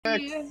Yeah.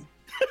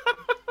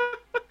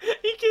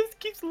 He just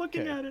keeps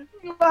looking at it.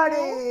 Buddy!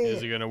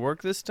 Is it gonna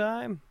work this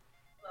time?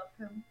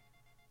 Love him.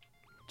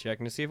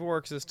 Checking to see if it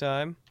works this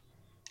time.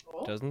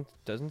 Oh.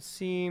 Doesn't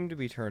seem to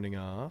be turning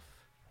off.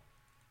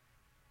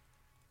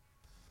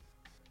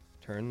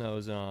 Turn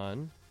those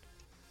on.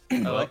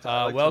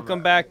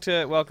 Welcome back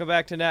to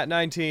Nat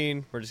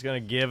 19. We're just gonna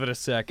give it a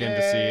second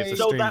to see if the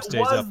So stream that stays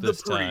was up the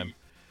this pre. time.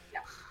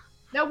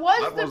 That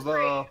was That the was pre.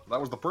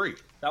 the pre.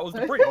 That was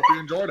the pre. Hope you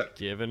enjoyed it.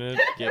 Giving it.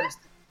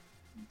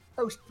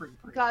 Post pre.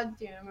 God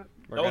damn it.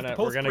 That was the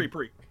post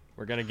pre.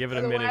 We're gonna give it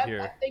a By the minute way, I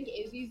here. think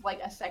Izzy's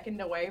like a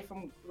second away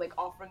from like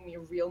offering me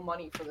real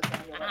money for this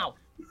amulet. Ow.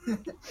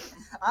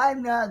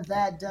 I'm not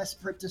that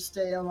desperate to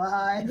stay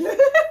alive.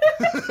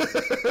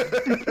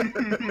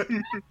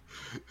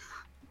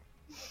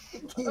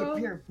 Keep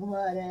your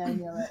blood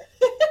amulet.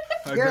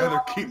 I'd You're rather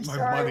all keep my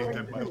sorry money when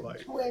than my your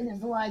life. twin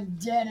is lying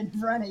dead in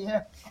front of you,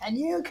 and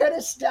you could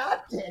have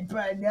stopped it,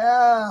 but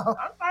no.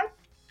 Okay.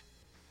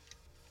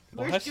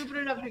 You're What? stupid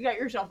enough to get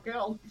yourself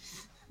killed.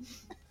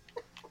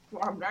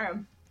 Well,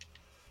 damn.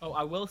 Oh,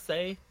 I will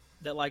say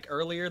that like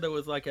earlier there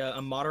was like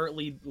a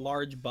moderately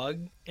large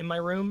bug in my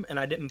room and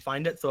I didn't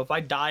find it. So if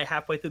I die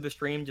halfway through the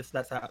stream, just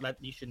that's how that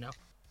you should know.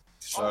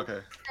 Okay.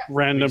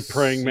 Random We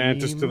praying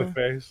mantis to the seem-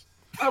 face.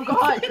 Oh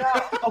god,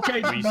 no.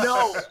 Okay, We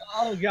no. s-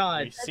 Oh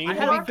god. We seem I to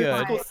had be a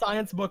physical good.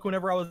 science book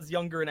whenever I was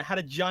younger, and it had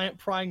a giant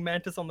praying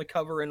mantis on the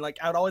cover, and like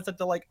I would always have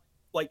to like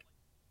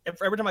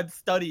every time I'd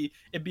study,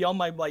 it'd be on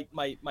my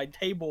my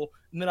table,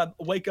 and then I'd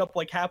wake up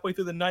like halfway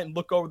through the night and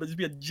look over, there'd just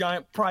be a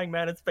giant praying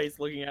mantis face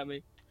looking at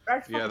me.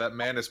 That's Yeah, that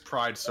man is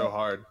pried so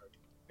hard.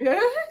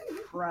 fucking-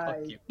 Fuck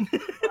Right. you.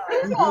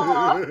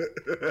 Aw.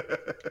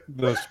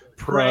 Those Praying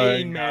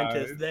praying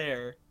mantis eyes.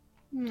 there.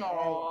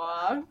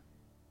 Aww.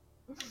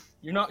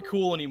 You're not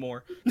cool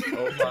anymore.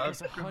 Oh It my.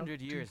 takes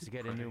 100 years to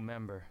get a new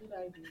member. Did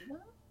I do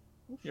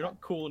that? You're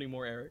not cool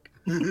anymore, Eric.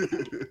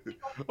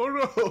 Oh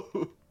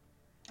no!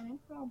 I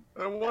think so.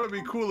 I want to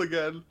be cool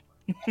again.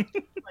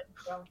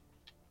 So.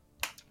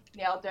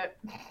 Nailed it.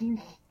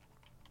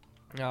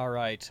 All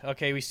right.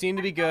 Okay, we seem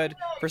to be good.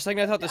 For a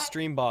second, I thought the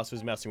stream boss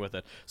was messing with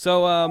it.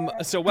 So,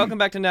 so welcome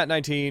back to Nat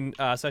 19,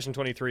 session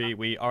 23.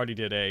 We already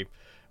did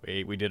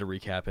we did a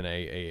recap and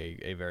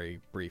a very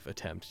brief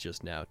attempt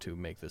just now to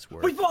make this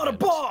work. We fought a and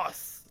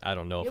boss! I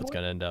don't know if it's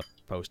gonna end up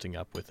posting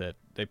up with it.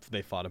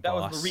 They fought a That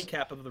boss. was the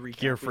recap of the recap.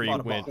 Gear We Free fought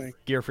a went. boss.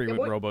 Gear Free Yeah, went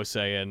what- Robo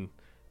Saiyan.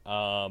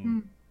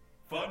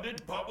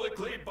 Funded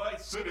publicly by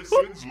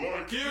citizens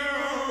like you!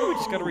 We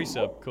just got a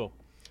resub. Cool.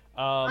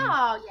 Oh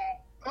yeah.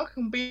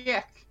 Welcome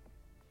back.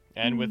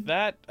 And with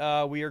that,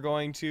 we are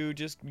going to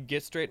just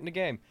get straight into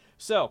game.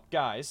 So,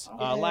 guys,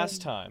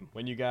 last time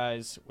when you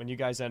guys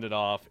ended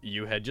off,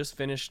 you had just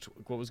finished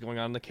what was going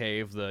on in the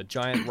cave. The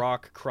giant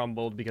rock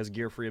crumbled because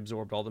Gear Free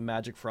absorbed all the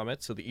magic from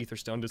it, so the Ether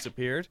Stone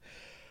disappeared.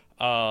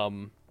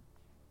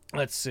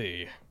 Let's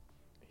see.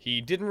 He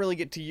didn't really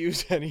get to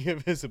use any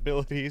of his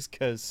abilities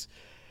because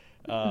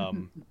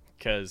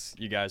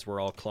you guys were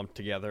all clumped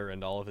together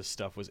and all of his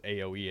stuff was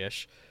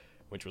AoE-ish,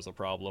 which was a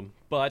problem.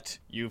 But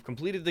you've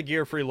completed the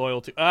Gear Free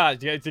loyalty.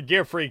 The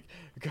Gear Free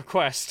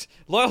quest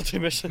loyalty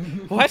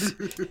mission. What? What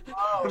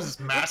is this,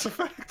 Mass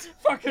Effect?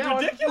 Fucking No,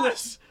 it's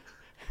ridiculous.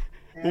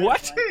 Yeah,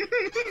 What?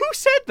 right. Who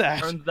said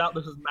that? Turns out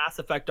this is Mass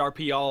Effect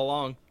RP all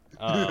along.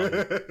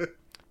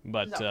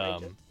 But Is that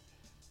outrageous?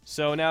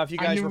 so now if you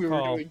I guys knew we were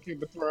recall, doing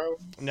Game of Thrones.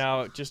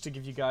 now just to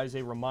give you guys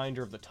a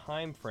reminder of the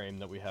time frame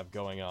that we have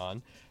going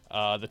on.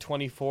 The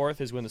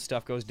 24th is when the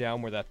stuff goes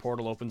down where that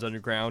portal opens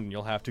underground, and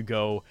you'll have to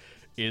go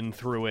in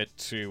through it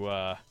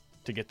to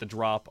get the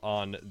drop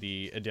on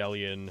the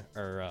Adelian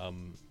or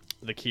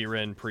the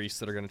Kirin priests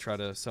that are going to try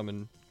to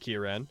summon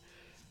Kirin.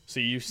 So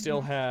you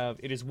still have,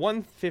 it is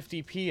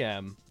 1:50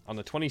 p.m. on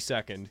the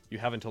 22nd. You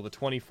have until the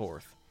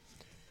 24th.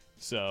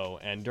 So,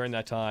 and during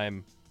that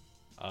time,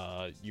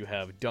 you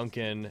have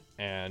Duncan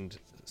and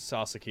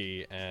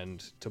Sasaki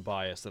and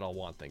Tobias that all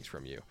want things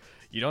from you.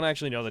 You don't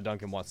actually know that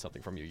Duncan wants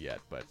something from you yet,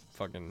 but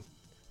fucking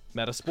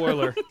meta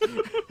spoiler.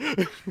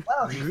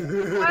 Oh,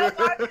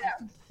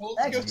 Well,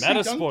 let's go see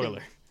Meta Duncan.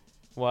 spoiler.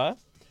 What?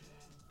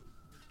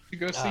 To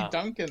go see Ah.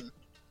 Duncan.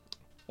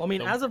 Well, I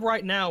mean, So- as of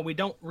right now, we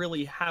don't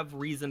really have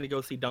reason to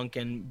go see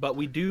Duncan, but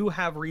we do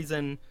have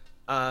reason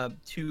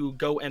to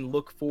go and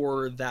look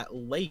for that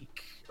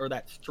lake or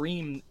that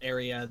stream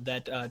area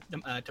that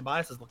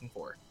Tobias is looking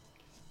for.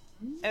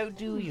 Oh,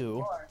 do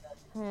you?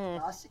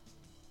 Aussie.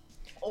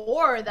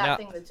 Or that Now-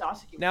 thing that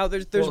Sasuke. Now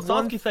there's Well,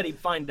 one. Sasuke said he'd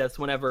find us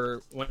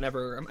whenever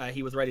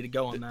he was ready to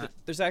go on that.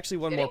 There's actually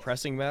one Did more he?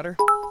 pressing matter.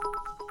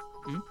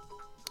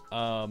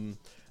 Hmm?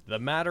 The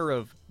matter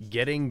of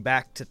getting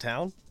back to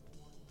town.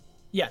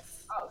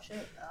 Yes. Oh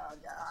shit. Oh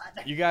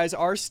god. You guys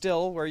are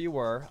still where you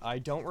were. I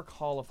don't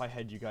recall if I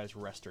had you guys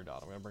rest or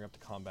not. I'm gonna bring up the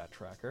combat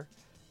tracker.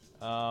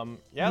 Yeah, it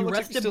you looks like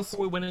rested you're still. before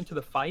we went into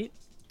the fight.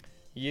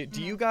 Do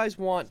you guys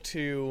want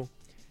to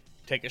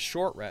take a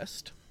short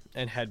rest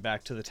and head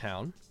back to the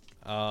town,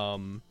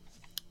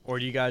 or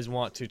do you guys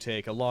want to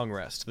take a long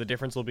rest? The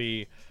difference will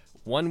be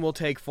one will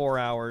take 4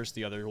 hours,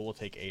 the other will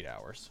take 8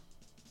 hours.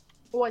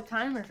 What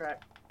time is it?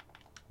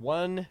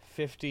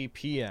 1:50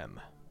 p.m.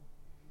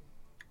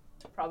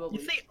 Probably.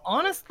 You see,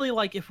 honestly,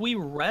 like if we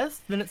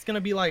rest, then it's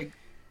gonna be like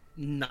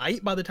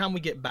night by the time we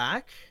get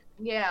back.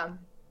 Yeah.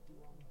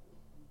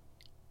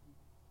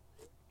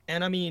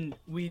 And I mean,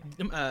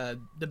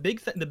 the big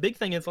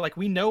thing is like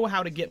we know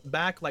how to get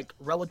back like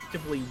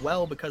relatively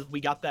well because we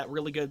got that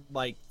really good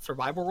like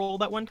survival roll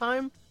that one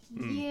time.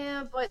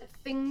 Yeah, but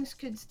things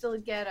could still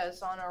get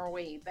us on our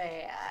way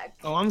back.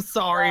 Oh, I'm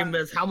sorry,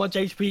 Miss. How much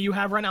HP you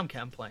have right now?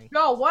 I'm playing.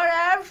 No,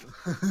 whatever.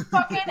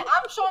 Fucking,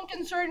 I'm so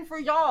concerned for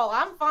y'all.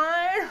 I'm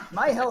fine.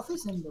 My health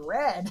is in the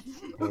red.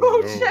 Oh,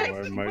 Oh, no, shit.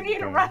 I We might need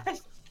a die.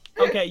 rest.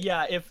 Okay,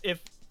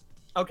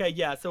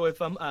 yeah. So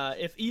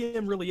if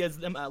Ian really is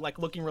like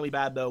looking really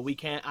bad though, we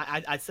can't.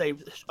 I'd say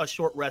a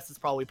short rest is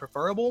probably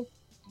preferable.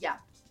 Yeah.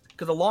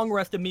 Because a long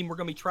rest would mean we're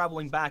gonna be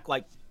traveling back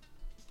like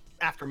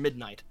after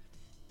midnight.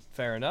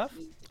 Fair enough.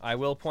 I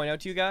will point out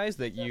to you guys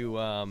that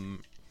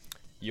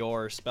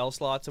your spell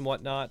slots and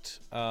whatnot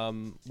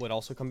would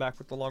also come back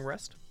with the long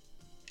rest.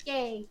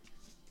 Yay.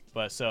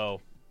 But so,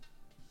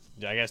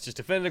 I guess just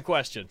definitive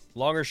question: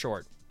 long or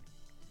short?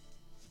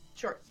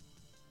 Short.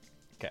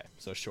 Okay,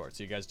 so short.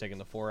 So you guys are taking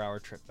the 4-hour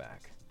trip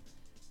back.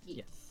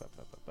 Yes.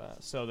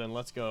 So then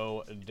let's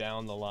go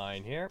down the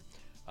line here.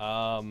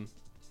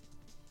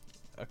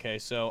 Okay,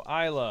 so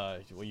Isla,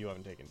 well, you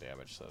haven't taken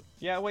damage, so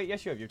yeah. Wait,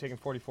 yes, you have. You've taken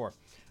 44.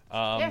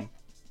 Yeah.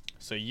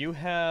 So you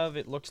have,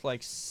 it looks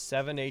like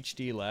 7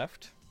 HD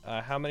left.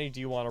 How many do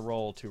you want to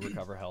roll to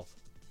recover health?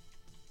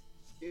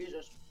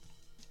 Jesus.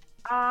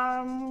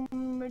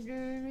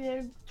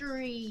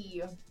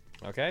 3.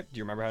 Okay. Do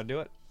you remember how to do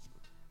it?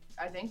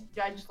 I think.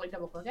 Did I just like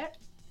double click it?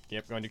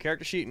 Yep. Go into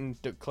character sheet and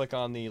click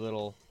on the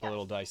little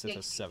dice that Yeah,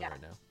 says 7 yeah.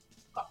 right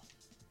now.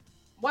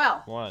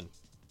 Well, 1.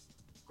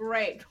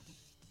 great.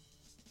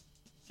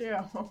 2.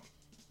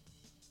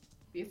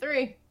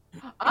 B3.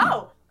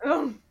 Oh!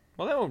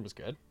 Well, that one was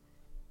good.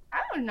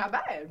 That was not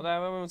bad. Well, that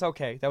one was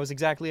okay. That was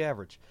exactly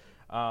average.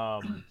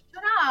 Shut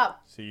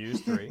up! So you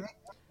use 3.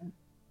 All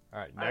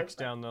right. Next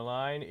down the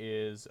line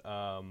is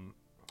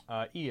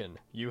Ian.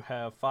 You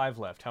have 5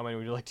 left. How many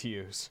would you like to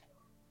use?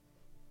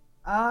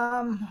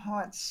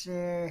 Let's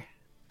see.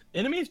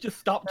 Enemies just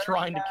stop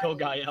trying to kill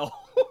Gael.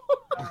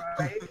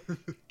 I have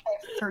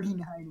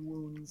 39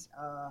 wounds.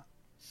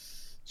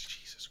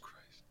 Jesus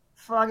Christ.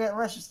 Fuck it,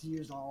 let's just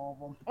use all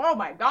of them. Oh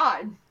my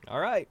god. All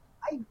right.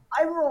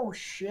 I roll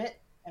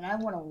shit, and I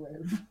want to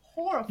live.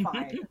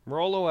 Horrifying.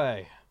 Roll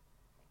away.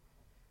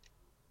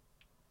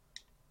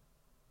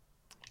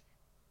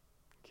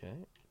 Okay,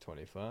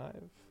 25,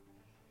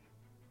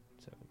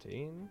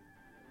 17.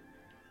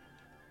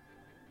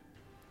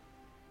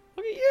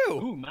 Look at you!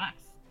 Ooh, nice.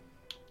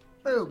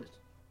 Boom.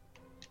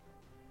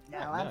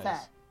 Now Nice. I'm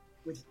fat.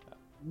 With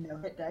no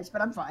hit dice,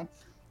 but I'm fine.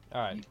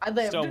 All right, I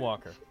lived.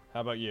 Stonewalker.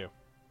 How about you?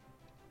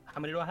 How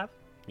many do I have?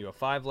 You have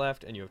 5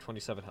 left, and you have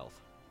 27 health.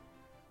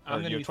 I'm Or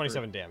gonna you have use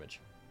 27 damage.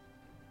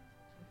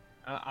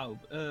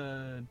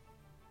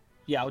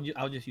 Yeah,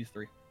 I'll just use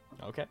 3,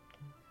 Okay.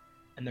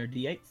 and they're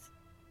D8s.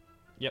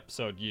 Yep.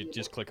 So you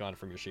just click on it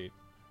from your sheet.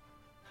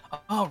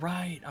 Oh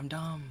right, I'm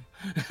dumb.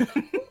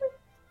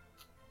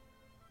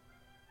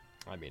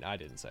 I mean, I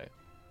didn't say it.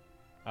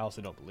 I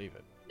also don't believe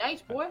it.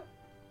 Nice, boy.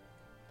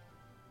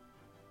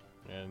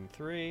 And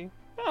 3.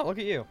 Oh, look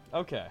at you.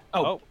 Okay.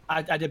 Oh,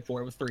 I did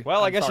 4. It was 3.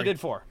 Well, I I'm guess sorry. you did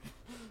 4.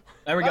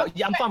 There we go. Well,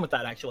 Yeah, I'm fine with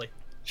that actually.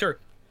 Sure.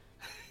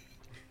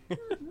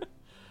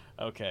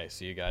 Okay,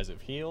 so you guys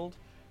have healed.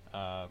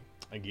 A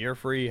Gear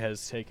Free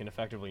has taken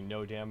effectively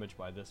no damage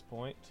by this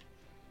point.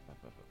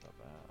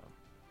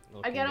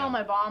 I get all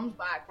my bombs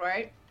back,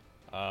 right?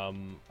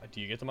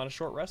 Do you get them on a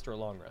short rest or a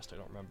long rest? I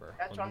don't remember.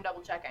 That's what I'm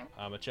double checking.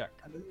 I'm a check.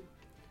 I believe.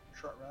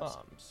 Short rest.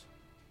 Bombs.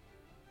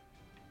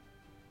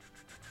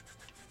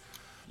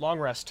 Long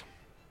rest.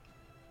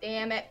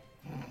 Damn it.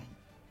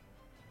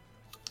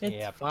 It's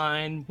Yep.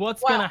 fine.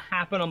 What's Well- gonna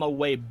happen on the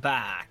way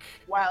back?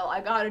 Well, I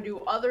gotta do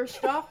other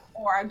stuff,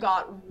 or I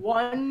got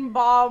 1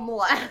 bomb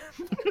left.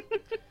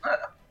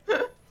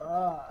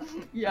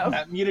 Yep.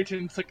 That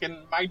mutagen's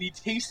looking mighty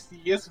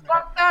tasty, isn't it?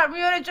 Fuck that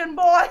mutagen,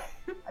 boy!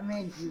 I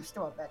mean, you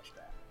still have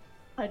extra.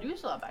 I do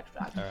still have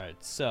extract. All right,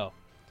 so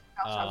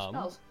I also have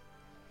spells.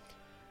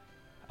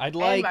 I'd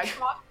And my like.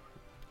 shot-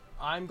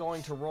 I'm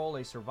going to roll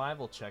a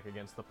survival check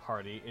against the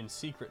party in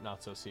secret,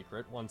 not so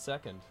secret. 1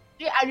 second.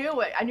 Yeah, I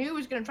knew it. I knew he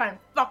was gonna try and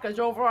fuck us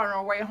over on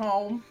our way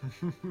home.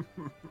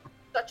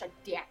 Such a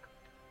dick.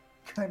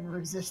 Couldn't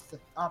resist the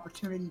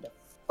opportunity to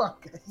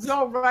fuck us.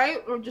 You're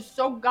right. We're just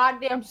so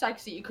goddamn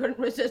sexy. You couldn't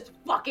resist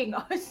fucking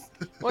us.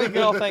 Well, you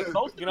can all thank.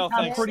 Both You can all have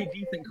thank. pretty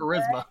decent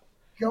charisma.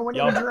 Going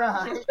Yup. in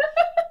dry.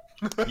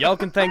 Y'all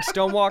can thank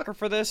Stonewalker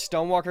for this.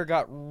 Stonewalker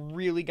got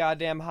really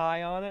goddamn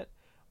high on it.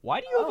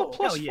 Why do you have a Oh,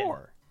 plus hell yeah.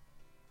 4?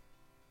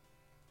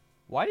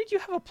 Why did you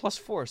have a plus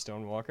 4,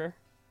 Stonewalker?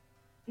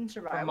 In For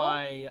survival.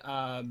 my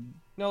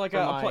No, like For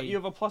my- you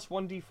have a plus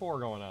 1d4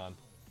 going on.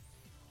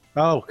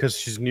 Oh, because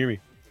she's near me.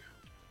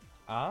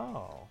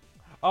 Oh.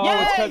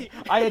 Oh, it's Yay!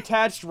 because I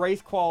attached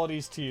Wraith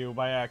qualities to you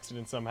by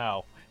accident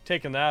somehow.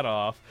 Taking that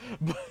off.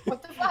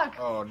 What the fuck?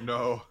 Oh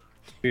no.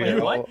 Yeah,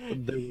 what?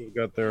 they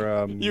got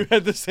their You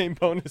had the same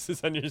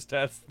bonuses on your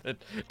stats that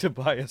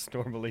Tobias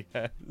normally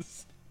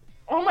has.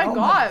 Oh my Oh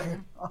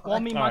god. Well, I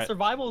mean, my Alright.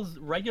 survival is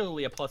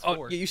regularly a +4.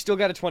 Oh, you still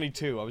got a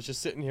 22. I was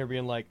just sitting here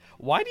being like,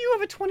 why do you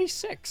have a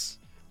 26?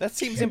 That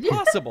seems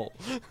impossible.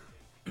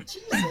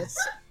 Jesus.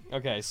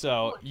 Okay,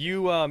 so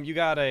you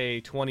got a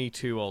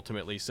 22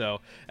 ultimately.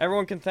 So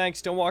everyone can thank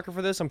Stonewalker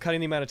for this. I'm cutting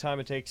the amount of time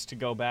it takes to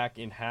go back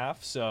in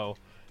half, so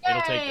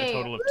it'll take a Yay!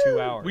 total of 2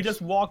 hours. We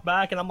just walk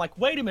back, and I'm like,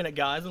 wait a minute,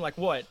 guys. I'm like,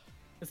 what?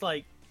 It's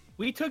like,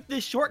 we took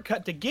this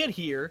shortcut to get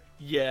here.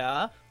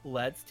 Yeah,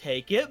 let's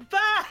take it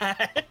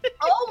back.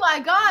 Oh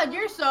my god,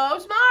 you're so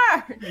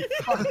smart.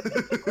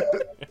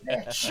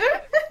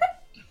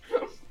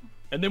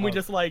 And then we Oh.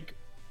 just like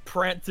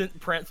prance through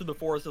the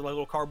forest with like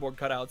little cardboard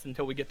cutouts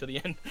until we get to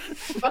the end.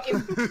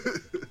 Fucking,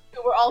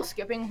 we're all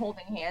skipping,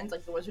 holding hands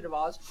like the Wizard of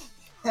Oz.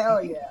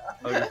 Hell yeah.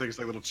 I like to think it's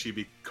like little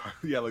chibi,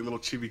 like little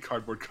chibi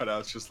cardboard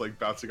cutouts, just like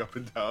bouncing up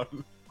and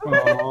down.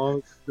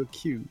 oh, so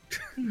cute.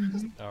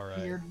 All right.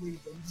 Weird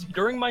weavings.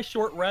 During my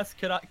short rest,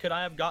 could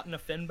I have gotten a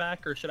fin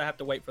back, or should I have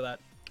to wait for that?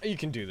 You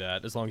can do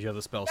that as long as you have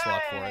the spell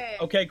slot for it. Yay!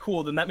 Okay,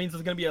 cool. Then that means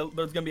there's gonna be a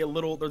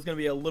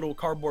little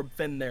cardboard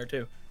fin there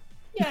too.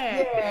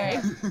 Yay!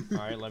 All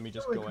right, let me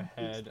just go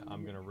ahead.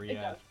 I'm gonna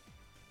re-add.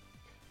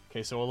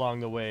 Okay, so along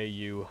the way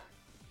you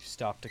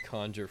stop to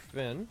conjure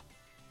Finn.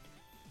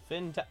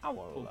 Finn to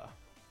Owl.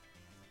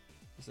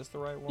 Is this the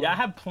right one? Yeah, I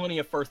have plenty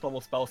of first level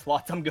spell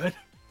slots. I'm good.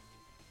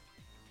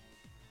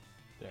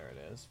 There it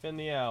is. Finn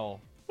the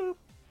Owl. Boop.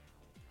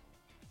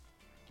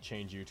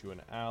 Change you to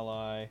an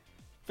ally.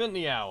 Finn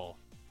the Owl.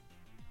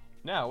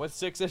 Now with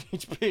 6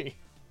 HP.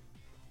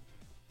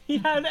 He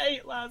had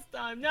 8 last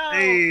time. No.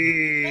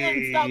 Hey.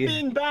 Man, stop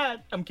being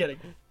bad. I'm kidding.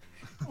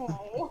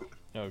 Oh.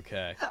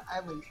 Okay. I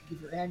would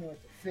give your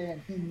amulet to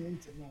Finn. He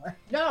needs it more.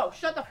 No,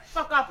 shut the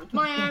fuck up. It's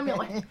my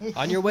amulet.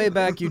 On your way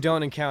back, you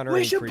don't encounter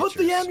any creatures.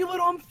 amulet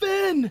on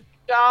Finn.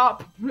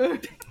 Stop.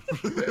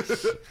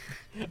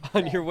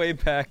 On your way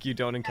back, you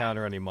don't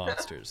encounter any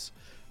monsters.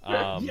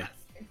 Yes.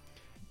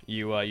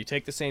 You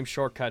take the same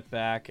shortcut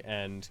back,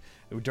 and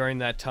during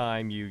that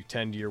time, you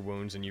tend to your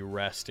wounds and you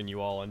rest, and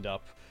you all end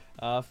up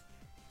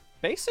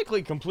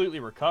basically completely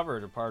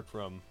recovered, apart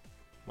from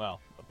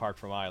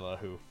Isla,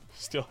 who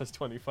still has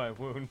 25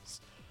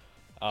 wounds.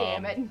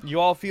 Damn it.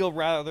 You all feel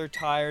rather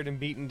tired and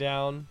beaten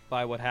down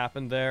by what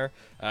happened there.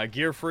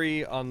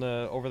 Gearfree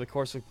over the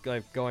course of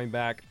going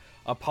back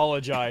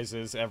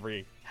apologizes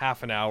every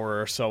half an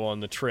hour or so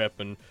on the trip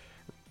and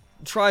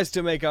tries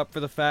to make up for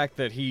the fact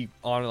that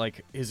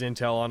his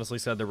intel honestly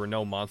said there were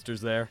no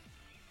monsters there.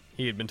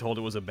 He had been told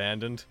it was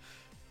abandoned.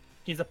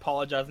 He's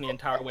apologizing the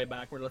entire way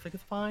back. We're like,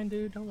 it's fine,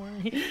 dude. Don't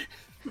worry.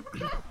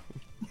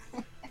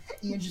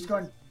 Ian's just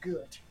going,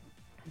 good.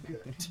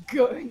 Good.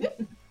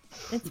 Good.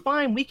 It's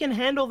fine. We can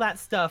handle that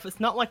stuff. It's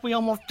not like we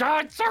almost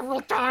died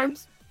several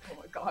times. Oh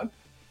my god.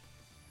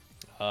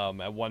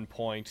 At one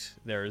point,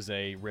 there is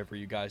a river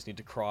you guys need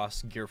to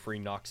cross.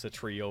 Gearfree knocks the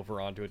tree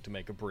over onto it to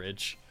make a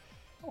bridge.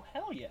 Oh,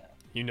 hell yeah.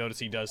 You notice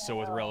he does so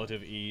with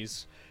relative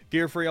ease.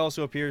 Gearfree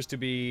also appears to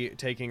be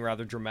taking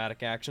rather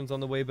dramatic actions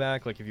on the way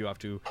back, like if you have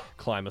to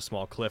climb a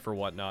small cliff or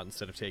whatnot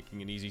instead of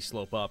taking an easy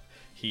slope up,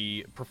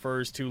 he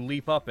prefers to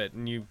leap up it,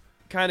 and you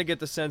kind of get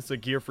the sense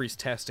that Gearfree's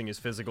testing his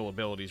physical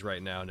abilities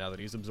right now that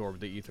he's absorbed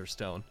the Ether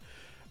Stone.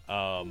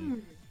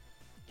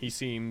 He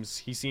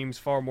seems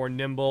far more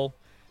nimble.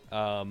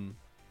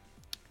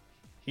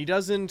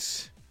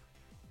 He's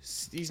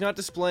not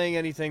displaying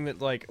anything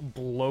that like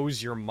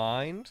blows your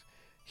mind.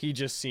 He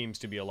just seems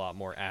to be a lot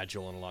more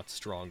agile and a lot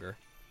stronger.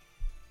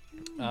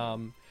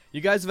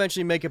 You guys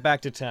eventually make it back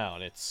to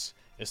town. It's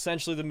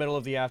essentially the middle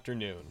of the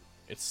afternoon.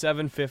 It's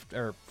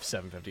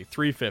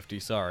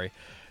 3:50, sorry.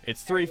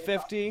 It's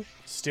 3:50,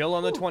 still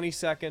on the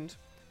 22nd.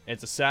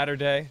 It's a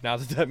Saturday,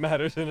 not that that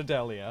matters in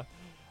Adelia.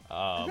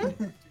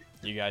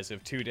 You guys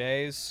have 2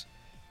 days.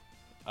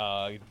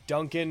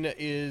 Duncan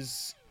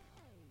is...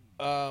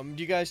 do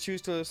you guys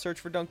choose to search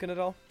for Duncan at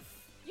all?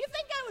 You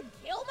think I would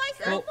kill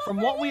myself? Well, from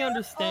over what we here?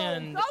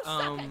 understand, Oh,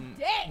 go suck a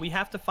dick. we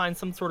have to find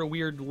some sort of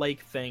weird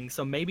lake thing.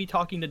 So maybe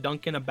talking to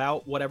Duncan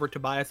about whatever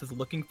Tobias is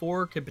looking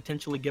for could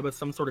potentially give us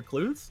some sort of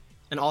clues,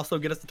 and also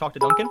get us to talk to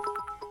Duncan.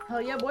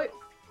 Hell yeah, boy.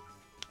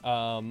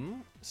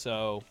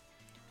 So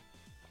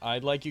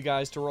I'd like you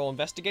guys to roll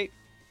investigate.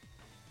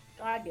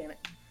 God damn it.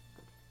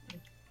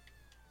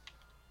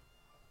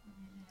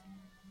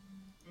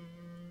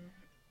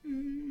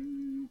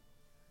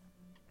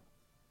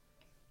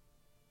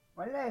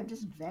 Why did I have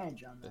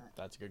disadvantage on that?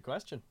 That's a good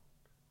question.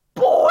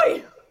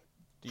 Boy!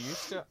 Do you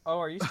still? Oh,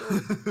 are you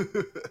still?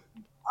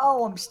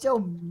 Oh, I'm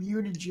still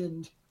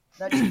mutagened.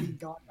 That should be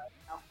gone right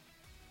now.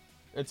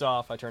 It's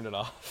off. I turned it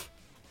off.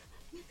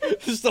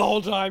 Just the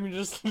whole time you're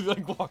just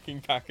like walking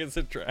back as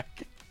a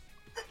dragon.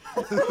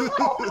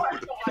 Oh my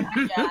god,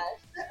 yes.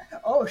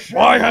 Oh shit.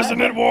 Why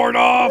hasn't it worn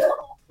off?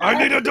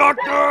 I need a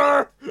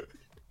doctor.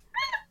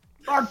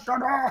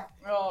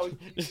 Oh,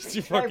 Just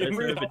you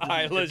fucking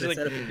eyelash like.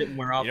 You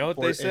know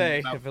what they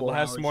say? If it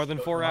lasts more than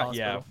 4 hours,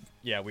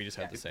 yeah, we just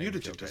had the same.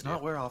 Mutagen does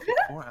not wear off in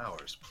 4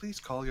 hours. Please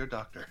call your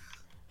doctor.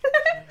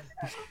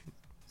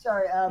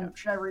 Sorry,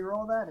 should I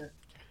re-roll that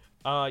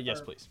or?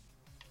 Yes, please.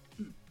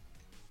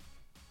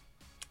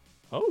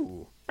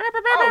 Oh.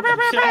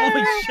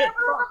 Holy shit!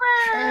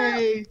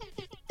 Hey.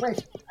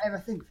 Wait, I have a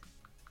thing.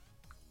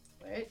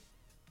 Wait.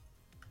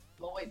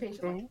 We'll wait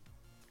patiently.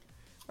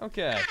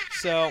 Okay,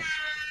 so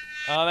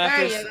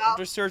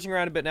after searching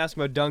around a bit and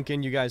asking about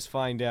Duncan, you guys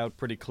find out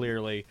pretty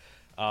clearly.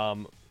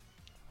 I'm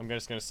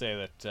just gonna say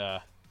that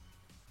I'm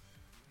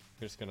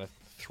just gonna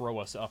throw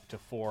us up to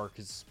 4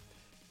 because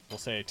we'll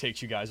say it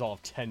takes you guys all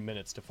of 10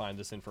 minutes to find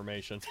this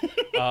information.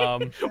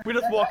 We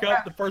just walk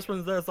up. The first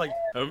one's there. It's like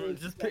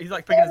he's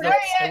like picking his notes.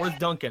 Hey, where's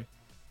Duncan?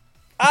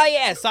 Ah,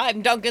 yes,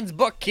 I'm Duncan's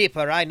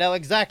bookkeeper. I know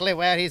exactly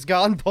where he's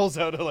gone. Pulls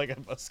out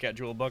a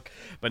schedule book.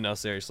 But no,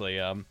 seriously,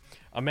 a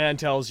man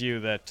tells you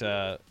that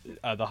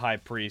the high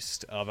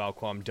priest of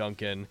Alquam,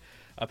 Duncan,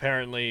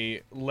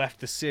 apparently left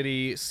the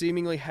city,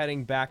 seemingly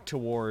heading back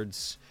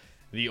towards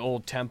the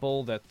old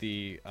temple that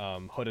the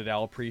Hooded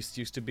Owl priest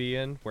used to be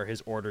in, where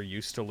his order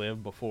used to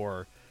live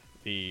before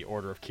the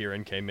Order of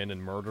Kieran came in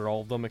and murdered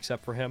all of them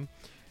except for him.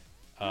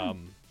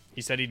 He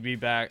said he'd be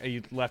back.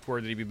 He left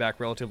word that he'd be back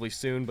relatively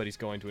soon, but he's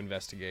going to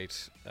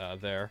investigate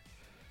there.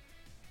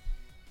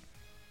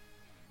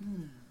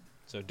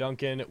 So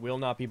Duncan will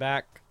not be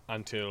back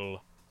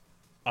until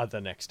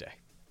the next day.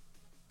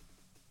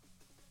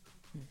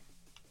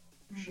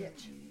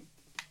 Shit.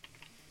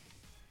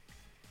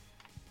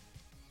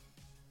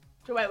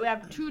 So wait, we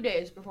have 2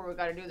 days before we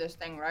gotta do this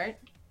thing, right?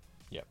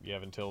 Yep, you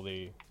have until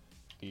the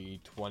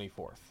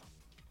 24th.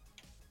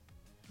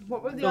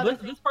 What were the So other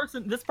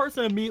this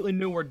person immediately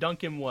knew where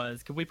Duncan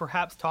was. Could we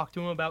perhaps talk to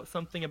him about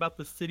something about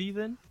the city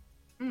then?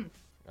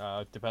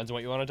 Depends on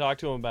what you want to talk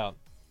to him about.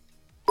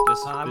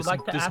 I would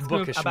like to ask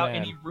him about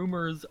any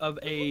rumors of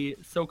a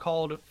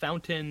so-called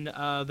fountain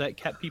that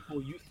kept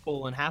people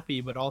youthful and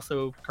happy, but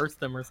also cursed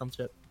them or some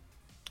shit.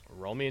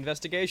 Roll me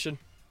investigation.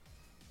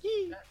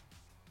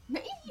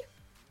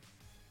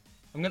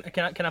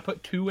 Can I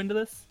put 2 into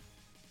this?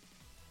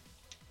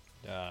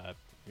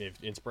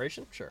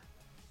 Inspiration, sure.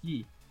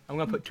 Yeah. I'm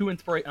gonna put 2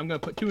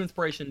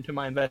 inspiration to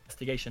my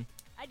investigation.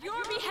 At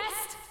your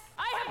behest,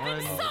 I have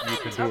been You summoned!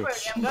 could do Go.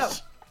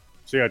 it.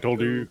 See, I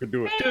told you you could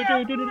do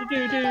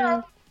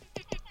it.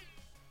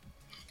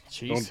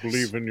 Jesus. Don't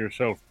believe in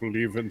yourself.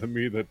 Believe in the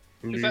me that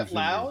believes Is that in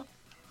loud?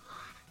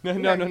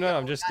 No.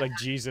 I'm just like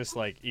Jesus.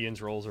 Like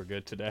Ian's rolls are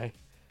good today.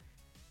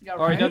 Yeah,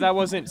 All right, no, right? that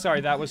wasn't.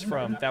 Sorry, that was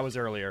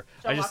earlier.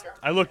 So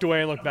I looked away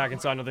and looked back and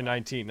saw another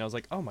 19. And I was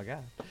like, oh my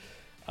god.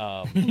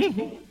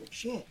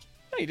 Shit.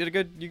 No, you did a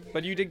good.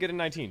 But you did get a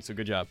 19, so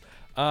good job.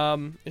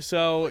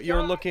 So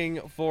you're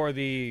looking for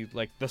the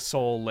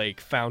Soul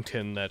Lake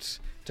fountain that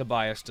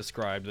Tobias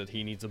described that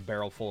he needs a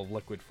barrel full of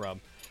liquid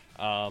from.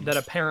 That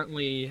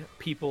apparently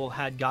people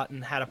had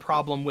a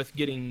problem with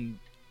getting.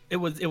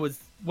 Was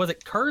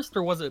it cursed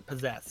or was it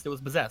possessed? It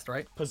was possessed,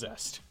 right?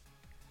 Possessed.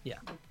 Yeah.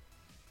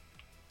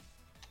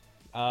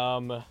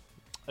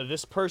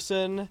 This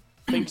person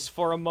thinks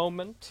for a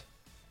moment.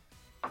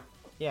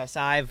 Yes,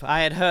 I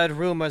had heard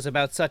rumors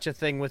about such a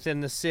thing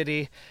within the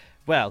city.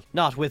 Well,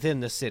 not within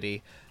the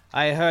city.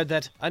 I heard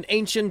that an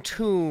ancient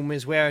tomb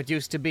is where it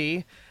used to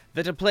be,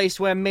 that a place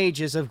where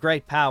mages of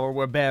great power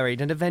were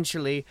buried, and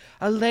eventually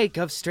a lake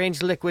of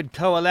strange liquid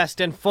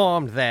coalesced and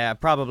formed there,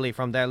 probably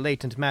from their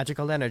latent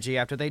magical energy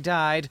after they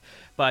died.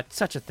 But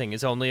such a thing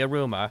is only a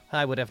rumor.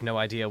 I would have no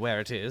idea where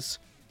it is.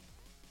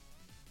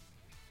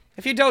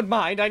 If you don't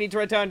mind, I need to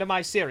return to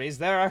my series.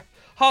 There are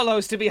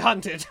hollows to be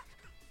hunted.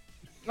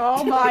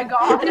 Oh my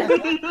god.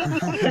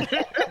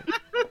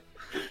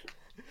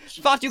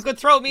 Thought you could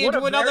throw me What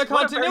into a another very-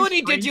 what a very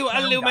continuity, did strange you,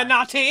 sound,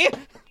 Illuminati?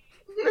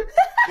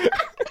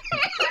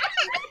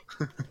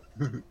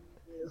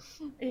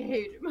 I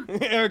hate him.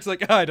 Eric's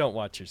like, I don't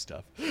watch your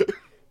stuff.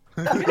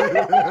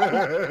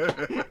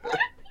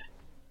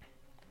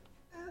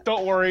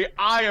 Don't worry,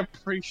 I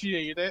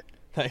appreciate it.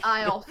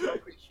 I also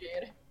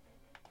appreciate it.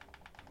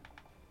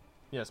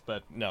 Yes,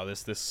 but no,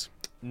 this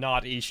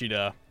not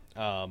Ishida.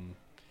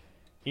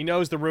 He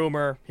knows the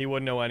rumor. He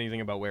wouldn't know anything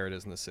about where it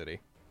is in the city.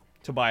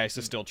 Tobias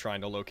is still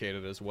trying to locate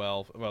it as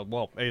well.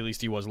 Well, at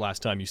least he was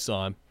last time you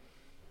saw him.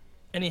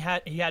 And he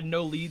had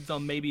no leads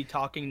on maybe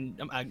talking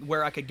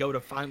where I could go to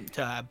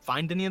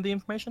find any of the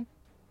information.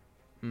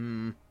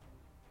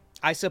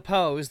 I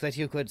suppose that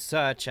you could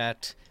search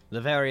at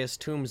the various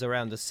tombs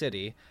around the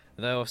city,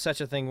 though if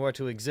such a thing were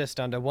to exist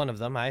under one of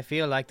them, I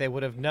feel like they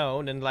would have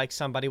known and like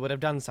somebody would have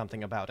done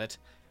something about it.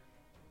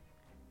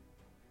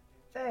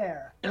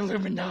 Fair.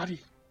 Illuminati.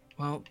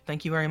 Well,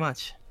 thank you very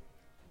much.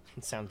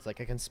 It sounds like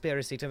a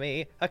conspiracy to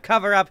me. A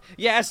cover-up.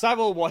 Yes, I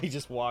will. He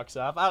just walks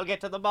off. I'll get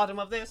to the bottom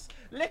of this.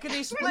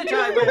 Lickety-split,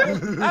 I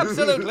will.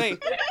 Absolutely.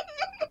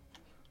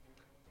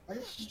 What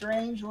a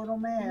strange little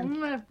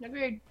man.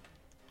 Agreed.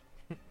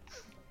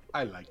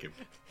 I like him.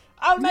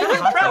 I'll make you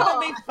proud of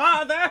me,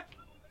 father.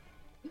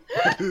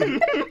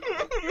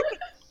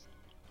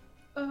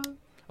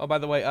 Oh, by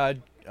the way,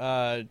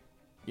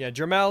 yeah,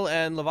 Jermel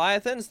and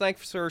Leviathans,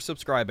 thanks for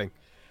subscribing.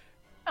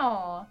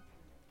 Aw.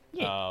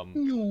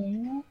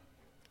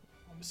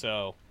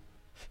 So,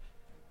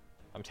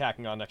 I'm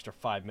tacking on an extra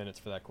 5 minutes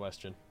for that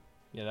question.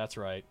 Yeah, that's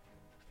right.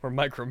 We're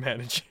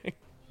micromanaging.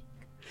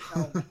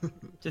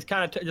 Just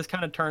kind of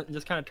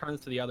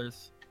turns to the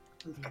others.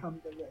 We've come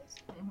to this.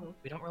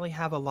 We don't really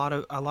have a lot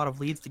of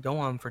leads to go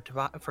on for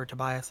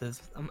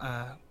Tobias's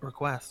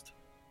request.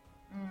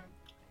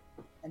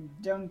 And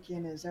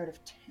Duncan is out of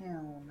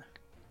town.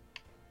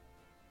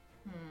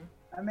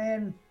 I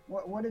mean,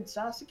 what did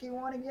Sasaki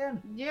want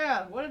again?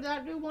 Yeah, what did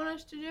that dude want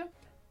us to do?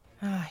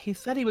 He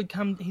said he would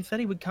come. He said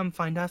he would come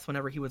find us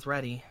whenever he was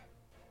ready.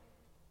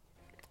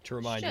 To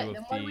remind Shit, you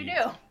then of what do we do?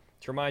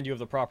 To remind you of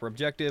the proper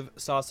objective,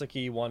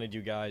 Sasaki wanted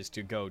you guys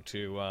to go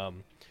to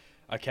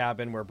a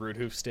cabin where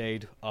Broodhoof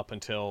stayed up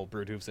until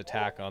Broodhoof's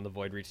attack on the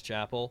Voidreach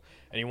Chapel,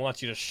 and he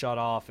wants you to shut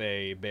off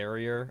a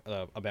barrier,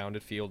 a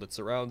bounded field that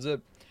surrounds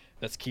it,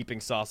 that's keeping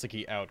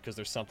Sasaki out because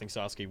there's something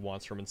Sasaki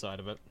wants from inside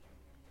of it.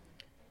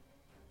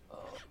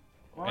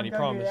 Well, And he go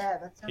do promised.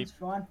 that sounds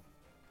fun.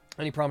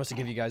 And he promised to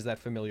give you guys that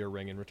familiar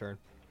ring in return.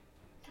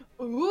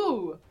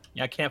 Ooh.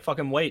 Yeah, I can't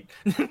fucking wait.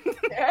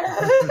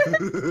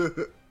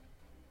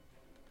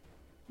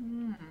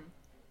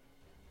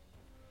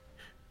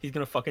 He's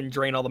gonna fucking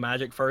drain all the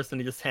magic first, and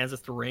he just hands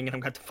us the ring, and I'm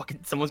got to fucking.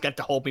 Someone's got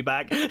to hold me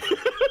back.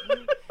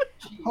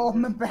 Hold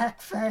me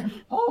back, fam.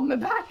 Hold me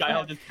back.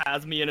 Gael just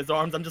has me in his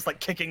arms. I'm just like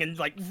kicking and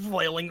like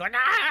flailing, like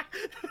ah.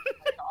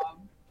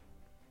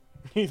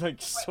 He's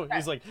like,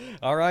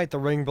 all right, the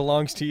ring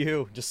belongs to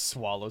you. Just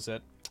swallows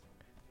it.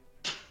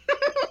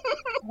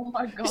 Oh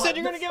my god. You said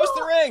you're gonna give us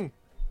the ring.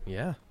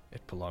 Yeah,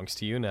 it belongs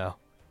to you now.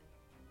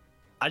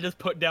 I just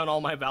put down all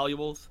my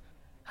valuables.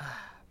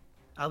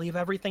 I'll leave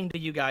everything to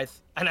you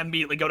guys, and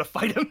immediately go to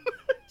fight him.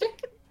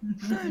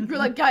 You're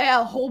like,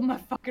 Gael, hold my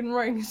fucking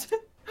rings.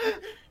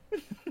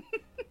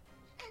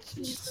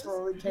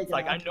 Slowly take It's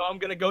like, I know I'm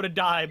gonna go to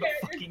die, but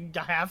fucking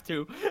I have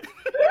to.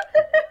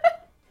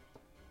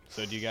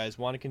 So do you guys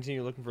want to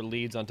continue looking for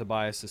leads on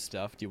Tobias's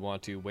stuff? Do you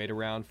want to wait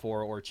around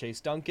for or chase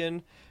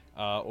Duncan?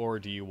 Or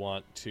do you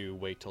want to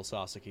wait till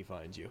Sasaki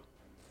finds you?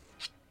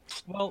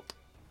 Well,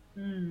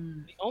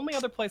 the only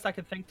other place I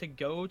could think to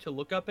go to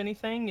look up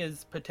anything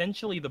is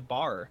potentially the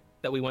bar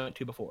that we went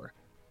to before.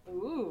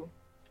 Ooh.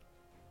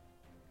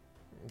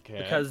 Okay.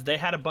 Because they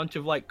had a bunch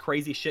of like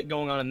crazy shit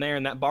going on in there,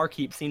 and that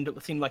barkeep seemed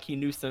like he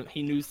knew some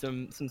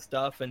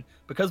stuff. And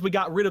because we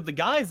got rid of the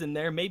guys in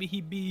there, maybe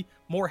he'd be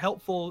more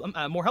helpful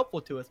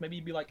to us. Maybe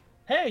he'd be like,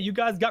 "Hey, you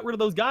guys got rid of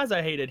those guys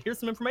I hated. Here's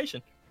some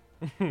information."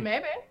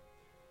 Maybe.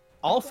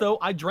 Also,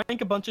 I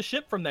drank a bunch of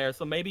shit from there,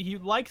 so maybe he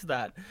likes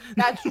that.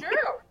 That's true.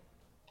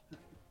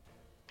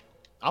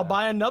 I'll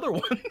buy another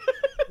one.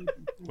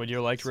 Would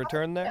you like to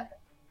return there?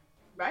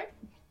 Right?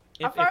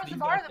 How far is the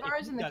bar? The bar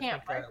is in the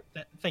camp, right?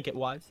 Think it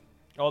was.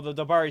 Oh,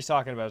 the bar he's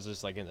talking about is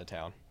just like in the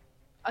town.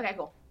 Okay,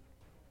 cool.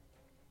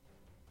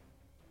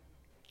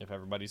 If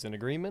everybody's in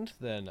agreement,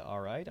 then all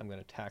right. I'm going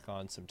to tack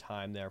on some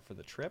time there for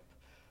the trip.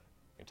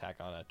 I'm going to tack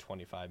on a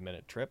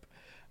 25-minute trip.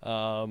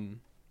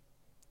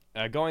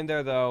 Going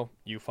there, though,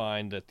 you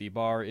find that the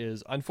bar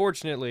is,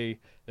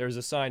 unfortunately, there's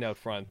a sign out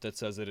front that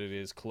says that it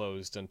is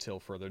closed until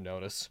further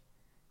notice.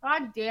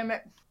 God damn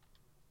it.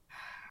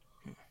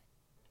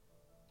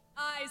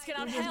 Eyes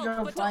cannot You just help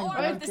go but to find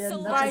orbit the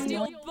Duncan,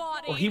 celestial that's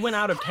body. Well, he went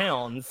out of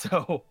town,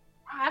 so.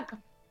 Fuck.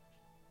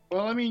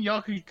 Well, I mean,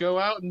 y'all could go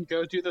out and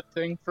go do the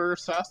thing for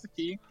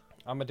Sasaki.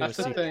 I'm gonna do That's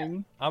the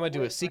thing. I'm gonna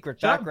do a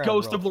secret Shut up, background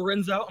Ghost roll. of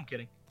Lorenzo. I'm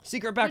kidding.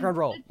 Secret background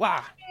roll.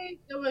 Wow.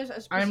 There was a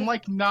I'm specific-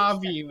 like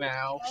Navi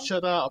now.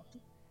 Shut up.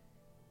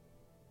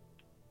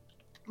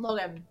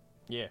 Logan,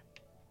 Yeah.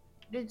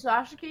 did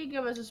Sasaki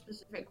give us a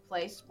specific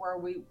place where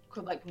we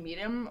could like meet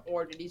him,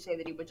 or did he say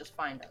that he would just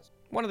find us?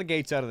 One of the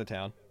gates out of the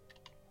town,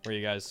 where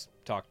you guys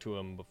talked to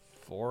him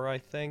before, I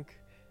think.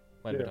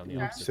 Might have been on the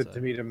you opposite said side.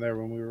 to meet him there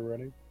when we were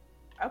ready.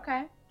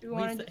 Okay. Do you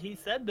want to? He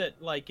said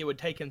that like it would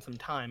take him some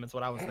time. Is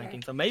what I was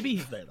thinking. So maybe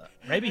he's there.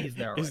 Maybe he's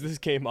there. Is Already. this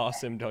game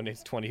awesome?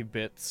 Donates 20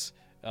 bits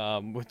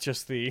with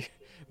just the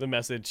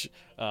message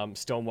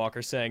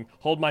Stonewalker saying,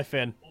 "Hold my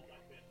fin."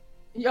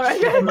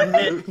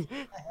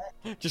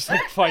 Just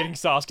like fighting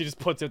Sasuke, just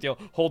puts it,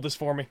 hold this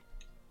for me.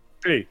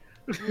 Hey.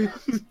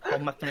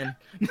 Hold my fin.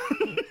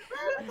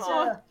 I'm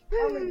gonna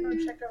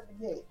go check out the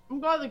gate. I'm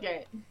going to the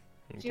gate.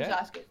 She's Okay.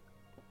 asking.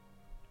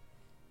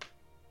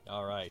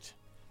 All right.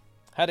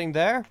 Heading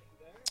there.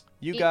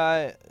 You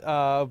guys,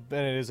 and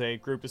it is a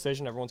group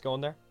decision. Everyone's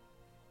going there.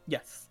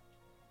 Yes.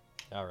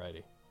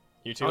 Alrighty.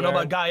 You two. I don't know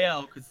Aaron? about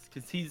Gael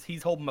because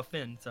he's holding my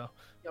fin. So.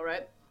 You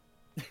alright?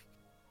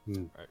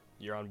 Alright,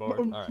 you're on board.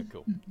 All right,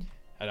 cool.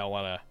 I don't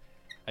want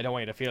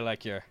you to feel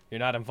like you're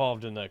not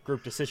involved in the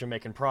group decision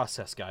making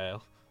process,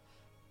 Gael.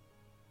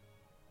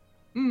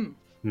 Good.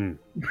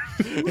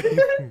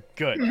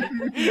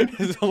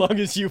 As long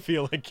as you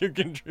feel like you're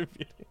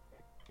contributing.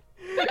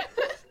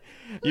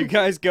 You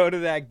guys go to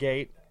that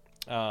gate.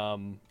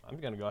 I'm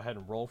gonna go ahead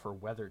and roll for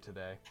weather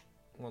today.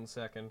 1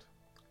 second.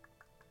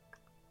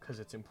 Because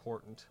it's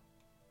important.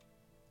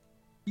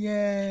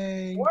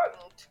 Yay.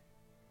 Important.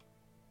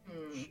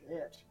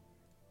 Shit.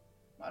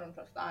 I don't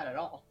trust that at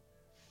all.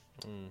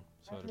 So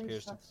it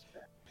appears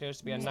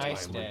to be a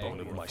nice day.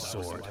 My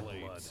sword.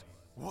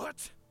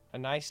 What? a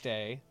nice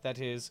day that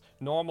is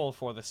normal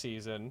for the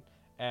season,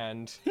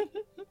 and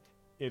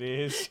it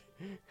is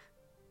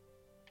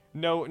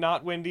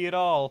not windy at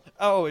all.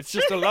 Oh, it's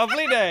just a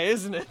lovely day,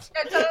 isn't it?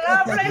 It's a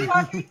lovely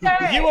fucking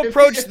day. You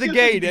approach the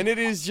gate, and it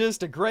is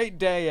just a great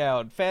day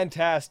out.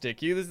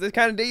 Fantastic. This is the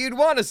kind of day you'd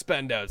want to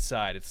spend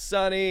outside. It's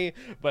sunny,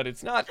 but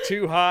it's not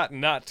too hot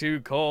and not too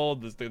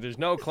cold. There's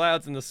no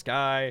clouds in the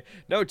sky,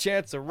 no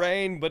chance of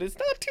rain, but it's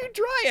not too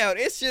dry out.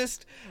 It's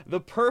just the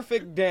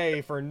perfect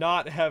day for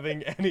not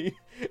having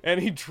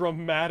any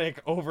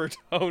dramatic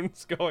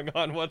overtones going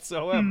on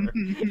whatsoever.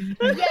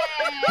 Yeah!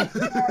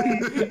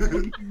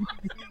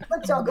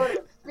 Let's all go to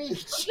the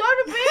beach. Go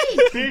to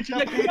beach. Beach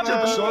Yeah, can we have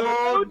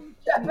our beach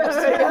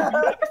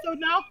Episode. episode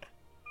now?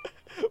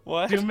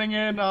 What? zooming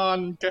in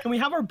on. Can we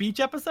have our beach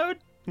episode?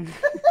 You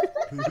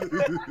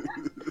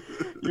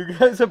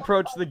guys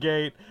approach the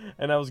gate,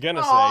 and I was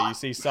gonna say you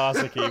see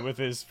Sasaki with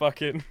his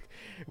fucking,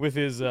 with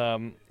his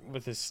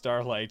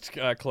starlight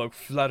cloak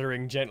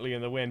fluttering gently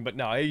in the wind, but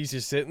no, he's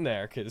just sitting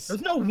there because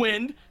There's no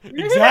wind.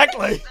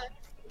 exactly.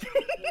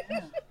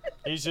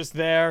 He's just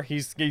there.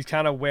 He's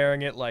kind of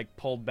wearing it like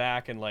pulled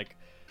back and like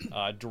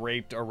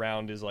draped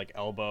around his like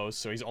elbows,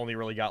 so he's only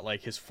really got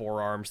like his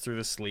forearms through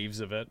the sleeves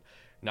of it,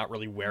 not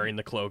really wearing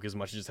the cloak as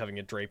much as just having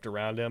it draped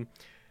around him.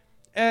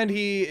 And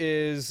he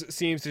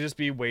seems to just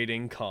be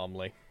waiting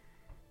calmly.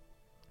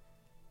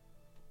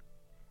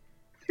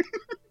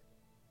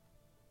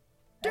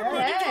 Hey.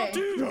 Want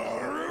to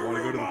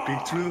go to the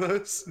beach with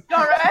us?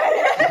 All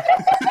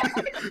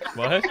right.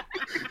 What?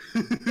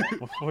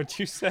 What'd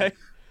you say?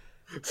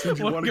 Since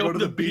you Wanna want to go go to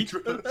the beach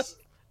with us?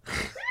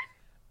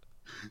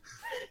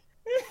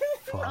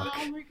 Fuck.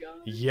 Oh my god.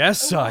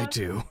 Yes, I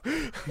do.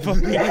 Dude, this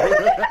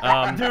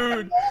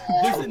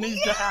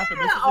needs to happen.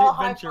 This is the Oh,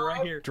 adventure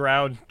right here.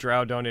 Drow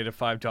donated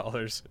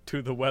 $5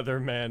 to the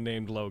weatherman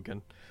named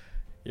Logan.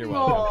 You're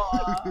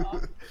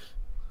welcome.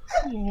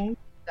 Aw.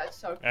 That's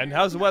so cute. And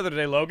how's the weather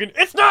today, Logan?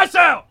 It's nice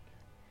out!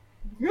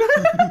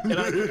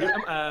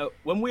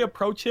 When we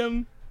approach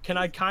him, can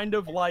I kind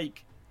of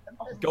like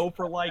go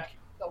for like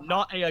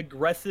not a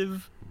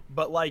aggressive,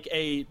 but like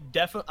a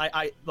definite?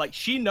 I like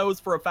she knows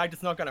for a fact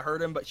it's not gonna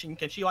hurt him, but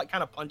can she like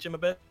kind of punch him a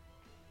bit?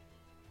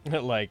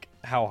 Like,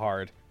 how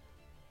hard?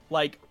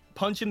 Like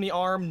punch in the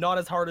arm, not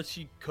as hard as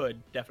she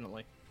could,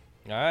 definitely.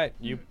 Alright,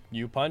 you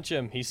punch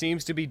him. He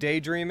seems to be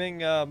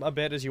daydreaming a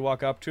bit as you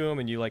walk up to him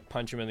and you like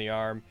punch him in the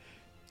arm.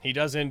 He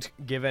doesn't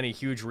give any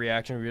huge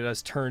reaction. He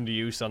does turn to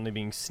you, suddenly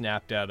being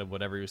snapped out of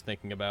whatever he was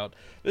thinking about.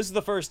 This is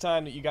the first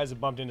time that you guys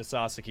have bumped into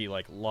Sasaki,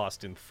 like,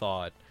 lost in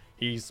thought.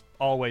 He's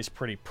always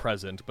pretty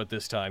present, but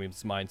this time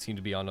his mind seemed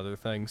to be on other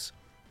things.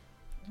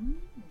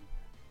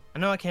 I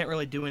know I can't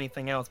really do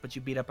anything else, but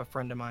you beat up a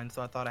friend of mine,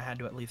 so I thought I had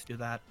to at least do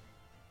that.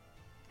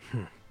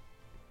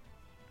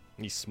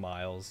 He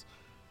smiles.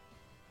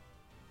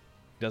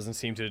 He doesn't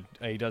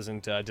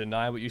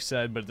deny what you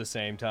said, but at the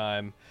same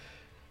time,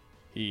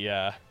 he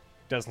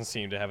doesn't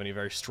seem to have any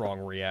very strong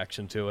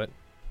reaction to it.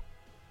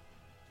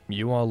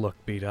 You all look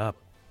beat up.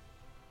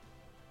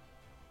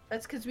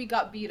 That's because we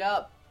got beat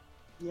up.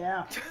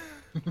 Yeah.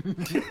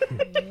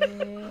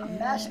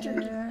 Master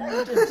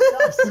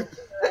Sausage.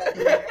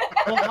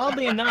 Well,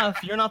 oddly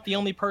enough, you're not the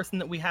only person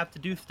that we have to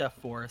do stuff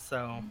for,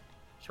 so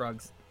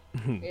shrugs.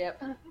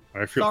 Yep.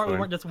 I feel Sorry, we fine.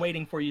 weren't just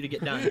waiting for you to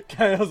get done.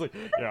 I was like,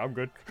 yeah, I'm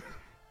good.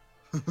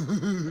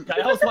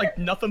 I was like,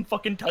 nothing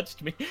fucking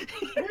touched me.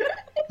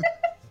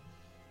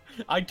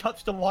 I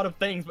touched a lot of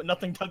things, but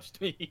nothing touched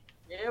me.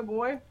 Yeah,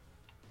 boy.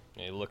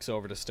 He looks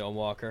over to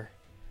Stonewalker.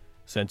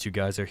 Since you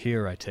guys are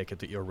here, I take it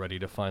that you're ready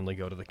to finally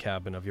go to the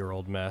cabin of your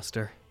old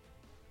master.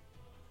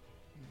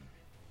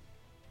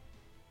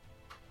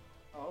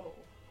 Oh.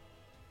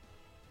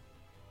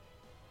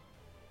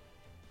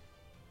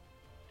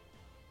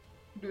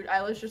 Dude,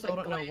 Isla's just like. I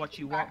don't know what glancing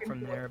you back want and from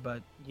forth. there,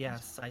 but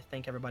yes, I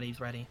think everybody's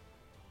ready.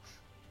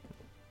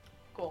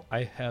 Cool.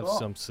 I have Cool.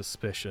 some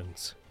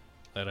suspicions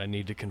that I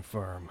need to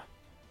confirm.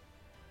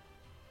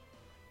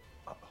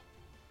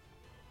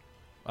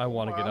 I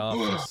want to get off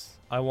this.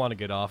 I want to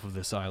get off of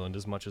this island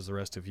as much as the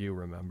rest of you,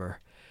 remember.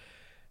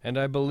 And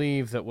I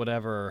believe that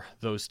whatever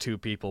those two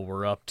people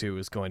were up to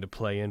is going to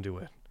play into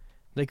it.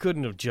 They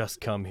couldn't have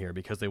just come here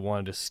because they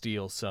wanted to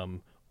steal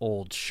some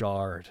old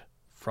shard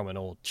from an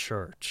old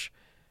church.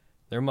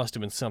 There must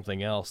have been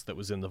something else that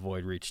was in the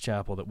Void Reach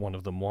Chapel that one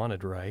of them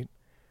wanted, right?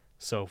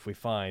 So if we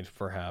find,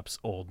 perhaps,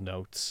 old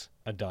notes,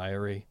 a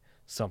diary,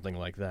 something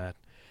like that,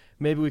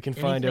 maybe we can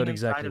find out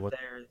exactly what...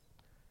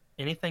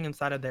 Anything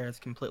inside of there is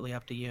completely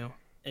up to you.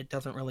 It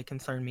doesn't really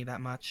concern me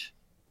that much.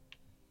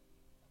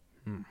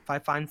 If I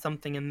find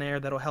something in there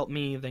that'll help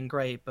me, then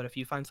great. But if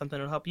you find something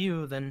that'll help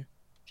you, then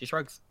she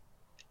shrugs.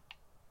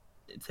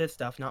 It's his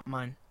stuff, not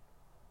mine.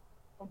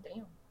 Oh,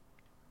 damn.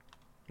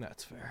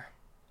 That's fair.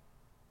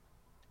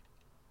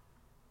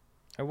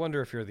 I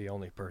wonder if you're the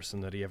only person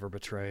that he ever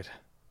betrayed.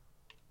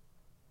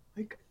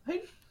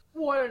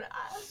 What an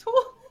asshole.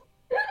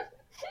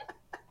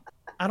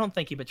 I don't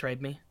think he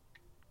betrayed me.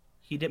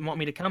 He didn't want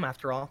me to come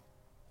after all.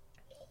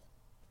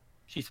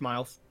 She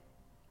smiles.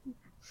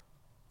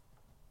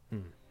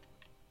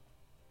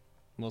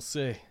 We'll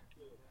see.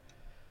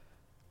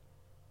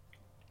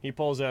 He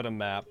pulls out a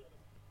map,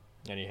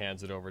 and he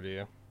hands it over to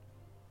you.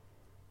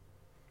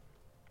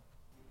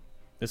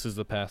 This is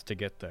the path to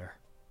get there.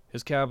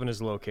 His cabin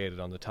is located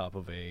on the top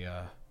of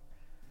a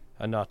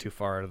not too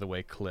far out of the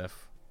way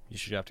cliff. You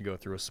should have to go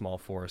through a small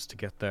forest to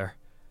get there.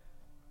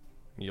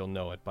 You'll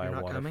know it by a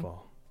waterfall. Coming?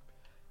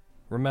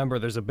 Remember,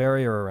 there's a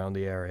barrier around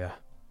the area.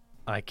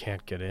 I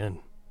can't get in.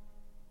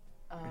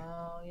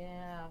 Oh,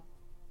 yeah.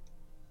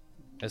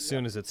 As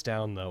soon as it's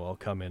down, though, I'll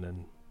come in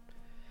and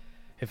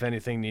if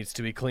anything needs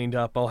to be cleaned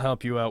up, I'll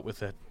help you out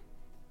with it.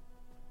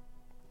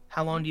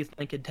 How long do you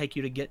think it'd take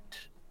you to get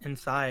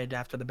inside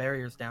after the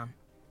barrier's down?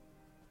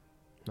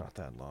 Not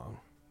that long.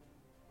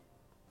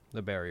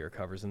 The barrier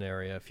covers an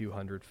area a few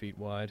 100 feet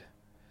wide.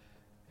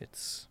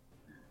 It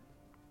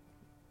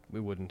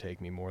wouldn't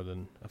take me more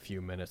than a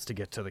few minutes to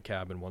get to the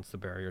cabin once the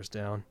barrier's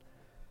down.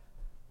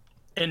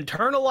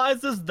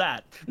 Internalizes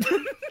that.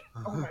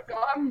 Oh my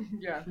god.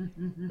 Yeah.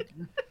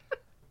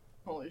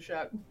 Holy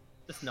shit.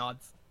 Just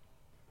nods.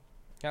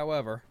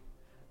 However,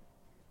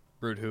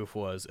 Broodhoof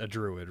was a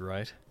druid,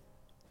 right?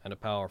 And a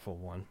powerful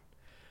one.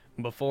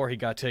 Before he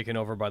got taken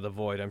over by the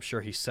Void, I'm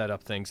sure he set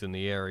up things in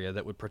the area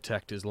that would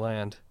protect his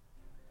land.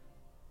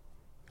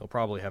 He'll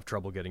probably have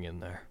trouble getting in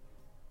there.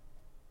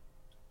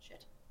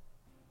 Shit.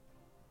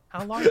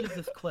 How large is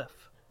this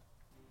cliff?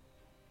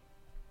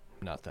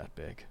 Not that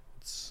big.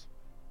 It's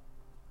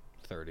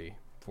 30,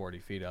 40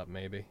 feet up,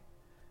 maybe.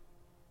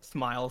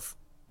 Smiles.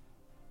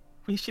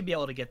 We should be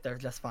able to get there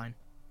just fine.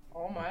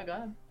 Oh my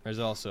god. There's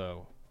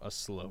also a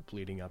slope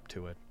leading up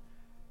to it.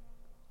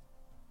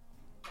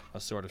 A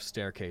sort of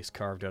staircase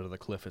carved out of the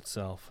cliff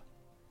itself.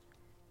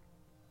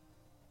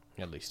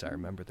 At least I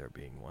remember there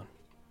being one.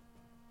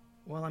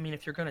 Well, I mean,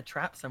 if you're going to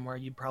trap somewhere,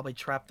 you'd probably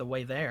trap the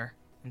way there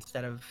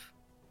instead of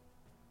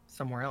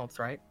somewhere else,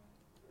 right?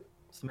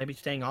 So maybe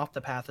staying off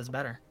the path is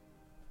better.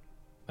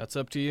 That's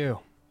up to you.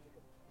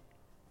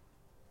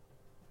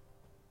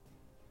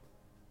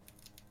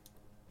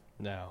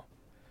 Now,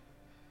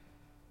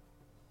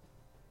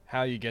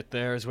 how you get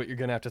there is what you're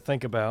going to have to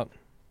think about.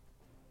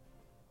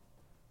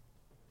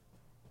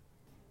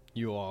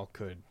 You all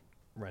could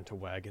rent a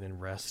wagon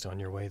and rest on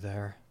your way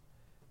there.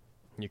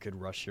 You could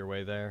rush your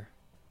way there.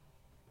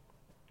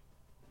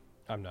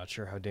 I'm not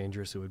sure how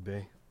dangerous it would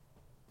be.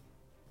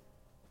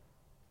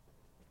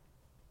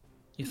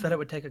 You said it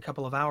would take a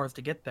couple of hours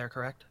to get there,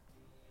 correct?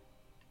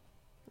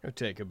 It would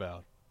take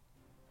about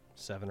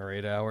 7 or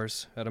 8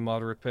 hours at a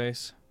moderate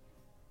pace.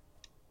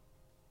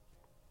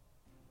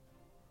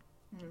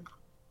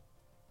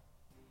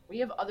 We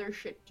have other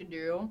shit to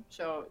do,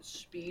 so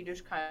speed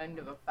is kind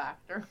of a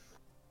factor.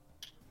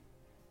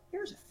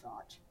 Here's a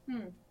thought.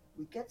 Hmm.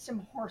 We get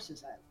some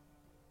horses out.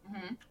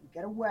 Mm-hmm. We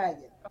get a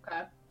wagon.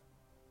 Okay.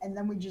 And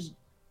then we just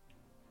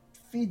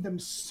feed them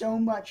so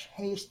much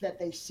haste that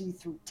they see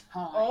through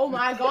time. Oh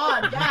my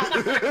god, yes!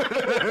 Do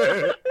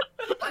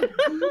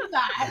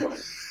that!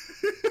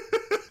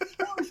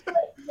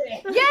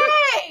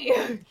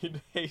 Yay!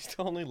 Haste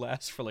only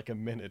lasts for like a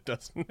minute,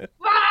 doesn't it?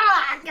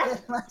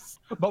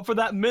 But for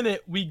that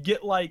minute, we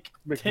get like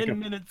Make 10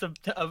 minutes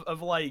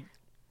of like...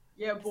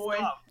 Yeah, boy.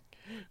 stuff.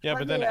 Yeah,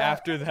 but then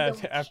after that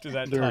They're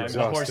time, the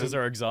exhausted. horses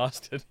are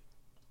exhausted.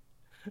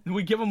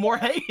 We give them more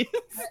haste.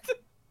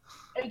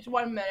 It's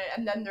 1 minute,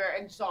 and then they're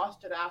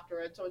exhausted after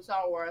it, so it's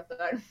not worth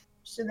it.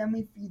 So then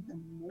we feed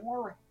them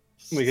more.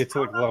 We get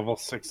to like level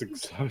 6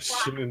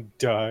 exhaustion and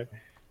die.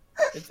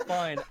 It's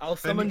fine. I'll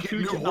Then you summon get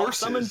new I'll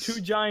summon horses.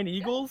 2 giant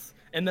eagles,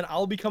 and then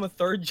I'll become a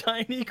 3rd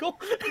giant eagle.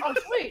 Oh,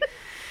 sweet.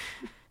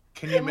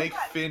 Can you make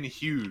Finn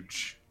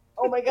huge?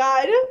 Oh my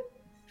god.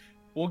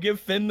 We'll give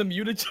Finn the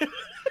mutagen.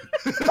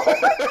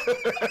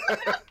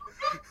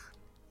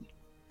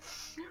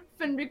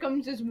 Finn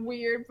becomes this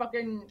weird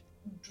fucking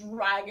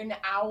dragon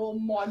owl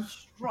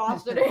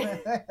monstrosity.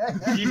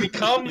 He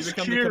becomes a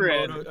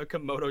Kieran.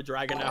 Komodo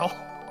dragon owl.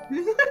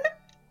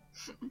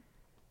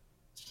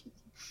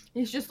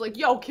 He's just like,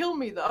 yo, kill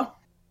me though.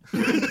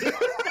 I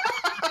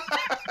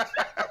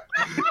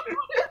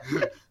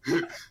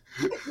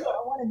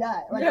want to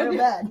die. Like, real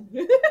bad.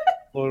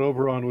 Lord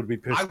Oberon would be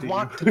pissed I at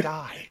want you. to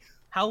die.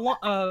 How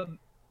long?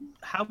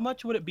 How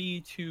much would it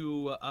be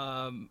to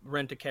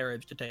rent a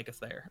carriage to take us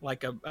there?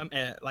 Like a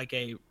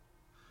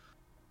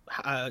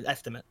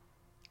estimate.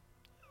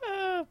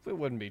 It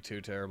wouldn't be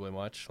too terribly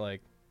much.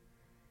 Like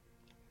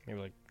maybe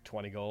like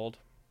 20 gold.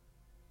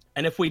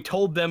 And if we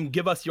told them,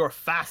 give us your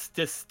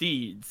fastest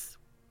steeds.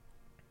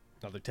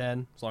 Another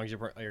 10, as long as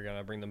you're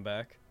gonna bring them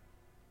back.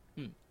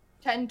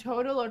 10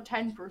 total or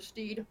 10 per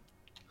steed?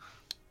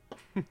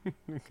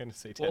 I'm gonna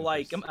say 10. Well,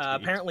 like per steed.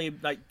 apparently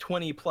like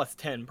 20 plus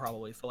 10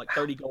 probably, so like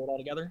 30 gold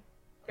altogether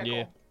Okay,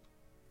 Yeah. cool.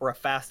 for a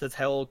fast as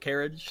hell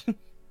carriage.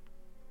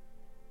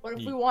 What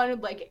if we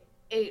wanted like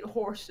 8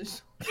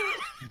 horses?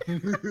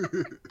 What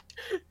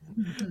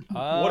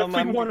if we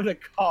I'm- wanted a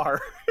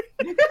car?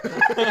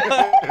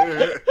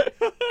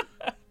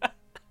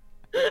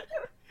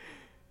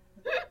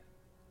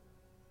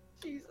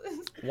 Jesus.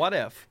 What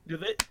if? Do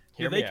they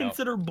Hear do me they out.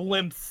 consider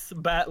blimps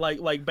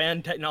like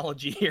band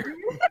technology here?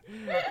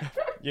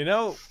 You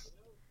know,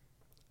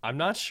 I'm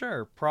not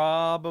sure.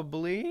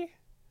 Probably.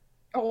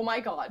 Oh my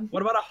god.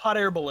 What about a hot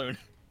air balloon?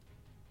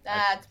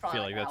 That's I probably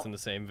feel like that's out. in the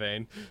same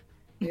vein.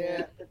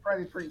 Yeah, they're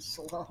probably pretty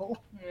slow.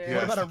 Yeah.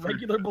 What about a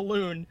regular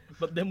balloon,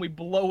 but then we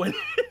blow it?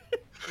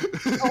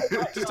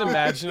 Just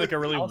imagine like a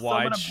really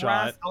wide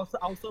shot.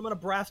 I'll summon a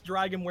brass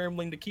dragon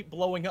wormling to keep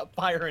blowing up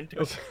fire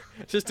into it.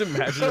 Just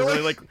imagine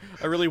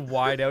a really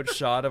wide out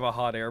shot of a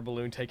hot air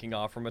balloon taking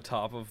off from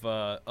atop of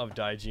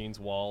Daigin's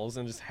walls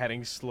and just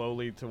heading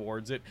slowly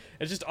towards it.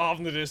 And just off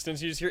in the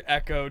distance, you just hear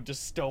Echo,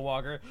 just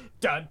Stonewalker,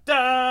 dun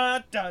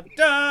dun dun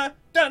dun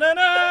dun dun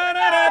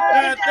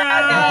dun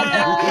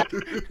dun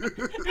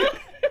dun.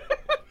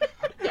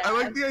 I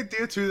like the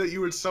idea too that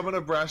you would summon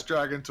a brass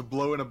dragon to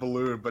blow in a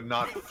balloon, but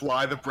not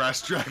fly the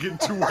brass dragon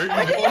to where you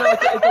Well, no,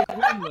 it's a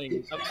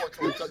wormling,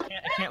 unfortunately, so it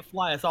can't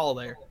fly us all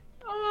there.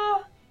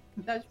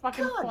 That's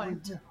fucking God, funny.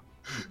 we're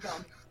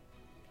Dumb.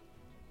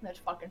 That's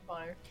fucking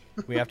funny.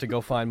 We have to go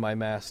find my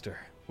master.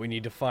 We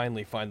need to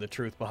finally find the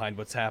truth behind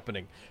what's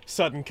happening.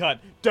 Sudden cut.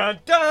 Dun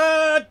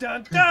dun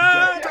dun dun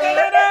dun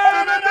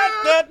dun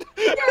dun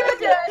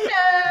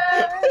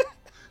dun.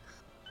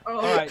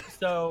 All right,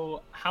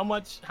 so how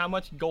much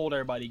gold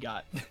everybody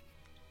got?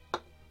 Oh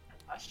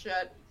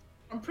shit.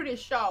 I'm pretty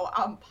sure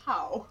I'm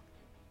Pow.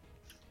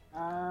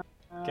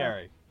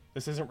 Gary,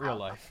 this isn't real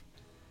life.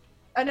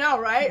 I know,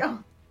 right?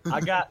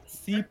 I got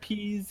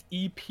CPs,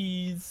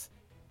 EPs,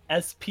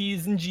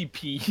 SPs, and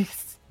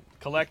GPs.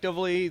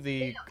 Collectively,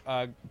 the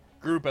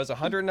group has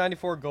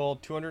 194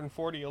 gold,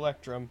 240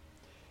 electrum,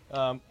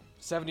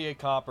 78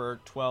 copper,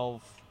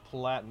 12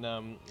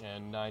 platinum,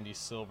 and 90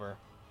 silver.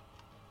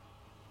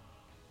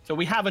 So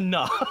we have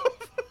enough.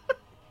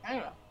 I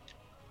don't know.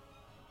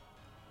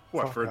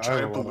 What, for a Fuck, I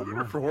giant don't wanna balloon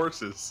or know. for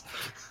horses?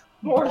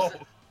 Both.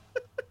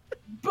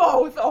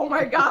 Both. Oh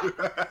my god.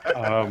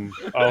 I'll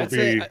I'd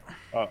say be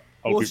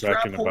I'll be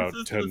back in about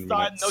 10 And they'll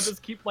minutes.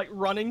 just keep like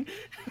running.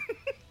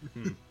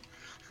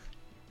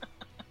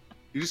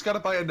 You just gotta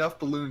buy enough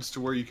balloons to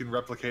where you can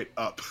replicate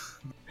up.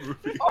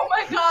 Oh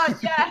my god,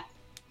 yes.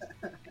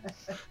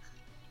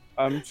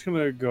 I'm just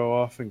gonna go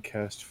off and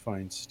cast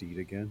Find Steed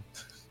again.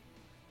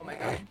 Oh my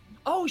god.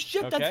 Oh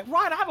shit, Okay. that's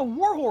right. I have a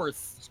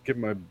warhorse. Just get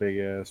my big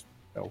ass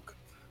elk.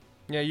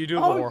 Yeah, you do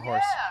have a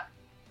warhorse. Yeah.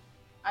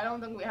 I don't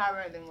think we have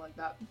anything like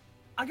that.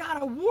 I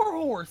got a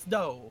warhorse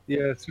though.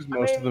 Yeah, it's just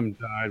most of them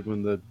died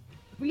when the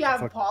We have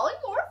Fuck.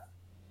 polymorph?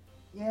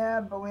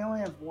 Yeah, but we only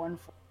have one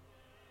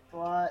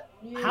slot.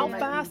 How Yeah.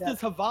 fast is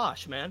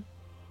Havash, man?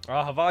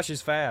 Havash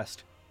is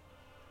fast.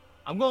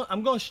 I'm going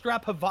to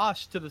strap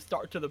Havash to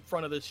the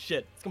front of this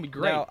shit. It's gonna be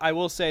great. Now, I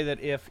will say that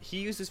if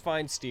he uses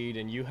Find Steed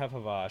and you have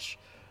Havash,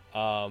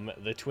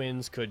 the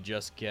twins could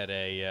just get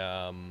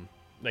a,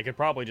 they could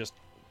probably just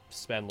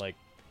spend like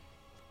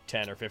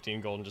 10 or 15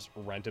 gold and just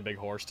rent a big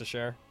horse to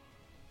share.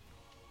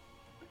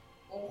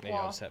 Oh, Maybe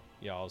I'll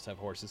just have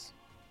horses.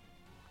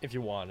 If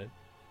you wanted.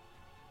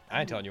 I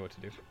ain't telling you what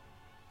to do.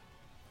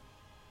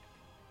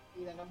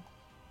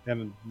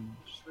 and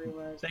Just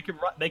realized.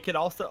 They could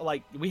also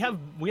like we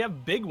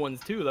have big ones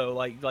too though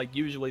like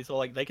usually, so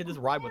like they could just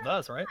ride with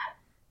us, right?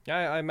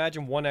 I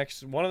imagine one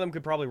of them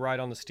could probably ride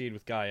on the steed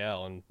with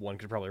Gael, and one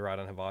could probably ride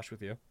on Havash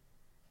with you.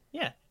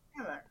 Yeah.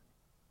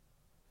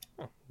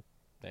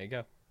 There you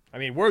go. I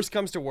mean, worst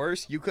comes to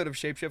worst, you could have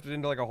shapeshifted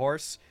into like a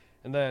horse,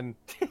 and then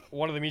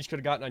one of them each could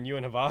have gotten on you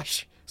and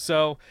Havash.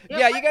 So,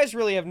 yeah, you guys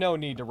really have no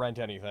need to rent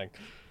anything.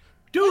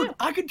 Dude,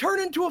 I could turn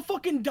into a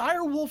fucking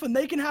dire wolf and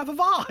they can have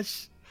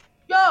Havash.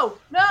 Yo,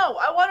 no,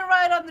 I want to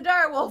ride on the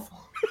direwolf.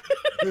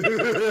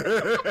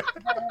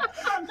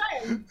 I'm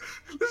saying.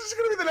 This is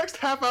gonna be the next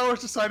half hour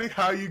deciding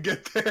how you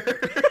get there.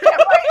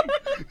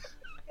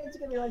 It's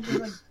gonna be like this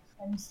like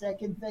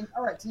 10-second thing.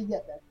 Alright, so you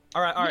get that.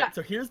 All right. Yeah.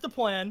 So here's the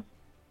plan.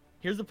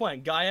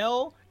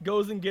 Gael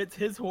goes and gets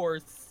his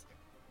horse.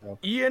 Oh.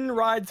 Ian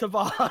rides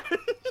Havash.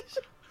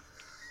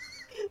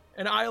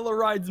 And Isla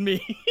rides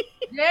me.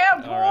 Yeah,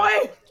 boy. All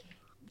right.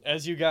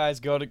 As you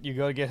guys go to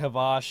get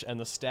Havash, and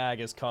the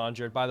stag is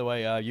conjured. By the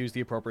way, use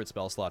the appropriate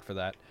spell slot for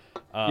that.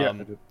 Yeah, I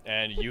did.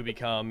 And you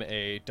become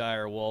a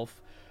dire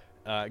wolf.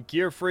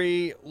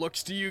 Gearfree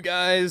looks to you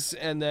guys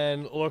and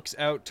then looks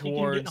out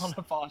towards. He can get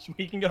on Havash.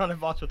 We can get on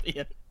Havash with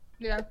Ian.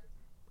 Yeah.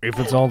 If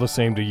it's all the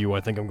same to you,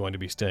 I think I'm going to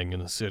be staying in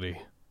the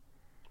city.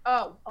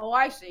 Oh,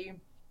 I see.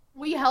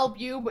 We help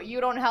you, but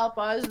you don't help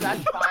us.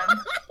 That's fine.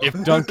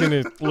 If Duncan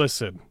is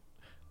listen,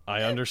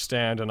 I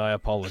understand and I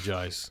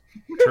apologize.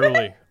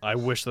 Truly, I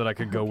wish that I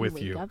could go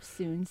with you. Up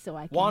soon so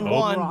I can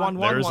One.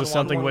 There is a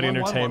Something one, Witty one,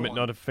 Entertainment one.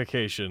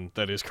 notification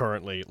that is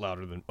currently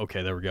louder than.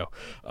 Okay, there we go.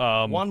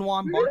 One,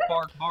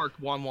 bark.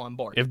 One,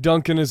 bark. If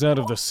Duncan is out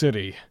of the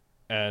city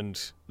and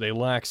they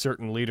lack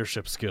certain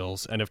leadership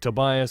skills, and if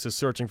Tobias is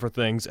searching for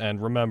things,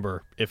 and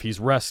remember, if he's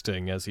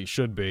resting as he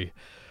should be,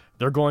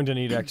 they're going to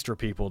need extra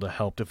people to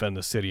help defend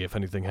the city if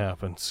anything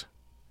happens.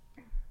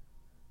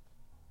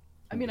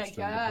 I mean, I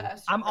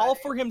guess. I'm all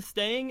for him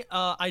staying.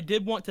 I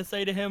did want to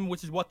say to him,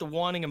 which is what the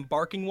wanting and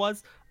barking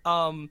was,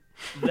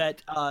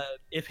 that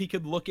if he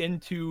could look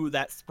into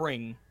that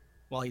spring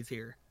while he's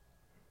here.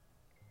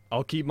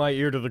 I'll keep my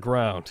ear to the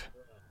ground.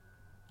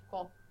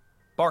 Cool.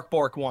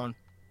 Bark, one.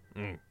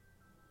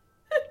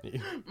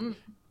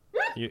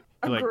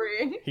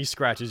 He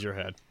scratches your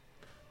head.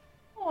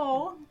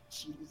 Oh.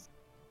 Jeez.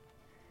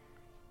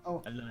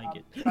 Oh, I like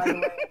it. by the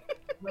way,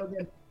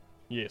 Logan,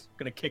 Yes. I'm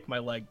gonna kick my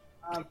leg.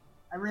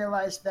 I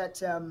realized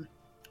that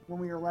when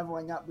we were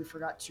leveling up, we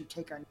forgot to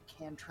take our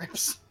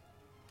cantrips.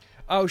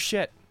 Oh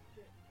shit.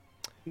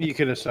 You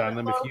can assign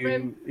them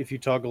if you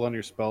toggle on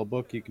your spell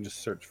book. You can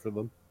just search for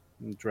them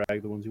and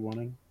drag the ones you want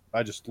in.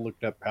 I just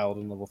looked up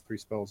Paladin level 3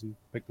 spells and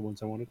picked the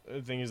ones I wanted.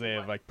 The thing is, they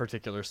have like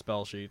particular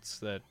spell sheets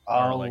that Oh,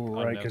 are like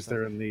right, because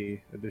they're in the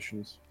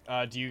editions.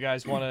 Do you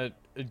guys want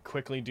to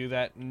quickly do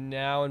that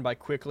now? And by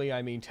quickly,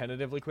 I mean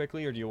tentatively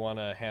quickly, or do you want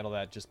to handle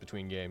that just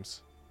between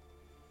games?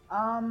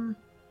 I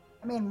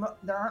mean,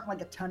 there aren't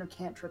like a ton of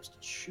cantrips to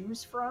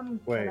choose from.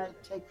 Wait. Can I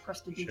take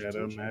Prestidigitation?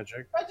 Shadow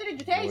magic.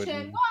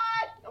 Prestidigitation.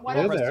 What? Why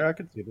They're not? there. I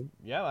can see them.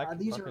 Yeah, I can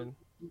These are fucking...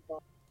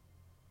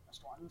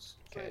 best ones.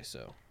 Okay,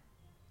 so...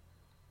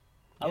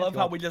 I love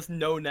how we just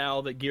know now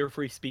that Gear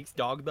Free speaks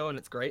dog though, and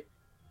it's great.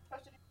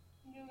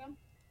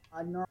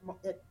 Normal.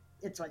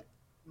 It's like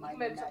my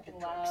Make magic something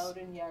tricks. loud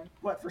and yeah.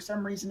 But for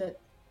some reason,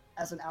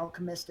 as an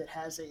alchemist, it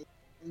has a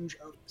range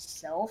of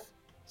self.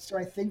 So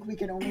I think we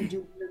can only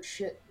do weird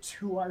shit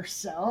to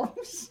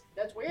ourselves.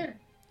 That's weird.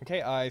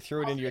 Okay, I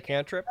threw it into your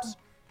cantrips.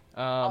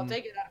 I'll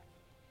take it out.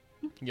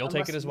 You'll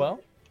take it as well?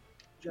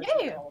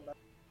 Yeah.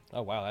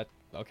 Oh wow,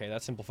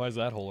 that simplifies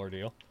that whole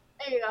ordeal.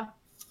 There you go.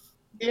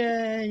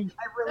 Yay!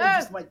 I really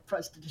just like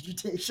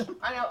Prestidigitation.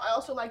 I know. I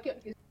also like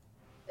it because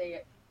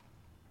say it.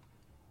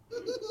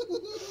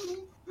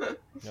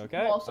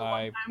 Okay. Also,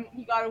 one time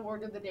he got a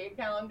word of the day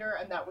calendar,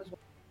 and that was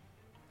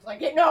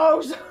like it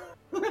knows.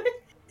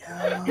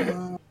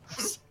 Alright,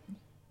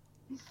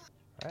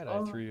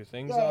 I threw your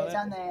things on it's it.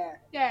 on there.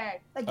 Yeah.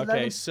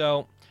 Okay,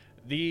 so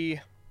the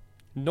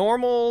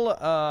normal,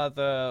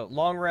 the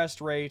long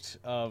rest rate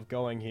of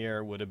going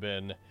here would have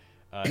been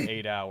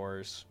 8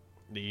 hours.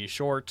 The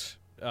short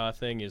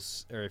thing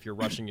is, or if you're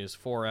rushing, is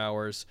 4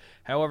 hours.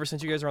 However,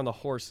 since you guys are on the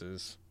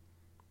horses,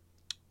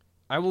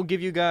 I will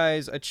give you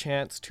guys a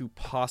chance to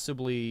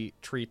possibly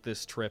treat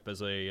this trip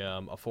as a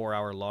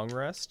 4-hour long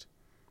rest.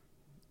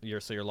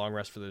 So your long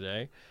rest for the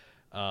day.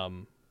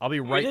 I'll be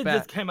right We back.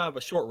 just came out of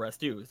a short rest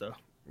too, so.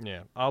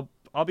 Yeah, I'll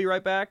be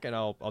right back, and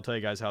I'll tell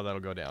you guys how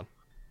that'll go down.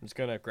 I'm just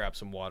gonna grab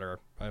some water.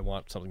 I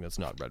want something that's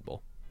not Red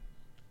Bull.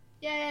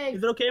 Yay!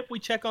 Is it okay if we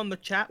check on the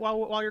chat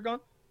while you're gone?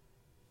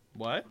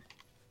 What?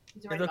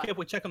 Is it okay if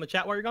we check on the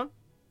chat while you're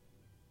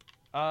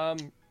gone?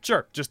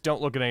 Sure. Just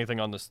don't look at anything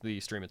on the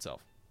stream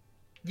itself.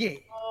 Yeah.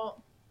 Oh.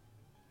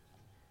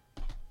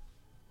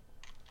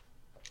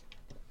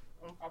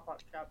 I'm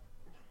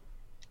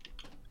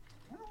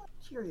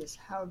curious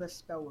how this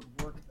spell would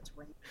work if it's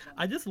ranged.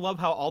 I just love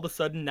how all of a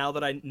sudden now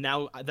that I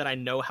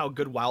know how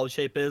good Wild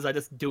Shape is, I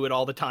just do it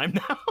all the time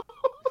now.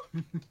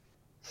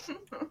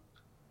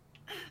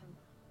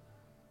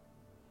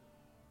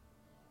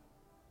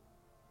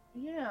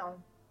 Yeah.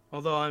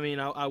 Although I mean,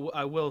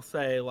 I will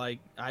say like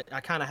I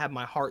kind of have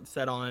my heart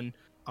set on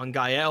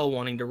Gael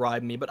wanting to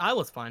ride me, but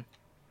Isla's fine.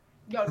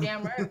 Yo,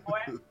 damn right, boy.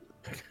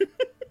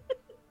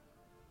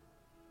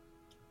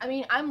 I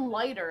mean, I'm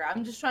lighter.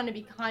 I'm just trying to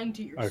be kind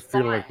to your I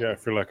spine.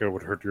 feel like I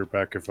would hurt your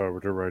back if I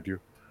were to ride you.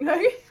 You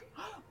can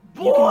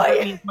Boy!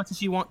 hurt me as much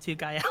as you want to,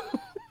 Gael.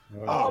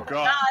 Oh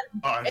god.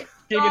 It's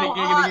Giggity, so giggity,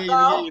 hot, giggity,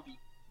 though.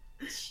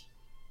 giggity.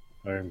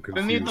 I am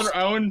They need confused.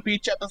 their own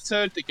beach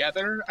episode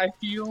together, I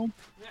feel.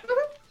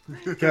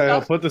 Okay,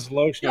 I'll put this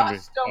lotion on me.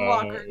 Just don't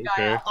walk her, Okay.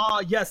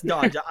 Gael. Yes,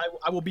 Dodge.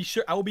 I will be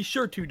sure. I will be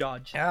sure to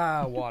Dodge.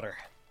 Water.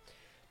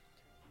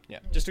 Yeah,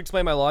 just to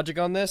explain my logic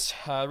on this,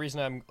 the reason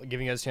I'm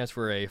giving you guys a chance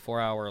for a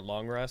 4-hour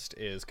long rest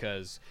is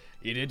because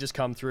you did just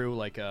come through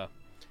like a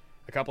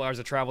couple hours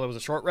of travel. It was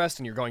a short rest,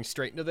 and you're going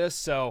straight into this,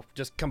 so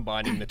just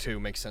combining the two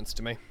makes sense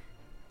to me.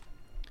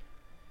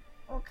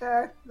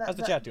 Okay. How's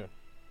the chat doing?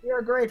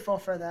 You're grateful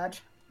for that.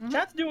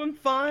 Chat's doing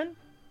fine.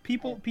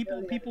 People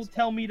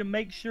tell me to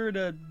make sure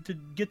to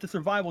get the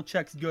survival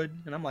checks good,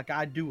 and I'm like,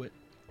 I do it.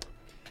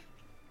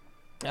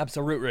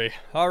 Absolutely.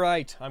 All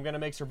right, I'm gonna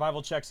make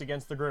survival checks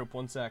against the group.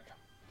 1 sec.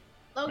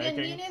 Logan,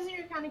 Making- me and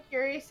Izzy are kind of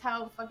curious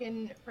how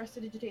fucking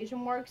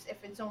prestidigitation works if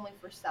it's only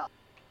for self.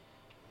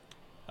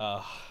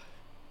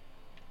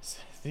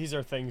 These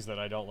are things that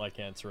I don't like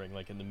answering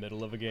like in the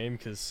middle of a game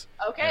because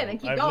Okay, then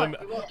keep going.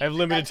 I have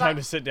limited That's time fine.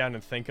 to sit down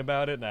and think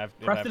about it, and I have to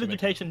make-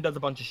 Prestidigitation does a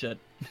bunch of shit.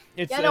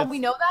 It's, Yeah, no, we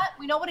know that.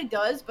 We know what it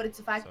does, but it's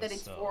the fact So that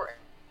it's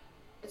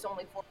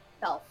only for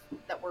self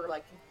that we're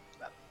like confused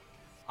about.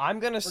 I'm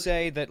gonna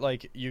say that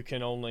like you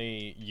can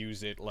only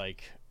use it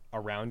like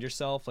around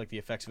yourself. Like the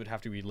effects would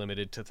have to be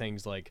limited to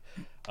things like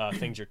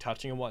things you're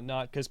touching and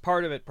whatnot. Because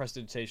part of it,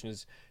 prestidigitation,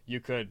 is you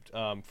could,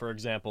 for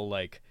example,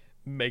 like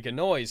make a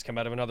noise come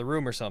out of another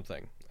room or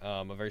something,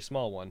 a very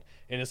small one.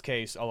 In this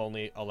case, I'll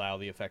only allow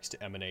the effects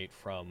to emanate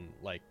from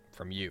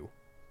you.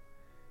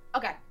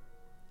 Okay,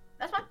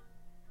 that's fine.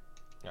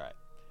 All right.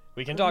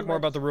 We can talk more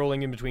about the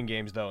ruling in between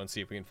games though, and see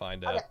if we can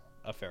find Okay.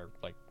 a fair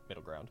like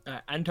middle ground.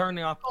 I'm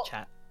turning off the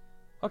chat.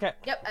 Okay.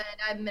 Yep, and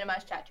I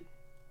minimized chat too.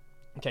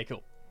 Okay,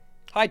 cool.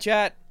 Hi,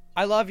 chat.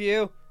 I love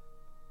you.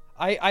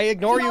 I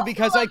ignore you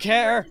because I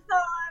care.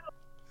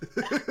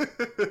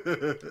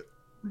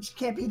 We just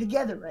can't be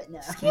together right now.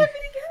 Can't be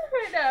together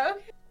right now.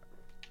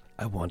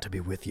 I want to be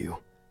with you,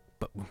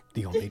 but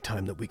the only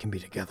time that we can be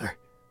together,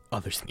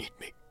 others need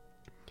me.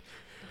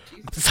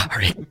 I'm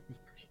sorry.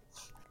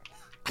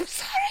 I'm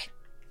sorry.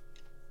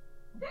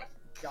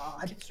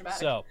 God. It's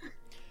dramatic.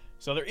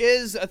 So there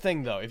is a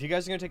thing, though. If you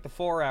guys are going to take the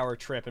 4-hour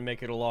trip and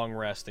make it a long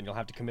rest, then you'll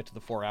have to commit to the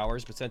 4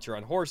 hours. But since you're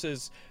on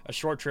horses, a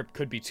short trip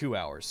could be 2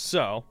 hours.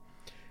 So,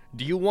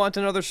 do you want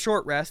another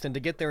short rest and to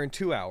get there in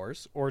 2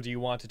 hours? Or do you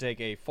want to take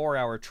a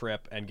 4-hour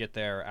trip and get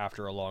there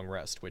after a long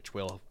rest, which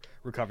will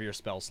recover your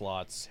spell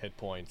slots, hit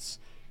points,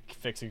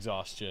 fix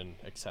exhaustion,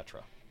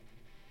 etc.?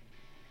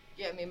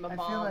 Yeah, I mean, my I feel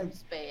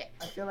mom's like-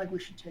 I feel like we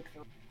should take the.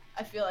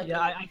 I feel like. Yeah,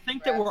 I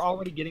think that we're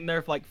already getting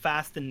there like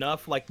fast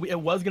enough. Like it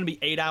was gonna be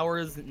 8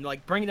 hours, and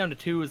like bringing it down to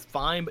 2 is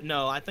fine. But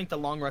no, I think the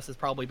long rest is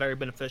probably very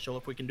beneficial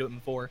if we can do it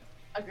in 4.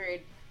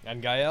 Agreed. And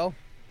Gael?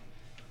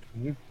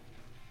 Mhm.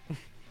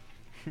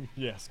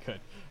 Yes, good.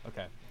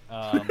 Okay.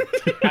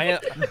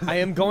 I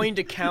am going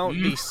to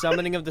count the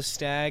summoning of the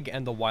stag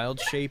and the wild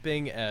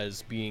shaping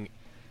as being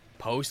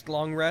post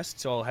long rest,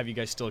 so I'll have you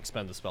guys still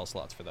expend the spell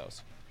slots for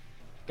those.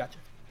 Gotcha.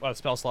 Well,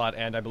 spell slot,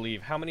 and I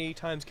believe how many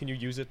times can you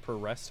use it per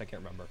rest? I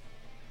can't remember.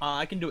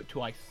 I can do it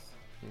twice.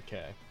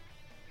 Okay.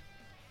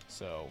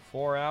 So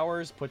 4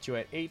 hours puts you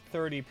at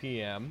 8:30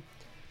 p.m.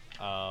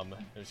 I'm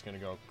just gonna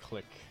go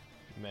click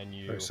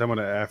menu. Someone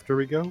after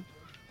we go?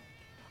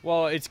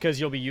 Well, it's because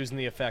you'll be using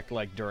the effect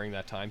like during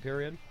that time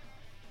period.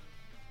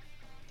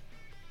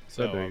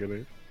 So, There you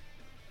go.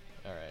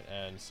 all right,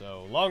 and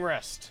so long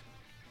rest.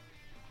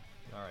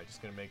 All right,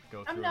 just gonna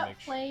go through I'm and not make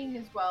sure. playing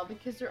as well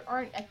because there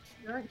aren't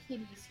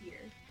kitties here.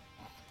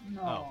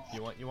 No.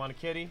 Oh, you want a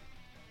kitty?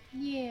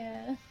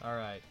 Yeah. All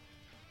right.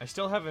 I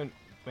still haven't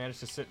managed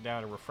to sit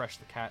down and refresh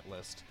the cat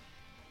list.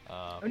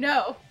 Oh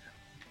no.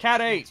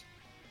 Cat 8.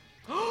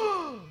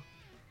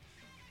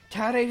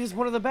 Cat 8 is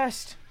one of the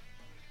best.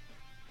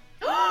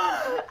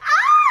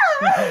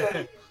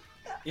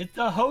 It's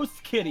a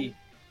host kitty.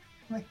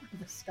 Like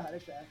the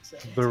Scottish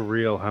accent. The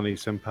real Honey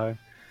Senpai.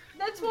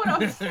 That's what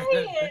I'm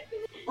saying.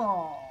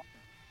 Oh.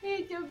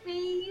 It's a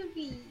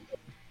baby.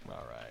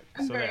 All right.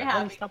 I'm so very there.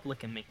 happy. Stop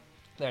licking me.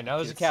 There, now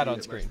there's a Can't cat see on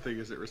it. screen. My thing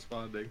isn't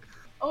responding.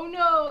 Oh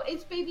no,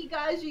 it's baby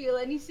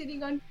Gajiel and he's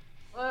sitting on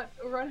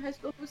Run High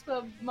School Host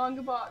Club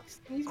manga box.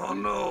 And he's Oh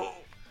no!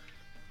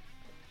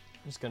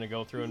 I'm just gonna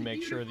go through and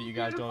make sure that you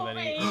guys don't have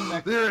any.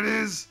 There it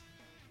is.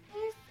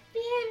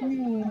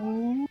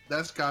 Beautiful.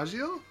 That's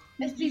Gajiel?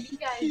 That's baby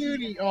Gajiel.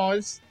 Cutie. Oh,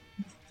 it's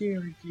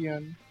there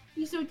again.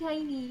 He's so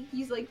tiny.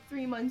 He's like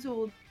 3 months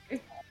old.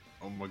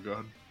 Oh my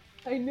god.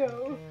 I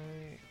know.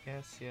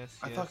 Yes.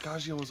 I thought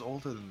Gajiel was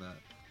older than that.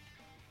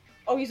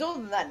 Oh, he's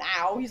older than that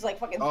now. He's like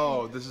fucking.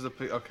 Oh, this is a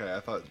pig. Okay, I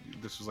thought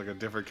this was like a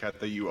different cat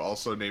that you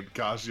also named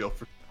Gajiel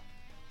for.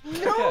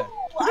 No,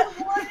 I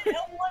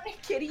want a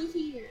kitty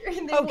here.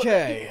 And they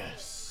Okay, want-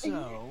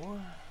 so.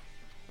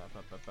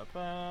 So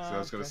I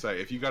was gonna say,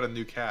 if you got a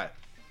new cat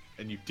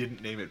and you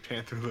didn't name it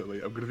Panther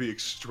Lily, I'm gonna be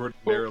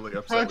extraordinarily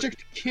upset.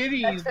 Project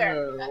Kitty, That's fair.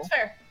 though. That's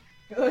fair.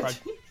 Good.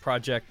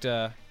 Project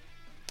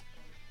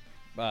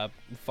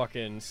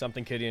fucking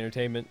something kitty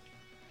entertainment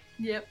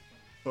Yep.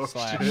 Oh,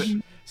 slash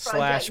shit.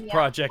 slash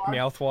Project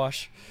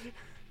Meowthwash.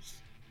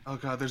 Oh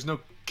god, there's no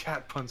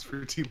cat puns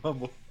for Team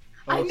Humble.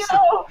 I Oh,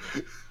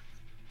 know.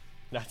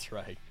 That's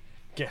right.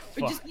 Get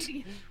We just fucked.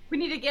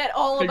 need to get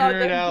all Figure about it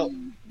them out.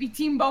 be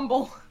Team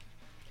Bumble.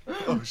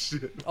 Oh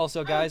shit.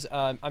 Also, guys,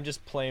 I'm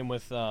just playing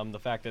with the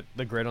fact that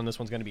the grid on this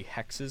one's going to be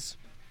hexes.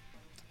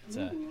 It's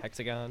a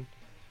hexagon.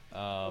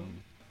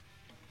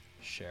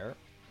 Share.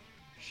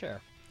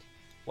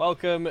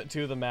 Welcome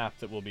to the map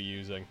that we'll be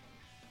using.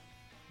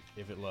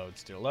 If it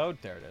loads, to load.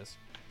 There it is.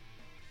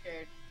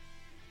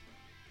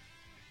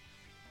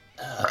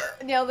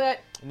 Nailed it.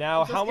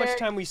 Now, I'm so how much scared.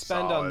 time we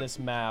spend on Solid. this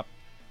map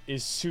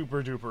is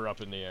super duper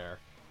up in the air.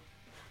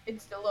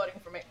 It's still loading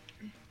for me.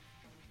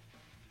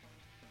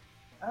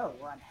 Oh,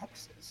 we're on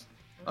hexes.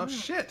 Oh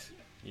shit.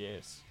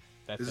 Yes.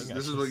 That This thing I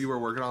is just- what you were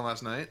working on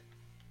last night?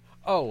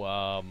 Oh,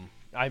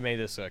 I made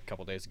this a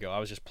couple days ago. I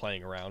was just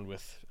playing around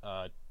with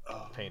Oh.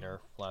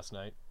 Painter last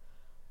night.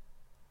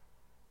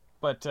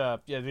 But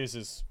yeah, this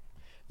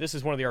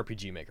is one of the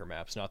RPG Maker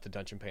maps, not the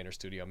Dungeon Painter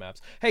Studio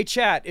maps. Hey,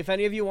 chat! If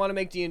any of you want to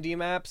make D&D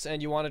maps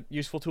and you want a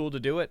useful tool to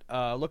do it,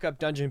 look up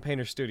Dungeon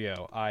Painter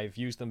Studio. I've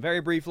used them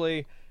very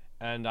briefly,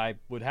 and I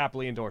would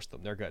happily endorse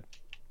them. They're good.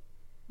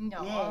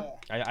 No.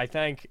 Yeah. I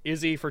thank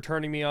Izzy for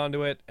turning me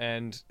onto it,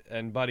 and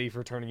Buddy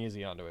for turning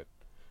Izzy onto it.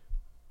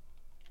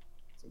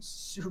 It's a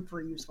super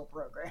useful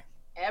program.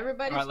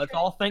 Everybody's. All right, let's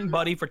all thank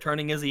Buddy for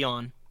turning Izzy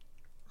on.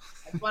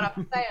 That's what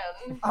I'm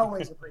saying.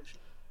 Always appreciate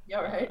it.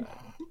 Yeah, right.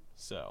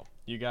 So,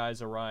 you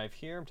guys arrive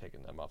here. I'm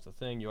taking them off the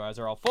thing. You guys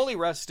are all fully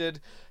rested.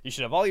 You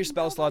should have all your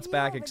spell slots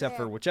back except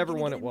for whichever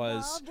one it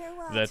was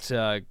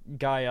that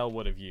Gael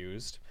would have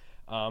used.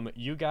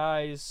 You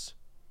guys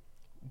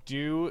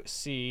do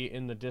see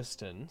in the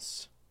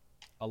distance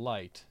a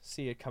light.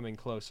 See it coming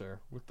closer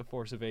with the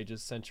force of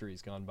ages,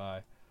 centuries gone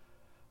by.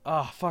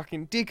 Oh,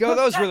 fucking Deco,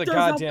 those were the There's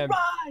a goddamn...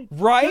 ride!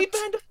 Right? The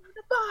band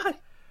of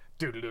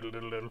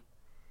Doodle-doodle-doodle-doodle.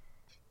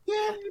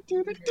 Yeah,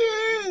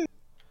 do.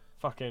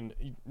 Fucking,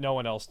 no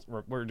one else.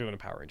 We're doing a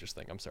Power Rangers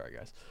thing. I'm sorry,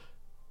 guys.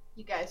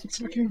 You guys. It's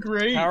looking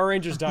great. Power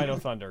Rangers Dino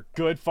Thunder.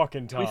 Good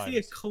fucking We times. see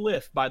a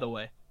cliff, by the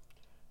way.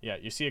 Yeah,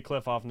 you see a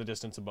cliff off in the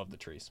distance above the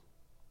trees.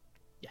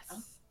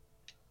 Yes.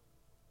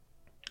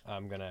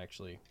 I'm gonna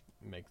actually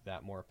make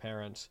that more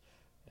apparent,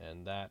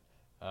 and that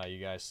you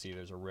guys see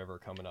there's a river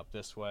coming up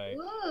this way.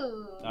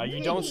 Ooh,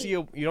 You don't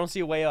see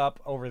a way up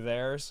over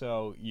there,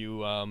 so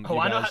you Oh, you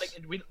I know how guys-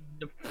 to.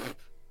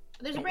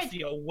 There's a Don't bridge.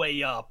 see a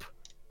way up.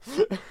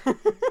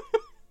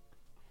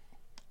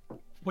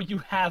 What you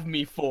have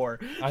me for?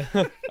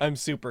 I'm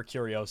super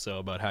curioso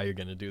about how you're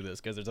gonna do this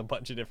because there's a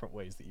bunch of different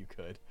ways that you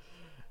could.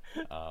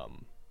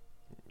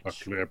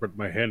 Luckily, I brought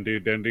my handy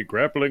dandy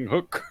grappling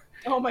hook.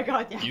 Oh my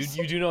god, yes.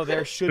 You do know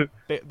there should.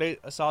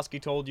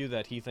 Sasuke told you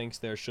that he thinks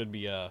there should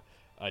be an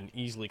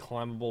easily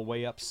climbable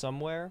way up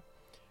somewhere.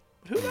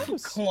 But who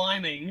knows?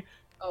 Climbing.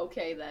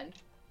 Okay then.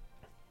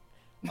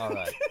 All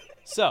right.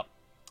 So,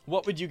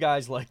 what would you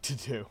guys like to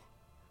do?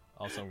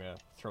 Also, I'm gonna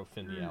throw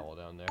Finn the Owl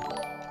down there.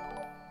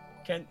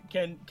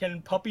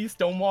 Can Puppy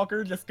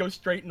Stonewalker just go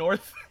straight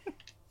north?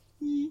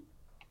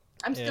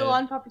 I'm still Yeah.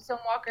 on Puppy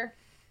Stonewalker.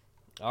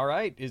 All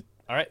right. Is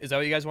that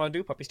what you guys want to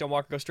do? Puppy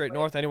Stonewalker go straight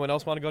north. Anyone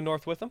else want to go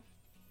north with him?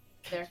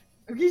 There.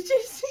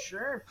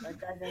 Sure.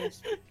 That guy goes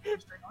straight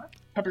north.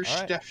 Pepper All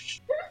right.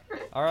 Steff.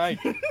 All right.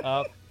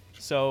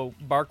 So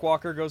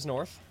Barkwalker goes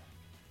north.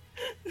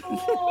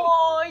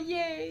 Oh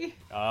yay!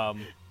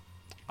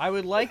 I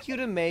would like you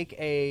to make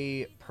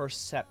a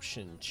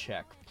perception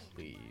check,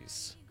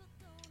 please.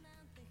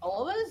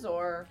 All of us,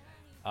 or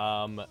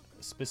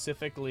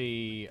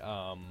Specifically,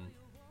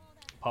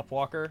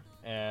 Pupwalker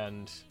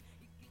and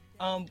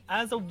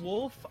As a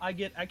wolf, I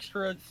get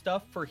extra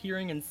stuff for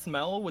hearing and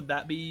smell. Would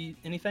that be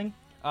anything?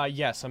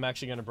 yes, I'm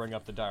actually gonna bring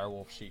up the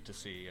direwolf sheet to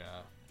see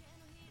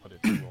what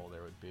its roll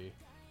there would be,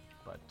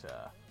 but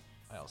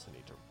I also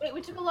need to. wait,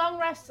 we took a long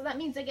rest, so that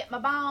means I get my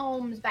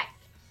bombs back.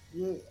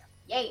 Yeah.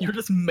 Yay! You're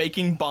just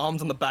making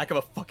bombs on the back of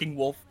a fucking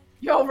wolf.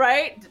 Yo,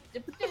 right?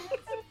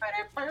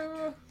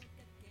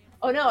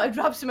 Oh no, I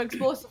dropped some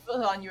explosives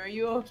on you. Are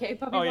you okay,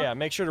 puppy? Oh yeah,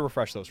 make sure to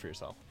refresh those for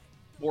yourself.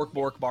 Bork,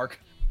 bork, bark.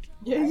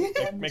 Yeah.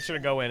 Make sure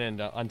to go in and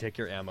untake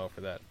your ammo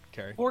for that,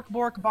 Carrie. Bork,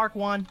 bork, bark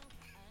one.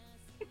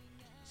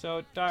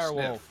 So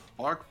direwolf.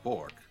 Bark,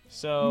 bork.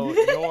 So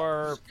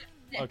your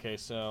okay,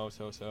 so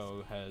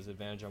has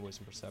advantage on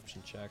wisdom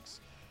perception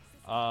checks.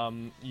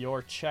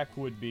 Your check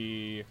would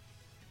be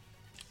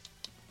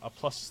a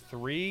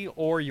 +3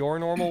 or your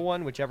normal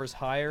one, whichever's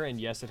higher,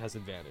 and yes, it has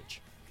advantage.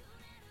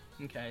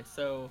 Okay,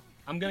 so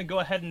I'm gonna go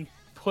ahead and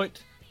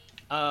put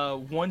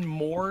one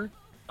more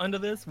under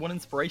this, one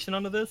inspiration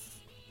under this,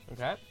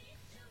 Okay.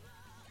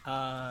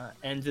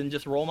 and then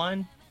just roll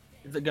mine.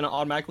 Is it gonna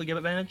automatically give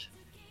advantage?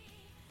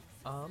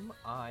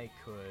 I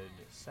could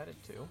set it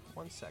to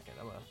 1 second.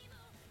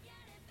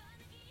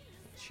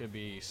 It should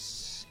be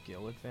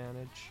skill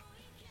advantage.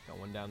 Got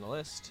one down the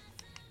list.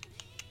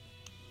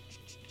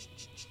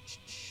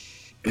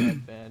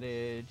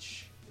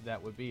 Advantage.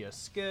 That would be a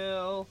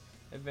skill.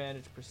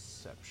 Advantage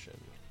perception.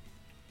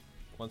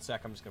 1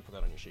 sec, I'm just gonna put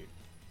that on your sheet.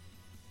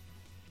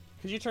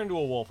 Because you turn to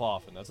a wolf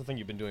often. That's the thing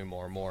you've been doing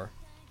more and more.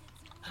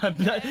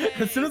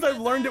 As soon as I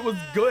learned it was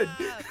good.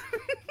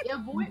 Yeah,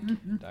 boy.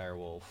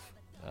 Direwolf.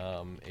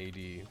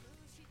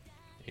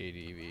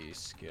 ADV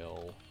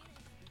skill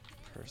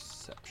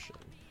perception.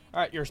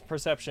 Alright, your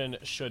perception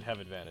should have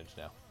advantage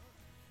now.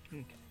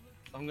 Okay.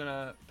 I'm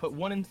gonna put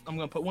one in. I'm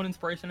gonna put one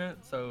inspiration in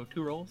it. So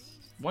 2 rolls.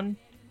 1,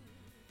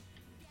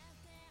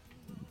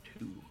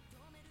 2.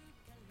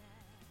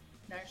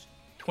 Nice.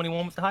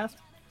 21 was the highest.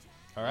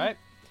 Alright.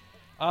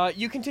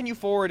 You continue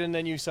forward and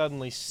then you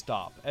suddenly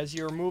stop. As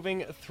you're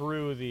moving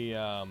through the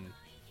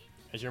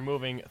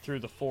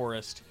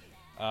forest,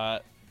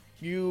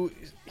 you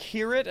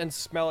hear it and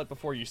smell it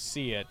before you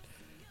see it.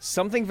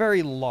 Something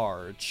very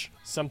large,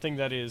 something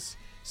that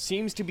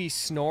seems to be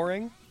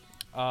snoring,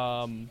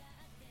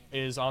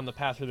 is on the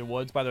path through the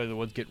woods. By the way, the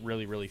woods get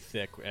really, really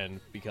thick and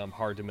become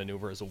hard to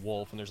maneuver as a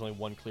wolf, and there's only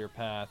one clear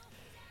path.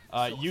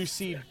 You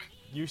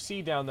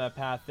see down that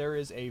path there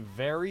is a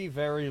very,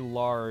 very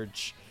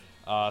large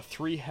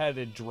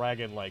 3-headed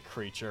dragon-like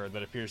creature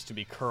that appears to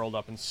be curled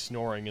up and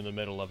snoring in the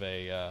middle of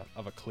a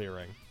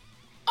clearing.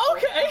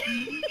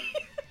 Okay.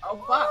 Oh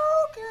fuck.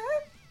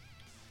 Okay.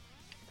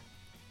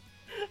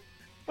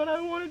 But I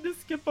wanted to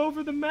skip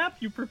over the map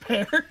you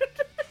prepared.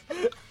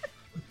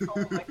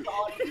 Oh my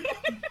god.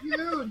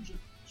 Huge.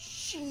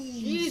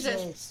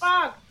 Jesus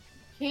fuck.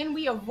 Can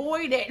we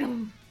avoid it?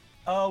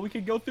 We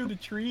could go through the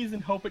trees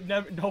and hope it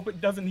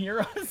doesn't hear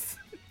us.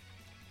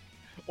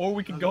 Or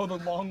we could go the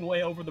long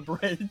way over the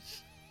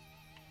bridge.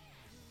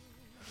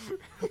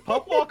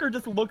 Pupwalker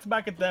just looks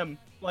back at them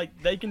like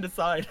they can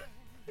decide.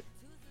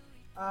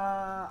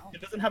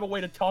 It doesn't have a way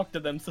to talk to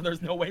them, so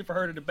there's no way for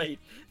her to debate.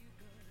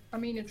 I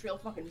mean, it's real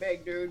fucking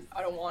big, dude.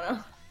 I don't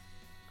wanna.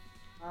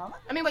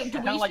 I mean, wait, do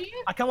we see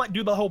it? I kind of like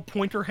do the whole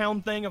pointer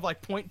hound thing of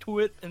like point to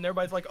it, and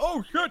everybody's like,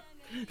 "Oh shit!"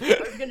 I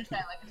was gonna say,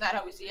 like, is that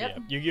how we see it?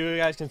 Yeah, you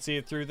guys can see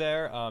it through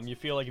there. You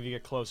feel like if you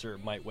get closer,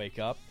 it might wake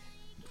up.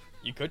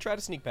 You could try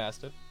to sneak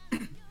past it.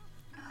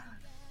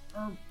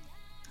 I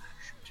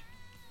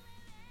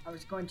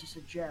was going to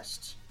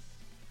suggest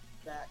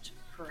that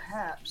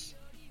perhaps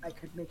I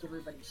could make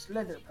everybody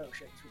slither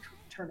potions, which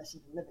would turn us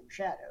into living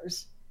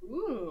shadows.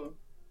 Ooh.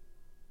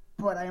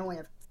 But I only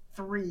have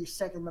 3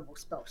 second-level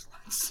spell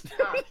slots.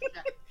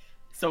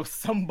 So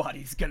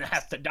somebody's gonna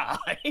have to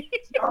die.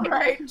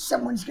 Alright.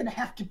 Someone's gonna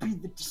have to be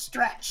the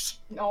distraction.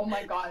 Oh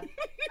my god.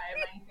 I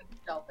have anything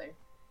stealthy.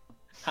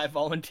 I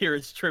volunteer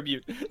as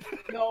tribute.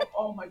 No,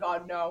 oh my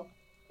god, no.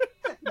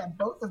 Yeah,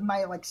 both of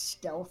my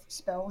stealth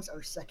spells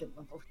are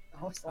second-level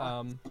spell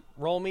slots.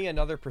 Roll me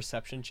another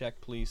perception check,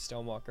 please,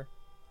 Stonewalker.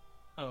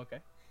 Oh, okay.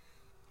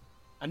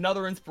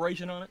 Another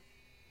inspiration on it?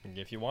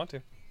 If you want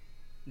to.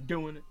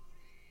 Doing it.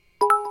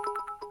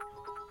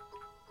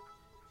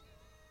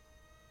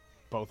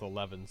 Both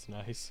 11s,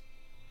 nice.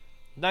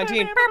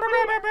 19.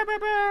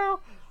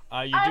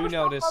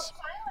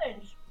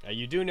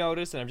 You do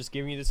notice, and I'm just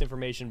giving you this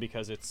information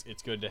because it's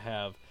good to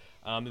have.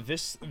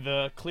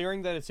 The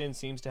clearing that it's in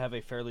seems to have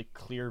a fairly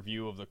clear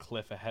view of the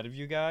cliff ahead of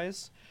you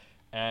guys,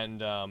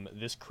 and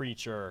this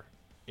creature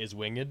is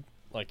winged.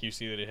 Like, you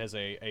see that it has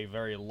a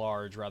very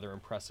large, rather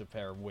impressive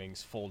pair of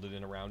wings folded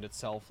in around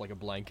itself like a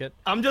blanket.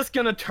 I'm just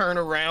gonna turn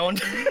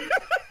around.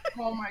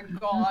 Oh my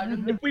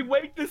god. If we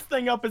wake this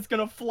thing up, it's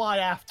gonna fly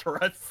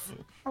after us.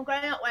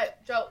 Okay, wait,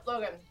 Joe,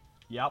 Logan.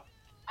 Yep.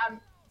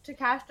 To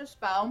cast a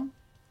spell,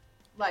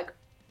 like,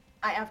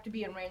 I have to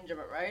be in range of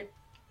it, right?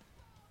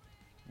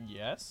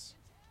 Yes.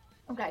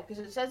 Okay,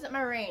 because it says that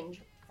my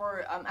range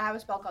for, I have a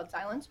spell called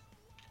Silence,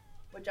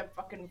 which I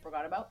fucking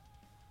forgot about.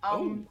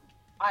 Ooh.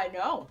 I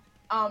know.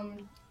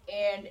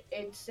 And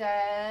it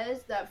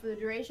says that for the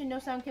duration, no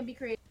sound can be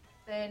created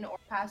within or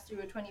pass through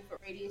a 20-foot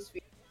radius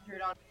sphere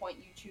centered on a point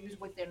you choose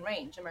within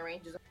range, and my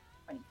range is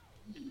 20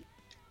 feet.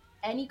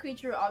 Any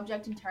creature or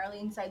object entirely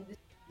inside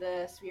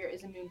the sphere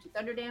is immune to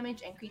thunder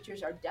damage, and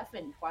creatures are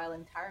deafened while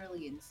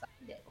entirely inside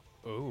it.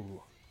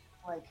 Ooh.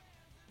 Like,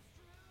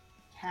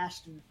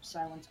 cast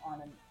silence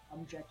on an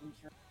object in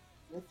here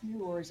with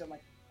you, or is it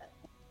like...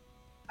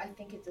 I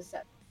think it's a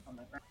set on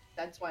the ground.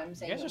 That's why I'm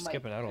saying You guys are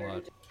skipping out a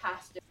lot. to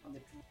cast it on the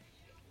ground.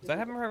 Does that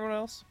happen for everyone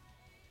else?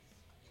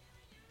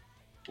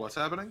 What's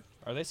happening?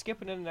 Are they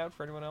skipping in and out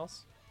for anyone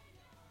else?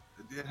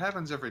 It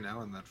happens every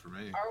now and then for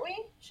me. Are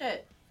we?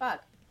 Shit.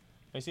 Fuck.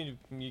 You seem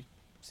to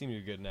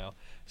be good now.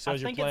 So I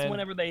is your think plan...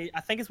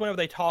 I think it's whenever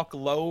they talk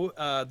low,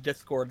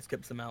 Discord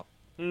skips them out.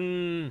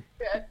 Good.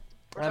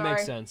 That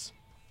makes sense.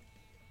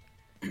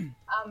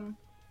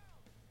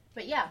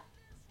 But yeah.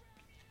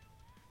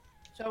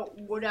 So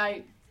would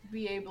I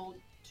be able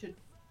to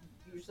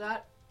use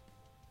that?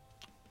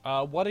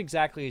 What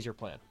exactly is your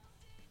plan?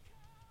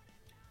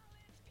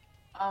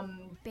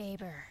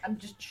 Baber. I'm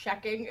just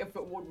checking if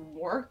it would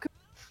work,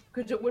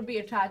 because it would be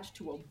attached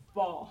to a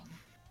bomb.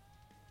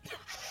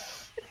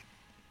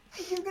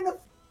 You're gonna...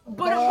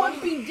 But it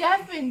would be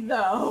deafened,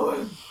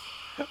 though.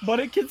 But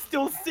it can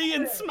still see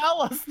and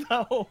smell us,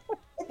 though.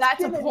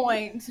 That's a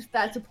point.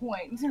 That's a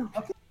point.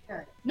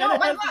 Okay. No, it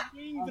my has God.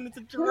 wings and it's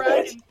a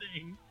dragon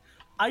thing.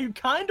 I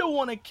kind of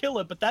want to kill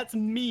it, but that's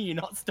me,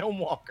 not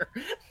Stonewalker.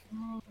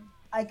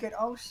 I could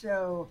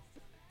also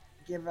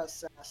give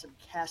us some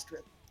pass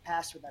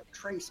without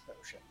trace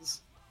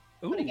potions.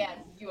 But again,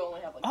 you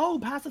only have like... Oh,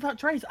 pass without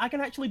trace. I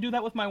can actually do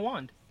that with my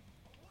wand.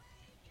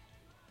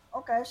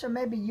 Okay, so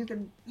maybe you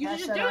can... You pass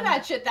should just do on-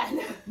 that shit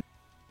then.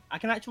 I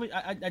can actually.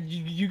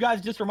 You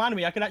guys just reminded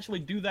me. I can actually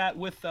do that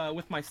with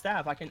my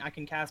staff. I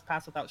can cast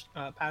pass without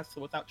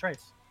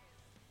trace.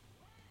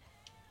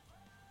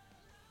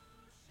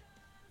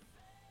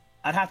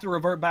 I'd have to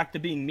revert back to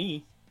being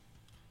me.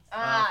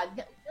 Fuck.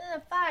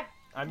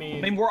 I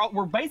mean,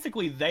 we're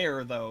basically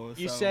there though.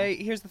 You so. say,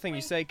 here's the thing,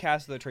 you say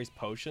cast without trace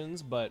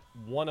potions, but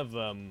one of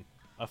them,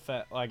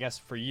 I guess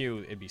for you,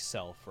 it'd be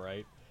self,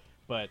 right?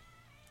 But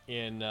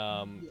in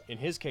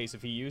his case,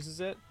 if he uses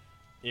it,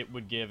 it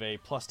would give a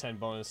 +10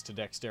 bonus to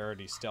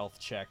dexterity stealth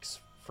checks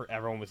for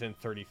everyone within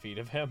 30 feet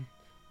of him,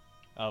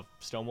 of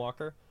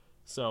Stonewalker.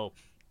 So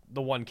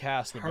the one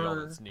cast would be all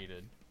that's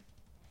needed.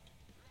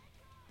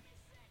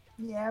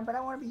 Yeah, but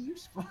I want to be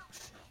useful.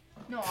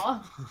 No.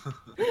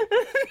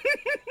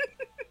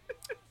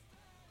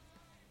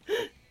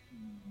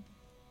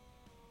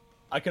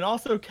 I can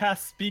also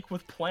cast Speak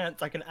with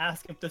Plants. I can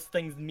ask if this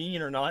thing's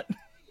mean or not.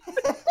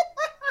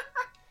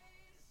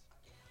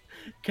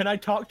 Can I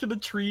talk to the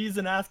trees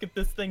and ask if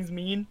this thing's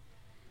mean?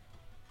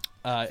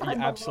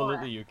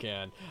 Absolutely you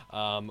can.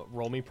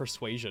 Roll me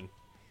persuasion.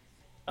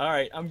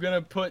 Alright, I'm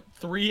gonna put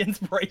 3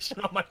 inspiration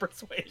on my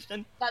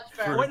persuasion. That's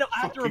fair. Wait, no,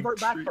 I have to revert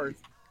back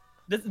first.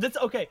 This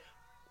okay.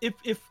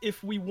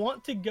 If we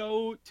want to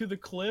go to the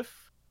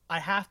cliff, I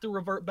have to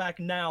revert back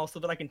now so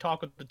that I can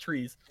talk with the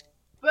trees.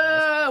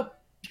 Boo!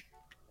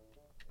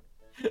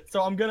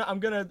 So I'm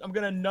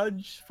gonna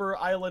nudge for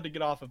Isla to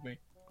get off of me.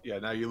 Yeah,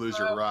 now you lose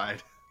your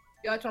ride.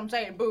 Yeah, that's what I'm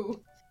saying. Boo.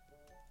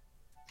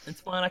 It's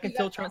fine. I can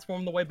still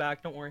transform the way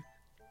back. Don't worry.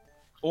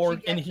 or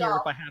She in gets here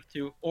off. if I have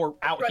to, or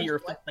out Friends here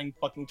if with. this thing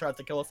fucking tries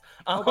to kill us.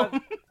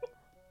 but-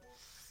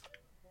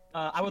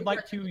 I would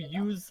like to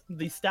use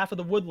the Staff of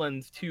the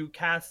Woodlands to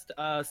cast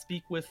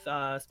speak with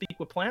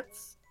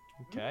plants,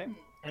 Okay.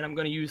 and I'm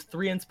going to use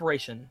 3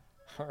 inspiration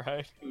All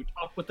right. to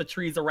talk with the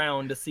trees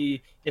around to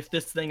see if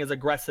this thing is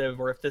aggressive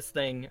or if this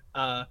thing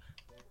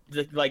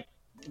like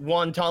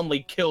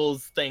wantonly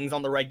kills things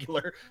on the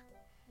regular.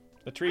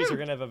 The trees are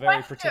gonna have a very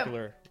Question.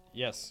 particular.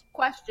 Yes.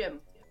 Question: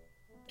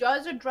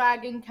 does a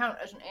dragon count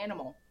as an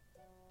animal?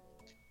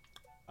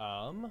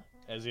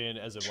 As a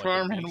what?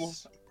 Charm a animal.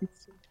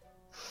 beast?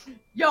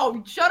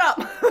 Yo, shut up!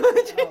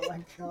 Oh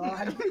my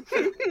god.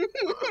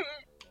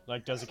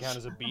 Like, does it count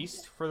as a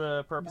beast for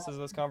the purposes of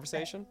this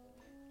conversation?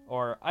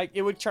 Or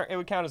it would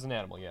count as an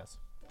animal, yes.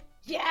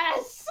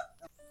 Yes.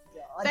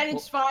 Then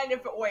it's fine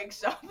if it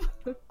wakes up.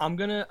 I'm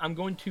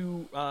going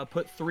to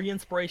put 3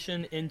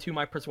 inspiration into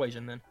my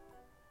persuasion then.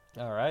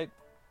 All right.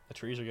 The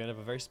trees are gonna have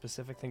a very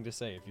specific thing to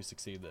say if you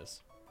succeed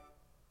this.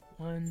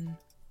 1,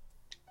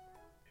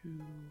 2.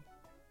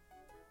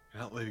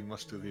 You're not leaving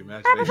much to the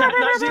imagination. Nat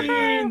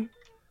 19!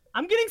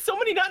 I'm getting so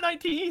many nat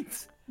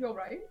 19s. You're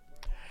right.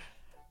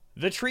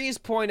 The trees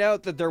point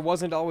out that there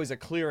wasn't always a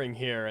clearing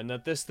here, and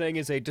that this thing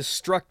is a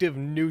destructive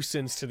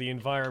nuisance to the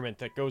environment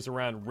that goes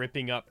around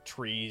ripping up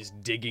trees,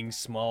 digging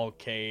small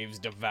caves,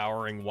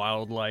 devouring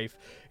wildlife.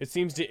 It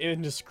seems to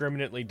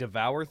indiscriminately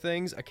devour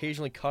things,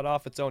 occasionally cut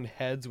off its own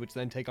heads, which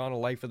then take on a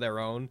life of their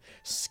own,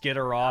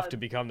 skitter off to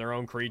become their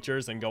own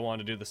creatures, and go on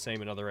to do the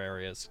same in other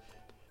areas.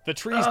 The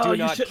trees do Oh, not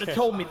you shouldn't care. have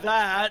told me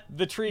that.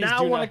 The trees Now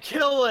I do want not to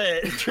kill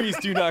it. The trees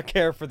do not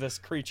care for this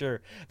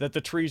creature that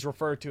the trees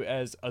refer to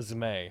as a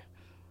Zmei.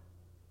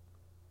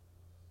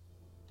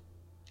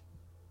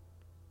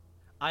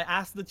 I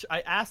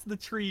asked the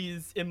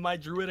trees in my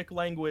druidic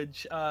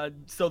language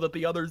so that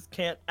the others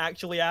can't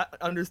actually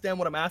understand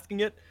what I'm asking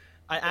it.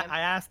 I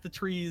asked the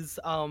trees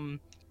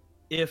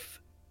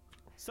if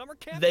Summer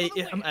camp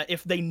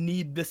if they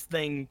need this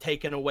thing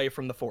taken away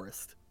from the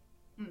forest.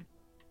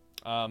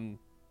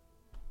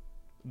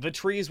 The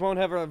trees won't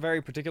have a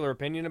very particular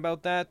opinion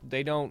about that.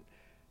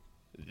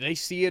 They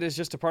see it as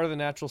just a part of the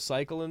natural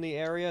cycle in the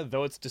area,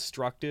 though it's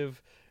destructive.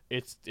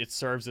 It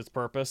serves its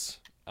purpose.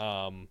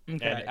 And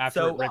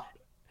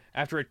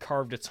after it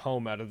carved its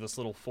home out of this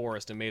little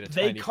forest and made a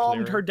tiny they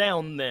calmed clearing. her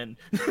down then.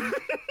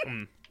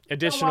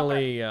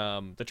 Additionally,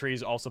 the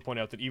trees also point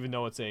out that even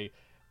though it's a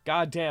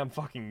goddamn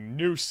fucking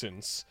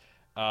nuisance,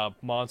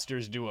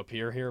 monsters do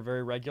appear here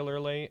very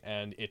regularly,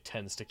 and it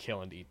tends to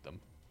kill and eat them.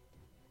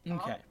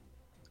 Okay.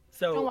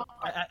 So,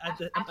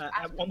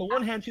 on the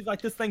one hand, she's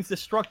like, this thing's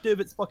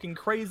destructive, it's fucking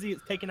crazy,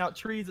 it's taking out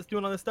trees, it's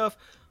doing all this stuff.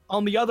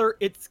 On the other,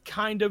 it's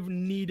kind of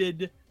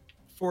needed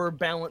for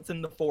balance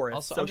in the forest.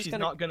 Also, so she's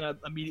not gonna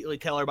immediately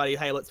tell everybody,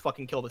 hey, let's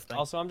fucking kill this thing.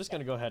 Also, I'm just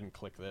gonna go ahead and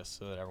click this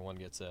so that everyone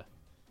gets a...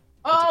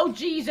 Oh,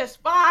 Jesus,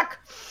 fuck!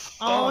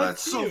 Oh,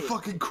 that's that's so cute.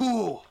 fucking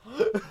cool.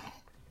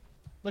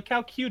 Look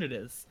how cute it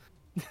is.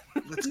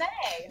 Nay.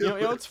 You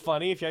know what's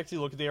funny? If you actually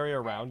look at the area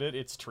around it,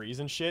 it's trees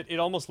and shit. It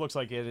almost looks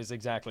like it is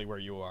exactly where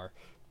you are.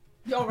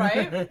 You're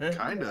right.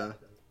 Kinda.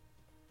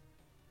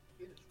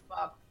 Jesus,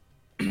 fuck.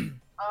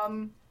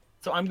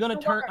 So I'm gonna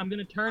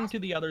turn to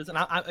the others, and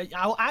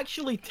I'll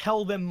actually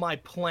tell them my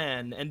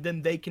plan, and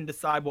then they can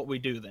decide what we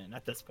do. Then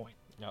at this point.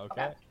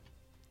 Okay.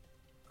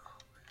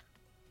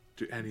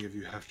 Do any of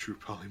you have true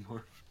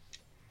polymorph?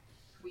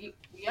 We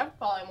have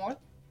polymorph.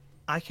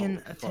 I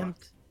can Oh,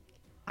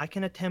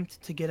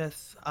 attempt to get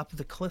us up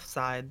the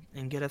cliffside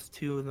and get us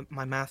to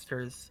my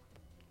master's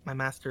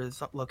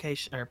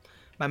location, or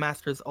my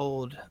master's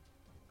old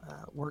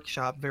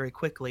workshop very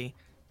quickly.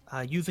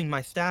 Using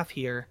my staff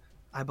here,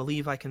 I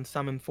believe I can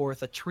summon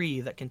forth a tree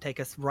that can take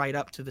us right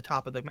up to the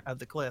top of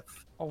the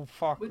cliff. Oh,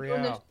 fuck, We're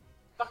doing this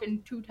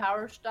fucking 2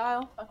 tower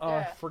style. Fuck Oh, I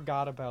yeah.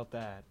 forgot about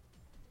that.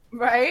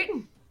 Right?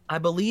 I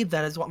believe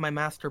that is what my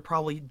master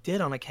probably did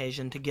on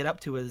occasion to get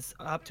up to his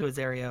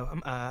area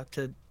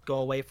to go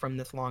away from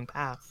this long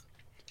path.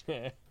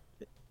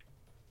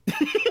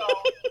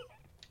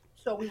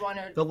 So we want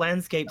to. The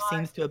landscape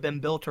seems to have been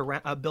built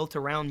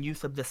around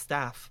use of the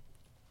staff.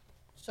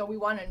 So we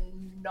want to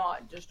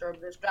not disturb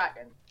this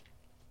dragon.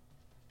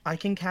 I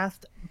can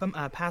cast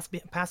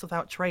pass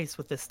without trace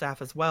with this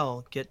staff as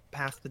well. Get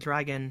past the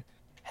dragon,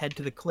 head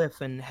to the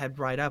cliff, and head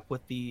right up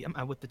with the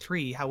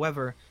tree.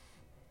 However,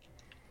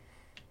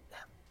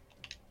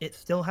 it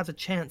still has a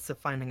chance of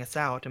finding us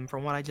out. And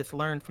from what I just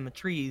learned from the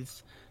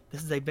trees,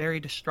 this is a very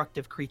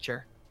destructive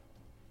creature.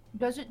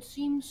 Does it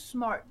seem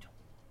smart?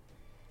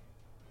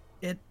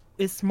 It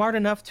is smart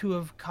enough to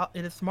have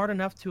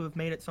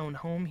made its own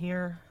home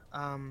here.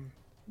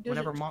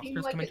 Whenever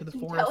monsters come into the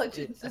forest,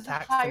 it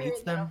attacks and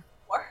eats them.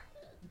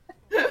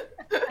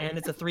 And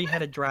it's a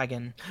 3-headed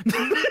dragon.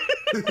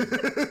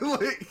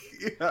 Like,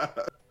 yeah.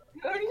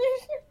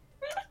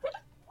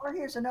 Or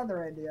here's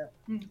another idea.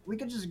 We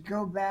could just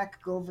go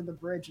over the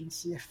bridge and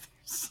see if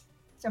there's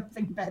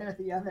something better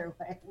the other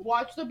way.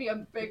 Watch there be a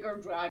bigger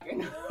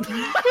dragon.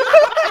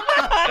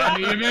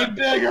 An even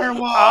bigger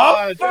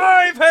one! A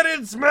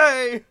 5-headed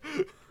Zmei!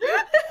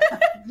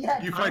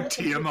 Yeah, You find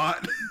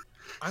Tiamat.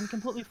 I'm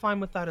completely fine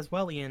with that as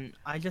well, Ian.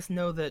 I just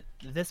know that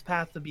this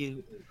path would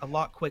be a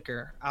lot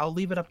quicker. I'll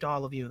leave it up to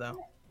all of you,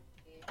 though.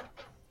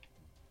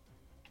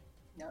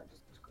 No, it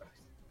just looks gross.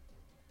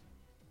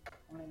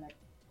 Only like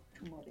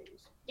 2 more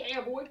days. Yeah,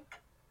 boy.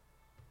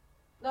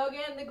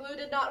 Logan, the glue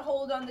did not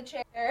hold on the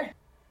chair.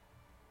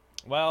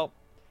 Well,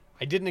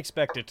 I didn't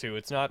expect it to.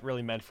 It's not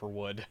really meant for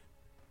wood.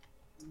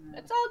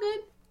 It's all good.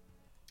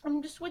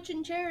 I'm just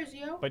switching chairs,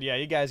 yo. But yeah,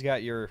 you guys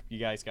got your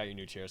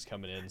new chairs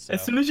coming in. So.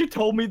 As soon as you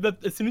told me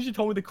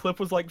the cliff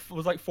was like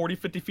 40,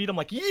 50 feet, I'm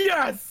like,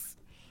 yes!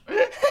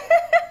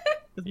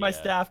 Because my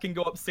staff can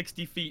go up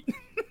 60 feet.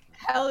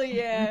 Hell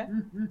yeah.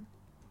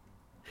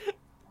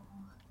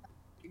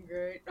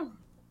 Great.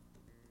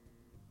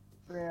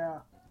 Yeah.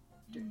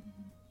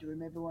 Do we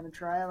maybe want to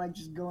try like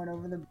just going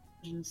over the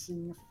bridge and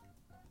seeing if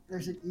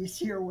there's an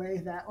easier way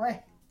that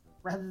way,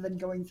 rather than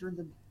going through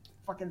the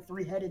fucking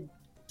 3-headed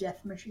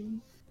death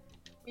machine?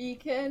 We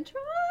can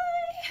try.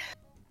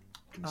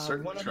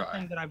 One other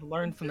thing that I've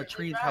learned from the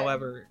trees,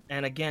 however,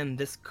 and again,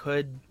 this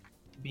could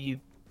be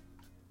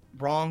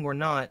wrong or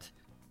not,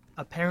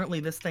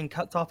 apparently this thing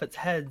cuts off its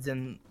heads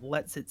and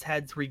lets its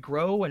heads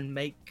regrow and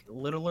make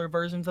littler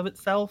versions of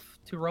itself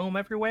to roam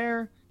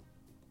everywhere.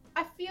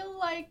 I feel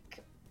like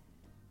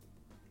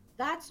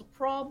that's a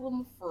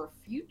problem for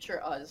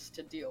future us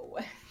to deal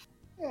with.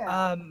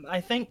 Yeah.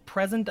 I think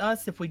present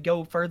us, if we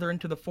go further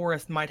into the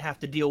forest, might have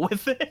to deal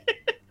with it.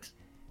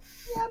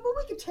 Yeah, but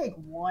we could take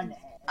one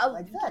head.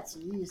 Like, that's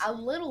easy. A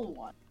little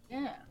one,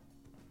 yeah.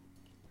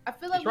 I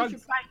feel like we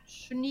should try and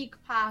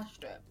sneak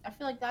past it. I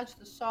feel like that's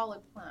the solid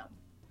plan.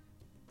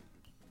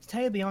 To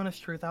tell you the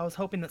honest truth, I was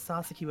hoping that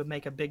Sasuke would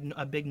make a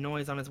big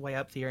noise on his way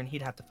up here, and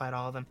he'd have to fight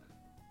all of them.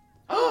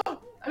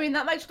 I mean,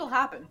 that might still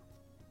happen.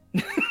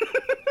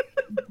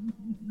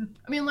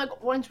 I mean,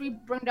 like, once we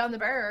bring down the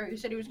bear, he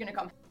said he was gonna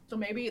come. So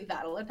maybe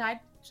that'll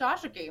attack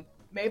Sasuke.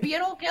 Maybe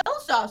it'll kill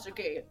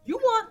Sasuke. You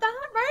want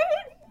that,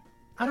 right?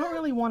 I don't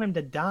really want him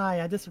to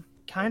die. I just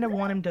kind of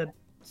want him to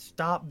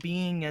stop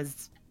being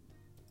as,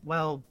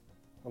 well,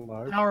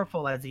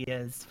 powerful as he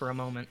is for a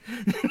moment.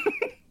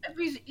 If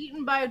he's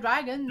eaten by a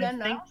dragon,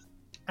 then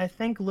I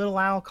think Little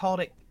Owl called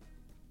it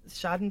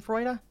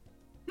Schadenfreude.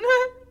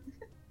 Oh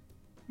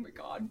my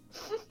god.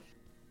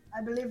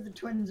 I believe the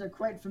twins are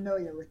quite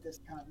familiar with this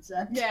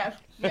concept. Yeah,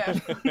 yeah.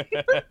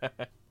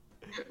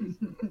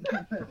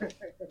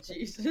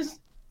 Jesus.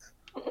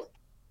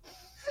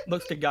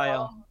 Looks to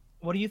Gael.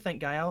 What do you think,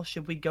 Gael?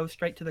 Should we go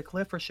straight to the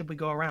cliff or should we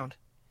go around?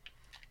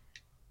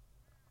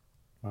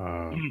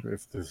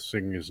 If this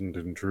thing isn't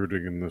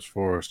intruding in this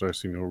forest, I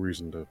see no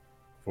reason to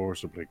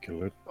forcibly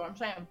kill it. That's what I'm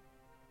saying.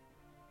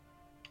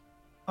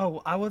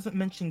 Oh, I wasn't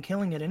mentioning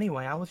killing it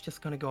anyway. I was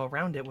just going to go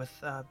around it with,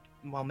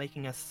 while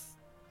making us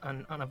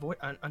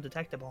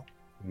undetectable.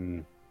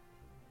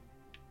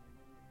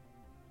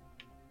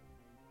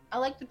 I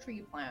like the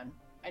tree plan.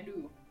 I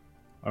do.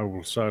 I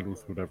will side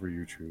with whatever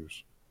you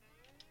choose.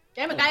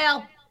 Damn it,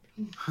 Gael!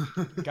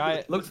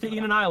 Looks to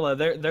Ian and Isla.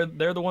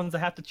 They're the ones that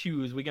have to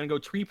choose. We gonna go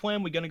tree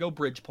plan? We gonna go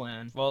bridge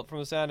plan? Well, from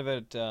the sound of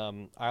it,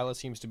 Isla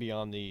seems to be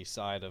on the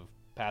side of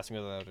passing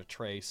without a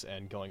trace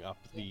and going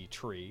up the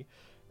tree.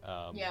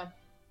 Yeah.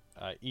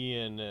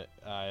 Ian,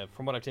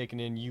 from what I've taken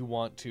in, you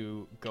want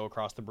to go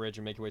across the bridge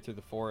and make your way through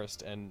the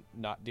forest and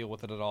not deal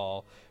with it at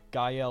all.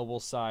 Gael will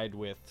side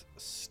with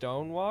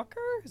Stonewalker?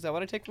 Is that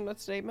what I take from that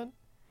statement?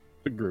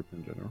 The group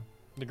in general.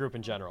 The group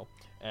in general.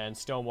 And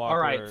Stonewalker...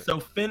 Alright, so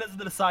Finn is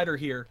the decider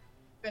here.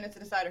 Finn is the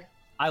decider.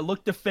 I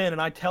look to Finn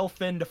and I tell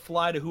Finn to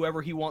fly to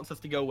whoever he wants us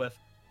to go with.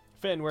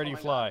 Finn, where do you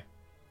fly?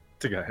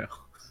 To Gael.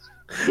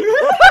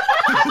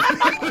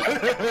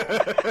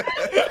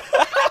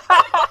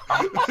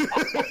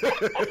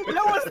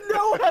 There was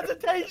no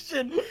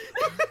hesitation.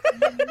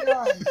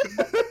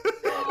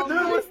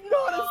 There was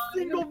not a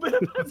single bit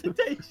of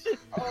hesitation.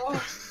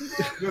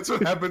 That's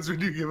what happens when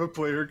you give a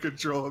player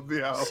control of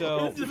the owl.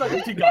 So, this is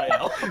like a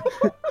Gael.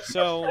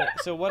 so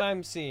what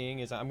I'm seeing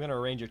is I'm gonna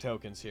arrange your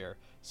tokens here.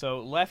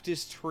 So left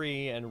is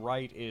tree and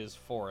right is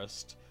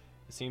forest.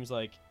 It seems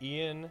like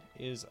Ian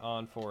is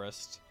on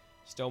forest.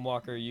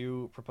 Stonewalker,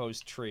 you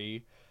proposed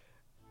tree.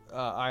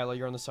 Isla,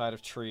 you're on the side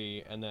of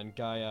tree, and then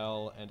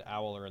Gael and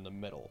Owl are in the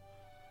middle.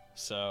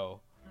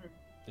 So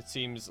it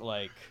seems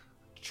like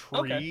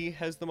tree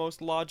has the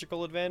most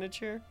logical advantage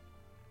here.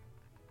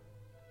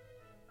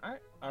 Alright,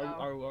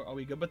 are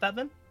we good with that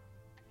then?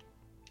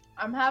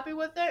 I'm happy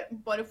with it,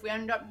 but if we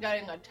end up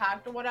getting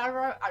attacked or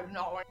whatever, I do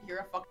not want to hear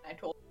a fucking I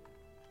told you.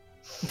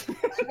 I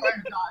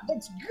swear to God.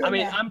 It's good. I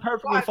mean, I'm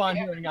perfectly fine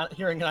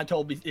hearing I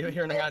told you.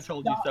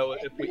 So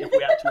if we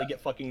actually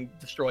get fucking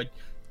destroyed.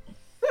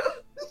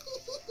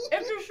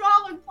 It's a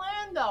solid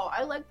plan, though.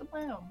 I like the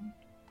plan.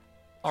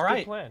 All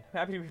right. Good plan.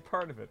 Happy to be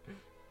part of it.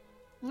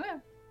 Yeah.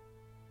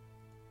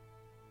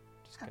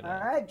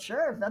 Alright,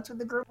 sure. If that's what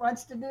the group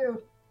wants to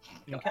do.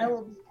 Okay. I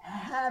will be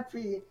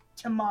happy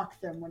to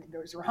mock them when it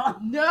goes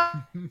wrong. No!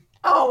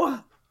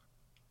 Oh!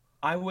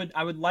 I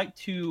would like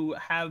to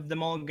have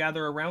them all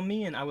gather around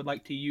me, and I would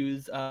like to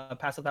use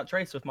Pass Without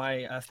Trace with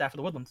my Staff of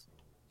the Woodlands.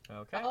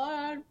 Okay.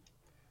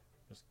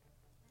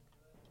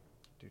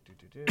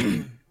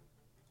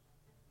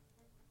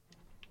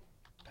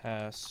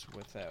 Pass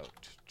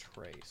without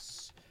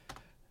trace.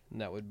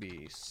 And that would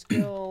be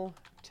skill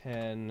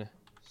 10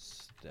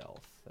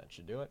 stealth. That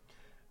should do it.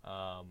 So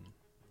I'm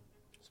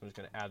just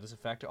going to add this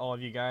effect to all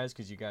of you guys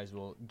because you guys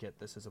will get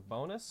this as a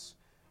bonus.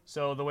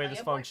 So the way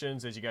this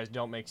functions is you guys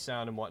don't make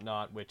sound and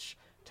whatnot, which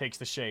takes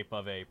the shape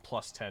of a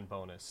 +10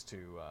 bonus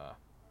to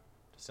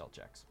stealth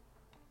checks.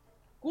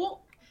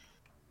 Cool.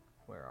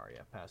 Where are you?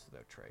 Pass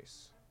without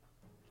trace.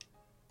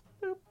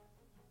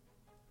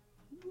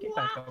 Get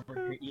back over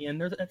here, Ian.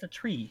 That's a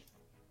tree.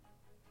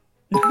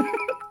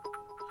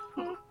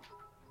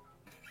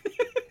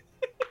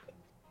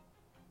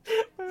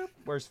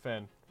 Where's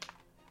Finn?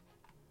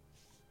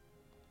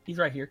 He's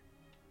right here.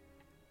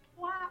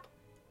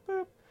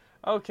 Boop.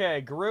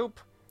 Okay, group.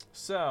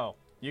 So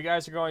you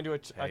guys are going to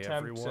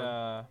attempt.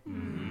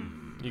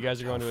 You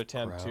guys are going to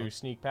attempt to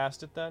sneak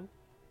past it then.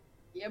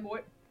 Yeah,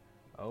 boy.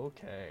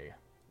 Okay.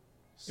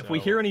 If we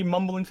hear any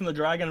mumbling from the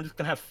dragon, I'm just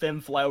gonna have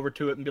Finn fly over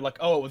to it and be like,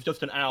 "Oh, it was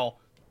just an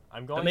owl."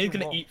 I'm going. Maybe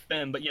he's gonna eat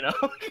Finn, but you know.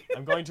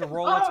 I'm going to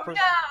roll its.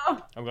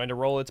 I'm going to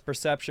roll its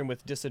perception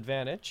with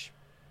disadvantage.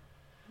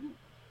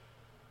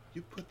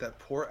 You put that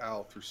poor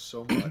owl through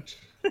so much.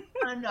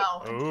 I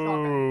know.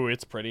 Ooh,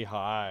 it's pretty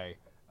high.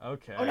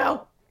 Okay. Oh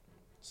no.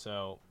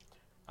 So,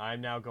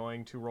 I'm now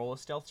going to roll a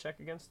stealth check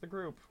against the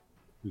group.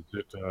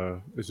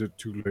 Is it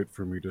too late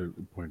for me to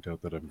point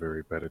out that I'm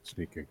very bad at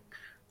sneaking?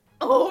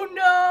 Oh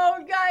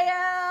no,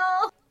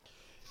 Gael!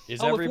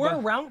 If we're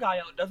around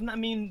Gael, doesn't that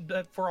mean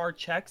that for our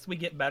checks we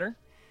get better?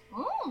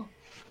 Oh.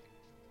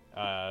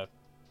 I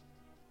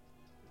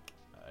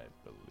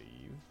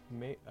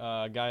believe.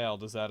 Gael,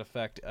 does that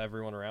affect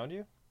everyone around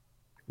you?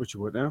 What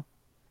you what now?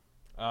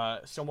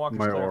 Stonewalker's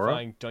My aura?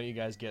 clarifying. Don't you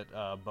guys get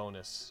a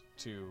bonus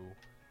to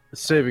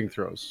saving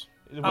throws?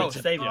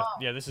 Saving.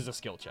 Yeah, this is a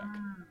skill check.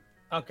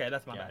 Okay,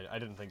 that's my bad. I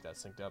didn't think that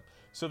synced up.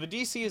 So the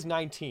DC is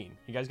 19.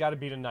 You guys got to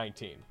beat a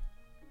 19.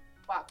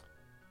 Wow.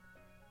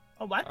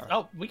 Oh, what? Right.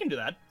 Oh, we can do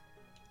that.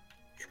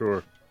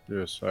 Sure.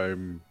 Yes,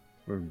 I'm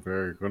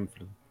very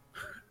confident.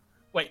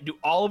 Wait, do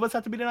all of us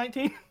have to beat a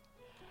 19?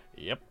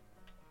 Yep.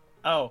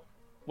 Oh,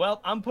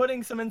 well, I'm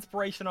putting some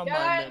inspiration on mine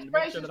then to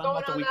make sure that I'm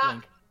not the weak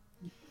link.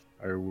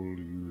 I will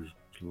use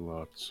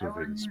lots of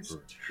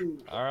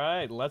inspiration. All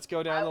right, let's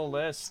go down the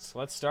list.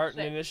 Let's start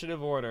in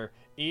initiative order.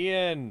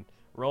 Ian,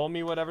 roll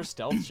me whatever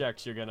stealth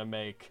checks you're gonna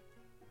make.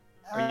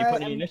 Are you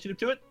putting initiative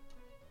to it?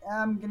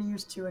 I'm gonna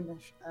use two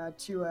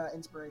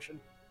inspiration.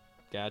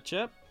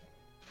 Gotcha.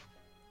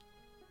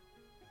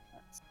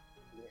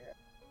 Yeah.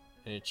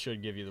 And it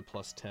should give you the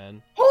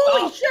 +10.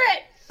 Holy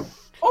shit!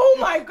 Oh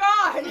my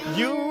god!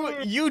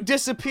 You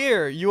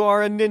disappear. You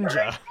are a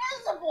ninja.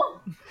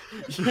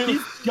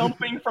 He's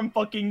jumping from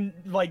fucking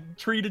like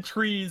tree to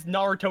trees,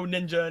 Naruto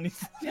ninja, and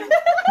he's.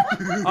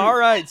 All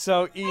right,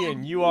 so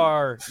Ian, you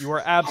are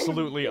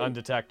absolutely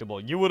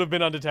undetectable. You would have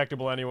been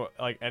undetectable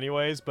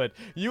anyways, but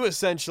you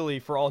essentially,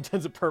 for all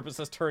intents and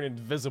purposes, turn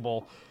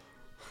invisible.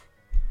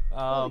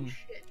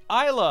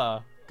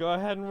 Isla, go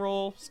ahead and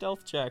roll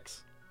stealth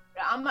checks.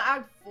 Yeah, I'm gonna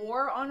add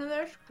 4 onto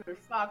this, cause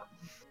fuck.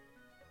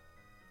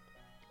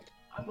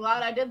 I'm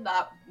glad I did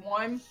that.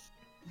 1,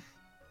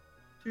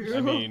 2. I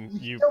mean,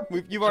 you've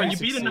already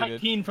beat a succeeded.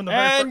 19 from the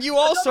very and first. you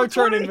also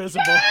turn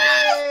invisible.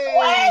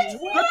 What?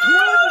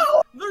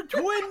 They're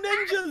twin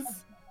ninjas.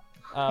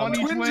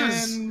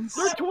 Twins.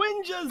 They're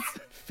twinjas.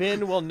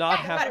 Finn will not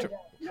have to.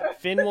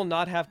 Finn will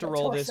not have to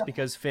roll this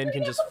because Finn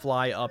can just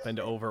fly up and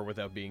over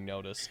without being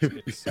noticed.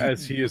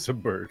 As he is a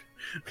bird.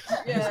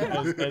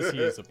 Yeah. As he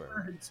is a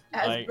bird.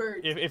 As Like,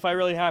 birds. if I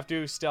really have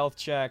to stealth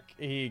check,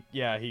 he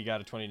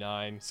got a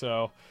 29.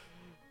 So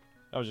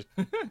I was just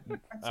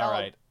all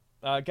right.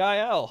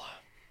 Gael.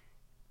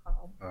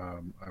 I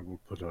will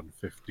put on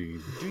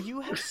 15. Do you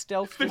have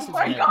stealth Oh my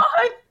disadvantage?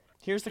 god!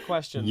 Here's the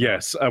question.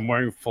 Yes, I'm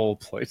wearing full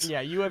plate. Yeah,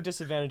 you have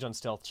disadvantage on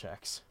stealth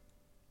checks.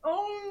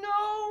 Oh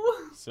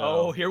no! So,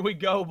 Oh, here we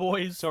go,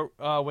 boys. So,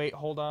 wait,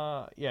 hold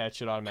on. Yeah, it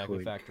should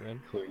automatically Clink, factor in.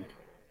 Clink,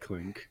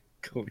 clink,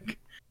 clink.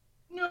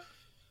 No!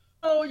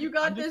 Oh, you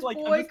got I'm this, just like,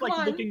 boy. Come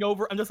on. looking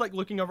over. I'm just like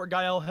looking over at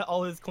Gael,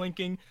 all his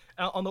clinking.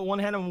 On the one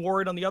hand, I'm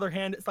worried. On the other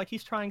hand, it's like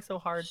he's trying so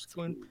hard.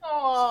 Swoon.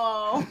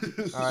 Oh.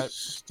 All right.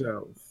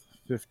 Stealth,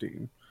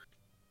 15.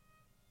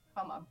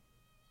 Come on.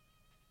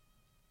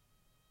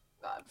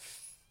 God.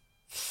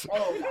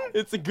 Oh god.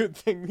 It's a good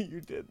thing that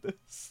you did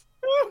this.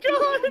 Oh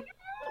god!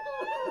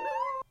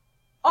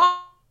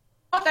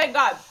 Oh, thank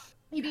God.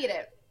 He beat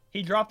it.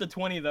 He dropped a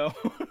 20 though.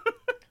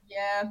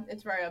 Yeah,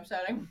 it's very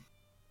upsetting.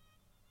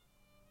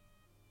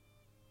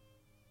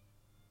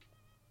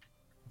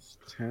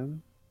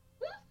 10,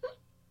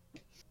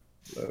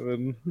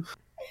 11,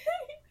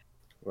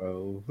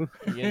 12,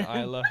 Ian,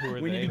 Isla, who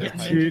are We they? need to get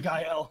They're Ninja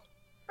Gael.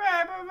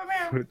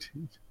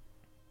 14,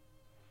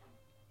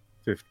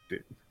 15.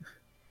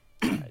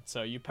 Alright,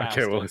 so you passed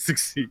Okay, well, I it.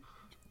 succeed.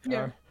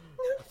 Yeah.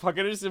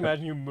 Fucking just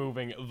imagine you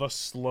moving the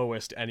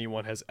slowest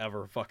anyone has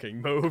ever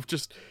fucking moved.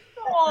 Just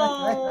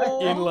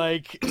in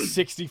like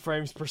 60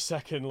 frames per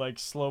second, like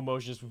slow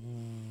motion. Just...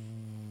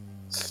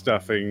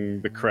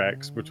 Stuffing the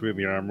cracks between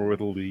the armor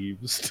with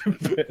leaves to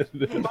bed.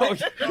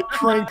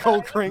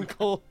 Crinkle,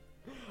 crinkle.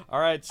 All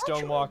right,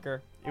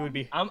 Stonewalker. It would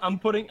be. I'm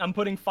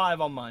putting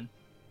 5 on mine.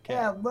 Okay.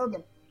 Yeah,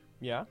 Logan.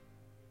 Yeah.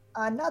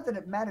 Not that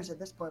it matters at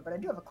this point, but I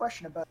do have a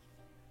question about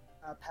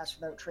Pass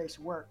Without Trace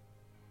work.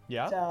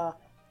 Yeah.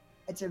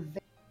 It's a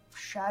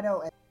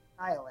shadow and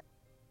silent.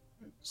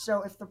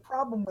 So if the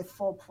problem with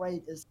full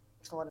plate is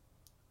a lot of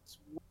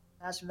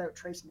Pass Without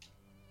Trace.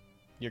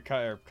 You're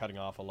cutting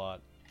off a lot.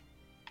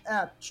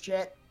 Ah,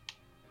 shit.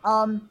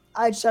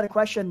 I just had a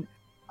question.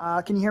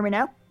 Can you hear me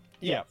now?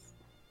 Yeah.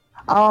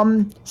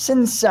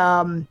 Since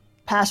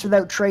Pass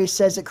Without Trace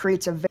says it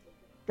creates a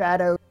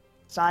shadow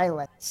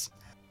silence,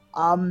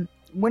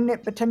 wouldn't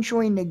it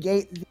potentially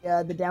negate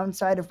the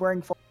downside of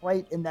wearing full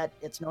plate in that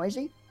it's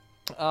noisy?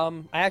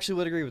 I actually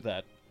would agree with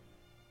that.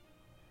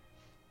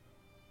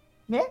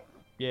 Yeah.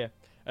 Yeah.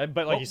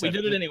 But like you said,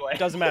 we did it anyway. It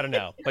doesn't matter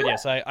now. But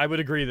yes, I would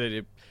agree that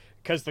it,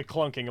 because the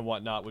clunking and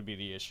whatnot would be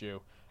the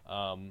issue.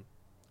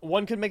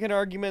 One could make an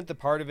argument that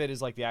part of it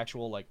is like the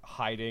actual like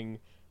hiding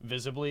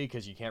visibly,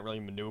 because you can't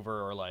really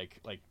maneuver or like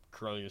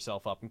curl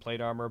yourself up in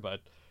plate armor, but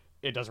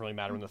it doesn't really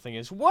matter when the thing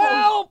is.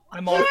 Well,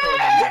 I'm also.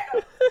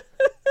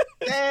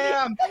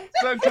 Damn!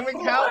 So can we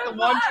count the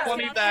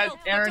 120 that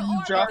Aaron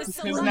dropped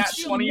his nat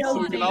 20 so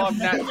we can all have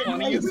nat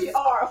 20s? We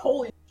are,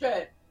 holy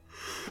shit.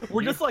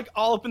 We're just like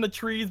all up in the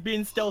trees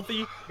being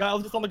stealthy.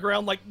 Guile's just on the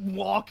ground like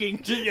walking.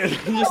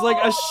 Just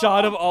like a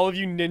shot of all of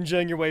you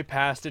ninjaing your way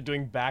past it,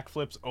 doing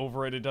backflips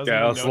over it. It doesn't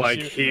even Guile's notice like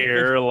you.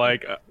 here,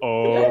 like,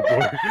 oh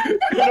boy.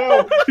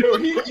 No,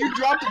 you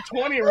dropped a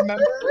 20,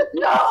 remember?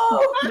 No!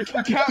 You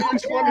can count your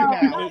 20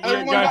 now.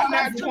 Everyone got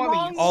nat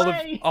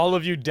 20s. All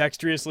of you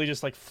dexterously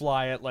just like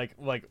fly at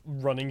like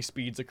running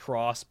speeds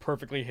across,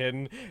 perfectly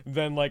hidden.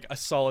 Then like a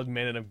solid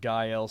minute of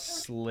Gael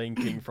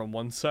slinking from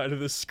one side of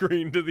the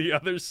screen to the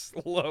other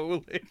slowly.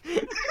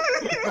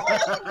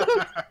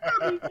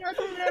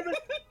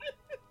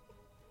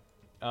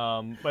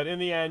 But in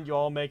the end, you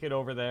all make it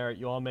over there.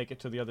 You all make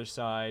it to the other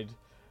side.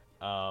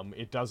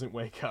 It doesn't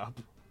wake up.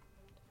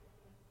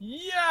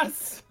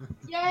 Yes!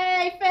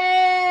 Yay,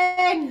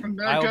 Fang! And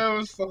there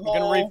goes the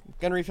whole...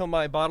 Gonna refill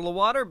my bottle of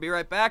water, be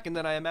right back, and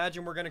then I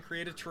imagine we're gonna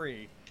create a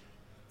tree.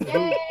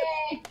 Yay!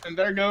 And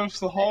there goes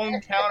the whole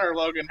encounter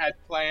Logan had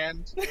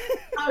planned.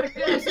 I was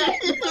gonna say,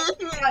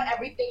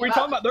 everything We're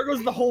talking about, there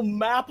goes the whole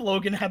map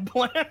Logan had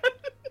planned.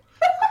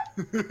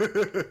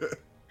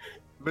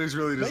 But he's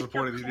really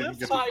disappointed he didn't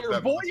get to fire,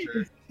 that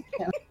boys.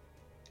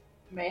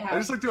 May I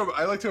have. just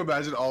I like to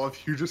imagine all of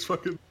you just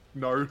fucking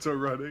Naruto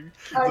running.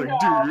 It's I like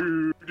know.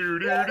 do do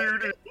do do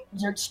do.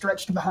 You're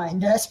stretched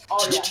behind us.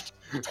 Oh, yeah.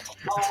 And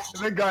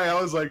then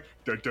Gael is like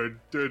dun, dun,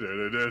 dun,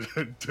 dun, dun,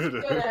 dun,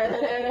 dun, dun.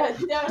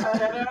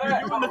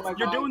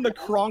 You're doing the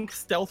Kronk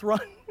stealth run.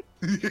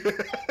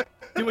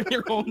 Doing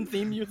your own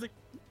theme music.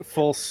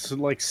 Full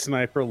like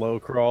sniper low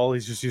crawl.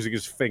 He's just using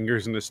his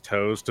fingers and his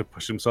toes to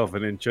push himself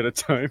an inch at a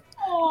time.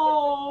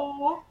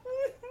 Oh.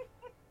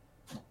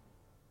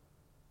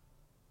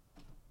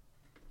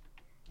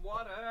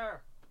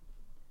 Water.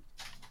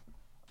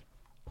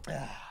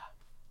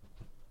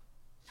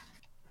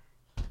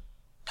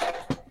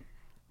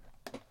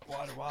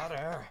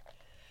 Water.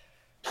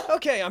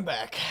 Okay, I'm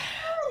back.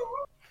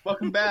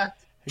 Welcome back.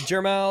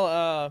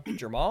 Jermel.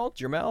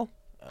 Jermell.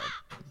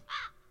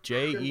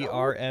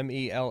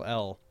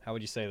 How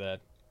would you say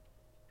that?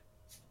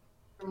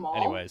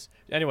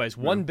 Anyways,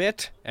 1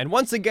 bit, and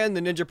once again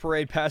the Ninja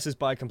Parade passes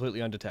by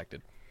completely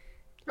undetected.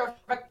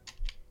 Perfect.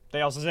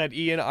 They also said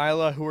Ian,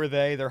 Isla, who are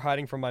they? They're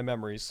hiding from my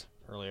memories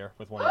earlier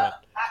with 1 bit.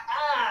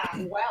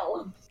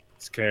 Well.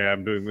 It's okay,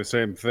 I'm doing the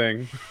same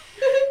thing.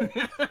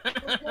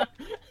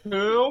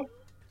 Who?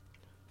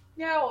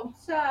 Now I'm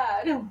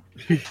sad.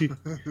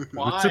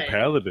 It's a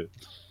paladin.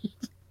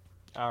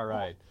 All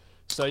right.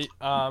 So,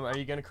 are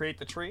you gonna create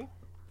the tree?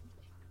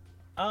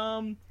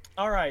 All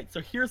right.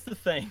 So here's the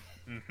thing.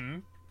 Mm-hmm.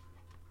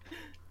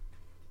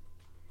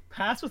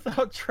 Pass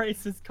Without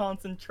Trace's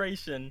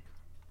concentration.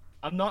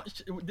 I'm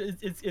not.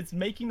 It's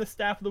making the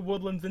Staff of the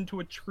Woodlands into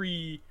a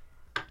tree.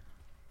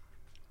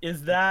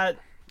 Is that?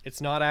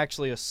 It's not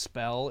actually a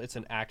spell. It's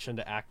an action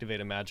to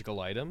activate a magical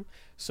item,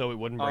 so it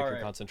wouldn't break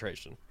your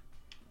concentration.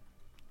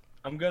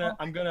 I'm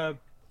gonna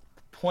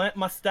plant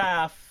my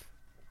staff,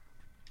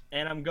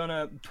 and I'm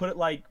gonna put it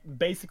like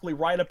basically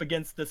right up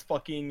against this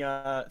fucking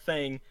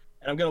thing,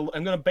 and I'm gonna look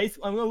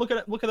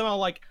at them all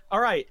like, all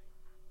right,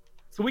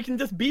 so we can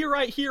just be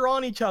right here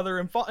on each other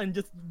and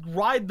just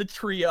ride the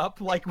tree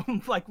up like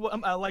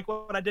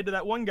what I did to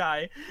that one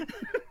guy.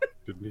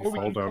 Didn't he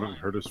fall down and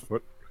hurt his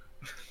foot?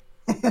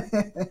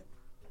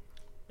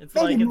 It's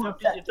like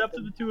it's up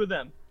to the two of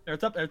them. Or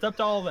it's up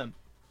to all of them.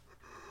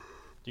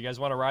 Do you guys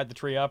want to ride the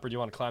tree up, or do you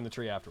want to climb the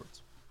tree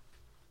afterwards?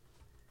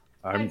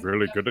 I'm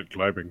really good at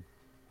climbing.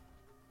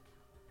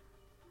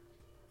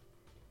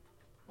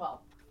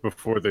 Well.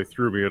 Before they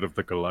threw me out of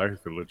the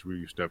Goliath village, we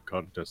used to have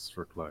contests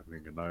for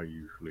climbing, and I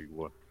usually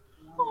won.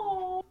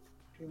 Oh.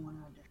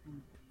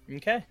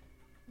 Okay.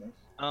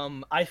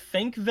 I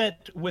think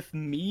that with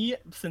me,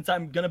 since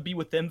I'm gonna be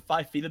within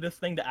 5 feet of this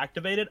thing to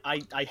activate it,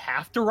 I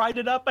have to ride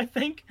it up. I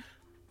think.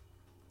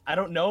 I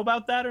don't know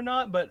about that or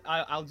not, but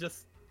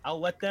I'll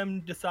let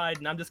them decide,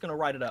 and I'm just gonna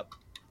ride it up.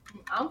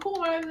 I'm cool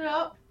riding it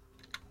up.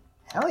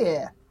 Hell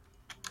yeah.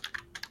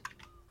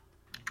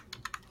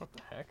 What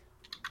the heck?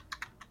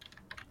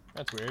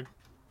 That's weird.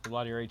 A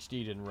lot of your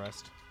HD didn't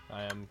rest.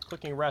 I am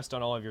clicking rest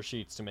on all of your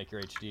sheets to make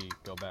your HD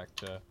go back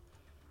to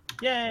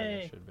where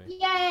it Yay! should be.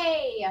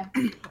 Yay!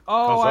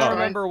 Oh, Huzzah. I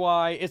remember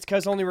why. It's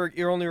because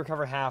you only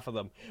recover half of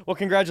them. Well,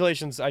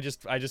 congratulations. I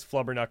just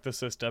flubbernucked the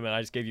system, and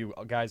I just gave you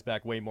guys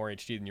back way more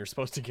HD than you're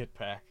supposed to get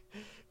back.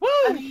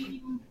 I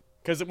mean,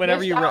 Because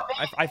whenever you, Missed out,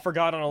 I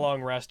forgot on a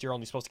long rest, you're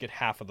only supposed to get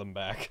half of them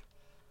back.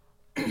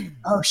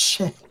 Oh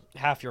shit.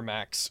 Half your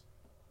max.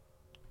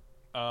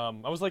 I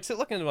was like,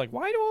 looking at it like,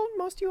 why do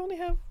most of you only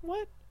have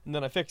what? And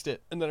then I fixed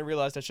it, and then I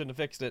realized I shouldn't have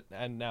fixed it,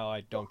 and now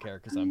I don't care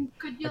because I'm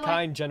could you a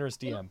kind, generous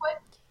DM. input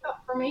stuff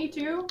for me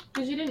too?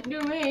 Because you didn't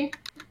do me.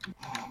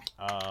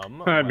 I mean,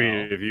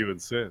 well, if you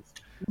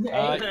insist.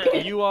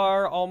 you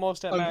are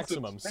almost at I'm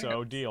maximum,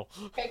 so deal.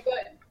 Okay,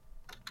 good.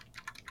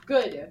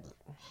 Good.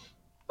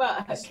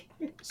 But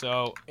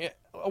So,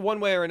 one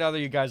way or another,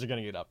 you guys are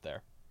gonna get up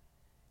there.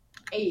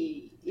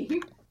 hey.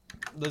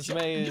 The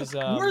Zmei is,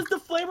 Where's the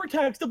flavor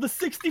text of the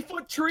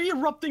 60-foot tree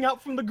erupting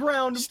out from the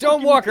ground?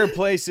 Stonewalker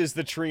places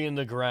the tree in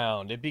the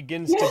ground. It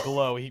begins to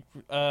glow.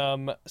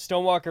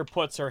 Stonewalker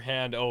puts her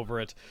hand over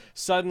it.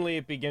 Suddenly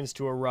it begins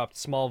to erupt.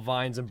 Small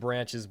vines and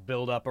branches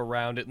build up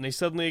around it, and they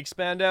suddenly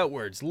expand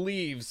outwards.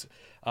 Leaves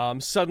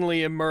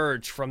suddenly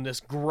emerge from this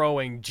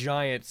growing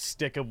giant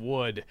stick of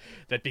wood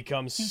that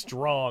becomes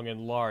strong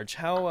and large.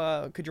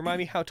 How, could you remind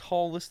me how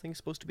tall this thing's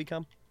supposed to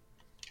become?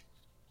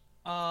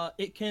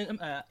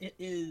 It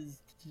is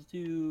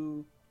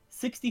to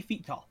 60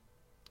 feet tall.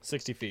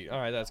 60 feet. All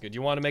right, that's good.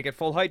 You want to make it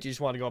full height? You just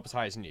want to go up as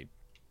high as you need?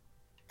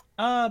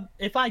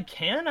 If I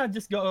can, I'd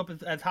just go up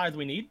as high as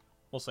we need.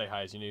 We'll say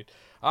high as you need.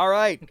 All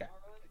right.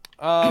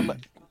 Okay.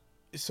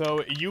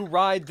 So you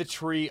ride the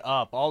tree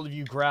up. All of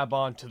you grab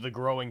onto the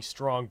growing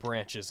strong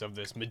branches of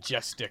this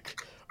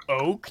majestic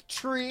oak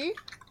tree.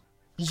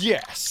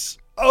 Yes,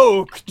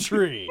 oak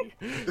tree.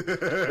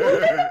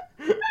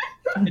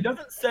 It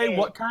doesn't say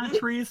what kind of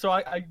tree, so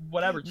I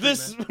whatever. Tree,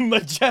 This man.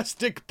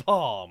 majestic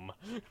palm.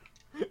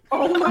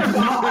 Oh my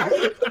god.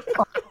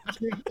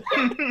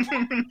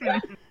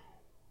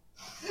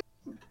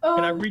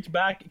 Can I reach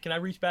back? Can I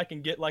reach back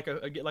and get like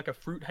a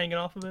fruit hanging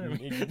off of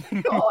it?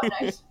 Oh,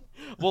 nice.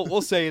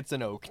 We'll say it's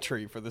an oak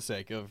tree for the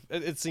sake of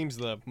it. Seems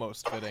the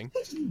most fitting.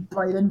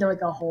 Bite into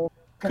like a hole.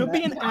 Could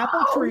be an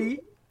apple tree.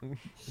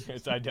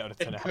 I doubt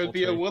it's an It apple could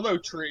be tree. a willow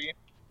tree.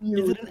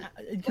 Is it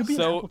it could be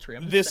an apple tree.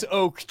 I'm just This saying.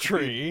 oak Could be a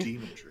tree,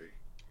 demon tree.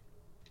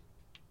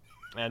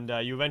 and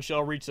you eventually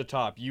all reach the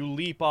top. You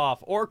leap off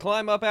or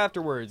climb up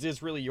afterwards.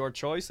 It's really your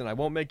choice, and I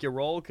won't make you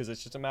roll because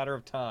it's just a matter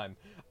of time.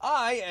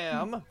 I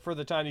am, for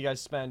the time you guys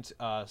spent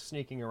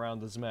sneaking around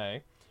the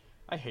Zmei,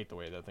 I hate the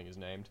way that thing is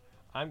named.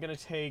 I'm gonna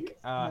take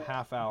a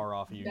half hour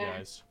off of you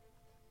guys.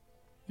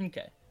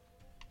 Okay.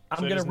 So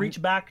I'm it gonna isn't- reach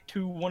back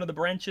to one of the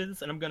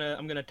branches, and I'm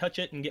gonna touch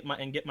it and get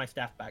my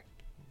staff back.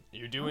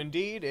 You do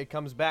indeed. It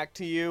comes back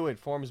to you. It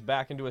forms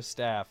back into a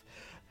staff.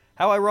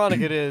 How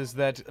ironic it is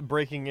that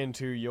breaking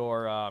into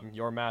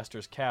your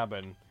master's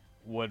cabin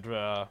would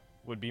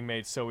be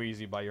made so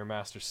easy by your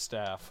master's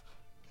staff.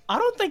 I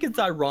don't think it's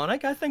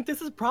ironic. I think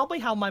this is probably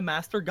how my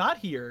master got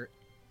here.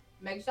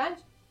 Makes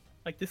sense.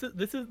 Like this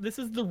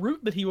is the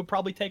route that he would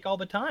probably take all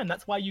the time.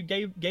 That's why you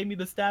gave me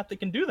the staff that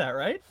can do that,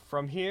 right?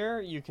 From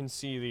here, you can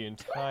see the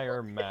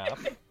entire map.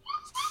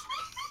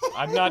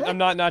 I'm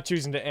not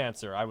choosing to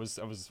answer. I was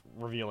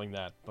revealing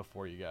that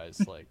before you guys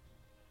like.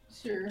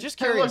 Sure. Just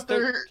Hey, curious. look,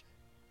 there-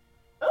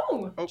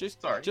 Oh. Oh,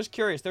 sorry. Just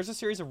curious. There's a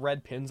series of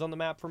red pins on the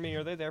map for me.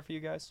 Are they there for you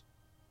guys?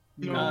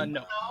 No.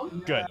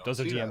 Good. Those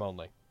are see DM that.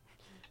 only.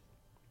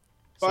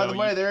 By So the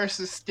way, there's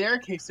a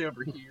staircase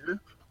over here.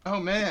 Oh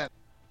man.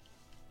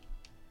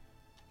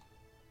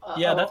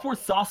 Yeah, that's where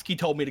Sasky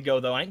told me to go,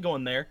 though. I ain't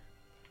going there.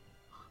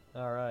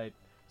 All right.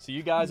 So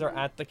you guys are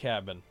at the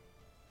cabin.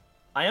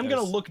 I am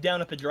gonna Yes. look down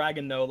at the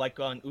dragon, though, like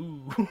on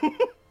ooh.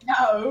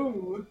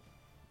 No.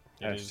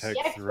 It is- Hashtag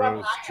Yes,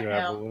 throws well, I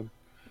know.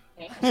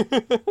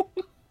 javelin.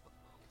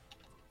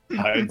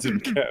 Hides in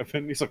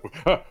cabin. He's like,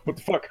 "Ah, what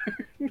the fuck?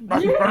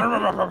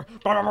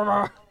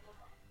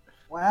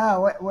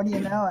 Wow, what do you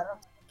know? I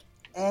don't think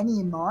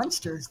any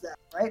monsters that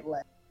right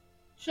way.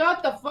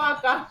 Shut the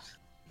fuck up.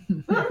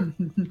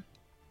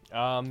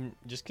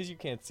 Just because you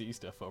can't see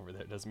stuff over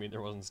there doesn't mean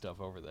there wasn't stuff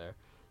over there.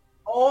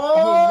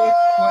 Oh,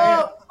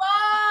 quiet.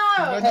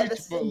 fuck! Hey,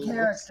 this is in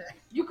character.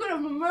 You could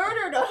have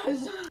murdered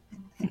us.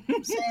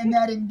 I'm saying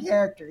that in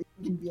character.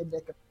 You can be a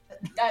dick.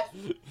 That,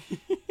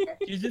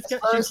 She's just As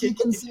gonna. far as you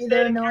can see,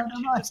 there are no other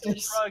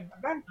monsters. Like,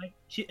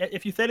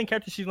 if you said in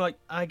character, she's like,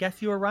 I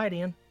guess you were right,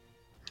 Ian.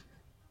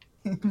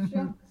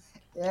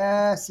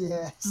 Yes,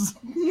 yes.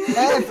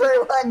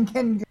 Everyone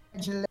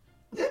congratulate.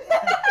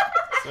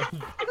 So,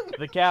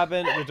 the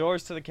cabin, the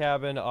doors to the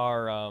cabin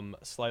are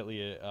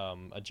slightly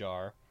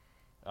ajar.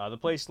 The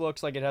place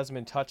looks like it hasn't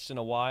been touched in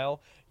a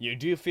while. You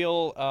do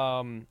feel,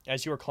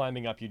 as you are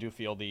climbing up, you do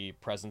feel the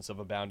presence of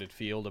a bounded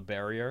field, a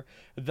barrier.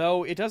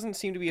 Though it doesn't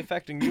seem to be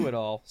affecting you at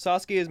all.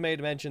 Sasuke has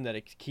made mention that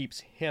it keeps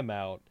him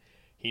out.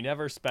 He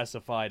never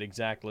specified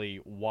exactly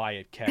why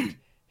it kept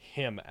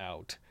him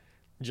out.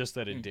 Just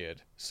that it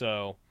did.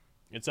 So,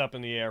 it's up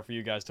in the air for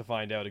you guys to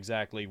find out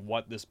exactly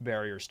what this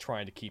barrier is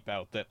trying to keep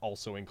out that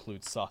also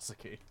includes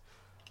Sasuke.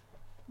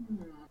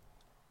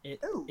 It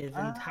is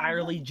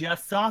entirely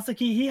just Sasuke.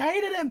 He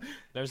hated him.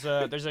 There's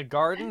a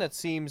garden that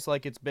seems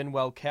like it's been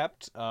well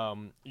kept.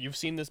 You've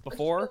seen this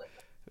before,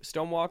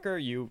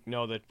 Stonewalker. You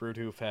know that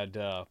Broodhoof had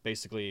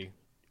basically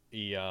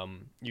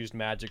used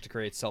magic to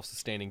create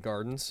self-sustaining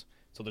gardens.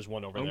 So there's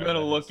one over there. I'm gonna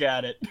look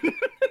at it.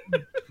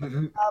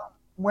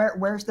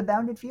 Where's the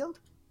bounded field?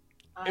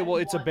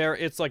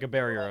 It's like a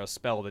barrier, a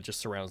spell that just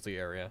surrounds the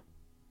area.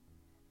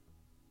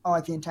 Oh,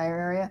 like the entire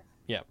area?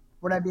 Yeah.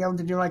 Would I be able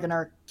to do like an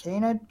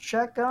Arcana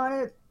check on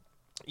it?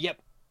 Yep.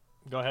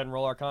 Go ahead and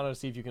roll Arcana to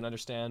see if you can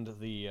understand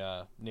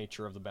the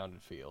nature of the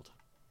bounded field.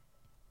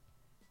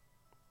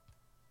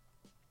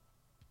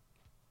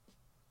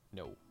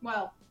 No.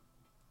 Well,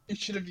 You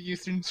should have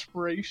used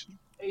inspiration.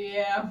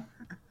 yeah.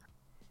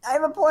 I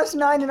have a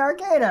 +9 in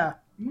Arcana.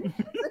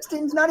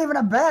 16's not even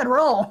a bad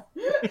roll.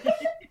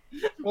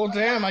 Well,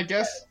 damn, I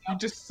guess you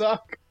just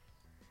suck.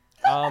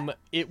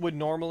 It would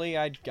normally,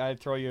 I'd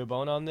throw you a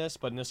bone on this,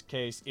 but in this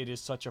case, it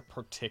is such a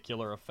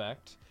particular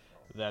effect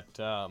that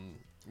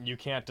you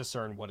can't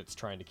discern what it's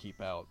trying to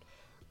keep out.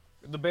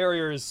 The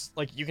barrier is,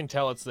 like, you can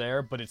tell it's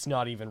there, but it's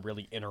not even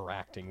really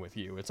interacting with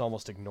you. It's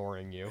almost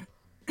ignoring you.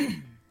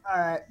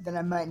 Alright, then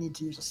I might need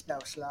to use a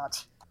spell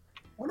slot.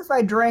 What if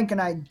I drank an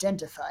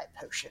Identify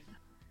potion?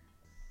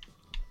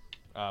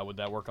 Would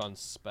that work on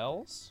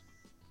spells?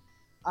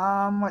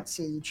 Let's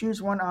see. You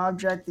choose one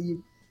object that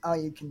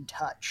you can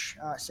touch.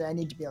 So I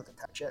need to be able to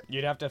touch it.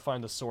 You'd have to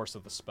find the source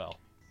of the spell.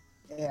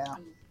 Yeah.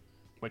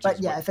 Which But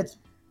is yeah,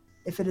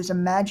 if it is a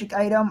magic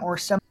item or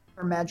some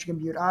magic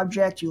imbued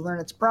object, you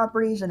learn its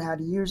properties and how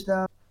to use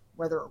them,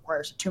 whether it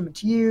requires attunement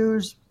to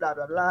use, blah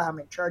blah blah, how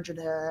many charge it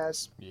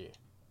has. Yeah.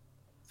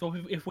 So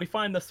if we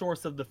find the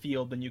source of the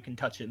field, then you can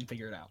touch it and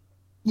figure it out.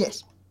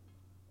 Yes.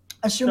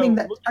 Assuming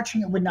So, that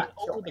touching it would not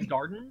kill over the me.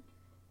 garden.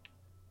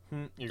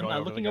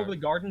 Looking Over the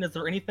garden, is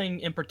there anything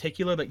in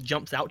particular that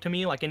jumps out to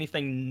me? Like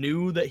anything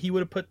new that he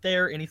would have put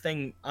there?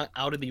 Anything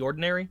out of the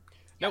ordinary?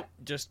 Nope,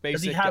 just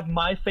basic. Does he have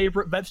my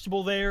favorite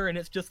vegetable there, and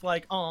it's just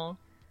like, aw.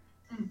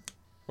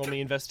 Roll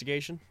me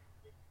investigation.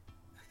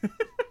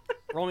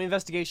 Roll me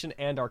investigation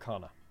and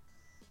Arcana.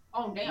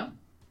 Oh, damn.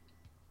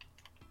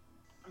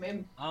 I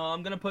mean...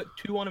 I'm gonna put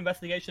 2 on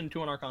investigation and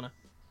 2 on Arcana.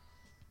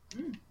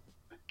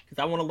 Because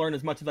I want to learn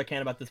as much as I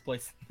can about this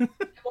place.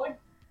 Boy.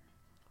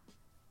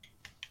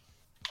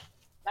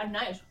 That's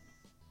nice.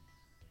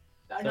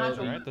 That's So, nice.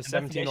 Alright, the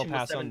 17 will investigation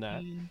was pass on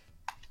that. 17,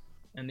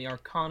 and the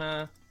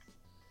Arcana...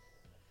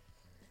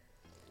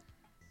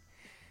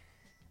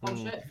 Oh,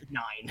 shit.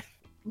 9.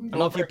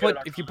 Well,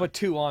 if you put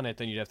 2 on it,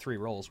 then you'd have 3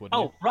 rolls, wouldn't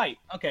you? Oh, right.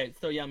 Okay,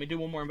 so yeah, let me do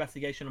 1 more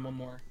investigation and 1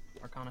 more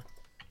Arcana.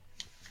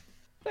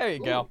 There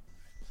you go.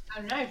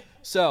 Oh, nice.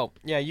 So,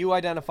 yeah, you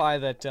identify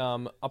that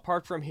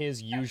apart from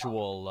his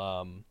usual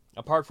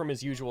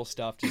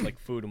stuff, just like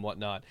food and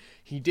whatnot,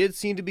 he did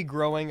seem to be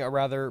growing a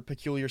rather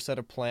peculiar set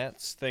of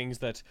plants, things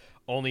that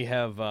only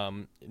have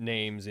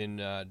names in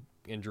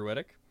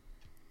Druidic.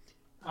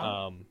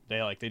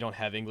 They don't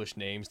have English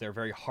names. They're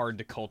very hard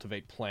to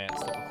cultivate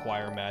plants that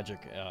require magic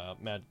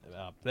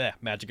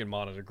and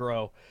mana to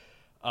grow.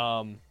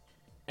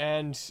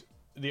 And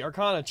the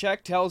Arcana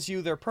check tells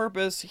you their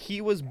purpose.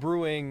 He was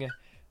brewing.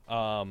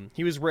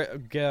 He was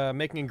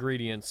making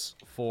ingredients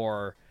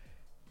for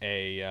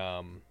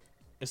a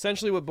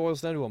essentially what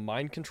boils down to a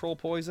mind control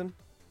poison.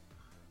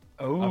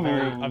 Oh.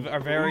 A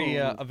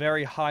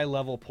very high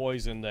level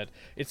poison that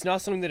it's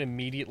not something that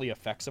immediately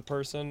affects a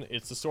person.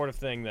 It's the sort of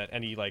thing that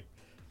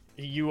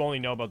you only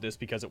know about this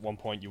because at one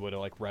point you would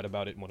have read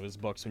about it in one of his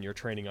books when you were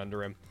training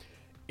under him.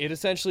 It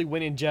essentially,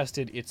 when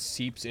ingested, it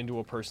seeps into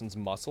a person's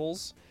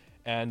muscles,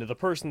 and the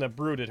person that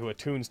brewed it, who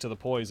attunes to the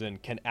poison,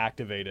 can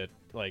activate it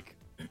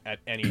at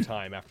any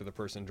time after the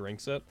person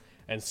drinks it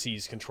and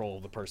seize control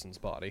of the person's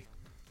body.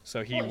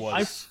 So he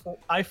was.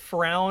 I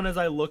frown as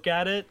I look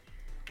at it.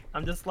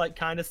 I'm just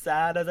kind of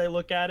sad as I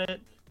look at it.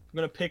 I'm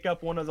gonna pick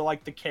up one of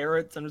the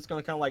carrots. I'm just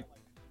gonna kind of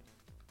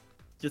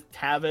just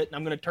have it. And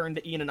I'm gonna turn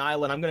to Ian and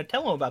Isla. And I'm gonna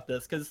tell them about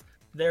this because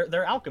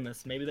they're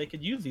alchemists. Maybe they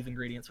could use these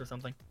ingredients for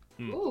something.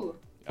 Ooh.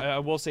 I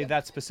will say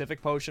that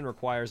specific potion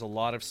requires a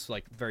lot of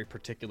very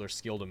particular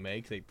skill to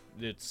make.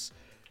 It's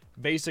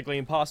basically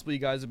impossible you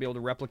guys to be able to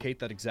replicate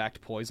that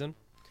exact poison,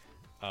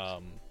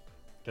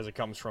 because it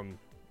comes from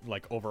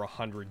over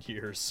 100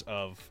 years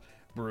of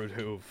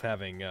Broodhoof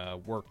having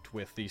worked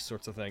with these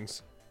sorts of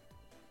things.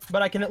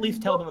 But I can at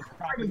least tell them the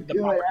proper.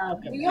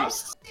 We all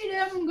see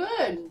them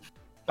good.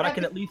 But I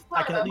can at least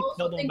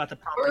tell them about the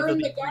properties of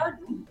the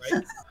garden.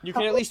 Right? You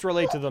can at least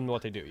relate to them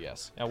what they do.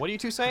 Yes. Now, what are you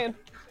two saying?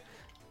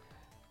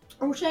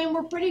 We're saying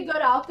we're pretty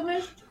good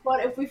alchemists,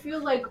 but if we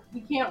feel like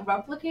we can't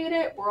replicate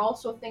it, we're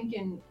also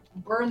thinking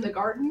burn the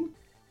garden.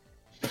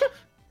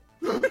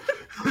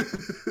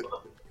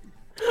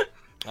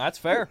 That's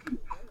fair.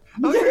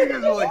 I like how you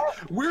guys are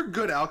like, we're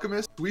good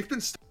alchemists. We've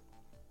been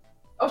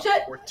Oh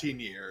shit! 14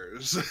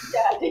 years.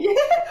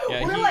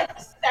 Yeah, We're he- like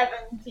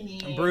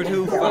 17.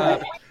 Broodhoof,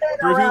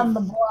 Around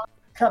the block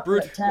a couple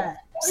Brood- of times.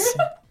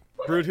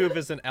 Broodhoof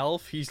is an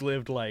elf. He's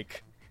lived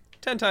like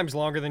 10 times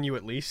longer than you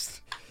at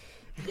least.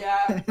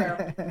 Yeah,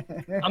 fair.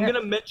 I'm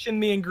gonna mention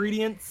the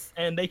ingredients,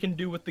 and they can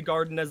do with the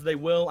garden as they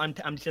will. I'm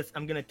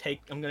gonna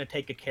take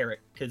a carrot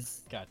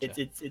because Gotcha.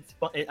 it's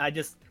fun.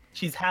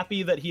 She's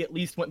happy that he at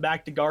least went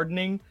back to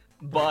gardening,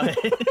 but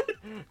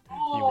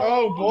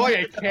Oh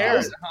boy, a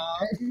carrot,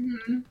 huh?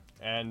 Mhm.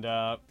 And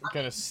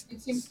gonna It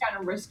seems kind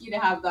of risky to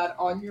have that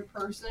on your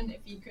person if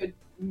he could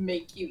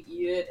make you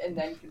eat it and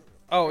then.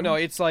 Oh no,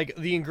 it's like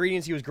the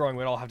ingredients he was growing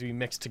would all have to be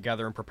mixed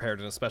together and prepared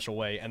in a special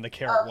way, and the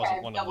carrot Okay,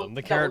 wasn't one of double- them.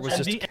 The carrot was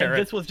double just a and carrot.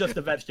 this was just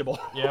a vegetable.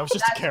 Yeah, it was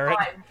just a That's carrot.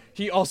 fine.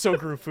 He also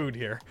grew food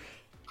here.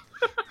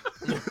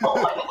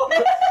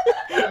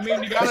 I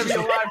mean, you gotta be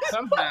alive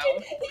somehow.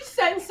 He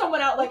sends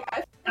someone out like,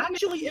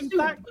 Actually, in Dude,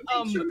 fact,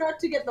 make sure not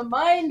to get the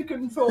mind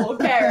control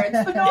carrots,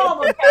 the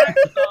normal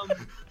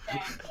carrots.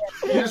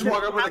 You just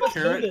walk up with have a us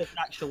do carrot. this,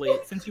 actually,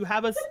 since you've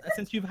had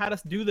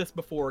us do this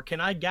before,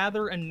 can I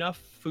gather enough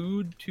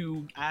food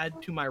to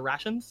add to my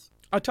rations?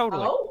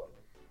 Totally.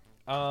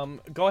 Oh,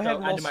 Go ahead So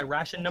and add roll, to my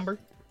ration number.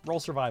 roll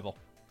survival.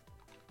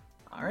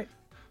 All right.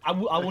 I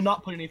will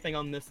not put anything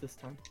on this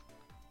time.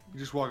 You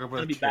just walk up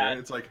with a That'd be carrot. bad.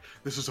 It's like,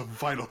 this is a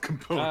vital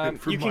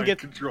component for you can mind get-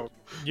 control.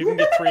 You can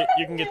get three.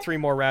 You can get 3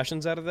 more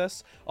rations out of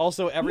this.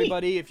 Also,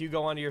 everybody, if you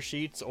go onto your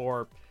sheets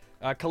or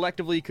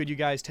collectively, could you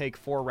guys take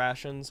 4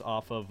 rations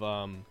off of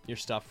your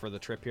stuff for the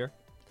trip here?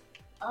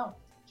 oh,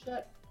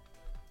 shit.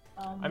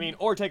 I mean,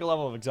 or take a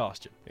level of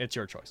exhaustion. It's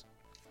your choice.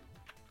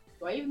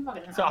 Do I even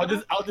fucking have So I'll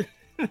them?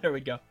 just there we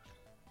go.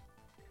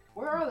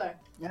 Where are they?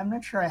 Yeah, I'm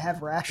not sure I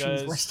have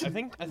rations 'Cause listed.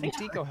 I think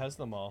Deco has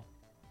them all.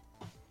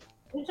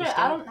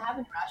 I don't have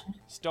any rations.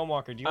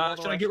 Stonewalker, do you have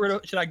Should I get rid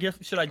of?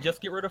 Should I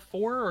just get rid of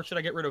 4, or should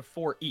I get rid of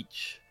 4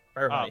 each for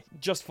everybody?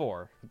 Just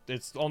 4.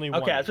 It's only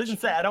 1. Okay, I was each.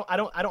 just gonna say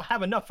I don't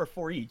have enough for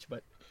 4 each,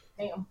 but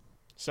Damn.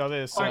 So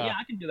this. all right, yeah,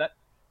 I can do that.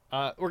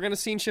 We're gonna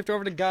scene shift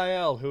over to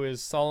Gael, who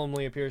is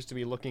solemnly appears to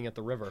be looking at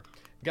the river.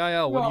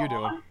 Gael, what are you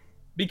doing?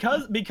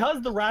 Because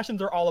the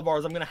rations are all of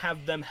ours, I'm gonna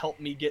have them help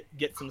me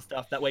get some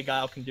stuff. That way,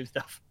 Guile can do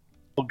stuff.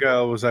 Little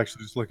guy was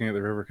actually just looking at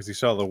the river because he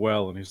saw the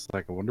well and he's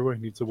like, I wonder why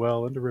he needs a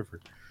well and a river.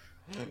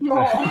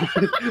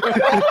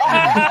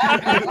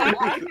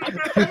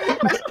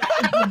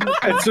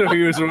 And so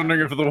he was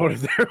wondering if the water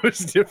there was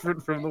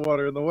different from the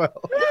water in the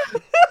well.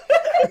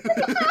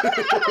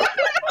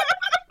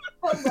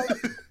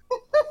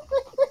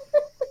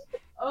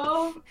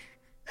 Oh.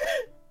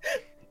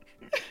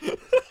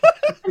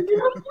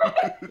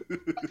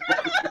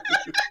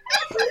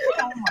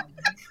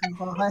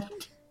 God.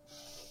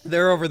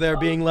 They're over there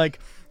being like,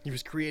 he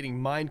was creating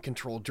mind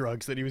control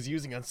drugs that he was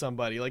using on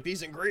somebody. Like,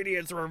 these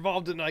ingredients are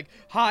involved in, like,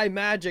 high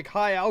magic,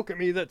 high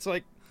alchemy that's,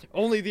 like,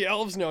 only the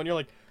elves know. And you're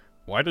like,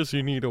 why does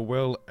he need a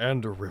well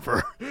and a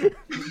river?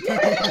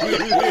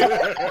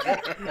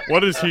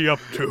 What is he up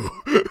to?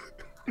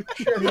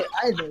 Surely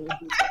either would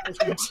be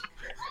sufficient.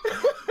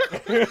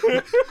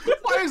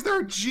 Why is there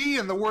a G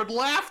in the word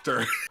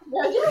laughter?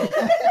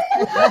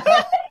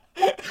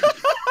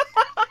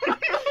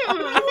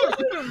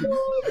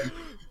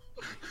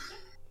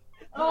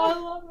 Oh, I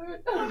love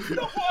it. I'm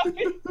so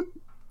happy.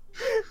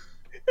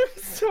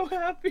 I'm so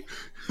happy.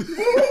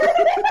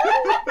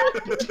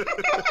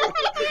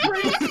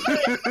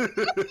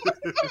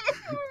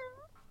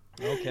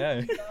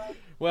 Okay.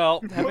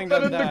 Well, having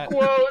done that,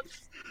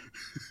 Quotes.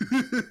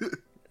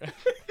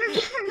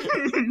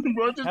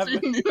 What does Have- he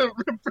need a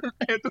river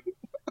and a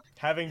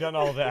having done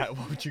all that,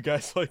 what would you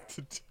guys like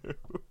to do?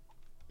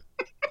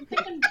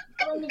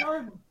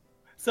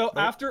 So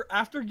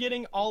after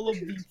getting all of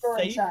the Store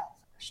safe, inside.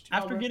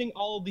 after getting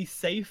all of the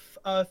safe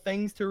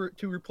things to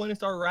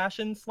replenish our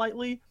rations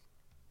slightly,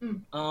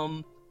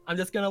 I'm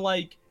just gonna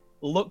like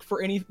look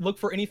for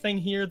anything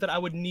here that I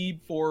would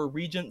need for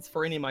regents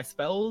for any of my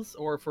spells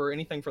or for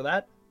anything for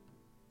that.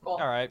 Cool.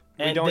 All right.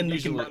 We And don't then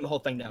usually we can burn the whole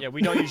thing down. Yeah,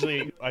 we don't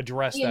usually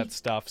address Yeah. that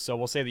stuff, so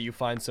we'll say that you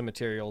find some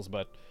materials,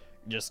 but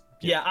just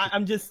Yeah,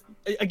 I'm just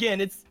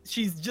again,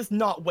 she's just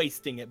not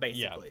wasting it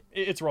yeah, basically.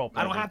 it's role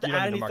I don't play. have to You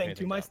don't add need mark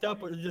anything to my down. stuff,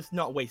 but just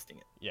not wasting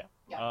it. Yeah.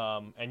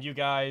 Yeah. And you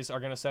guys are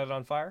gonna set it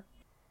on fire?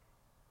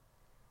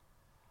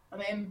 I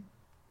mean,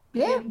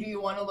 Yeah, do you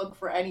want to look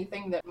for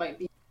anything that might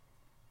be?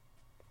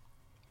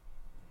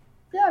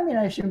 yeah. I mean,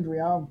 I assumed we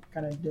all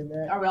kind of did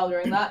that. Are we all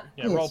doing that?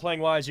 Yeah, Yes. role playing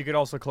wise, you could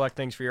also collect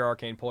things for your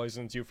arcane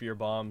poisons, you for your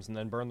bombs, and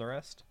then burn the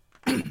rest.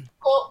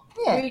 Cool.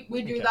 Yeah.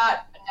 We do Okay.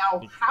 that.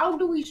 Now, how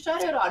do we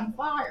set it on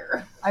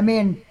fire? I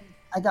mean,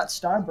 I got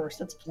Starburst.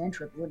 That's a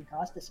cantrip. It wouldn't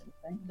cost us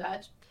anything.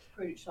 That's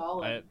pretty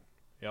solid.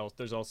 Yeah,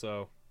 there's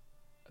also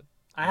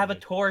I have a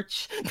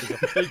torch.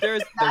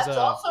 there's That's a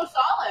also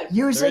solid.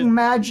 Using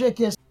magic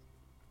is.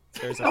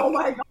 Oh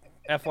my god.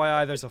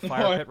 FYI, there's a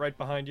fire pit right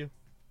behind you.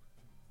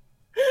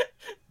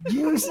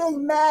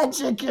 Using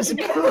magic is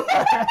good.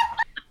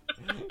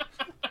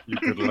 You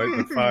could light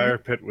the fire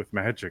pit with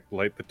magic.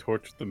 Light the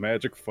torch with the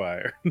magic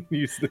fire.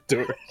 Use the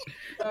torch.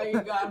 There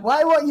you go.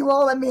 Why won't you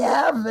all let me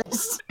have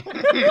this?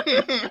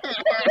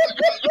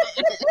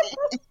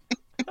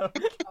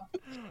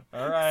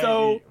 All right.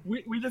 So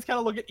we just kind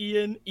of look at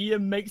Ian.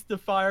 Ian makes the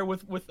fire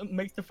with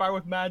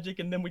magic,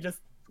 and then we just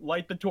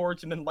light the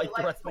torch and then light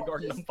the rest of the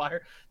garden on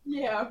fire.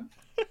 Yeah.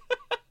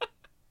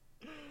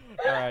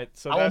 All right.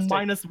 So I'll that's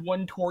minus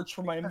 1 torch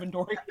from my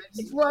inventory. I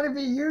just want to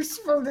be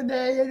useful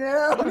today, you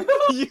know?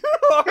 you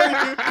are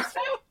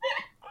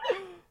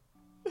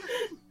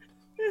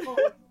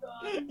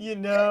you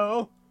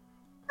know.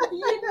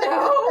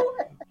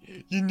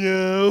 You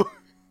know.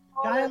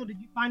 Kyle, did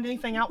you find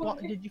anything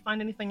out? Did you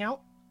find anything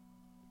out?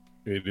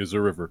 It is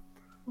a river.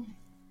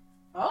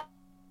 Oh.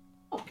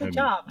 Good And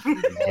job.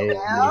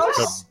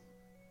 Else?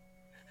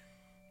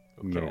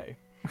 No. Okay.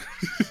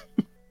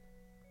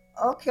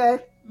 Okay.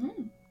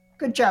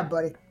 Good job,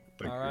 buddy.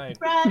 All right.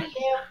 Proud of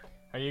you.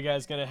 Are you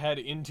guys gonna head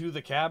into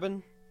the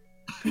cabin?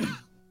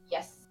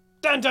 Yes.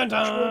 Dun dun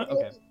dun.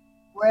 Okay.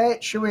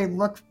 Wait, should we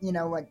look,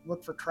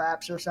 look for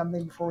traps or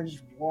something before we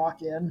just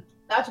walk in?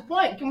 That's a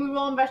point. Can we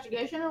roll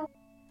investigation? Or...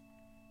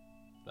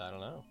 I don't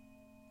know.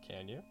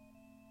 Can you?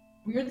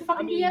 You're the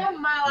fucking DM.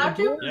 Am I allowed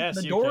to? Yes,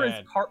 the you door can.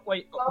 is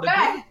partway. The door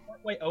Okay. is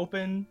partway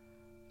open.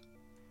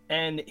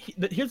 And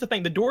here's the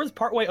thing: the door is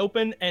partway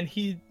open, and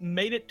he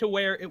made it to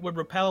where it would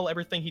repel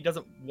everything he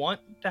doesn't want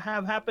to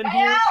have happen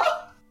here.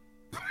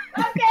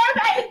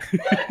 Okay.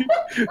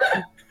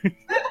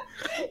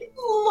 He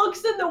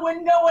looks in the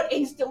window and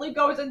instantly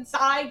goes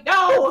inside.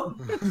 No!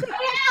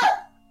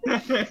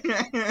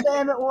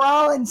 Damn it, we're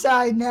all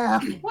inside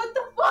now. What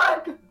the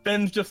fuck?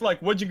 Ben's just like,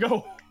 "Where'd you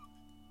go?"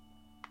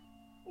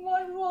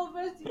 One roll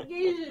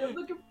investigation. I'm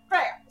looking for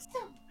traps.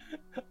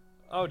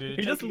 Oh, dude!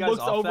 He just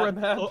looks over at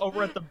Yeah.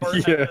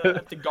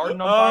 at the garden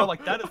on fire.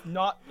 Like that is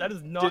not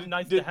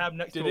nice Did- to have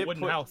next did to a it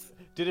wooden put- house.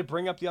 Did it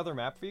bring up the other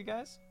map for you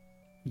guys?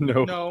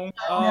 No. No.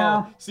 Oh,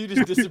 No. so you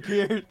just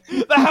disappeared.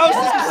 The house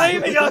is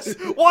claiming us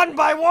one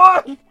by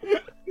one.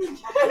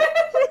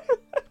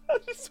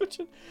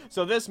 Switching.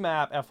 So this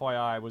map,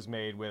 FYI, was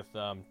made with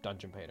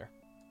Dungeon Painter.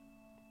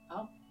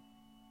 Oh.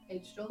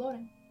 It's still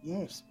loading.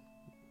 Yes.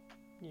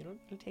 It'll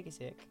take a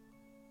sec.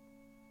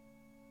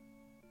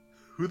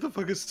 Who the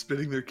fuck is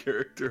spinning their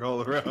character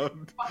all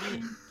around?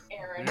 Fucking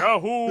Aaron.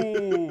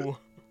 Yahoo!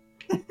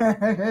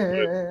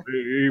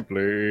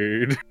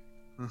 Beyblade.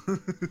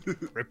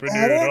 Ripping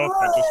Let it up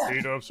at the roll.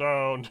 speed of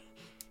sound.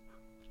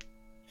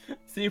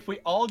 See, if we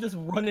all just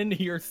run in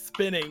here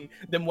spinning,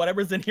 then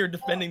whatever's in here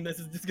defending this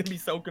is just gonna be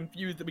so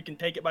confused that we can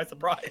take it by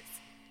surprise.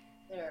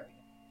 There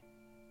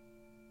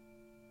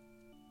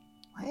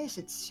Why is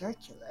it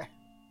circular?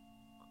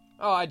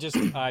 Oh, I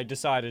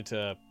decided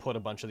to put a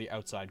bunch of the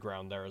outside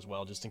ground there as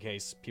well, just in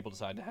case people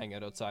decide to hang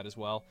out outside as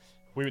well.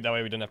 That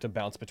way we didn't have to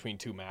bounce between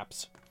 2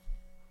 maps.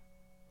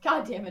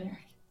 God damn it,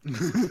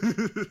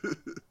 Aaron.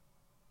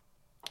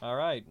 All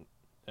right,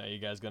 are you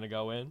guys gonna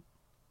go in?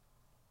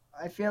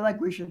 I feel like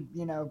we should,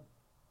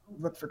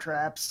 look for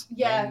traps.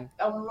 Yeah,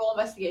 I want to roll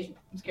investigation.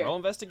 I'm scared. Roll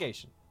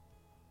investigation.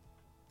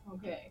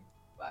 Okay.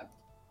 Fuck.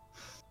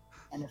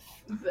 And if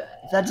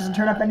that doesn't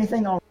turn up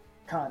anything, I'll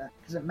Arcana,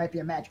 because it might be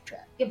a magic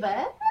trap.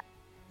 Goodbye.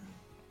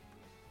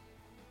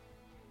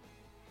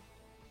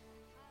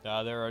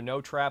 There are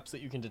no traps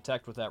that you can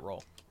detect with that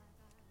roll.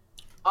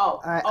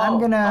 Oh. Alright, oh, I'm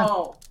gonna-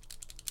 Oh.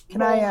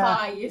 Can Roll I,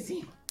 high,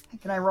 Izzy.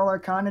 Can I roll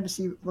Arcana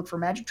to look for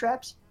magic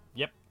traps?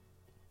 Yep.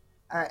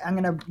 Alright, I'm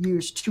gonna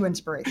use 2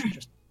 inspiration.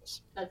 Just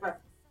That's right.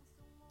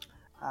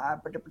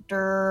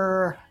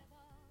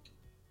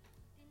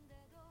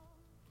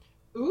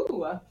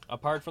 Ooh.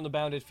 Apart from the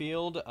bounded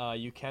field,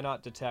 you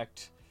cannot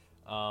detect.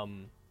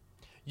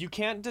 You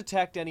can't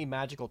detect any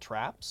magical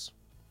traps,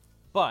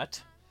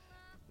 but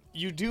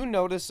you do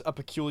notice a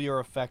peculiar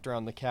effect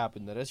around the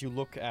cabin. That as you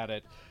look at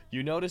it,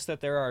 you notice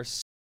that there are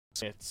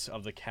bits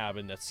of the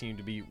cabin that seem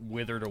to be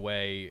withered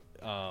away,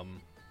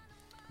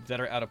 that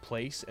are out of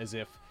place, as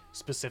if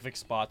specific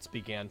spots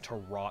began to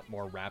rot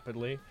more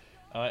rapidly.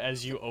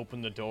 As you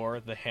open the door,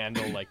 the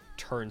handle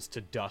turns to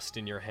dust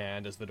in your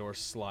hand as the door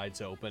slides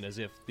open, as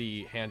if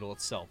the handle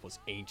itself was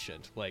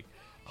ancient, like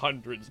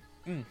hundreds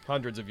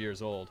of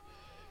years old.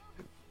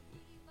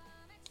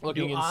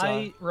 Looking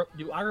inside.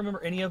 Do I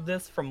remember any of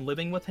this from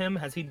living with him?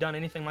 Has he done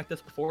anything like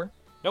this before?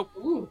 Nope.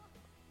 Ooh.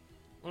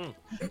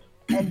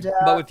 and,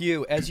 But with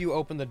you, as you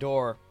open the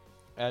door,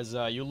 as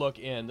you look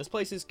in, this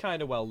place is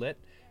kind of well lit.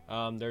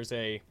 There's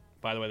an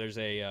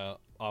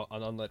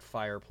unlit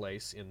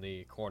fireplace in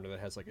the corner that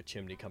has a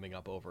chimney coming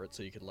up over it,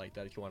 so you could light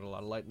that if you wanted a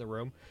lot of light in the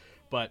room.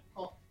 But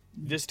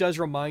this does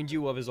remind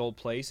you of his old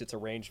place. It's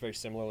arranged very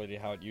similarly to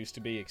how it used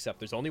to be, except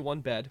there's only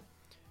one bed,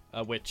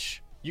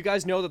 which you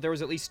guys know that there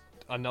was at least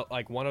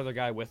one other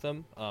guy with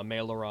him, May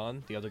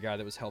Laron, the other guy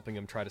that was helping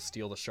him try to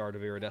steal the shard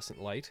of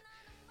iridescent light.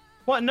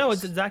 What? No,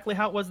 it's exactly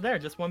how it was there.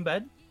 Just one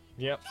bed.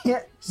 Yep.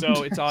 Yeah.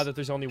 So it's odd that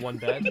there's only one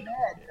bed.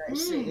 I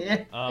see.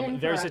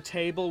 There's a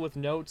table with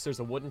notes. There's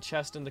a wooden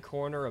chest in the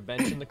corner, a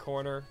bench in the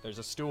corner. There's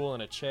a stool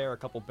and a chair, a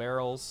couple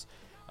barrels.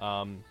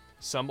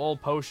 some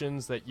old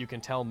potions that you can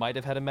tell might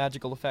have had a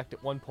magical effect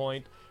at one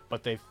point,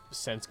 but they've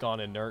since gone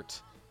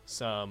inert.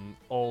 Some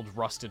old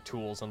rusted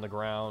tools on the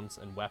grounds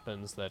and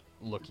weapons that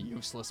look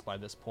useless by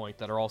this point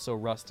that are also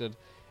rusted.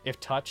 If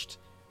touched,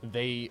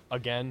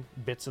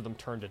 bits of them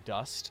turn to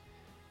dust.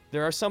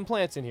 There are some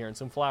plants in here and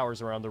some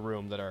flowers around the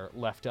room that are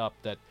left up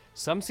that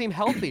some seem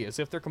healthy, as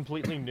if they're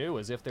completely new,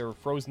 as if they were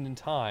frozen in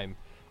time.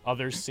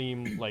 Others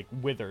seem like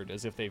withered,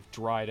 as if they've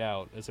dried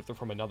out, as if they're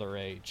from another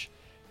age.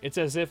 It's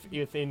as if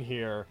within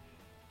here,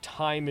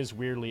 time is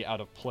weirdly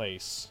out of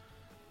place,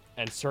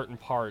 and certain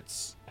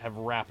parts have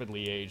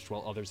rapidly aged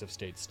while others have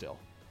stayed still.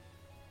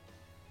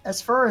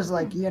 As far as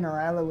like Ian or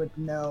Isla would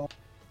know,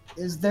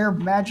 is there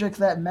magic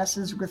that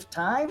messes with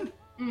time?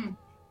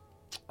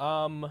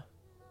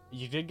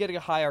 You did get a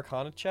high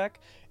Arcana check.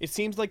 It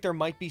seems like there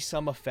might be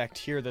some effect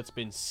here that's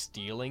been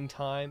stealing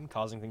time,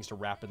 causing things to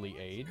rapidly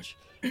age,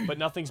 but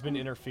nothing's been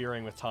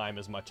interfering with time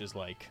as much as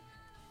like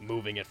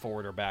moving it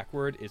forward or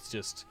backward. It's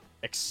just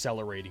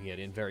accelerating it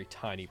in very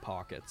tiny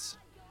pockets.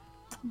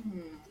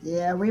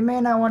 Yeah, we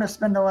may not want to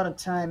spend a lot of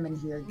time in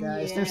here,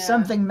 guys. There's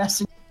something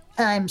messing with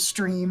the time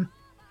stream.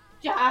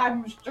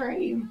 Time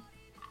stream.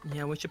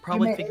 Yeah, we should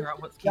probably may figure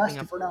out what's adjust keeping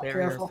up if we're the not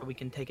barrier careful. so we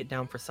can take it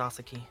down for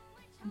Sasaki.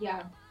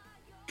 Yeah.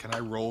 Can I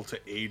roll to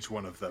age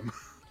one of them?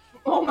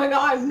 Oh my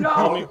god,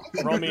 no!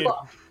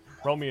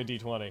 Roll me a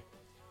d20.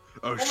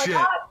 Oh, Oh my shit.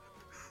 God.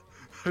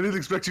 I didn't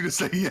expect you to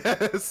say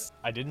yes.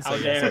 I didn't How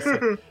say yes. I dare.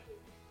 said-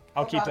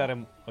 I'll keep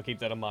Okay. I'll keep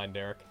that in mind,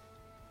 Derek. Oh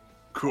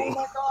Cool.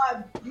 my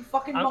god, you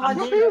fucking I'm mod.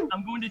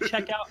 going to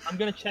check out. I'm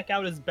going to check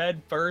out his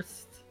bed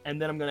first,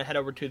 and then I'm going to head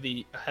over to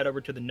the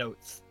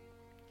notes.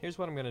 Here's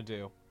what I'm gonna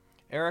do.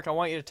 Eric, I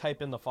want you to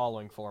type in the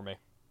following for me.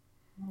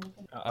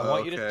 I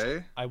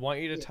want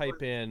you to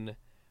type in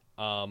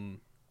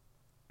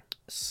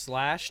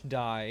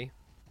 /die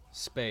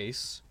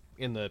space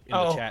in the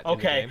chat.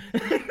 Okay. In the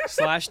game.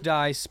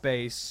 /die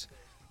space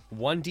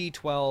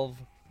 1d12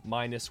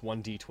 minus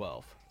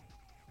 1d12.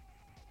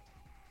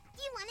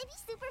 Do you want to be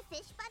super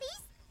fish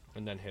buddies?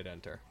 And then hit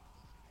enter.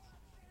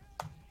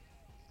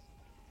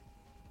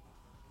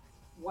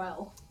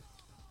 Well.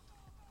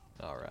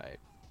 Alright.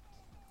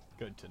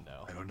 Good to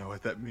know. I don't know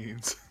what that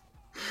means.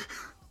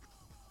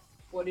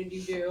 What did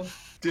you do?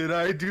 Did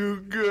I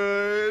do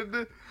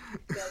good?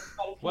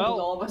 All Well,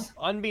 of us.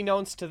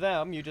 unbeknownst to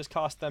them, you just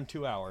cost them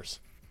 2 hours.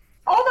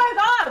 Oh my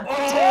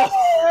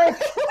god!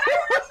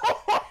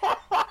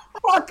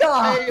 Fuck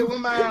off! Hey,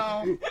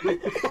 Lamau.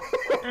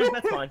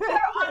 That's fine.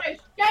 They're on a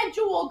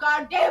schedule,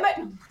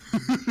 goddammit!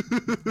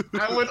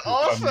 I would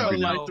also No.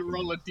 like to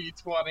roll a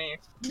d20.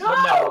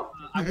 No!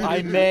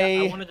 I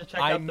may wanted to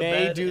check out the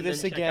bed do and then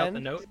this check out the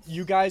again. notes.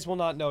 You guys will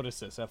not notice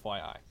this,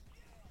 FYI.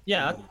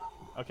 Yeah.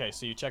 Okay,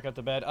 so you check out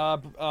the bed.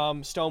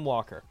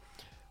 Stonewalker.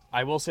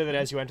 I will say that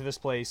as you enter this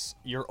place,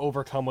 you're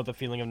overcome with a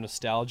feeling of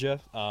nostalgia.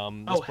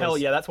 Oh hell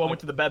yeah! That's why I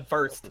went to the bed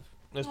first.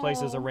 This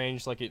place is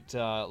arranged like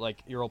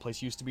like your old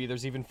place used to be.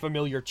 There's even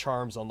familiar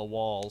charms on the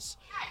walls.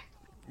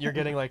 You're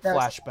getting like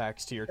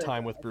flashbacks to your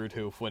time with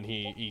Broodhoof when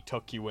he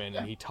took you in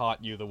and he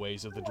taught you the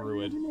ways of the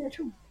druid.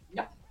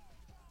 Yeah.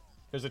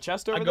 There's a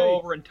chest over I there. go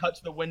over and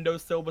touch the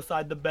windowsill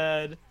beside the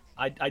bed.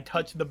 I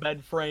touch the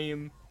bed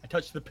frame. I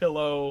touch the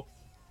pillow.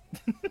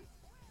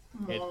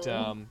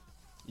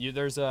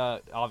 There's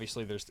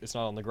obviously it's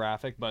not on the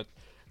graphic, but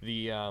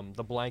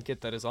the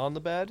blanket that is on the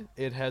bed,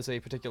 it has a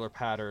particular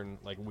pattern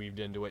like weaved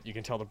into it. You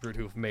can tell the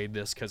Broodhoof made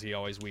this because he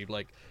always weaved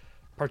like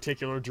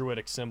particular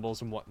druidic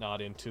symbols and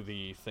whatnot into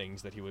the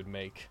things that he would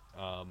make.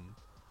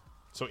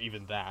 So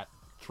even that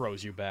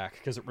throws you back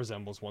because it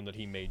resembles one that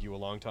he made you a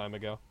long time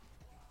ago.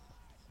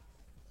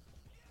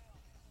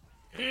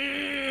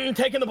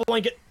 Taking the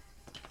blanket.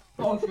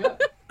 Oh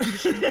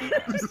shit.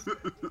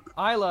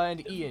 Isla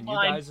and Ian,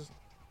 Fine.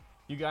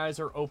 you guys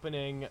are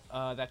opening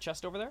that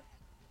chest over there?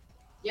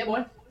 Yeah,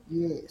 boy.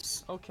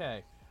 Yes.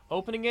 Okay.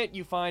 Opening it,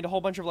 you find a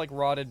whole bunch of like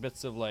rotted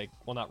bits of like,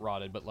 well, not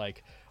rotted, but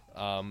like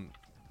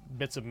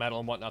bits of metal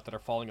and whatnot that are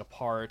falling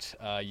apart.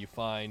 You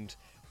find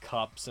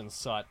cups and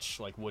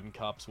such, like wooden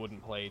cups, wooden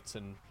plates,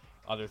 and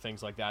other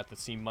things like that that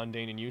seem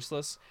mundane and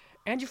useless.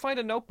 And you find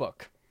a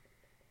notebook.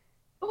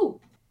 Ooh.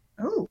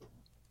 Ooh.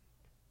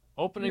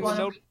 Opening You the wanna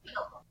note. read the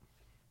notebook?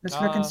 Let's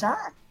look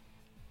inside.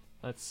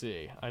 Let's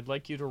see. I'd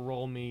like you to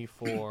roll me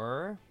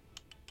for.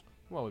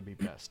 What would be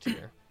best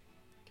here?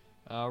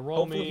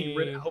 Roll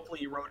me. Hopefully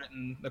he wrote it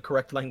in the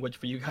correct language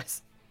for you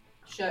guys.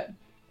 Shit.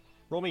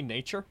 Roll me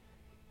nature.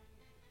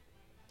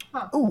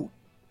 Ooh.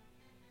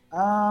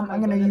 I'm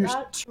gonna good at use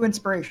that? 2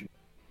 inspiration.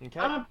 Okay.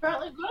 I'm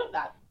apparently good at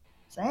that.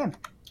 Same.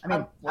 I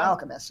mean, What?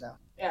 alchemist, so.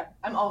 Yeah,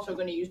 I'm also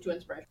going to use 2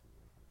 inspiration.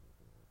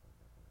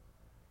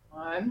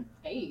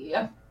 Hey.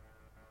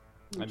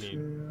 I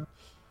mean,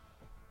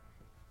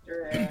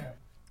 Yeah.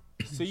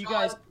 so you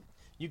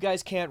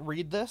guys can't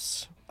read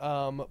this,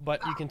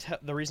 but you can tell.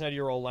 The reason I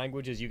do roll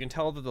language is you can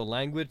tell that the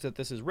language that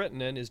this is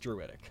written in is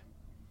Druidic,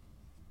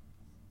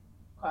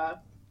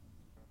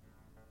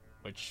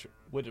 which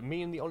would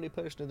mean the only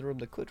person in the room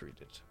that could read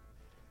it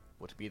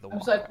would be the I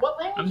was walker. like, what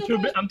language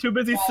is this? I'm too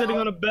busy sitting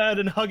on a bed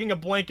and hugging a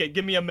blanket.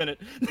 Give me a minute.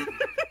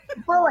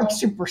 We're like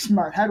super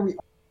smart. How do we?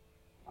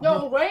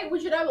 No, right? We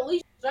should have at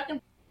least a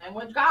second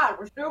language. God,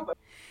 we're stupid.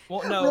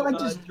 Well, We're no, like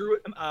just-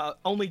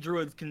 only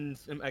druids can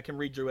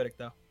read druidic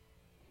though.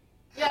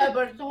 Yeah,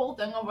 but it's the whole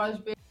thing of us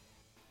being.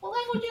 What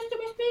languages do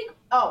we speak?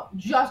 Oh,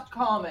 just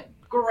common.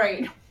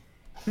 Great.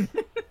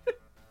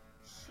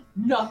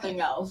 Nothing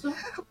else.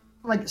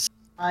 Like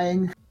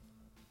sighing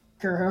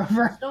her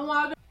over.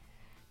 Stonewalker,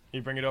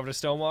 You bring it over to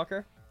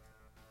Stonewalker?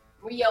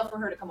 we yell for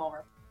her to come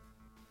over.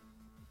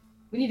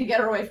 We need to get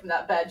her away from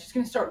that bed. She's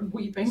gonna start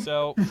weeping.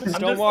 So, I'm just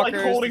like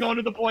Stonewalker, holding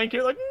onto the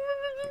blanket, like.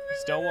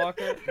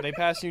 Stonewalker, they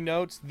pass you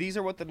notes. These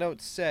are what the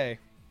notes say.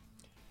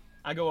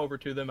 I go over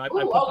to them. I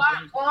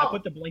Ooh,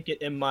 put the blanket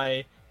in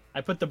my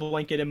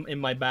in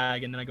my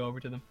bag, and then I go over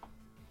to them.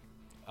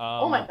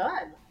 Oh my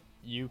god.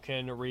 You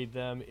can read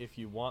them if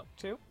you want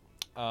to.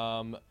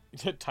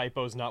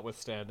 Typos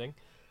notwithstanding,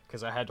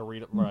 because I had to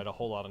write a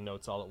whole lot of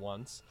notes all at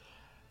once.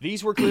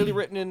 These were clearly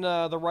written in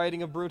the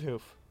writing of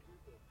Broodhoof.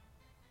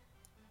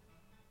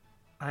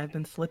 I have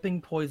been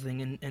slipping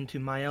poison into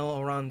Mael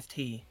Oran's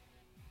tea.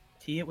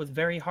 It was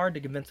very hard to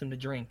convince him to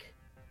drink.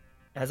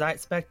 As I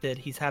expected,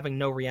 he's having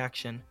no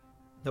reaction.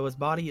 Though his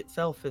body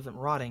itself isn't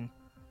rotting,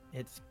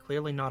 it's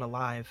clearly not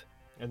alive.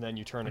 And then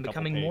you turn I'm a couple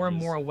becoming pages. more and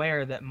more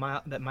aware that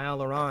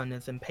Mael Oran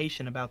is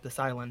impatient about this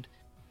island.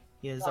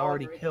 He has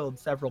already killed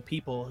several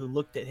people who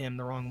looked at him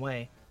the wrong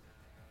way.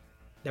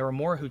 There were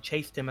more who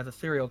chased him as a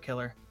serial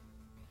killer.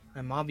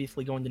 I'm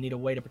obviously going to need a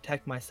way to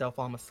protect myself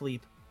while I'm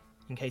asleep,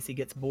 in case he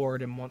gets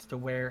bored and wants to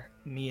wear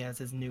me as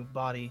his new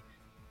body.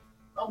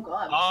 Oh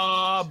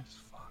god.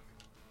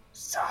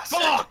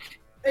 Fuck!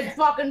 It's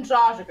fucking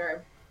Sasuke.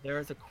 There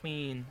is a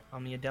queen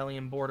on the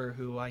Adelian border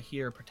who I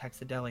hear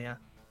protects Adelia.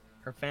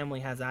 Her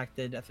family has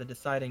acted as a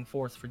deciding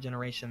force for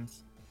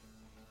generations.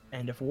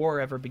 And if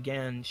war ever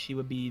began, she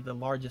would be the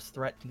largest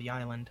threat to the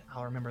island.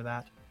 I'll remember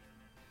that.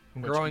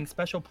 I'm growing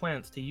special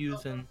plants to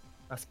use in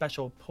a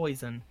special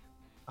poison.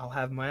 I'll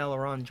have Mael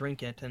Oran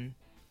drink it, and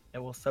it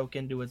will soak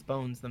into his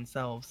bones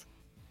themselves.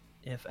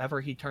 If ever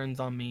he turns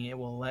on me, it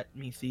will let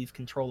me seize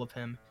control of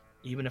him,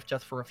 even if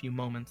just for a few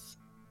moments.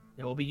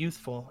 It will be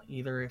useful,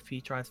 either if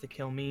he tries to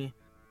kill me,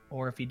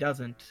 or if he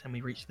doesn't, and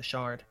we reach the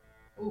shard.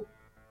 Ooh.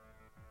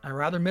 I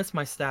rather miss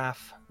my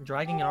staff.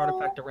 Dragging an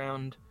artifact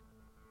around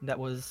that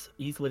was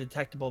easily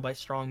detectable by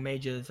strong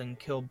mages and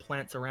killed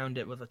plants around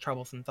it was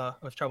troublesome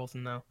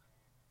though.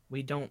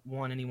 We don't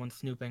want anyone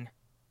snooping.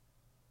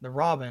 The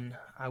Robin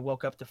I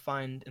woke up to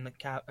find in the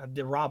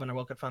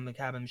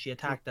cabin. She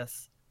attacked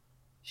us.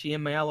 She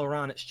and Mael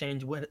Oran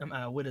exchanged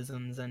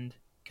witticisms and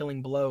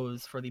killing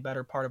blows for the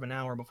better part of an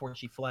hour before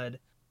she fled.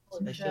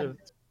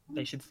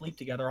 They should sleep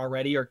together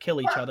already, or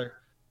kill each other,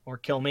 or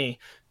kill me.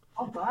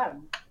 Oh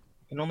god. I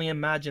can only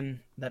imagine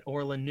that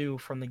Orla knew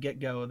from the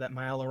get-go that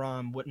Mael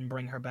Oran wouldn't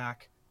bring her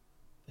back.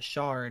 The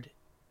Shard,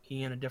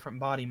 he in a different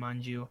body,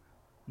 mind you,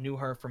 knew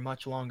her for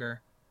much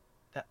longer.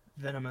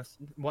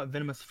 What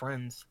venomous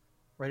friends,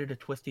 ready to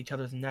twist each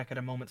other's neck at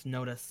a moment's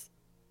notice.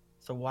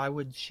 So why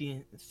would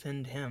she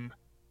send him?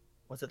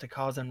 Was it to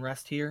cause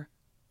unrest here?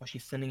 Was she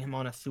sending him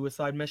on a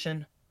suicide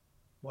mission?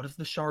 What is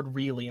the Shard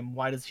really, and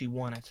why does she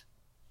want it?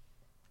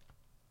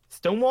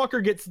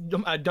 Stonewalker gets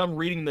done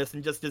reading this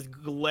and just is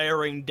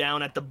glaring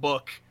down at the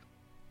book.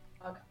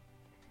 Okay.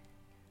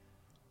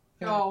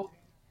 So,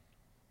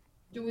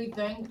 do we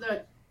think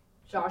that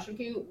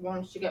Sasuke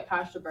wants to get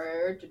past the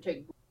barrier to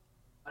take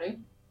body?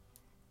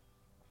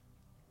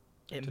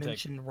 It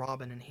mentioned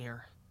Robin in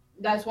here.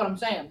 That's what I'm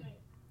saying.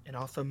 It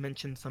also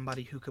mentioned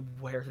somebody who could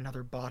wear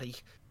another body.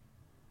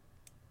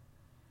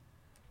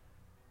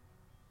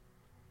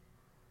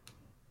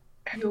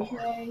 You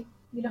okay?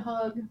 Need a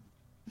hug?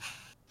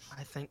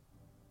 I think...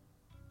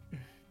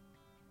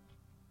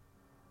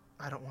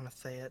 I don't want to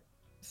say it.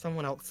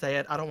 Someone else say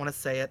it. I don't want to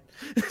say it.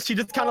 She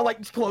just kind of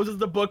like closes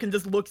the book and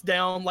just looks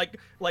down, like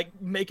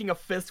making a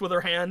fist with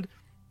her hand.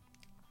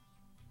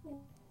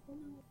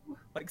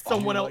 Like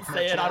someone else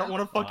say it. I don't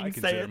want to fucking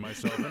say it. I consider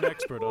myself an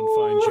expert on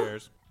fine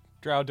chairs.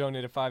 Drow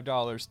donated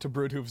 $5 to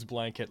Broodhoof's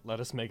blanket.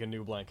 Let us make a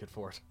new blanket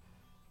for it.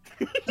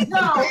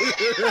 No!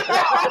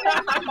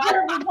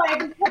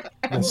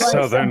 A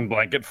southern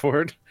blanket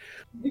fort.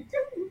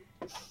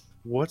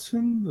 What's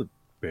in the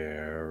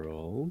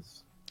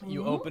barrels?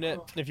 You open it.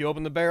 If you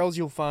open the barrels,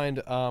 you'll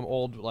find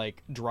old,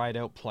 like, dried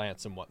out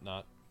plants and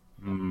whatnot.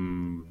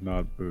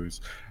 Not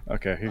booze.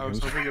 Okay, here I was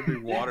goes. hoping it'd be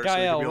water.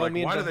 Gael, so roll be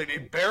me like, why do into- they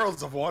need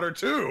barrels of water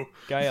too?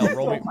 Gael,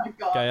 roll me. Oh my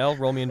God. Gael,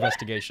 roll me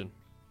investigation.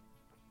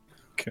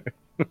 Okay,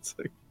 let's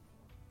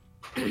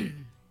see.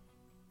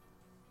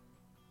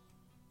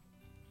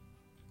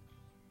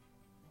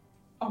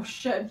 Oh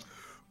shit.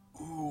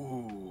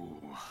 Ooh.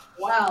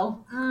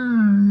 Wow.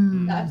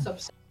 That's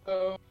upsetting.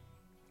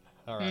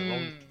 All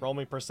right, roll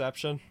me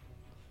perception.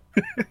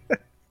 Is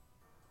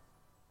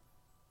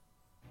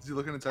he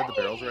looking inside the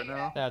barrels right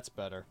now? That's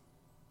better.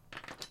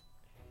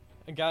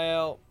 And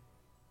Gael,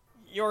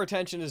 your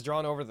attention is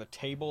drawn over the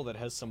table that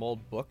has some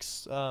old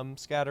books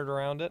scattered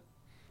around it.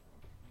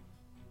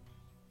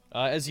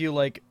 As you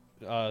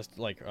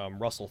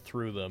rustle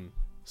through them,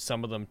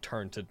 some of them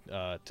turn to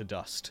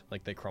dust,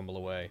 like they crumble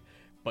away.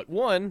 but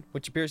one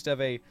which appears to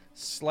have a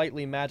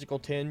slightly magical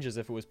tinge, as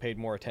if it was paid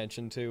more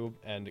attention to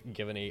and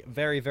given a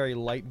very, very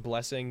light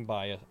blessing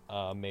by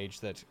a mage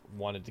that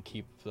wanted to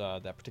keep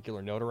that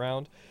particular note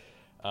around,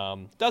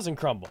 doesn't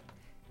crumble.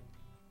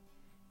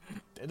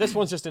 This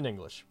one's just in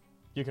English.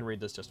 You can read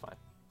this just fine.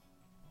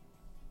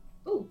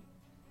 Ooh.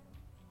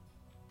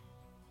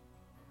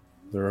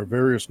 There are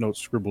various notes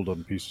scribbled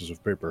on pieces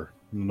of paper,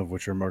 none of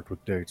which are marked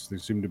with dates. They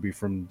seem to be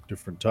from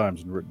different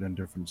times and written in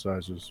different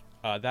sizes.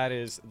 That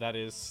is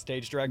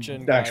stage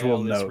direction. The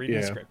actual Gael is note, reading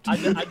yeah. the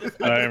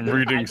script. I am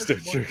reading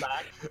Stitcher.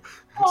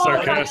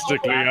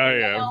 Sarcastically, I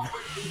am.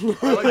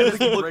 I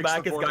just look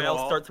back as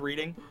Gael starts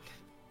reading.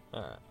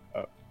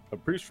 A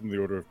priest from the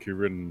Order of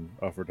Kirin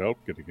offered help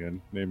getting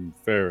in, named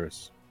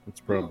Ferris. It's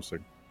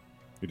promising.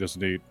 He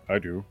doesn't eat. I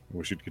do. I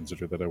wish he'd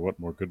consider that I want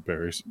more good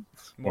berries.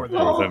 More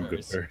than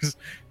good berries.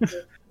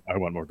 I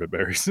want more good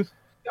berries.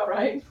 All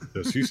right.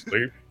 Does he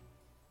sleep?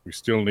 We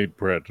still need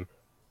bread.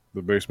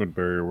 The basement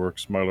barrier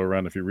works. Milo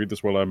ran. If you read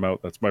this while I'm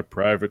out, that's my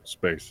private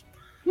space.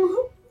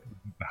 The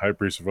High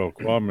Priest of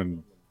Elquam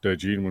and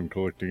Dajin when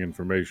collecting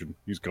information.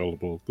 He's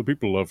gullible. The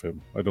people love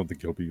him. I don't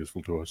think he'll be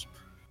useful to us.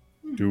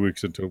 2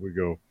 weeks until we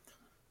go.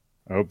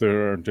 I hope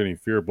there aren't any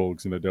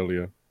fearbulgs in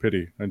Adelia.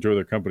 Pity. I enjoy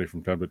their company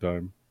from time to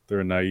time.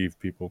 They're naive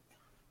people.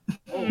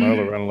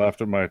 Milo ran and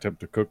laughed at my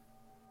attempt to cook.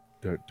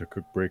 To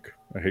cook break.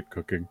 I hate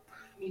cooking.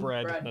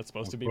 Bread. That's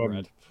supposed to be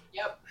problem. bread.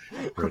 Yep.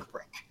 Bread.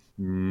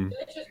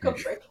 Delicious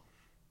cook break.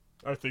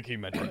 I think he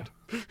meant bread.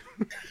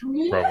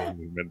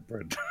 Probably meant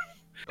bread.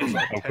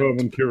 Elquam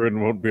and Kirin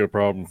won't be a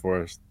problem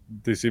for us.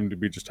 They seem to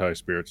be just high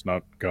spirits,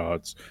 not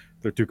gods.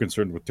 They're too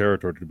concerned with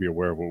territory to be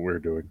aware of what we're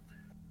doing.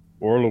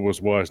 Orla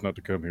was wise not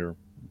to come here.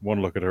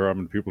 One look at her arm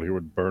and people here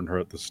would burn her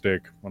at the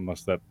stake,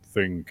 unless that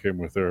thing came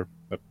with her,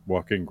 that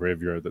walking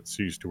graveyard that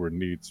sees to her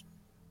needs.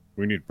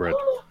 We need bread.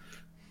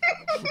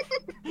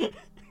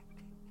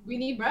 We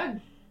need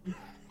bread.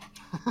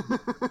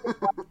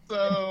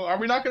 So, are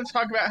we not going to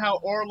talk about how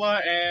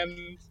Orla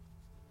and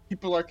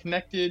people are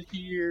connected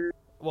here?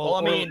 Well,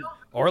 I mean,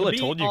 Orla to be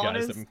told you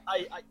guys honest,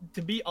 that.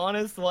 to be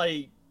honest,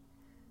 like,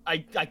 I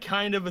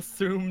kind of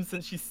assumed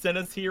since she sent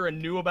us here and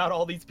knew about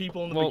all these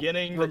people in the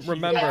beginning. That she had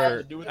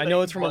Remember, to do with I know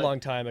things, it's from a but- long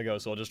time ago,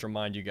 so I'll just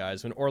remind you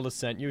guys. When Orla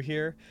sent you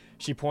here,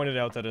 she pointed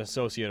out that an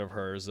associate of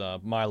hers,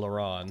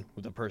 Mylaron,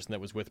 the person that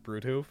was with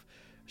Broodhoof,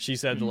 she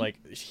said that,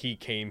 like, he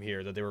came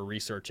here, that they were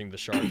researching the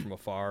shard from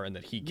afar, and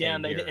that he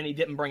came here. and he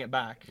didn't bring it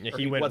back. Yeah, Or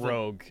he went wasn't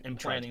rogue and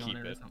tried to planning on keep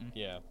it or it. something.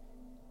 Yeah.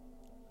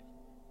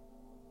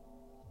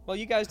 Well,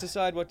 you guys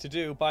decide what to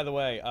do. By the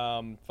way,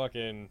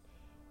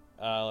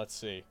 let's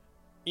see.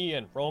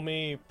 Ian, roll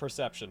me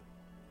perception.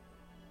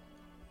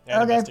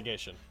 And Okay.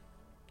 investigation.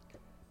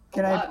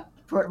 Can I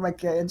put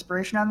like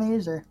inspiration on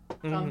these or?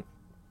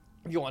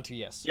 If you want to,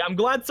 yes. Yeah, I'm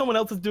glad someone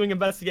else is doing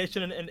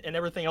investigation and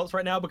everything else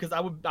right now because I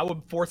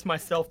would force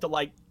myself to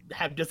like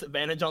have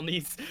disadvantage on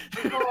these.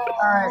 All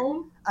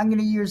right, I'm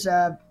gonna use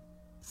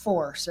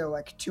 4, so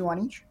like 2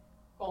 on each.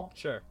 Cool.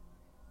 Sure.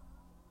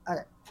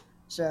 Okay,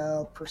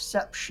 so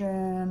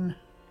perception.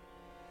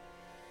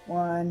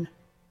 1,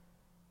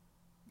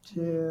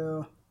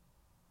 2.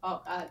 Oh,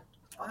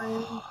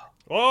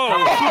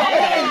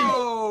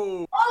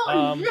 Whoa!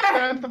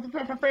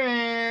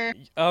 yeah.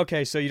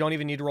 Okay, so you don't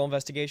even need to roll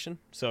investigation.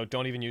 So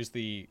don't even use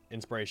the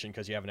inspiration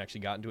because you haven't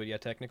actually gotten to it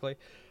yet, technically.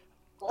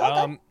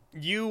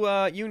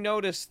 You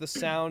notice the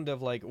sound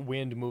of like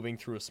wind moving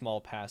through a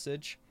small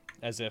passage,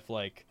 as if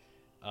like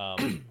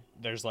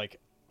there's like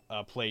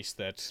a place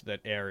that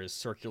air is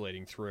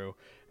circulating through,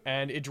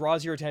 and it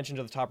draws your attention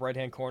to the top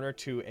right-hand corner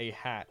to a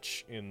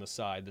hatch in the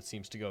side that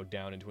seems to go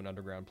down into an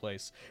underground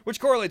place, which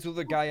correlates with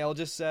what Gael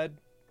just said,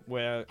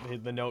 where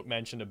the note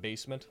mentioned a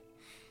basement.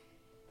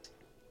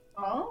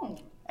 Oh.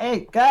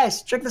 Hey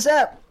guys, check this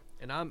out.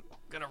 And I'm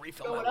gonna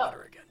refill Fill my it up.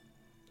 water again.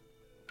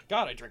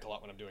 God, I drink a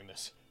lot when I'm doing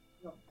this.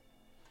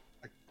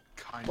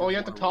 Well, you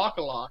have to talk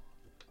a lot.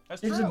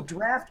 That's There's true. a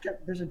draft.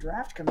 There's a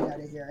draft coming out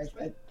of here. I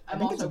I'm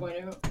think it's also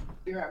going to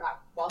be right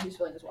back while he's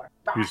filling his water.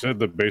 He said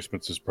the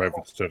basement's his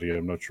private study.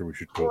 I'm not sure we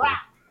should go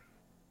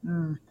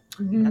there.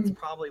 That's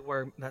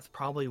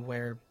probably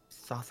where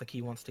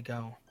Sasaki wants to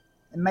go.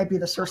 It might be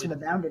the source of the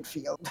bounded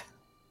field.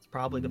 It's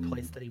probably the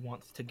place that he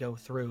wants to go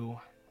through.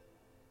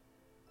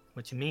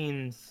 Which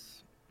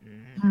means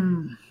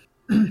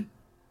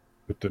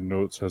But the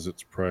note says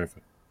it's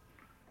private.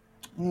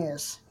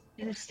 Yes.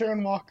 You're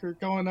Sternwalker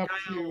going up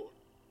to.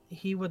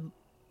 he would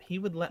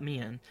let me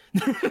in.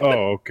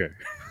 Oh, okay.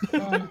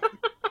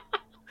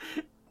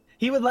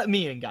 He would let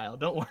me in, Guile,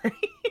 don't worry.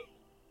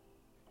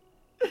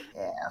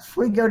 Yeah, if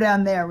we go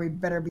down there, we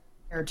better be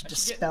prepared to I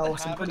should get in dispel the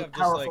some habit pretty of just,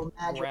 powerful like,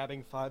 magic.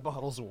 grabbing 5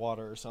 bottles of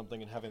water or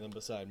something and having them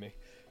beside me.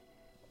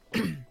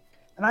 Am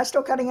I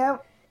still cutting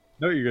out?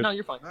 No, you're good. No,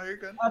 you're fine. No, you're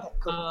good. Okay,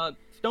 cool.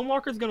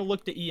 Stonewalker's gonna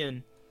look to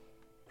Ian.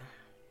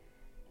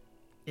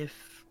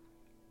 If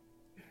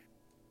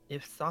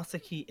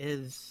Sasaki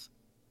is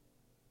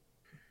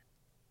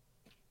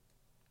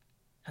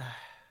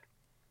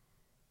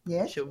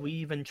Yes? should we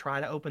even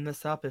try to open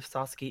this up if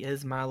Sasaki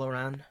is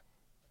Myloran?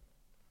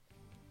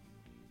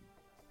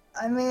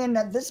 I mean,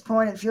 at this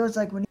point, it feels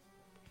like we need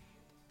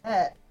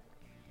that.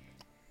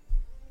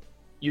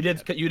 You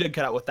did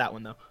cut out with that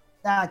one though.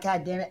 Ah,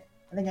 god damn it!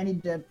 I think I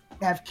need to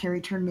have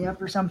Carrie turn me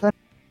up or something.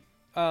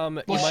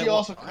 Well, she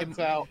also cuts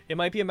out. It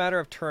might be a matter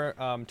of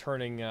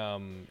turning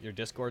your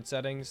Discord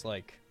settings,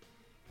 like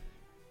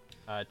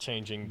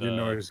changing the Your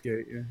noise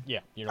gate, yeah. Yeah,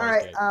 your All noise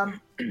right,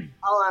 gate.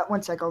 I'll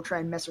 1 sec. I'll try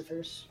and mess with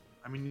hers.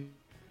 I mean,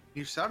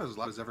 you sound as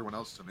loud as everyone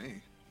else to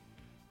me.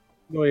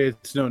 No,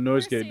 it's no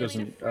noise gate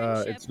doesn't.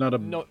 It's not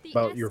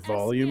about your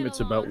volume.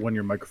 It's about when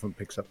your microphone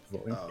picks up the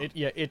volume.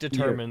 It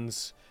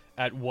determines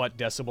at what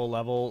decibel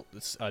level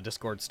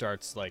Discord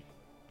starts like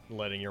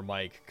letting your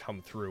mic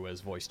come through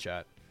as voice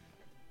chat.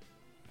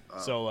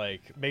 So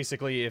like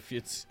basically, if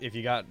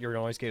you got your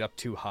noise gate up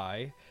too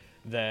high,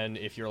 then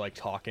if you're like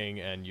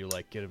talking and you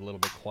like get a little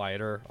bit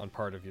quieter on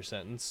part of your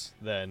sentence,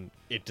 then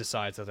it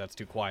decides that that's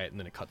too quiet and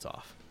then it cuts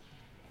off.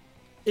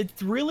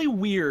 It's really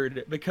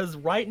weird because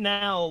right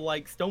now,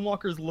 like,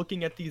 Stonewalker's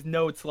looking at these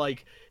notes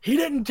like, he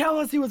didn't tell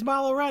us he was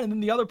Milo Ren, and then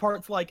the other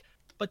part's like,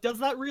 but does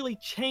that really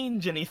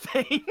change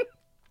anything?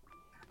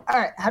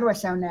 Alright, how do I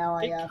sound now?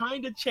 It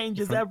kind of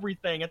changes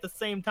everything. At the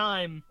same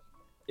time,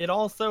 it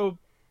also...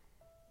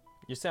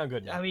 You sound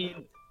good now. I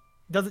mean,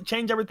 does it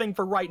change everything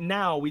for right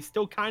now? We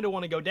still kind of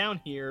want to go down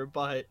here,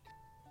 but...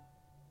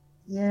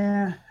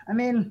 Yeah, I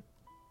mean,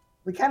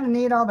 we kind of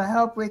need all the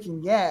help we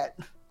can get.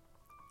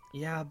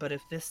 Yeah, but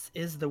if this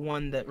is the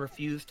one that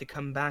refused to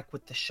come back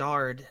with the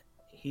shard,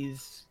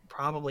 he's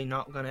probably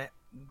not gonna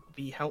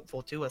be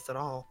helpful to us at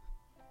all.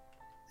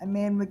 I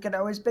mean, we could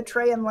always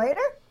betray him later.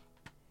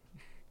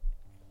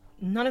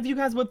 None of you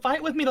guys would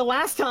fight with me the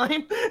last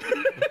time.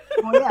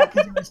 Well, yeah,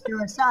 because it was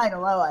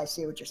suicidal. Oh, I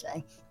see what you're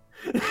saying.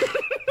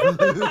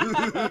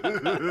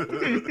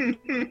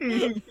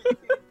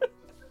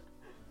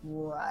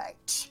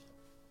 Right.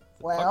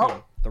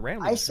 Well,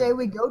 I say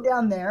we go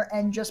down there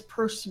and just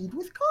proceed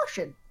with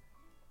caution.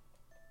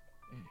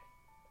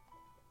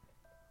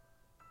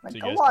 Like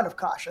So a you lot of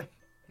caution.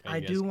 I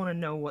do want to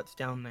know what's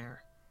down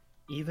there,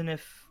 even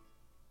if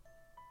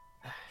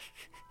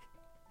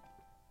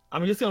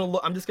I'm just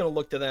gonna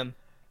look to them.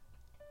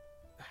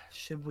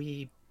 should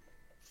we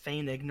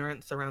feign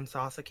ignorance around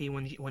Sasaki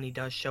when he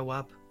does show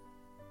up?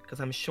 Because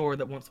I'm sure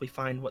that once we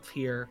find what's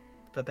here,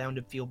 the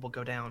bounded field will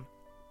go down.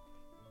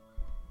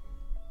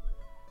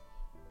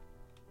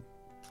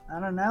 I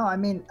don't know. I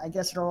mean, I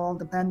guess it'll all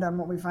depend on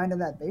what we find in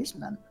that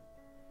basement.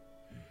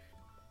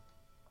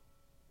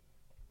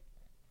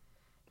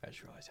 I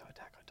just realized how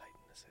Attack on Titan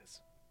this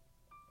is.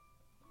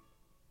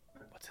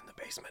 What's in the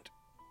basement?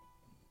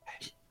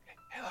 Hey,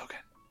 Logan.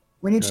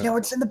 We need to know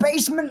what's in the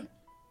basement.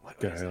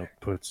 Guile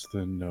puts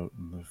the note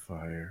in the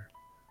fire.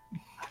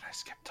 How did I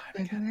skip time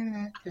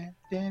again?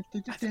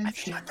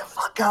 Shut the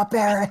fuck up,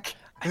 Eric.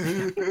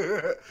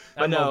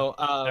 Emerald,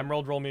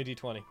 Emerald, roll me a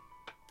d20.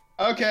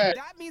 Okay.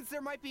 That means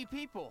there might be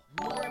people.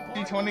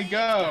 D20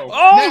 go.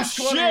 Oh, Nat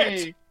 20.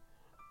 shit!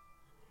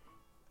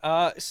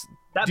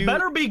 That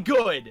better be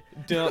good.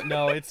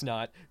 No, it's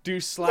not. Do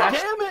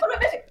slash. Damn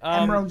it!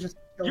 Emerald just.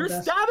 You're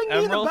stabbing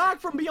me in the back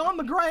from beyond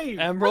the grave.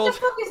 Emerald. What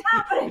the fuck is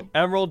happening?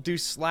 Emerald, do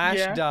slash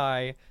Yeah.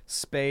 die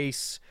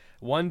space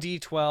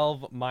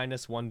 1d12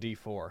 minus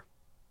 1d4.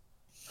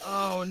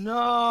 Oh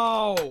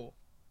no!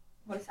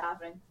 What is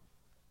happening?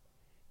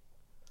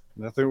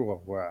 Nothing.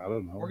 Well, I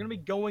don't know. We're gonna be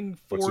going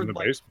What's in forward the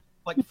like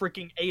basement?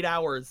 freaking 8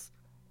 hours.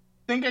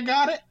 Think I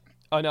got it?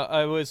 Oh no,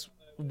 it was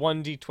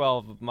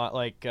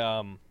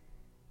 1d12.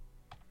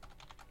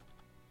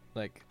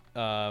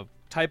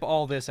 Type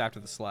all this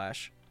after the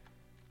slash.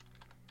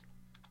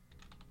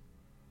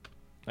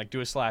 Like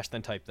do a slash,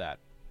 then type that.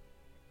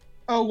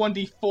 Oh,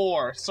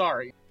 1d4.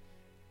 Sorry.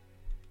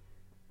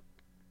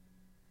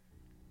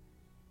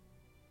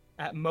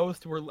 At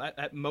most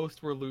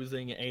we're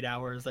losing 8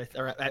 hours,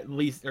 or at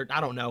least, or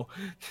I don't know.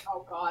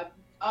 Oh god.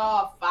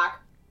 Oh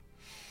fuck.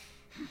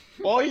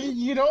 Well,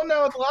 you don't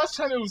know. The last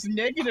time it was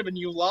negative and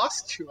you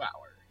lost 2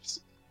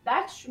 hours.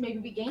 That's maybe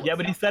we gained. Yeah,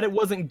 but he said it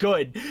wasn't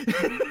good.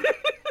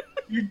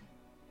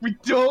 We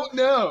don't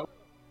know.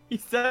 He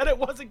said it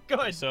wasn't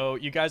good. So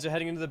you guys are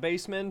heading into the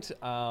basement.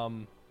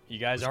 You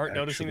guys aren't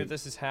noticing that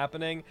this is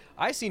happening.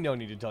 I see no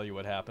need to tell you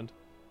what happened.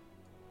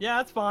 Yeah,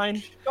 that's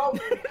fine.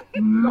 Don't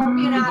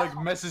be an Like,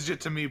 message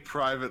it to me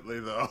privately,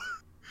 though.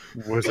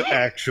 Was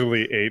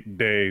actually 8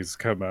 days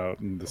come out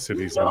and the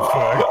city's on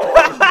fire.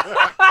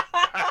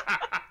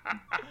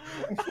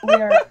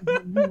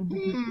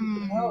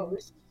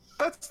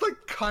 That's like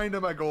kind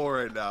of my goal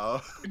right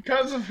now.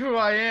 Because of who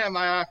I am,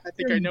 I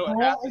think I know what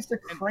goal happened. is to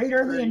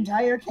crater the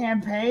entire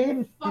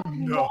campaign.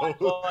 No.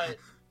 But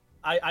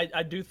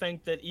I do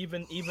think that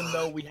even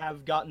though we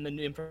have gotten the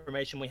new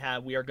information we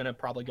have, we are gonna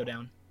probably go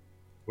down.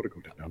 Would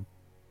have gone down.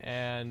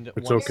 And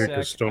It's one okay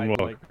because sec, I'd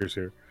like- Stonewalker's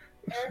here.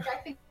 Eric, I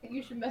think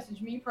you should message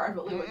me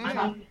privately what's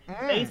happening.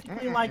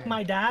 Basically like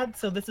my dad,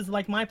 so this is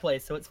like my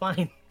place, so it's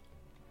fine.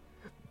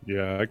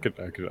 Yeah, I could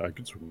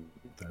swing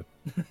with that.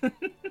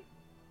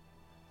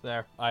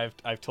 There,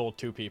 I've told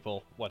 2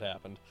 people what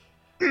happened.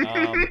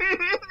 I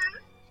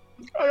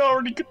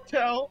already could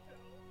tell.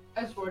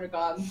 I swear to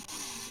God.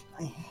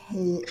 I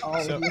hate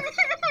all So- of you.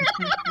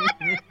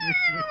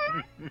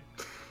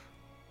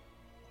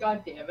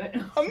 God damn it.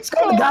 Let's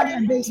go to the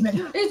goddamn basement.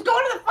 Let's go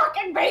to the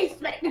fucking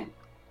basement.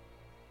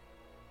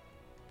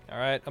 All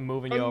right, I'm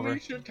moving you over.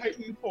 Unleash your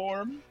Titan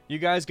form. You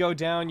guys go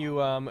down. You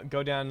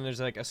go down, and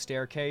there's like a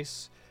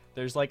staircase.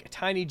 There's like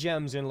tiny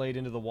gems inlaid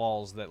into the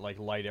walls that like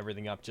light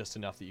everything up just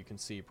enough that you can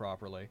see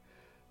properly.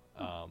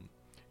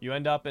 You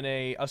end up in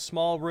a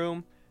small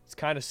room. It's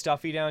kind of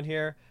stuffy down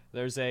here.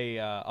 There's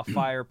a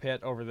fire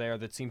pit over there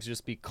that seems to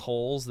just be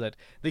coals that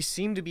they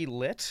seem to be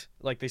lit.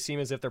 Like they seem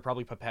as if they're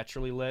probably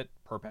perpetually lit,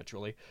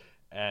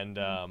 and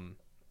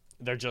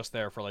they're just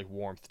there for like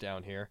warmth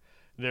down here.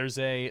 There's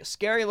a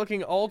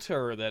scary-looking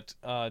altar that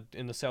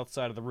in the south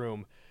side of the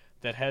room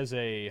that has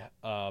a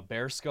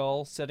bear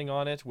skull sitting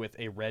on it with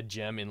a red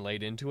gem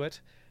inlaid into it.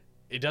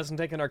 It doesn't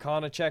take an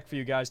Arcana check for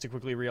you guys to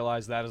quickly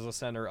realize that is the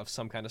center of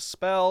some kind of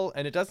spell,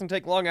 and it doesn't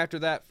take long after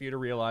that for you to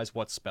realize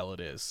what spell it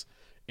is.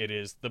 It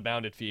is the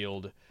Bounded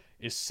Field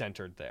is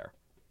centered there.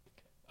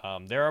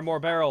 There are more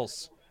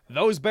barrels.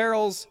 Those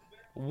barrels,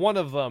 one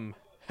of them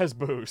has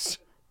booze.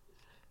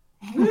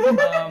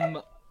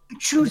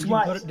 Choose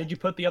what? Did you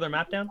put the other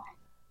map down?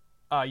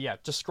 Yeah,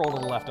 just scroll to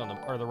the left on the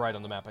or the right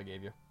on the map I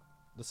gave you.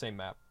 The same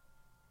map.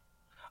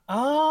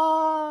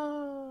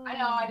 Oh. I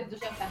know, I did the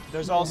same thing.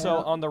 There's also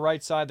on the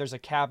right side there's a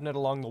cabinet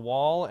along the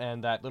wall,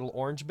 and that little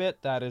orange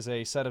bit, that is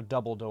a set of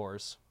double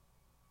doors.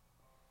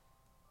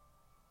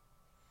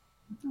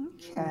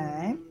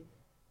 Okay.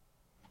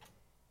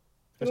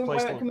 This Can we,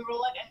 place can we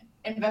roll like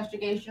an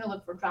investigation to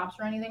look for traps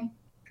or anything?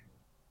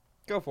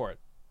 Go for it.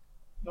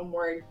 Don't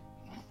worry.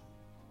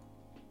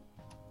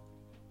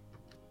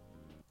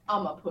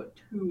 I'ma put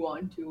 2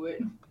 onto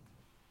it.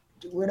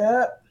 Do it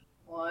up.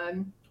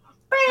 1.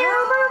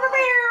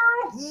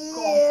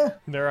 Yeah.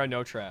 There are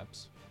no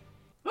traps.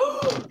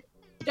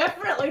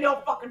 Definitely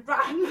no fucking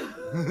trap.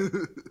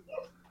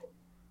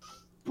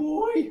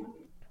 Boy.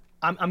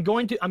 I'm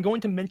going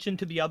to mention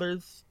to the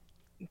others.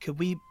 Could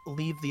we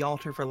leave the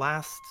altar for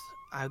last?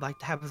 I'd like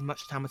to have as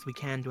much time as we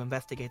can to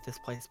investigate this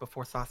place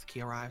before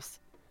Sasuke arrives.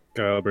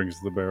 Kyle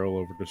brings the barrel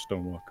over to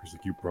Stonewalker's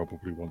like, you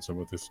probably want some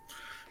of this.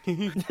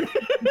 It's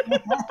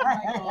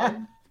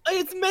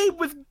made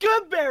with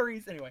good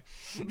berries. Anyway.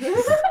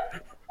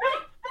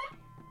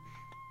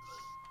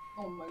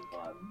 Oh my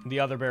god. The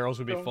other barrels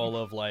would be full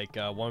of like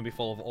one would be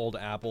full of old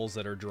apples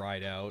that are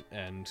dried out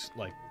and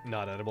like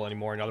not edible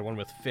anymore. Another one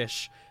with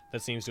fish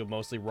that seems to have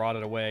mostly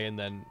rotted away and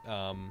then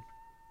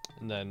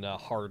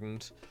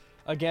hardened.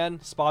 Again,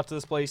 spots of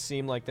this place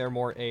seem like they're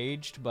more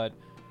aged, but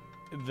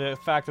the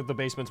fact that the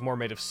basement's more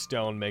made of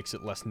stone makes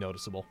it less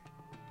noticeable.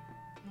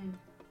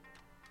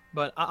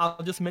 But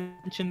I'll just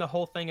mention the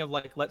whole thing of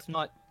like, let's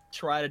not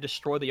try to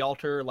destroy the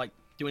altar, like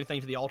do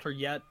anything to the altar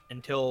yet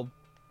until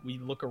we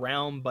look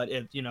around. But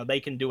if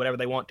they can do whatever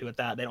they want to at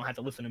that. They don't have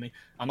to listen to me.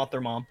 I'm not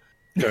their mom.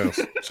 Kyle's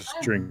just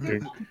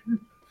drinking.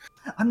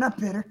 I'm not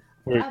bitter.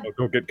 Wait, I'll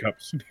go get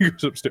cups. He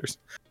goes upstairs.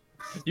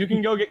 You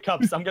can go get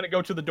cups. I'm gonna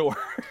go to the door.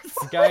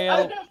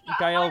 Gael,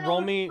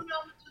 roll me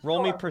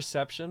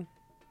perception.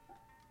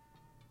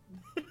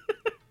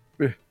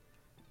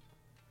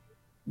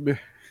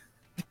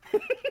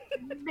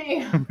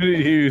 I'm gonna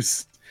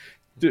use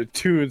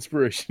 2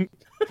 inspiration.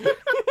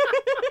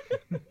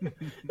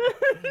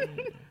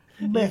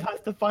 You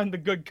have to find the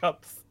good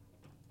cups.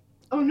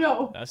 Oh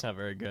no. That's not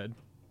very good.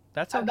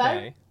 That's I bet.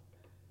 okay.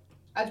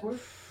 That's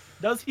worse.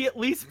 Does he at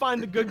least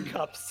find the good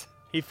cups?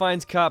 He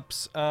finds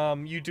cups.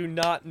 You do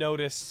not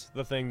notice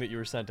the thing that you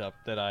were sent up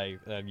that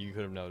you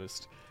could have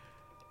noticed.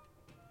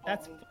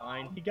 That's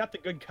fine. He got the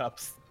good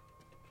cups.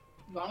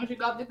 As long as you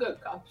got the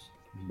good cups.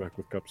 I'm back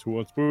with cups. Who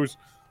wants booze?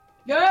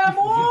 Yeah,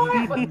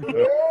 boy!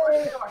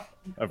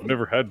 I've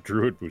never had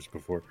druid booze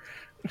before.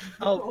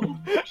 Oh,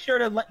 be sure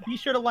to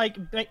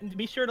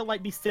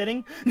be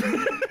sitting.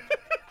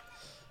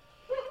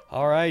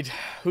 All right,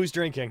 who's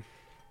drinking?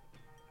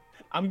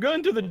 I'm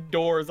going to the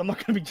doors. I'm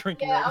not going to be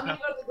drinking. Yeah, right I'm now.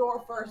 gonna go to the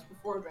door first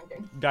before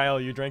drinking.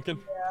 Gael, you drinking?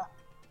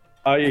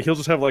 Yeah, he'll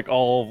just have like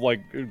all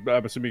like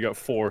I'm assuming he got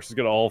 4, so he's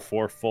got all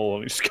 4 full,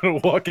 and he's just kind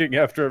of walking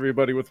after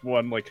everybody with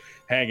one like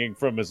hanging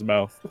from his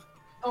mouth.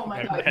 Oh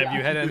my god. Have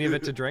you had any of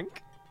it to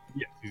drink?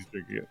 Yes, he's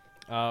drinking it.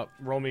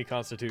 Roll me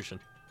Constitution.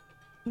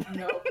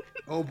 No.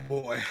 Oh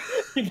boy.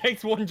 He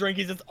takes one drink.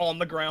 He's just on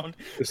the ground.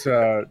 It's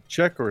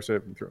check or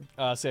saving throw?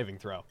 Saving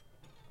throw.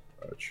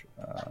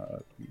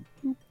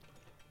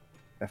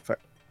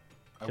 Effect.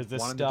 Because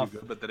this stuff,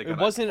 it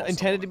wasn't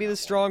intended to be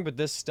this strong, but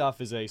this stuff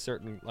is a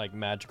certain like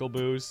magical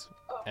booze,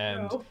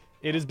 and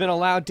it has been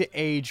allowed to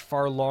age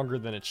far longer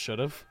than it should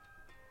have.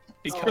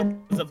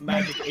 Because of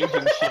magic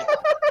aging shit.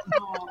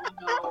 Oh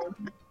no.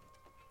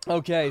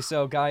 Okay,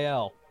 so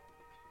Gael.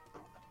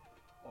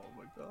 Oh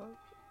my god.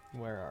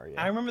 Where are you?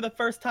 I remember the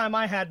first time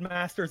I had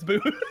Master's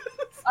booze.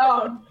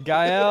 Oh.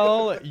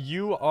 Gael,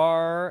 you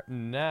are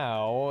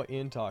now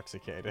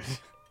intoxicated.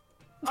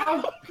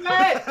 Oh shit!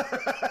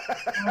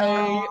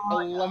 Hey,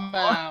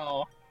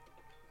 Lamau.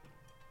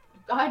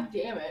 God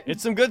damn it.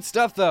 It's some good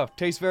stuff though.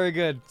 Tastes very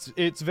good.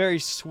 It's very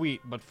sweet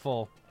but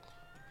full.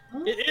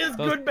 It is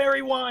Those- good berry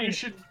You wine.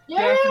 should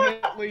Yeah.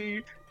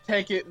 definitely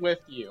take it with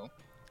you.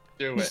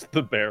 Do it. Just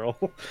the barrel.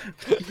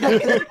 Just have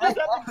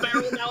the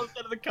barrel now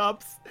instead of the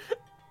cups.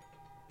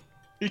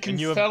 You can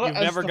And you've sell it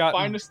as never the gotten-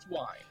 finest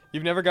wine.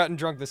 You've never gotten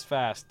drunk this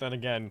fast. Then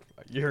again,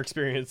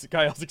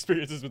 Kyle's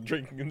experiences with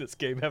drinking in this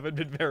game haven't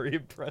been very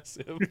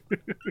impressive.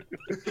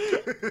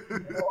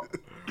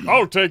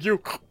 I'll take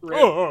you.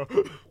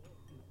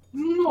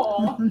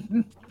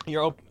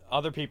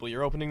 Other people,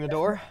 you're opening the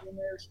door.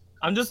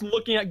 I'm just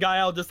looking at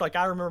Gael, just like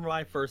I remember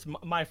my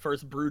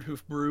first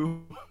Broodhoof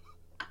brew.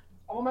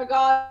 Oh my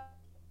god,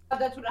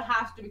 that's what it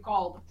has to be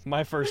called.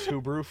 My first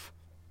Hoobroof.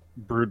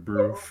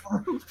 Broodproof.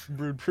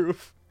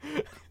 Broodproof.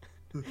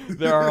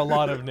 There are a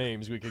lot of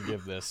names we could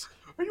give this.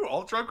 Are you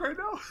all drunk right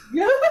now?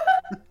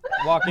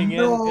 Walking in,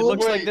 No. it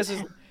looks Wait. like this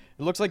is.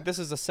 It looks like this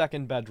is a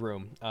second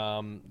bedroom.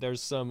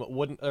 There's a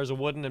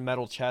wooden and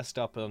metal chest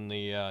up on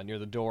the near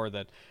the door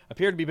that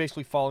appear to be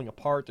basically falling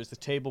apart. There's a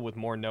table with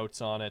more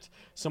notes on it.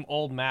 Some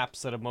old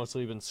maps that have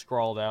mostly been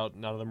scrawled out.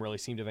 None of them really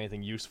seem to have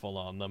anything useful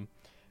on them.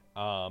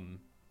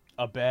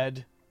 A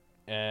bed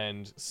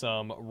and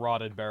some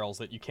rotted barrels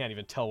that you can't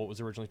even tell what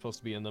was originally supposed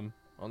to be in them.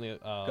 On the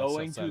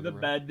Going south side to of the room.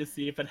 bed to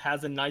see if it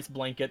has a nice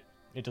blanket.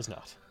 It does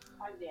not.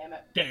 God damn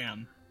it.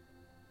 Damn.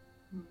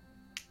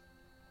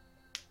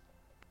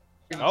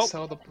 Oh.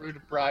 Sell the brood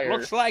briar.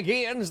 Looks like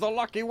Ian's the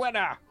lucky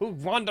winner who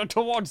wandered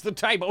towards the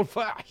table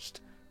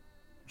first.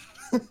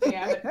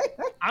 Damn it.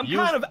 I'm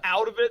kind of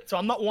out of it, so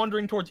I'm not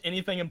wandering towards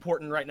anything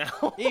important right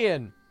now.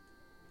 Ian,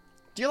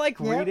 do you like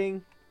Yeah.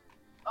 reading?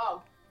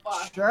 Oh,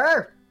 fuck.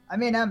 Sure. I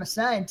mean, I'm a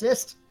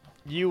scientist.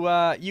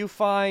 You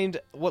find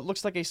what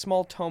looks like a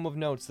small tome of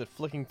notes that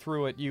flicking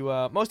through it,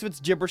 most of it's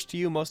gibberish to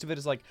you, most of it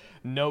is like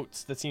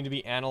notes that seem to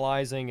be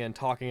analyzing and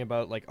talking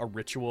about like a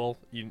ritual,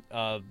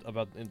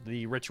 about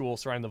the ritual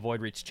surrounding the Void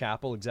Reach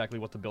Chapel, exactly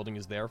what the building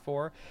is there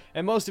for,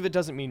 and most of it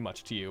doesn't mean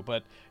much to you,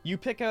 but you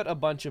pick out a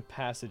bunch of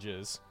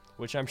passages,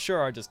 which I'm sure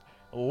are just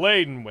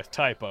laden with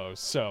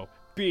typos, so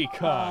be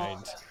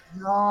kind.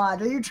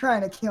 God, are you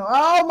trying to kill?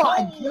 Oh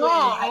my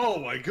god! Oh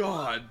my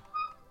god.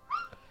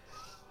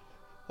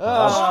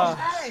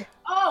 Hey.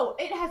 Oh,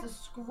 it has a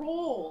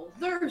scroll.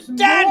 There's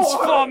Dance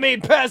more. for me,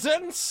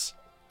 peasants!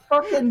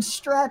 Fucking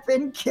strap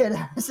in,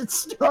 kiddos. It's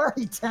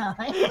story time.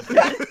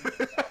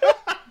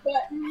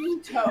 But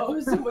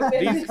Mitos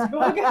within this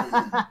book.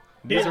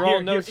 These are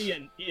all notes.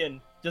 Ian,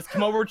 just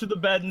come over to the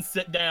bed and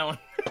sit down.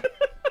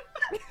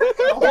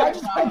 Yeah, I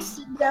just like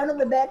sitting down on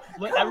the bed.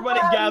 Let everybody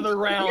gather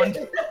around.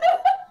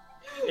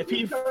 If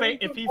he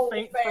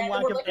faints from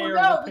lack of air,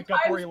 we'll pick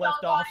up where he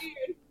left off.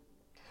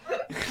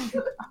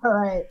 All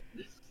right.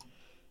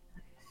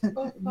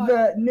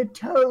 The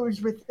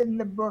Nitos within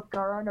the book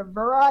are on a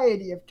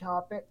variety of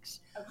topics,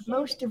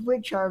 most of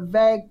which are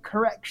vague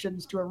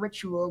corrections to a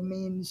ritual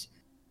means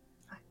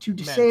to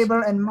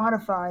disable and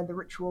modify the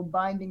ritual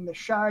binding the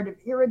shard of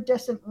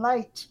iridescent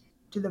light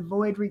to the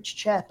Void Reach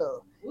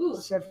Chapel. Ooh.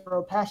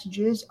 Several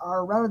passages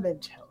are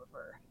relevant,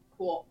 however.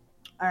 Cool.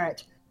 All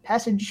right.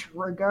 Passage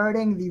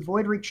regarding the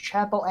Void Reach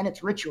Chapel and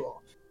its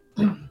ritual.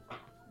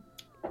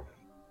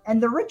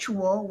 And the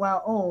ritual,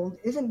 while old,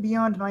 isn't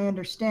beyond my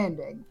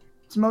understanding.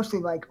 It's mostly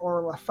like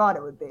Orla thought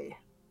it would be.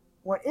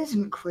 What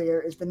isn't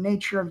clear is the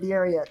nature of the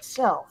area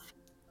itself.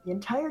 The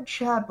entire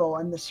chapel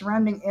and the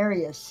surrounding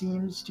area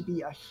seems to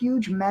be a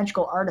huge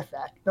magical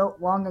artifact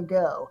built long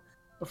ago,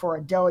 before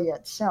Adelia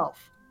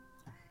itself.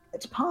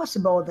 It's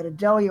possible that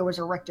Adelia was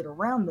erected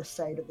around the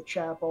site of the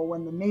chapel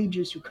when the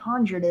mages who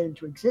conjured it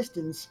into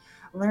existence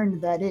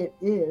learned that it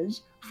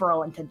is, for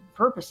all intended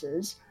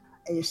purposes,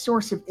 a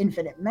source of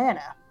infinite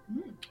mana.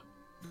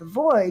 The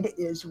void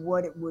is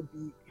what it would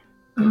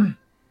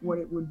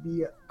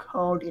be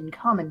called in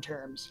common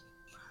terms.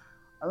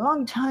 A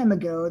long time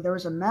ago, there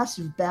was a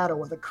massive battle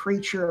with a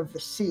creature of the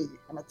sea,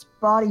 and its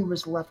body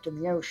was left in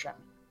the ocean.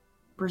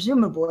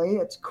 Presumably,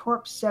 its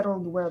corpse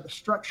settled where the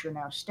structure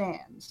now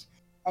stands,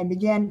 and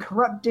began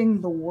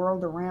corrupting the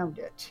world around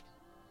it.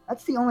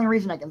 That's the only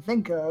reason I can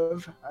think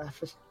of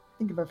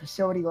a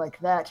facility like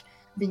that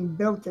being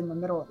built in the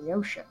middle of the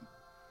ocean.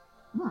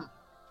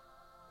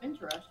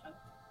 Interesting.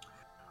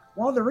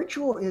 While the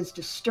ritual is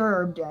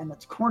disturbed and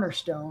its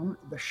cornerstone,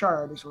 the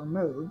shard, is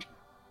removed,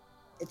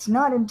 it's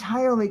not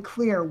entirely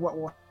clear what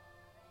will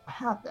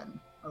happen,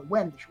 or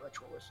when the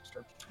ritual was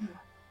disturbed.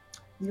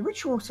 The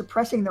ritual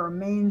suppressing the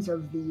remains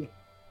of the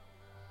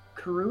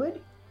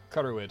Kuruid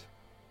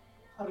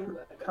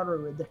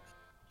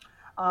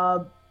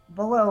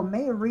below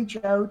may reach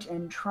out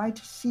and try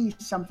to see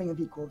something of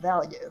equal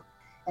value.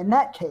 In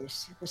that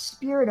case, the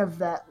spirit of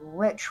that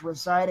lich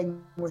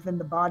residing within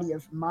the body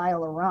of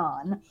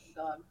Mylaran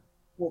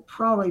will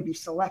probably be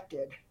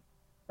selected.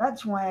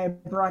 That's why I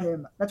brought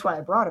him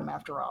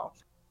after all.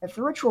 If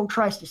the ritual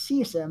tries to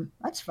seize him,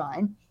 that's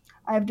fine.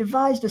 I have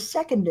devised a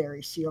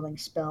secondary sealing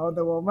spell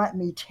that will let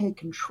me take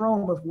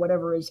control of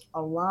whatever is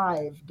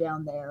alive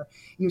down there,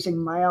 using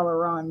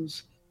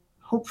Mylaran's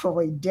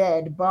hopefully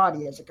dead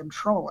body as a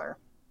controller.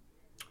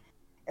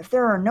 If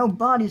there are no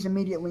bodies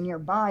immediately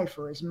nearby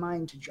for his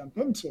mind to jump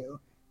into,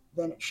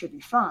 then it should be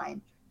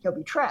fine. He'll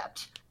be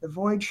trapped. The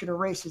void should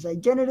erase his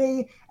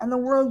identity, and the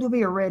world will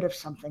be rid of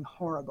something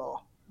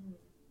horrible.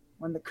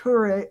 When the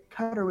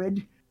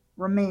Cutterwood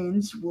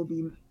remains will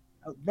be...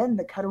 then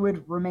the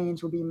Cutterwood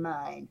remains will be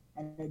mine,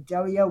 and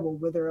Adelia will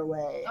wither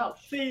away. Oh,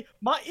 See,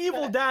 my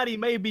evil daddy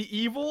may be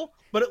evil,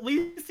 but at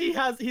least he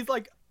has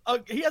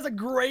a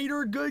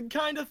greater good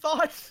kind of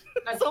thought.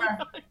 That's fair.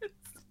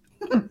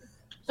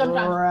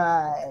 Sometimes.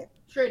 Right.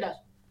 Sure he does.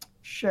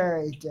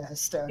 Sure he does,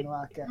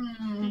 Stonewalker.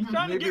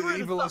 Maybe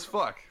evil as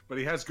fuck, but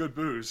he has good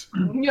booze.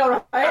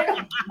 You're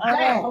right.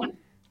 Alright.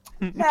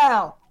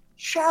 Now,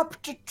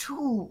 chapter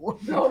 2.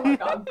 Oh my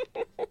god.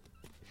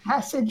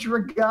 Passage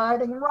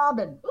regarding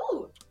Robin.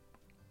 Ooh.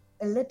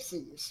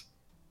 Ellipses.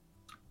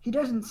 He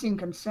doesn't seem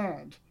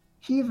concerned.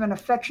 He even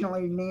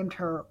affectionately named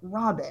her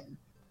Robin.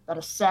 That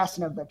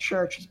assassin of the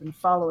church has been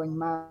following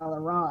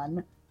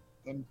Malaran,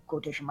 in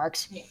quotation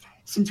marks,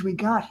 since we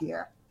got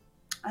here.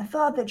 I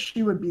thought that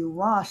she would be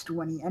lost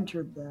when he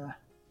entered the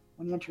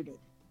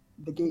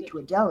gate to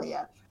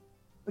Adelia,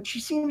 but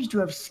she seems to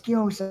have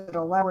skills that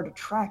allow her to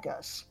track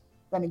us.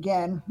 Then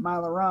again,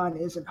 Malaran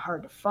isn't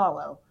hard to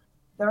follow.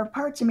 There are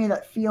parts of me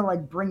that feel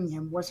like bringing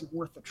him wasn't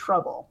worth the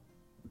trouble.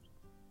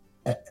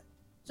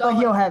 So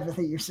he'll have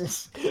the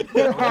uses.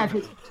 He'll have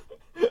his.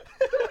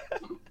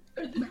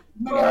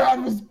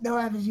 He'll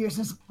have his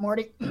uses,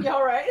 Morty. Yeah,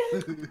 all right.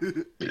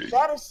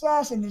 That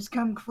assassin has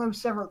come close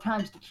several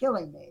times to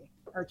killing me.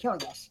 Or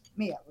killing us.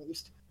 Me, at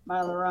least.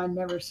 Malaran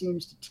never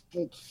seems to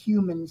take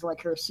humans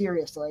like her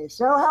seriously,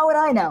 so how would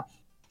I know?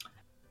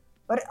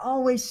 But it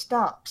always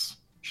stops.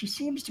 She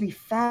seems to be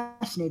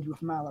fascinated with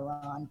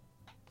Malaran.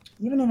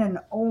 Even in an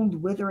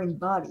old, withering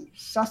body,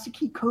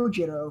 Sasaki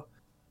Kojiro...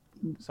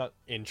 That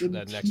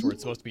next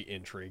word's supposed to be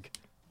intrigue.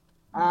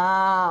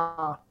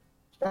 Ah,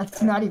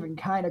 that's not even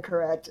kind of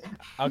correct.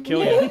 I'll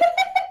kill you.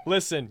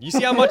 Listen, you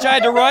see how much I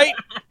had to write?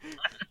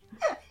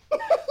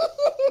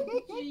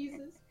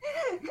 Jesus.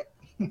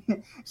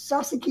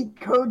 Sasaki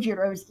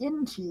Kojiro's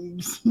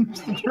intrigue seems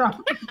to drop.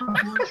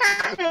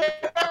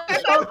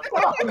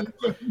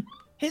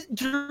 His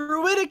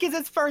Druidic is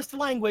his first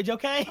language,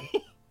 okay?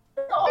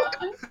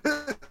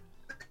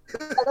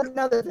 That's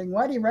another thing.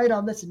 Why do you write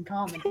all this in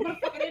common? What a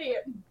fucking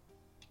idiot.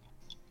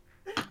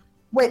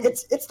 Wait,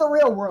 it's the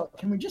real world.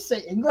 Can we just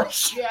say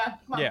English? Yeah.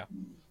 Yeah.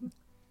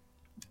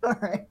 All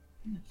right.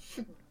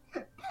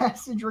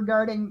 Passage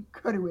regarding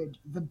Cutterwood,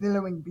 the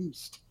billowing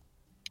beast.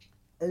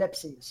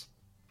 Ellipses.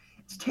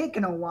 It's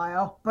taken a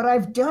while, but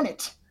I've done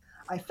it.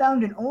 I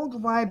found an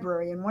old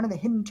library in one of the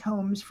hidden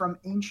tomes from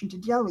ancient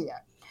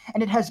Adelia,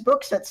 and it has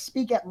books that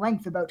speak at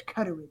length about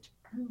Cutterwood,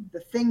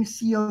 the thing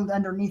sealed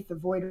underneath the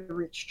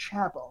Void-Rich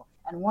Chapel,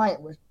 and why it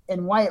was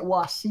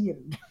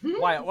sealed.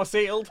 Why it was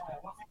sealed?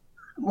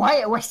 Why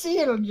it was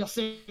sealed, you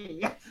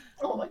see.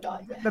 Oh my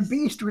god. Yes. The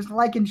beast was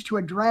likened to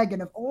a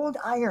dragon of old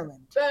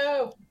Ireland.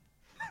 Boo.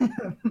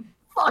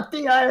 Fuck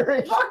the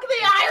Irish! Fuck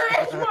the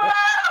Irish! Woo!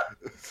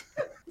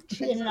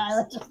 In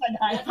Ireland, just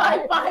like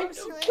high five.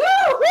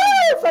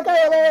 Woo! Fuck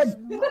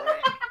Ireland!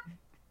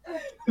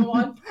 Go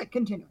on.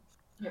 Continue.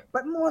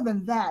 But more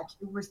than that,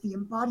 it was the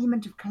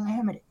embodiment of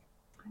calamity.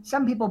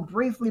 Some people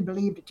briefly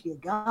believed it to be a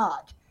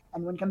god,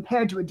 and when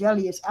compared to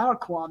Adelia's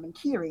Alquam and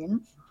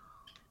Kyrian,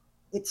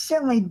 it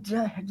certainly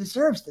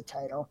deserves the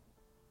title.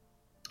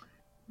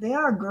 They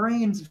are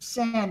grains of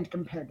sand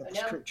compared to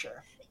this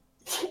creature.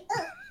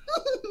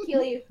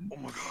 Kill you.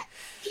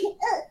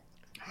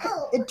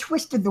 It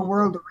twisted the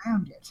world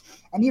around it,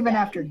 and even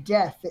after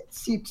death, it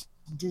seeped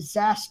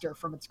disaster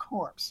from its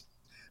corpse,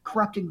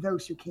 corrupting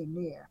those who came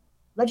near.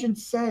 Legend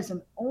says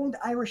an old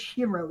Irish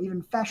hero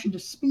even fashioned a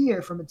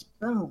spear from its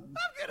bones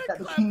that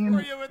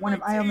became one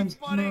of Ireland's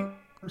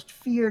most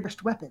feared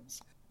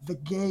weapons, the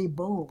gay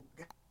bogue.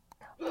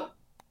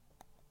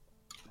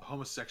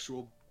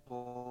 Homosexual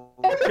bull.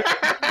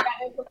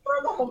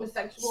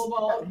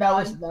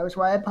 That was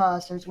why I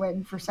paused. I was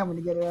waiting for someone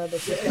to get it out of the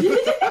system.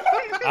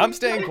 I'm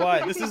staying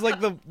quiet. This is like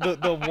the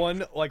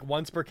one like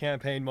once per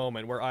campaign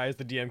moment where I as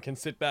the DM can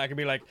sit back and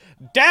be like,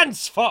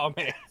 dance for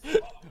me.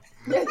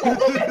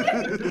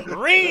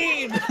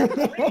 Read.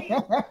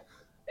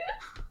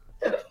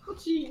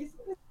 Jeez.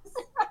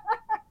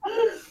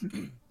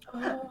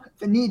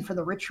 The need for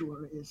the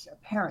ritual is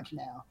apparent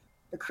now.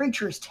 The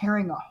creature is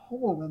tearing a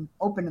hole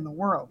open in the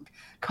world,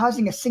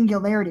 causing a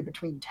singularity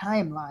between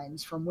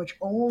timelines from which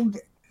old,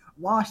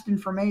 lost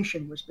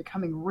information was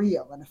becoming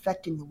real and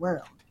affecting the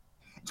world.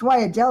 It's why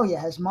Adelia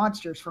has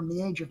monsters from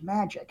the Age of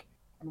Magic,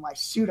 and why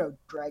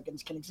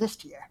pseudo-dragons can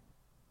exist here.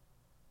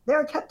 They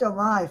are kept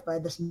alive by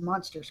this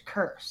monster's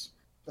curse.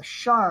 The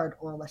shard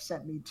Orla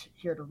sent me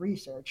here to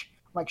research,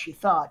 like she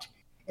thought,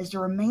 is the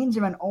remains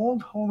of an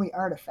old holy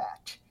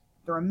artifact,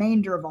 the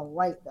remainder of a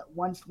light that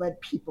once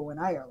led people in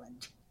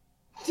Ireland.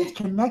 Its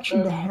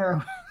connection to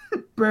heroism...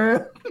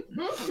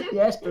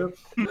 Yes, boo.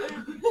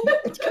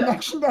 Its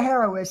connection to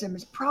heroism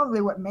is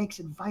probably what makes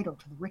it vital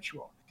to the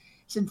ritual,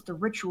 since the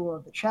ritual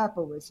of the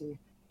chapel is a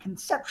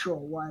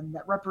conceptual one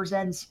that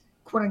represents,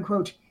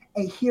 quote-unquote,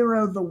 a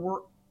hero the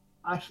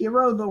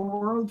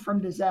world from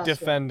disaster.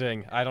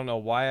 Defending. I don't know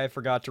why I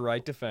forgot to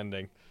write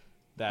defending.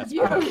 That's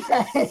You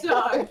Okay.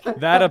 suck.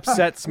 that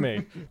upsets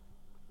me.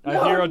 A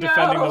No, hero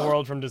defending the no.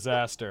 world from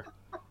disaster.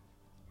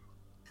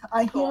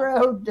 A Cool.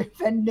 hero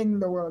defending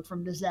the world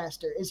from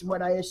disaster is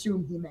what I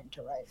assume he meant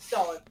to write.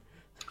 Solid.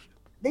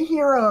 The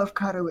hero of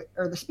Karuid,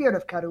 or the spirit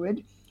of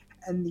Karuid,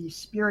 and the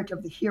spirit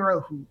of the hero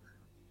who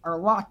are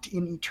locked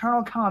in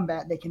eternal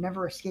combat they can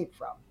never escape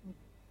from.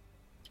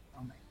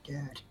 Oh my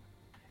god.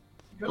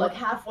 You're like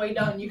halfway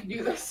done. You can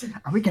do this.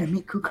 Are we gonna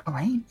meet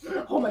Kukulane?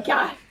 Oh my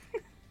god.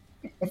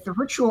 If the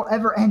ritual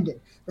ever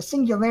ended, the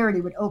singularity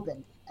would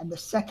open, and the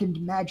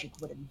second magic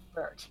would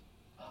invert.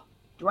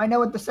 Do I know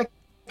what the second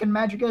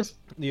magic is?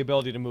 The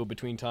ability to move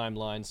between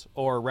timelines,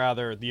 or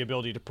rather, the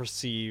ability to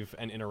perceive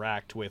and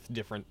interact with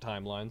different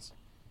timelines.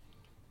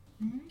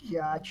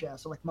 Gotcha.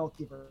 So like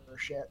multiverse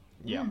shit.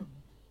 Yeah.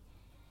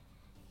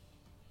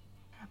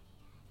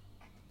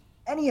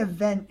 Any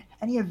event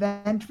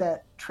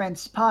that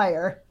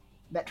transpires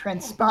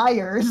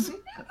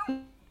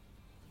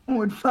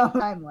would follow a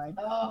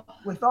timeline,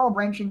 with all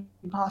branching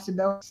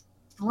possibilities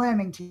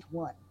slamming to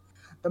one.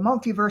 The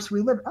multiverse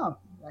we live. Oh,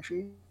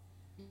 actually,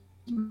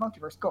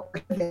 multiverse. Go.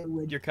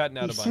 You're cutting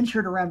out be a bunch.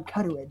 centered around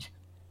Karuid.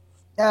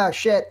 Oh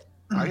shit.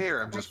 I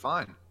hear him just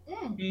fine.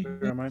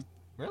 Am I?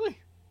 Really?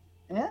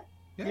 Yeah.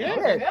 Yeah.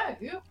 Good.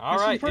 Yeah. All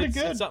This is right, pretty it's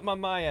good. something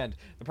on my end.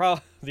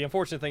 The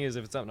unfortunate thing is,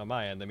 if it's something on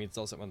my end, that means it's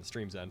also something on the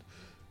stream's end.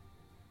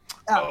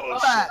 Oh,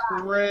 fuck.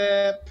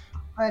 Rip.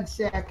 1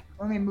 sec.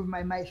 Let me move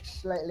my mic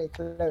slightly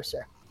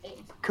closer.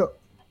 Cool.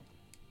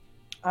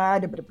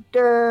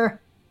 The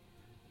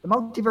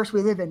multiverse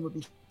we live in would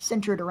be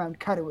centered around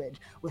Karuid,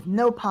 with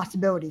no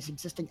possibilities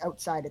existing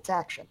outside its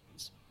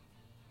actions.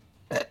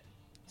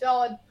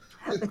 Solid.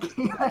 The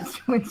chaos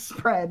would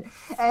spread,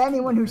 and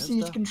anyone who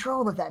seized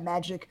control of that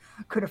magic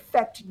could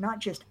affect not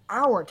just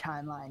our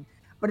timeline,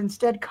 but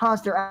instead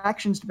cause their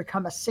actions to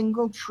become a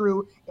single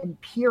true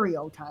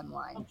imperial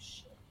timeline. Oh,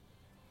 shit.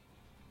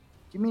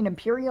 Do you mean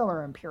imperial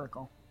or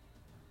empirical?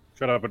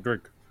 Shut up and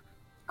drink.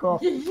 Cool.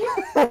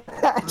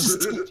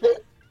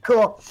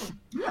 Cool.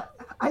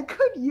 I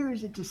could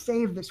use it to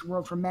save this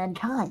world from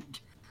mankind.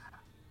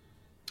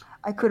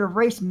 I could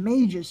erase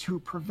mages who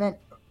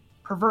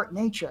pervert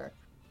nature,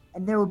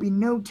 and there would be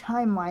no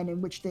timeline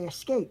in which they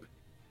escape.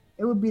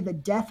 It would be the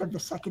death of the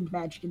second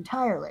magic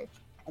entirely,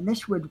 and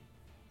this would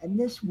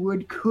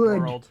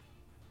World.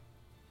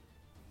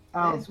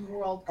 This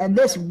world. and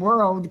this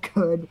world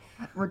could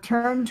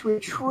return to a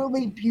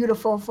truly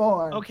beautiful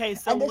form. Okay,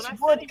 so And when this I said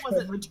would he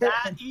wasn't could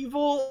that return.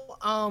 evil,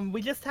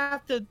 we just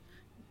have to.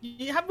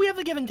 We have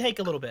to give and take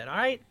a little bit, all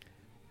right?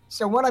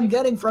 So what I'm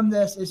getting from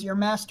this is your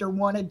master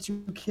wanted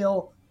to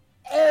kill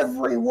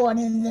everyone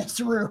in this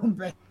room,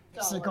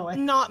 basically.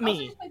 Not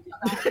me.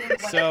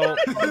 So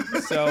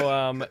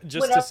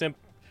just to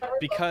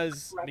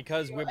because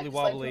wibbly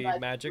wobbly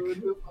magic.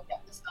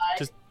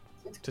 Just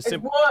to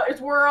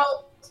It's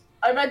world.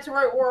 I meant to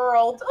write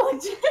world.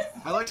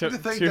 I like to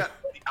think to-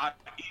 that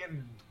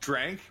Ian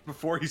drank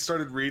before he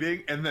started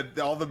reading, and then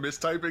all the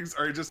mistypings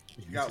are just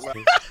out loud.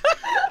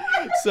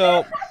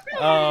 So,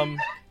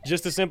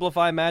 just to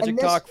simplify magic And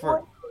this talk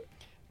would-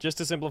 just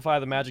to simplify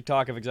the magic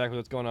talk of exactly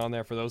what's going on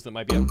there for those that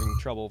might be having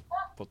trouble.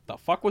 What the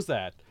fuck was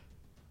that?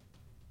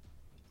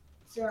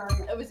 Sorry.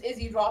 It was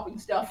Izzy dropping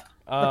stuff.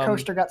 The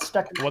coaster got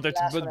stuck in the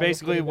glass when I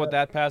Basically, opened it what up.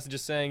 that passage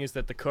is saying is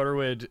that the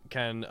Kuruid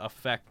can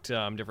affect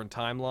different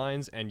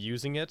timelines, and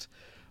using it,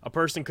 a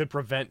person could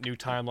prevent new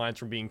timelines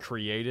from being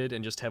created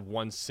and just have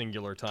one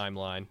singular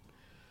timeline.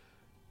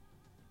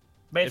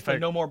 Basically,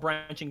 no more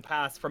branching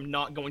paths from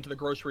not going to the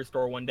grocery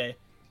store one day.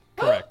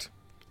 Correct.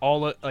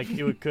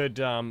 It could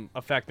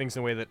affect things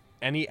in a way that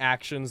any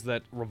actions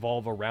that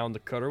revolve around the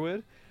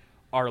Kuruid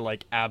are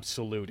like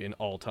absolute in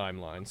all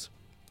timelines.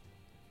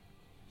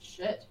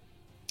 Shit.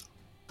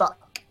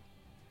 Fuck.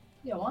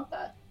 You don't want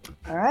that.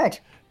 All right.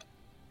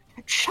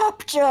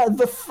 Chapter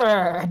the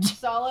 3rd.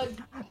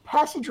 Solid.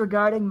 Passage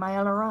regarding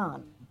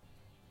Maelaran.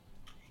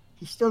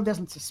 He still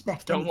doesn't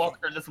suspect Don't anything.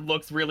 Walker just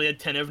looks really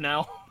attentive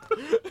now.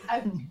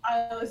 I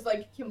was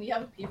like, can we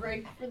have a pee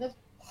break for this?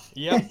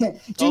 Yep.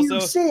 Do you Also-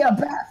 see a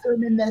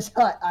bathroom in this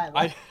hut,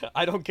 Isla?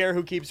 I don't care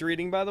who keeps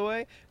reading, by the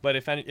way, but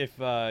if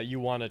you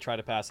want to try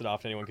to pass it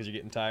off to anyone because you're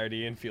getting tired,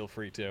 Ian, feel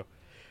free to.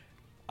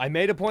 I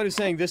made a point of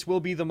saying this will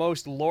be the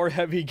most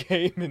lore-heavy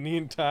game in the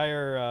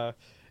entire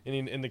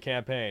in the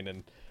campaign,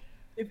 and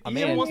If I'm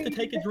Ian in. wants to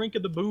take a drink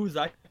of the booze,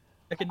 I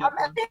can do I'm it.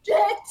 happy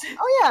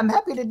Oh yeah, I'm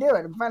happy to do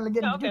it. I'm finally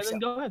getting Yeah, to okay, do then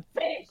go ahead.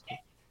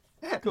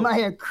 so.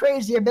 My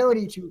crazy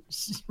ability to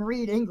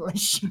read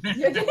English.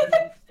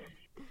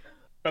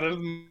 Better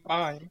than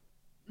mine.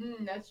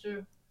 That's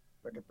true.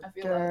 I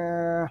feel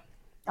that.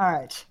 All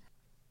right.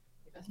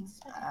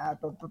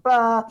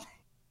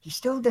 He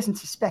still doesn't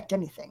suspect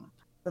anything.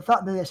 The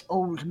thought that this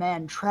old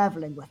man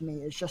traveling with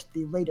me is just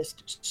the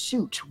latest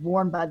suit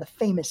worn by the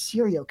famous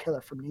serial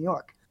killer from New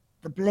York,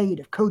 the Blade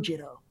of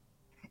Kojiro,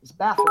 is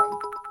baffling.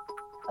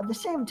 At the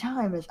same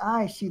time as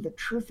I see the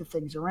truth of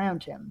things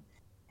around him,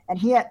 and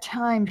he at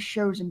times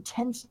shows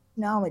intense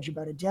knowledge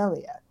about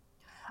Adelia.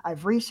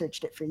 I've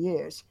researched it for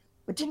years.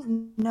 but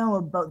didn't know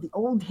about the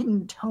old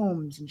hidden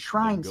tomes and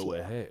shrines Go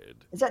here. ahead.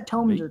 Is that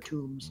tomes or Make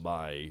tombs?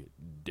 My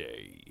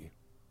day.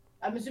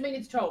 I'm assuming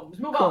it's tomes.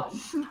 Move Cool.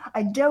 on.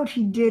 I doubt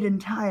he did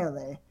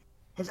entirely.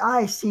 His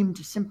eyes seemed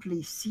to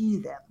simply see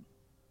them.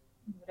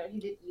 No, he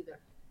did either.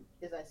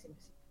 His eyes seem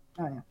to see.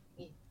 Oh,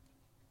 yeah.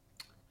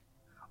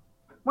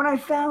 When I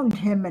found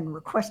him and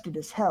requested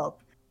his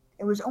help,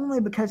 it was only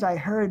because I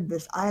heard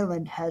this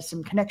island has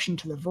some connection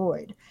to the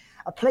void,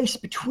 a place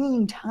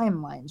between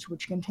timelines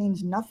which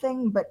contains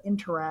nothing but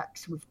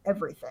interacts with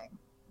everything.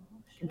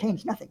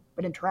 Contains nothing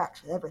but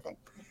interacts with everything.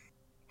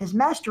 His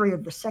mastery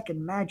of the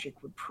second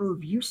magic would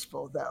prove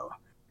useful, though.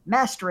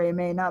 Mastery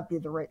may not be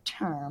the right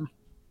term.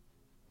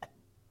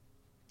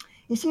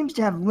 He seems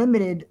to have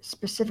limited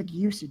specific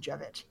usage of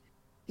it.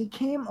 He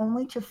came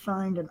only to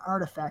find an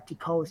artifact he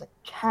calls a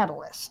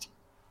catalyst.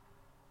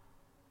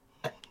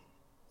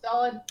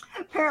 Solid.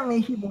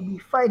 Apparently he will be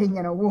fighting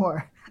in a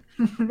war.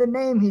 The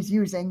name he's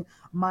using,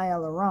 Maya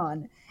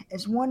Laran,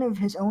 is one of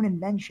his own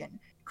invention,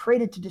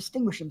 created to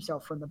distinguish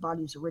himself from the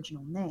body's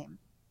original name.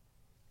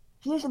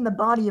 He is in the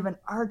body of an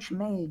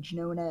archmage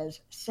known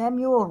as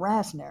Samuel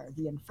Rasner,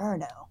 the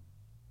Inferno.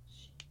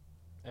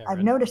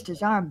 I've noticed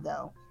his arm,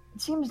 though. It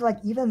seems like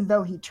even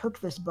though he took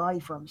this body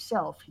for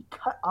himself, he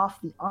cut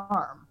off the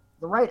arm,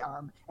 the right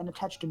arm, and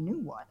attached a new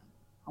one.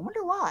 I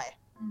wonder why.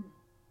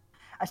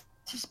 I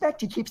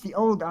suspect he keeps the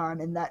old arm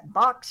in that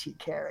box he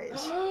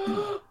carries.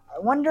 I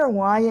wonder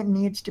why it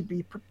needs to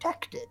be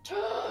protected.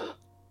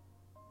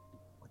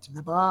 What's in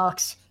the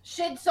box?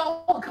 Shit's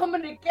all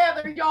coming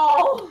together,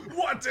 y'all.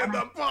 What's in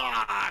the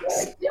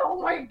box?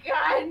 Oh my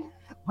god.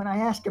 When I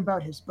ask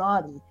about his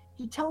body,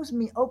 he tells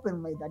me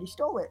openly that he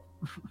stole it.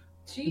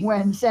 Jesus.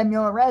 When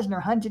Samuel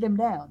Rasner hunted him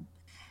down.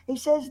 He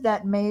says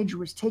that mage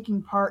was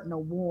taking part in a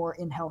war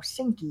in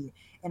Helsinki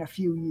in a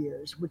few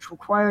years, which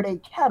required a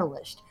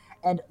catalyst,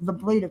 and the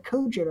Blade of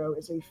Kojiro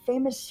is a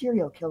famous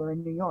serial killer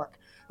in New York,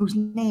 whose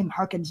name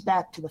harkens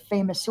back to the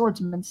famous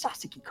swordsman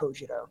Sasuke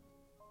Kojiro.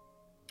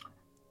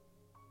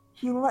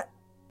 He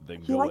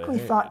likely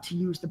thought to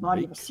use the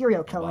body of a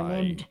serial killer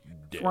named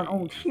for an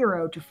old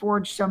hero to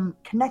forge some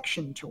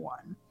connection to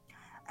one.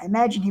 I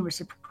imagine he was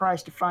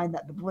surprised to find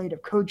that the Blade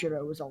of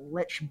Kojiro was a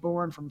lich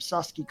born from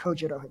Sasuke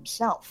Kojiro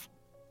himself.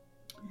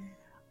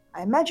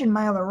 I imagine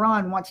Maya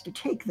Laran wants to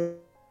take the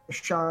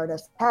shard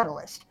as the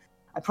catalyst.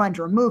 I plan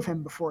to remove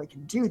him before he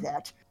can do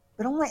that,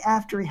 but only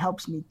after he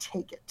helps me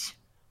take it.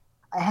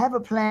 I have a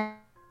plan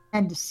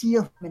to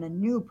seal him in a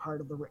new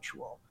part of the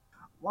ritual,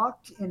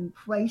 locked in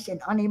place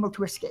and unable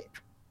to escape.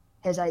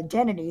 His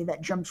identity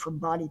that jumps from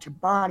body to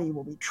body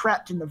will be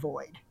trapped in the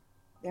void.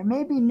 There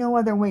may be no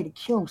other way to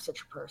kill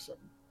such a person,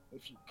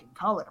 if you can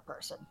call it a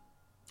person.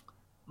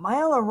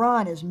 Maya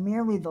Laran is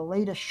merely the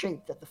latest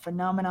shape that the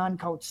phenomenon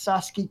called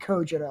Sasuke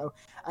Kojiro,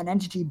 an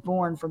entity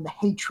born from the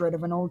hatred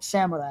of an old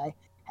samurai,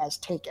 has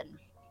taken.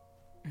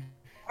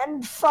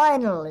 And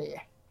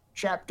finally,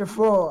 Chapter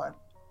 4.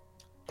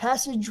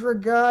 Passage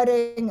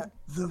regarding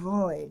the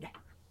void.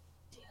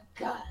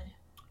 God.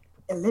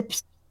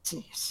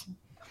 Ellipses.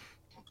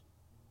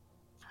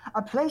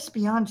 A place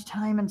beyond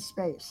time and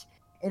space.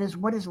 It is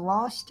what is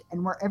lost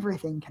and where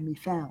everything can be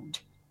found.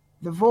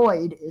 The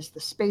void is the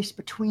space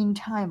between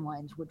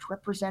timelines, which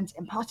represents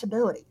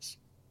impossibilities.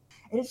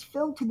 It is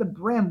filled to the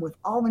brim with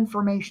all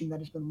information that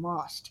has been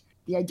lost,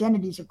 the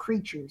identities of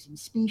creatures and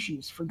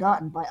species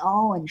forgotten by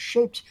all and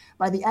shaped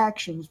by the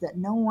actions that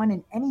no one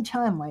in any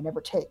timeline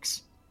ever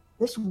takes.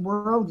 This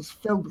world is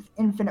filled with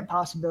infinite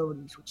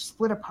possibilities which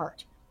split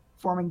apart,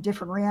 forming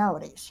different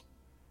realities.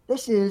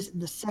 This is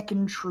the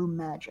second true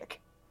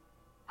magic.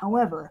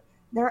 However,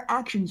 there are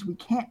actions we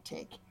can't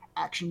take,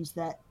 actions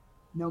that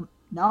no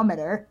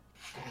matter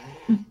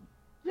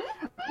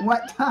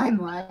what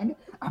timeline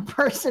a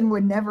person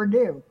would never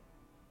do.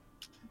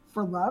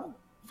 For love,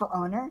 for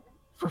honor,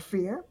 for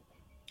fear,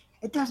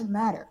 it doesn't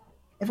matter.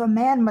 If a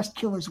man must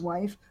kill his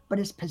wife, but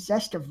is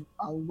possessed of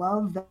a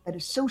love that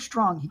is so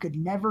strong he could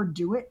never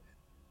do it,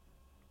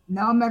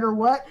 no matter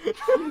what.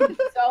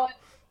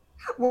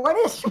 What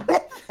is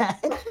with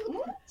that?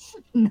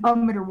 No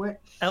matter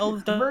what.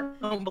 Elves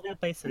don't believe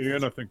faces.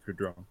 Yeah, I think you're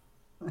drunk.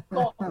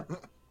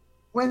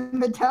 When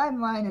the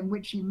timeline in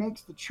which he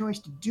makes the choice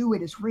to do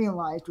it is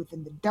realized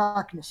within the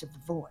darkness of the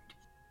void,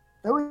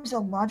 those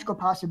illogical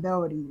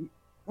possibilities,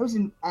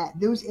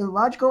 those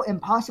illogical,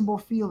 impossible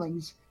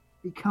feelings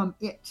become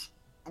it,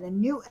 and a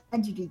new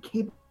entity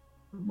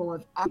capable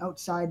of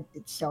outside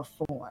itself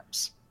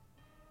forms.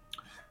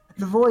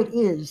 The void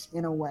is,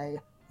 in a way,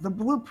 the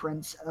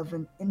blueprints of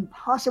an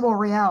impossible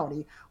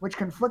reality which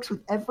conflicts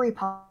with every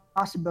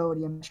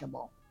possibility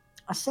imaginable.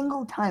 A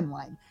single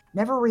timeline,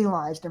 never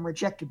realized and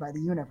rejected by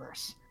the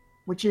universe,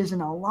 which is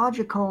an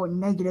illogical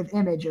negative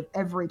image of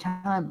every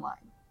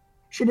timeline.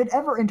 Should it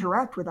ever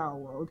interact with our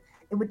world,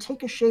 it would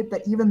take a shape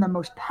that even the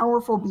most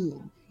powerful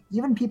being,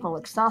 even people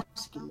like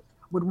Sasuke,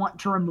 would want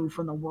to remove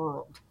from the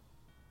world.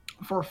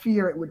 For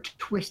fear it would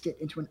twist it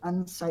into an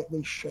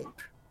unsightly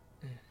shape.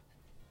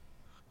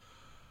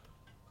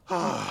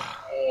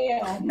 He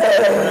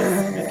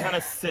just kind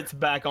of sits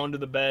back onto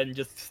the bed and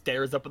just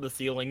stares up at the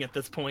ceiling at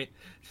this point.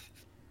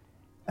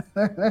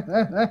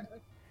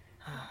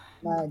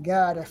 My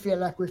God, I feel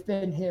like we've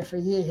been here for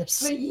years.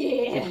 For We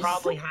years.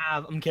 probably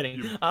have. I'm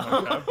kidding.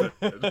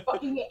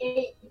 Fucking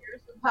 8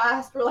 years have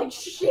passed. We're like,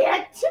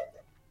 shit!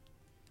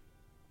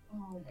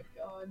 Oh my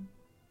god.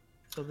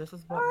 So this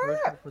is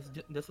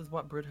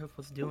what Bridhoof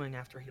was doing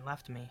after he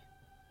left me.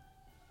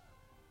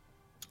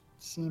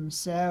 Seems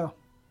so.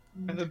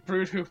 And the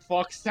brute who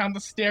fucks down the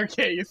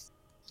staircase.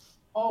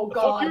 Oh What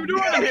the fuck god. you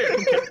doing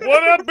here?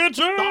 What up,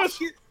 bitches?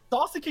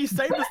 Sasuke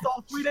saved us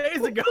all 3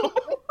 days ago.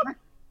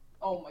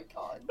 Oh my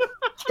god.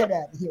 Get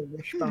out of here,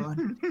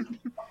 Wishbone.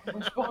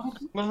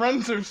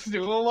 Lorenzo's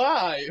still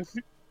alive.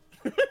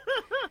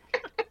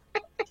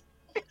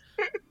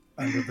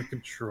 Under the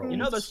control. You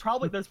know, there's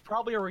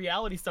probably a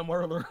reality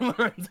somewhere where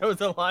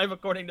Lorenzo's alive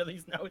according to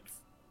these notes.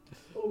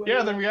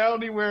 Yeah, the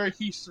reality where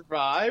he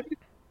survived.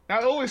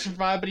 Not only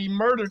survived, but he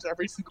murders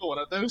every single one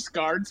of those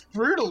guards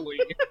brutally.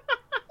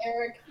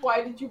 Eric,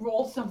 why did you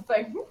roll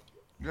something?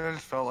 I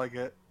just felt like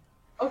it.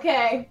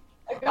 Okay.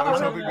 I was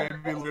got hoping it.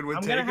 maybe Lynn would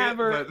I'm take gonna have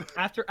it, her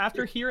but...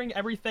 after hearing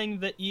everything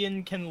that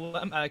Ian can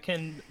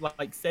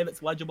like say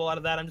that's legible out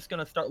of that. I'm just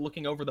gonna start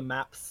looking over the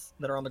maps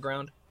that are on the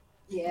ground.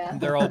 Yeah.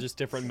 They're all just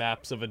different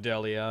maps of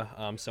Adelia.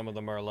 Some of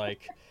them are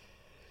like,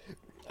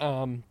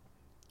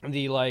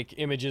 the like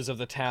images of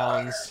the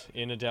towns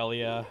in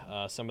Adelia.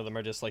 Some of them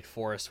are just like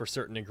forests where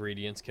certain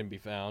ingredients can be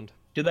found.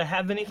 Do they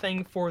have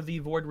anything for the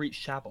Void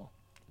Reach Chapel?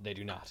 They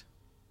do not.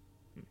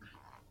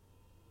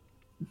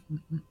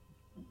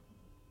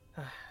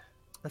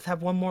 Let's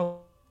have one more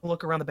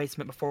look around the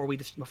basement before we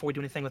do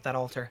anything with that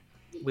altar.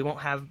 We won't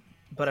have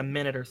but a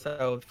minute or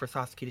so for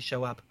Sasuke to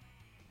show up.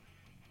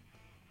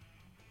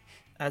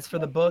 As for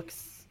the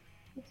books,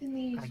 What's in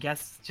these? I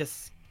guess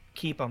just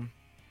keep them.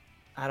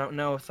 I don't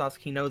know if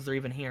Sasuke knows they're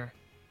even here,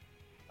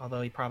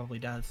 although he probably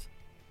does.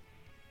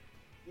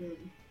 Mm.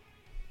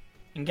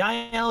 And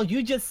Gael,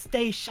 you just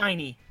stay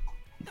shiny.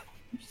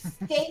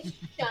 Stay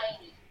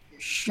shiny.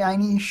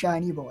 Shiny,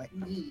 shiny boy.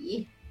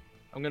 Yeah.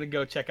 I'm gonna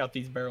go check out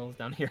these barrels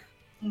down here.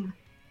 Am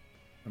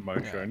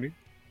I shiny?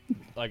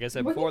 Like I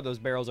said before, those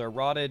barrels are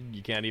rotted.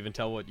 You can't even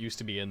tell what used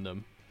to be in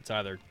them. It's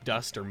either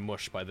dust or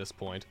mush by this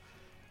point.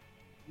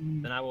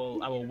 Then I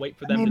will wait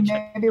for I them mean, to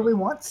check. maybe we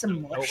want some I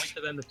will wait mush.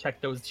 for them to check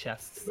those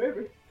chests.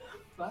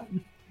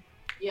 Fine.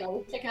 Yeah,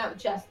 we're checking out the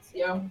chests,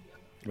 yo.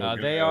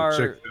 Okay, They I'll are.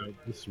 check out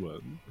this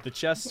one. The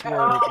chests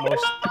were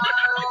most.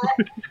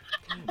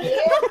 Yeah,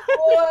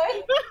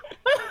 boy.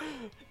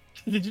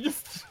 Did you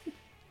just?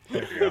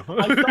 There you go.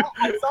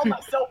 I saw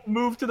myself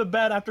move to the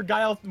bed after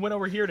Guile went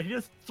over here. Did he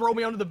just throw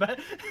me under the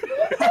bed?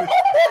 There's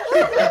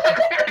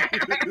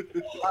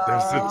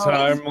a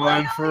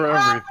timeline for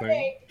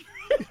everything.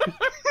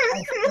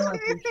 I feel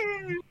like we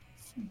should-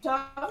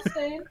 Stop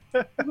saying.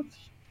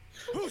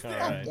 Who's All there?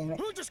 right. Damn it.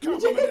 Who just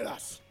complimented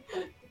us?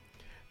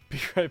 Be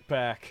right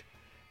back.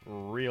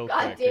 Real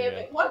God quick. damn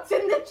again. it! What's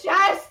in the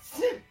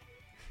chests?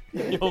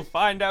 You'll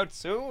find out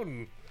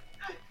soon.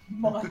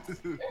 What?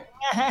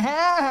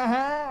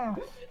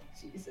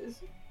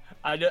 Jesus.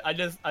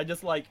 I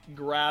just like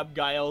grab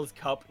Guile's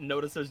cup.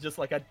 Notice there's just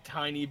like a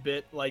tiny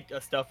bit like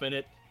of stuff in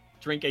it.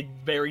 Drink a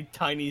very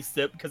tiny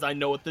sip because I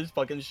know what this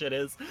fucking shit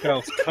is.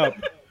 Kyle's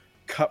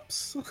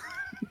cups.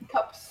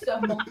 Cups.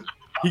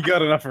 He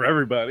got enough for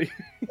everybody.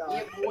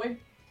 Yeah, boy.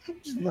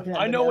 Just looking at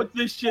I the know note. what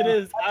this shit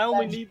is. I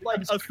only That's- need like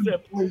that's a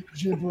sip. complete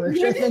gibberish.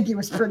 I think he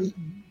was pretty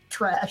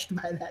trashed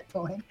by that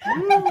point.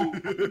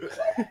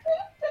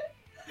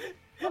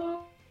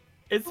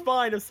 It's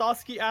fine. If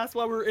Sasuke asked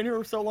why we were in here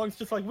for so long, it's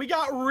just like we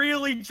got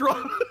really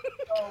drunk.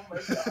 Oh my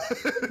god.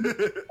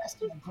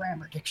 Best in the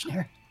grammar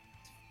dictionary.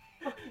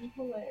 Fucking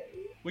hilarious.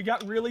 We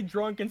got really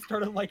drunk and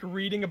started like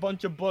reading a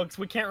bunch of books.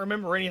 We can't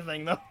remember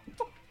anything though.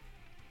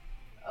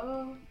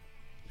 Oh.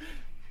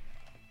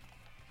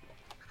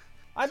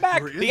 I'm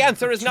back. We're in The there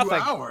answer for is 2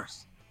 nothing.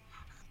 hours.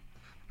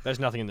 There's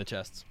nothing in the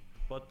chests.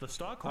 But the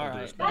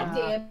stockholders. God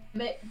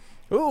damn it.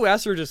 Ooh,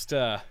 Asher just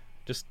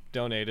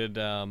donated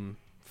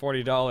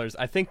 $40.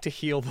 I think to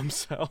heal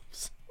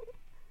themselves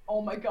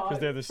Oh my god. because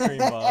they're the stream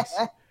boss.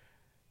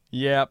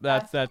 Yep,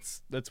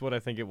 that's what I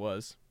think it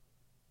was.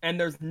 And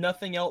there's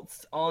nothing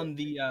else on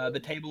the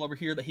table over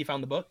here that he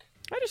found the book.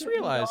 I just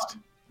realized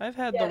I've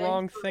had Yeah, the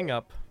wrong thing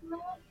up.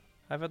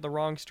 I've had the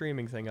wrong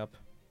streaming thing up.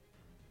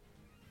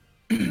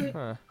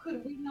 Huh.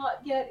 Could we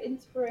not get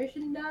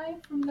inspiration die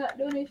from that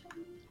donation?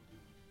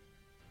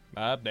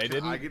 They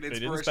didn't. I get They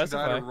didn't inspiration die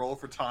specify. to roll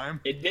for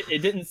time. It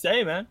didn't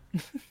say, man.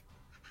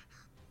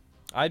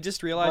 I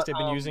just realized But, I've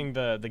been using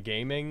the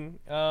gaming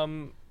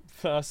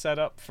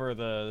setup for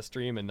the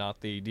stream and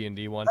not the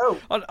D&D one. Oh.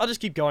 I'll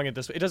just keep going at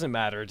this. It doesn't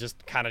matter. It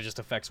just kind of just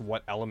affects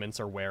what elements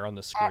are where on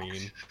the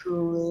screen.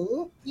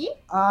 Actually, Yeah.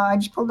 I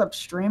just pulled up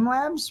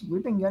Streamlabs.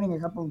 We've been getting a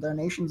couple of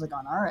donations like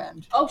on our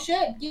end. Oh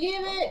shit,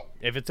 give it!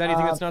 If it's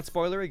anything that's not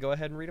spoilery, go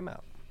ahead and read them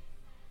out.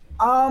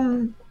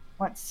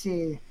 Let's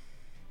see.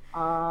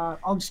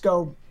 I'll just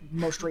go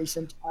most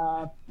recent.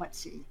 Let's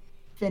see.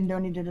 Finn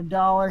donated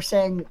 $1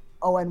 saying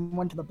Owen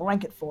went to the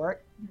blanket for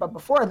it. But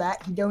before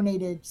that, he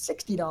donated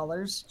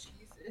 $60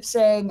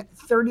 saying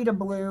 30 to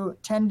Blue,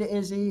 10 to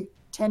Izzy,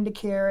 10 to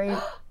Carrie,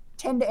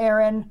 10 to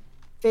Aaron.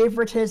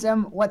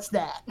 Favoritism, what's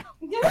that?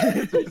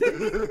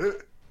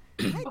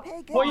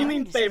 What do you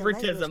mean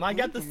favoritism? I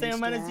got the same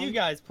amount as you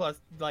guys plus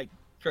like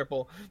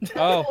triple.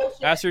 Oh,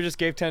 Aster just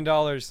gave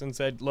 $10 and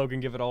said, Logan,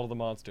 give it all to the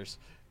monsters.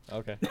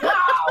 Okay.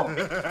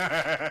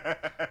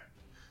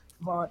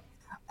 But,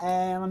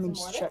 and let me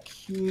just check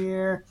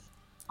here.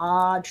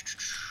 And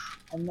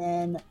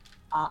then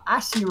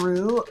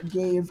Asiru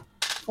gave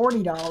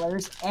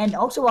 $40 and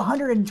also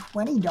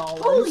 $120.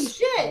 Holy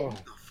shit!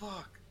 What the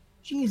fuck?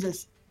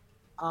 Jesus.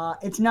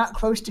 It's not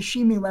close to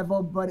Shimi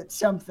level, but it's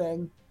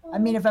something. I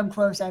mean, if I'm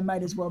close, I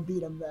might as well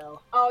beat him, though.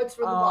 Oh, it's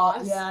for the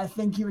boss. Yeah, I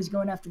think he was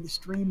going after the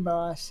stream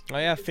boss. Oh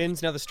yeah,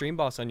 Finn's now the stream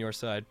boss on your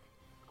side.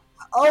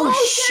 Oh,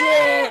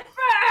 shit!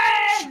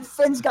 Finn!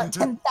 Finn's got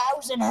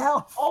 10,000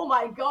 health. Oh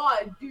my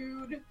god,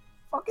 dude.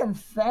 Fucking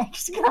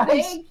thanks, guys.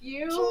 Thank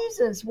you.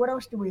 Jesus, what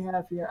else do we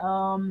have here?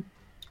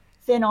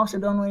 Finn also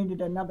donated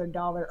another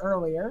 $1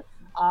 earlier.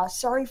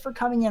 Sorry for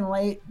coming in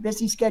late,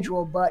 busy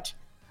schedule, but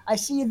I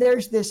see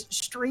there's this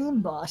stream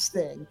boss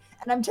thing,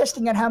 and I'm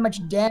testing out how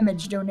much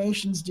damage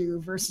donations do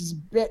versus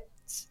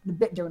bits, the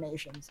bit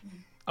donations.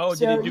 Oh,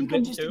 so did it do you can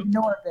bits just too?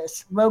 ignore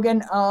this.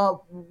 Logan,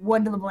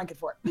 one to the blanket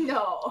for it. No.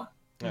 All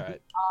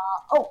right.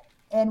 Oh,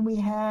 and we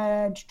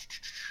had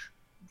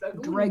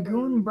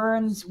Dragoon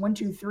Burns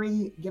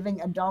 123 giving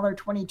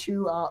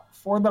 $1.22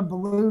 for the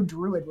blue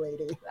druid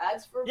lady.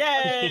 That's for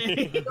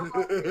Yay!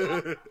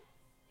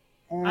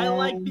 And I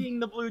like being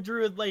the blue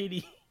druid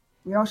lady.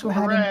 we also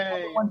had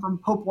another one from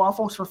Pope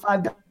Waffles for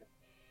 $5,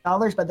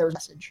 but there was a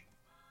message.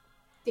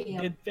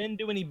 Damn. Did Finn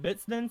do any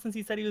bits then, since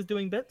he said he was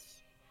doing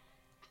bits?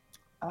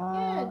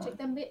 Yeah, check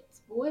them bits,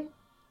 boy.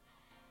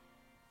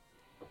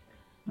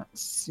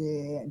 Let's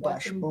see,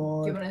 Watch him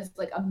dashboard. giving us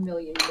like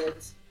 1,000,000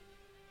 bits.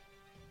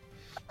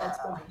 That's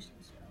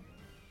donations.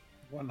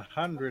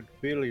 100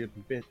 billion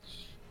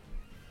bits.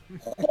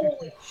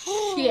 Holy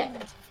shit!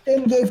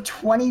 Finn gave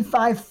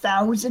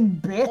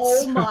 25,000 bits.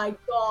 Oh my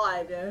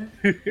god.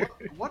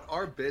 What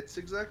are bits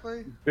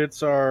exactly?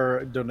 Bits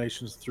are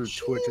donations through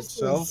Twitch Jesus.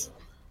 itself.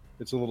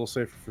 It's a little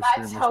safer for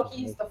That's streamers. how to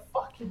he's hold. the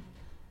fucking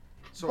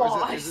So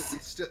boss.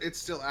 it's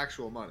still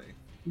actual money?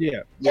 Yeah.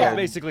 Yeah.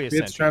 Basically a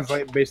Bits cent.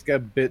 translate basically a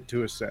bit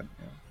to a cent.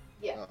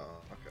 Yeah. Yeah.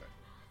 Okay.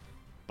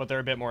 But they're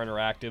a bit more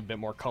interactive, a bit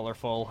more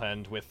colorful,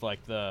 and with like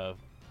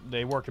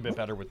they work a bit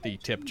better with the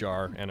tip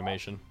jar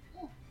animation.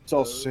 It's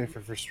also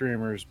safer for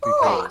streamers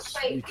Oh, because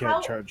wait, you can't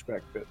how- charge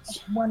back bits.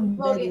 One bit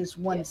Logan, is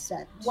 1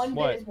 cent. One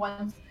What? bit is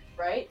 1 cent,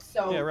 right?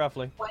 So Yeah,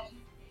 roughly.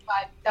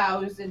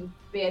 25,000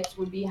 bits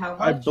would be how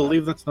much? I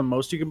believe that's the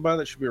most you can buy.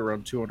 That should be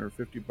around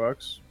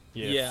 $250.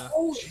 Yeah.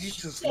 Holy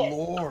Jesus shit.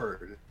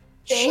 Lord.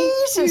 Thank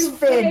Jesus, you,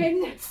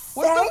 Finn.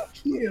 What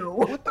Thank you.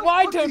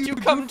 Why fuck don't do you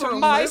do come for to a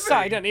my living?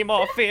 side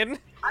anymore, Finn?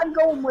 I'm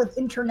going with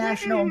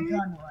International Gun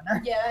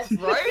Runner. Yeah, that's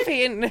Right?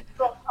 Finn,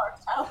 drug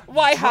cartel.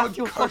 why have Drug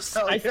you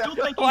cartel, I yeah. still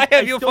think Why I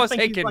have you still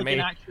think he's forsaken like me? an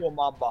actual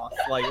mob boss.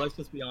 Like, let's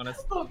just be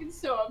honest. Fucking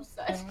so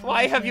upset.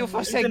 Why have you He's an,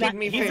 forsaken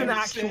me, he's Finn? an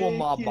actual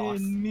mob boss.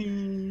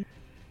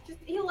 Just,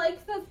 he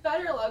likes us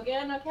better,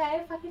 Logan,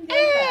 okay? Fucking do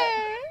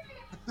that.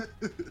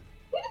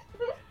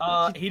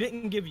 He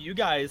didn't give you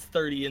guys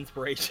 30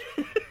 inspiration.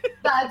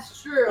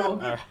 That's true.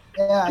 Yeah,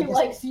 I He guess.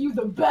 likes you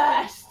the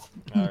best.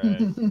 All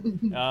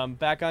right.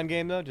 Back on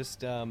game though.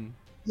 Just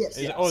Yes.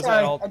 Is that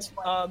Sorry, all? that's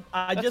fine.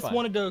 I That's just fine.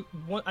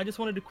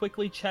 wanted to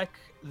quickly check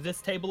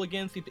this table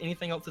again, see if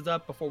anything else is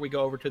up before we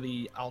go over to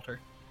the altar.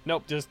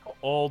 Nope, just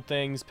old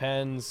things,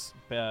 pens,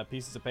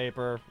 pieces of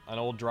paper, an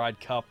old dried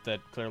cup that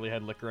clearly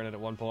had liquor in it at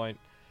one point.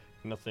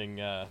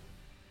 Nothing,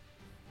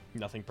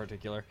 nothing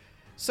particular.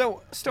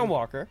 So,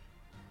 Stonewalker,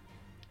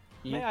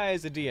 may I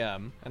as a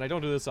DM, and I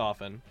don't do this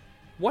often,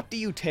 what do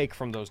you take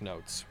from those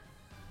notes?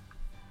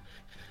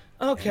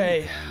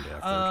 Okay,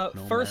 no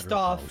first matter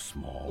how off,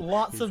 small,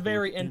 lots is of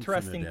very worth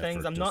interesting infinite things.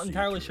 effort I'm to not see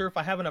entirely through. sure if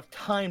I have enough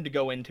time to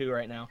go into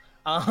right now.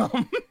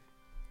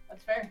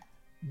 That's fair.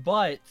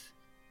 But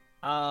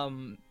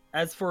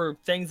as for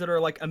things that are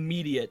like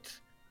immediate,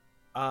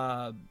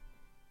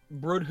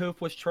 Broodhoof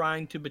was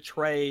trying to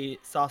betray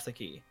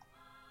Sasaki.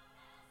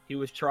 He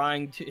was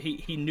trying to.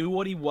 He knew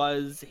what he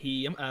was.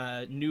 He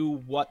knew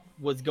what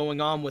was going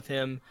on with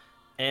him,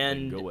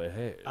 and Go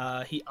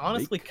ahead. he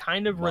honestly Make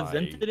kind of my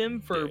resented him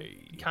for day.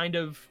 kind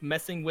of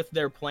messing with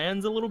their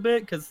plans a little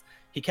bit because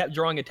he kept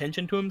drawing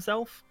attention to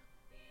himself.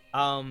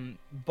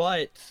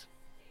 But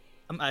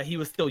he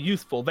was still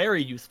useful,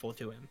 very useful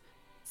to him.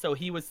 So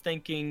he was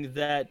thinking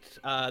that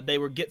they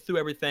would get through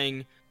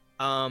everything,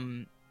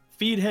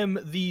 feed him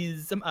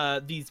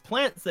these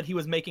plants that he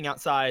was making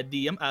outside,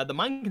 the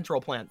mind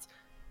control plants.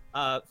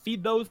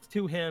 Feed those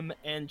to him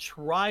and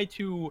try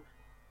to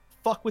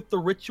fuck with the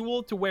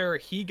ritual to where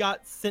he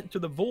got sent to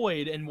the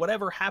void, and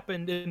whatever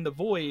happened in the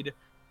void,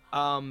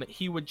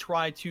 he would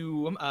try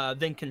to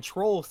then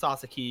control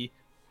Sasaki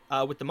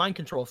with the mind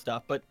control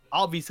stuff. But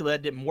obviously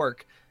that didn't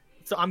work.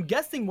 So I'm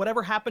guessing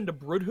whatever happened to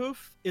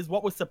Broodhoof is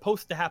what was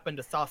supposed to happen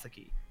to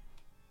Sasaki.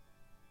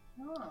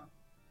 Huh.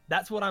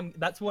 That's what I'm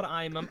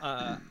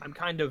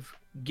kind of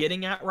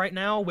getting at right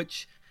now,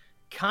 which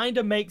kind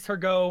of makes her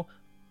go,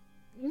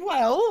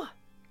 well,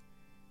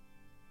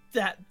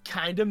 that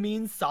kind of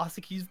means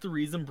Sasaki's the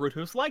reason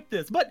Broodhoof's like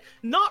this, but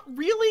not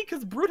really,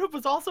 because Broodhoof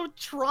was also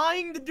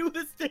trying to do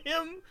this to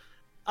him.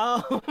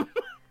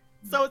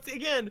 So it's,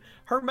 again,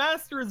 her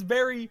master is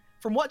very,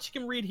 from what she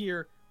can read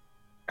here,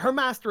 her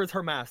master is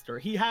her master.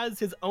 He has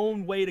his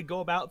own way to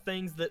go about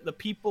things that the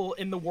people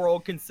in the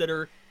world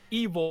consider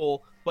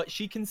evil, but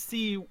she can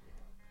see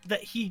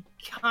that he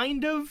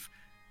kind of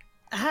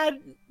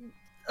had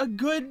a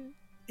good...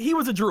 He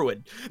was a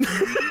druid.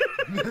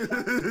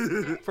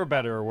 For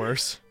better or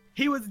worse.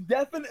 He was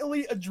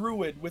definitely a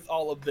druid with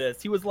all of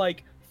this. He was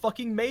like,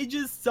 fucking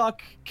mages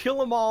suck, kill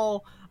them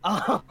all.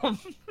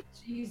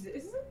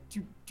 Jesus.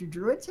 Do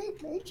druids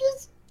hate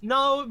mages?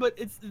 No, but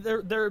it's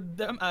they're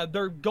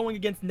going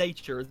against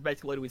nature is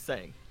basically what he's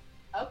saying.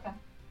 Okay.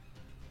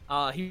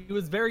 He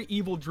was very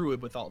evil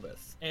druid with all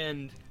this,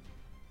 and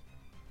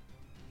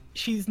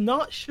she's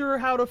not sure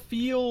how to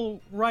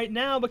feel right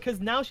now, because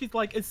now she's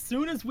like, as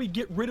soon as we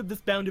get rid of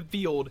this bounded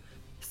field,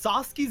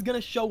 Sasuke's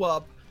gonna show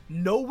up,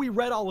 know we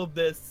read all of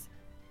this.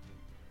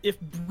 If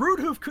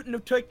Broodhoof couldn't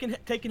have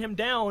taken him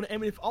down,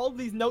 and if all of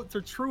these notes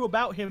are true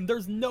about him,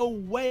 there's no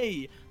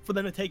way for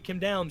them to take him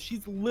down.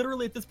 She's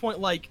literally at this point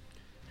like,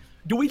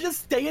 do we just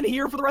stay in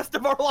here for the rest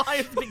of our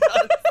lives?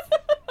 Because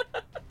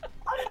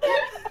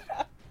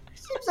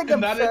seems like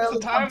And a that is fairly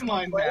the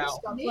timeline comfortable place. now.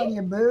 Got plenty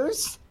of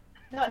booze.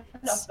 Not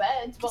enough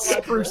beds, but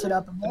like... Spruce it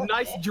up a bit.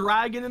 nice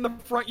dragon in the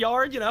front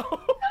yard, you know?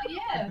 Oh,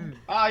 yeah.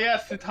 Ah,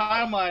 yes, the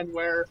timeline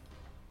where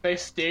they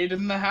stayed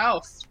in the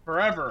house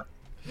forever.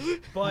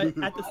 But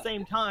at the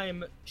same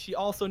time, she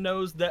also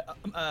knows that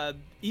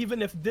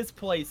even if this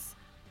place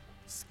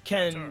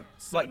can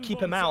like keep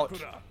him out,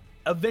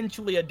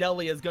 eventually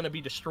Adelia is going to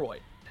be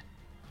destroyed.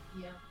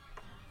 Yeah.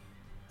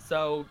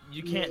 So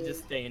you can't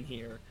just stay in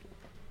here.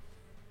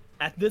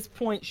 At this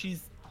point,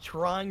 she's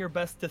trying her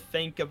best to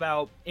think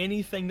about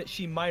anything that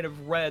she might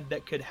have read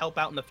that could help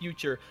out in the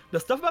future. The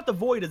stuff about the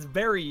Void is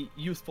very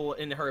useful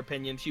in her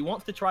opinion. She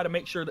wants to try to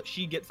make sure that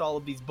she gets all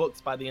of these books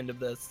by the end of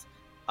this,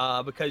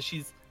 because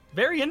she's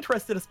very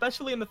interested,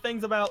 especially in the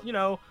things about, you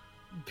know,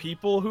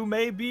 people who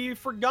may be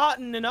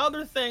forgotten and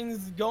other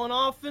things going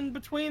off in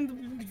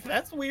between.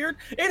 That's weird.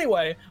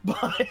 Anyway,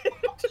 but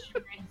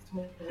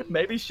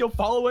maybe she'll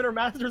follow in her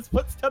master's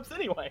footsteps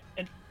anyway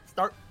and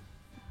start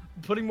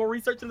putting more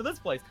research into this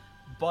place.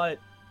 But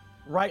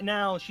right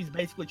now, she's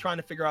basically trying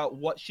to figure out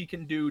what she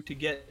can do to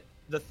get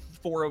the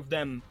four of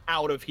them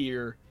out of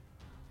here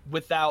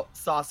without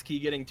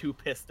Sasuke getting too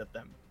pissed at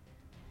them.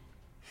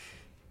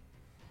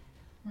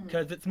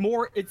 Because it's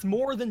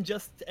more than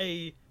just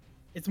a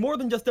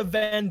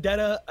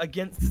vendetta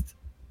against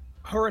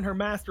her and her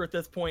master at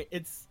this point.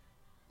 It's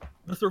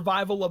the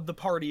survival of the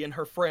party and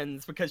her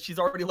friends, because she's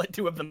already let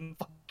two of them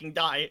fucking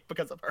die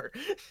because of her.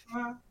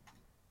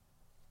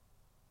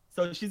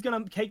 So she's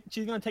gonna take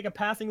a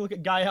passing look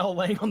at Gael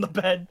laying on the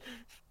bed,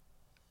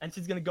 and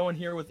she's gonna go in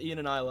here with Ian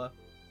and Isla.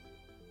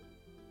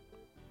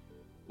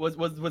 Was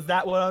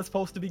that what I was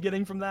supposed to be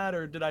getting from that,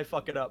 or did I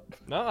fuck it up?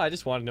 No, I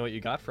just want to know what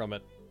you got from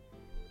it.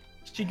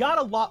 She got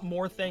a lot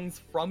more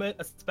things from it,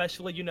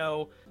 especially, you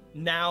know,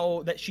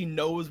 now that she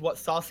knows what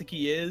Sasuke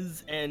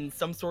is and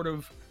some sort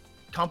of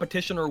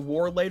competition or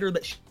war later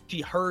that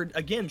she heard.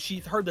 Again,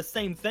 she's heard the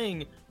same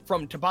thing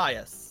from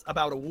Tobias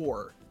about a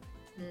war.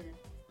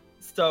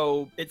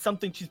 So it's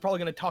something she's probably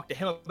going to talk to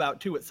him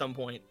about too at some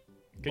point.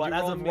 But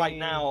as of right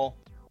now,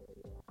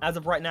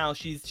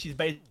 she's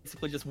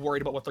basically just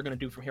worried about what they're going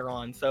to do from here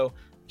on. So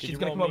she's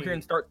going to come over here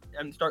and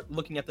start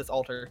looking at this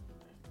altar.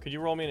 Could you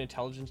roll me an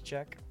intelligence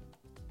check?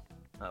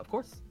 Of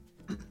course.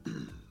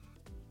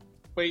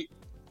 Wait,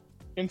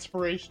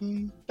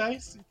 inspiration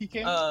dice if you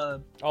can.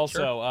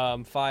 Also,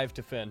 sure. 5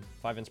 to Finn.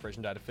 5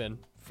 inspiration die to Finn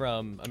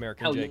from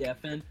American Hell Jake. yeah,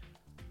 Finn.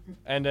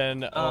 And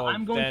then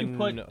I'm going to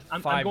put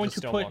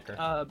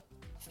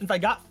since I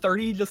got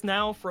 30 just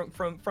now from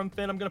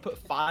Finn, I'm going to put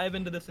 5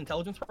 into this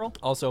intelligence roll.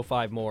 Also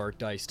 5 more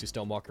dice to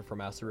Stonewalker from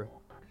Masaru.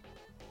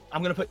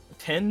 I'm going to put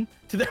 10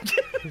 to them.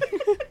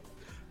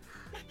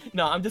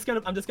 No, I'm just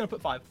going to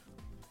put 5.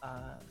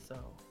 So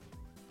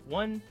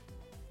 1.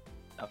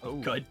 Oh,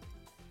 good.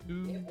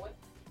 2,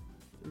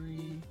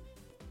 3,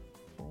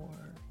 4,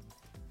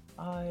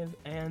 5,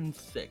 and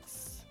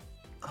 6.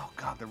 Oh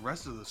god, the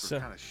rest of this are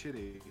kind of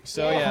shitty.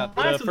 So yeah,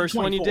 the first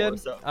one you did,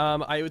 so.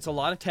 It's a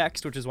lot of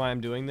text, which is why I'm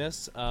doing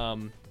this.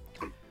 Another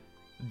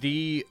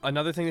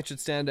thing that should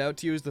stand out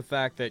to you is the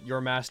fact that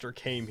your master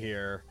came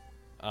here,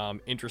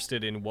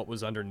 interested in what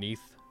was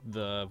underneath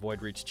the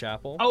Void Reach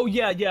Chapel. Oh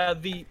yeah,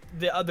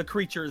 the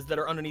creatures that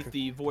are underneath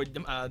the Void.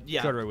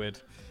 Yeah.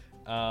 Kuruid.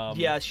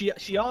 Yeah,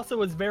 she also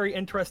was very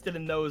interested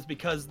in those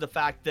because the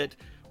fact that,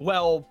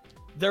 well,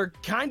 they're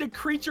kind of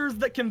creatures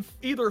that can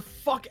either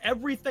fuck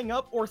everything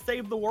up or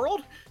save the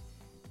world.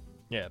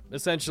 Yeah,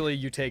 essentially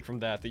you take from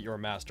that your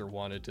master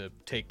wanted to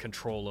take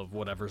control of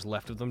whatever's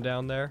left of them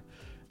down there,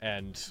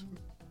 and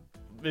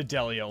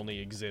Adelia only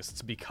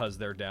exists because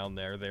they're down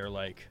there. They're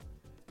like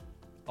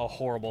a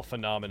horrible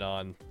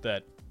phenomenon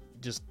that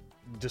just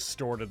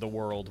distorted the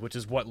world, which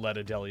is what let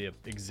Adelia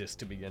exist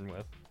to begin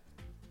with.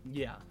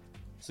 Yeah.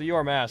 So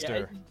your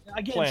master. Yeah,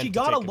 again, planned she to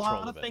got take a control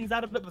lot of of it. things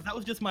out of it, but that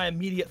was just my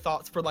immediate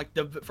thoughts for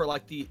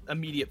the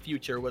immediate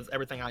future was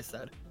everything I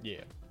said.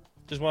 Yeah.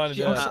 Just wanted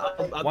She, to,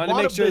 a wanted lot to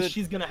make of sure this that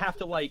she's gonna have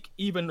to like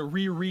even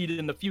reread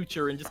in the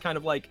future and just kind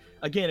of like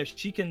again if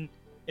she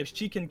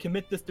can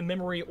commit this to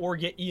memory or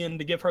get Ian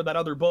to give her that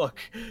other book.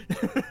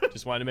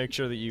 just wanted to make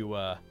sure that you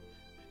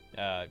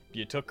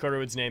you took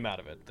Kurud's name out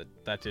of it.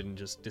 That didn't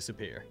just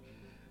disappear.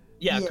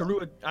 Yeah, Yeah.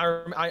 Karua,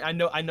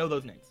 I know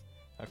those names.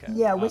 Okay.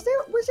 Yeah, was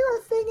there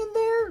a thing in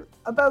there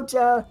about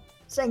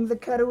saying the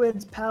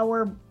Kuruid's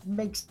power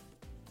makes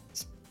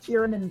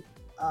Kieran and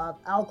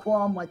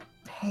Alquam like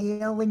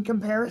pale in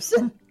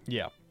comparison?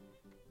 Yeah.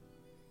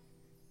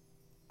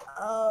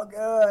 Oh,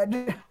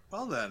 good.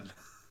 Well then.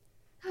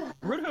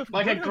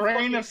 Like a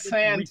grain of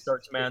sand.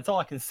 Research, man. That's all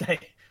I can say.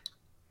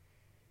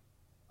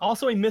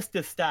 Also, he missed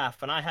his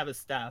staff, and I have his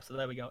staff, so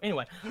there we go.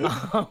 Anyway,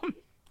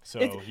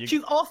 So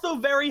she's also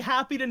very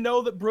happy to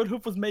know that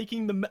Broodhoof was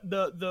making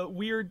the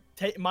weird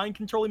mind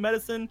controlling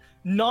medicine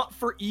not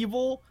for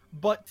evil,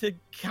 but to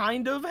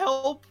kind of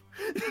help.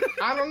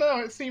 I don't know.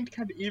 It seemed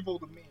kind of evil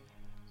to me.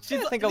 I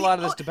think a lot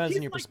of this depends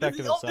on your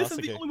perspective of This is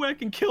the Sasuke. only way I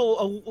can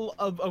kill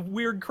a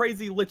weird,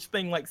 crazy lich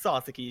thing like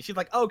Sasuke. She's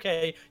like,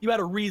 okay, you had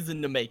a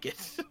reason to make it.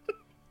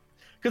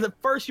 Because at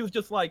first she was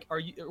just like,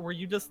 were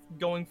you just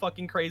going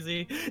fucking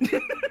crazy?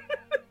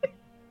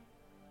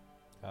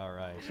 All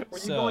right. Were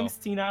you going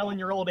senile in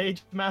your old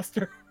age,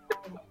 Master?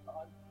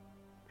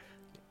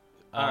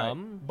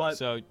 But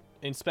so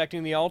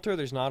inspecting the altar,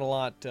 there's not a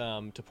lot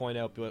to point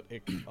out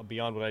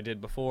beyond what I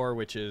did before,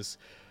 which is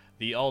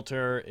the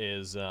altar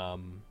is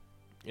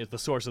the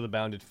source of the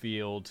bounded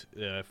field.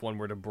 If one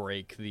were to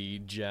break the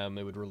gem,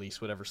 it would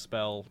release whatever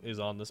spell is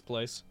on this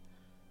place.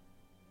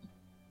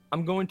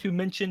 I'm going to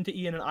mention to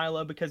Ian and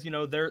Isla because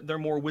they're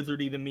more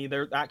wizardy than me.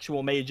 They're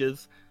actual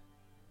mages.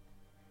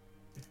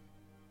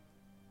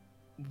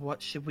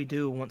 What should we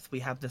do once we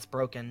have this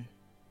broken?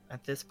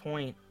 At this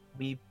point,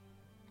 we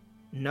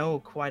know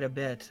quite a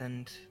bit,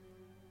 and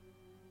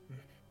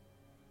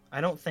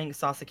I don't think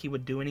Sasuke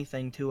would do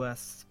anything to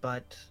us,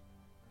 but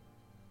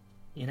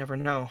you never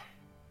know.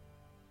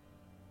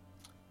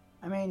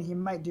 I mean, he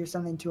might do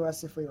something to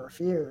us if we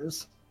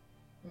refuse.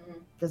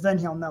 Because then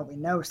he'll know we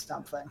know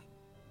something.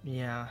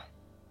 Yeah.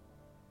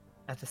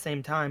 At the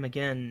same time,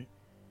 again,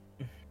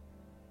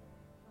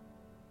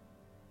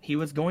 he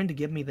was going to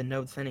give me the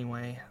notes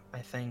anyway, I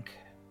think.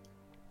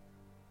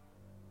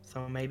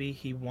 So maybe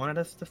he wanted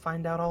us to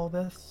find out all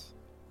this?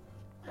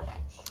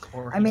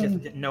 Or he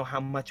just didn't know how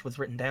much was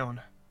written down.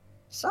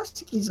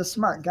 Sasuke's a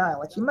smart guy.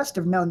 Like, he must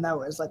have known that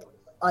was, like,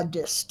 a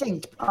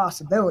distinct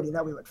possibility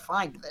that we would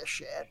find this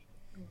shit.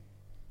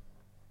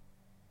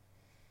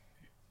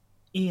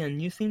 Ian,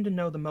 you seem to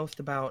know the most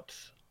about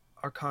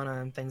Arcana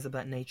and things of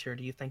that nature.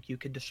 Do you think you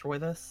could destroy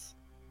this?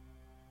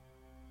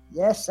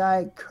 Yes,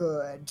 I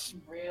could.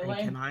 Really?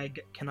 And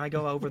can I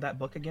go over that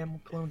book again,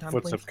 Clone Time,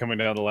 Footsteps please? coming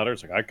down the ladder.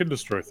 It's like, I can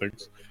destroy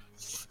things.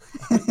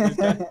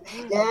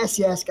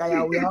 Yes,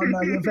 Gael. We all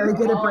know you're very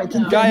good at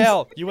breaking things.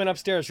 Gael, you went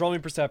upstairs. Roll me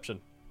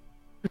perception.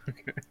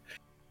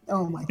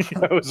 Oh my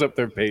god. I was up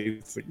there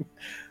pacing.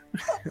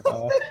 He's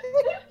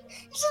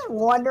just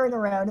wandering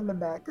around in the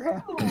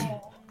background.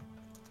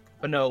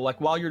 But no, like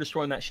while you're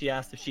destroying that, she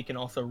asked if she can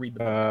also read the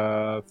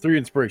book. 3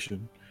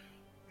 inspiration.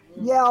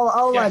 Yeah,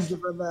 I'll Yes.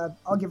 give her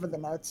the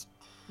notes.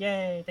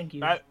 Yay, thank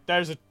you.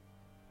 There's a...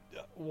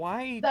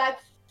 Why?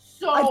 That's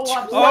so.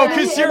 Oh,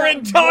 because you're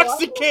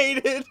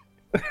intoxicated!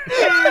 Can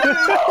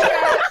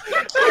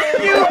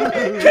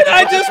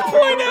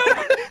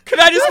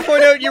I just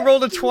point out you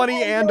rolled a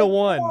 20 and a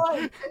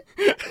 1?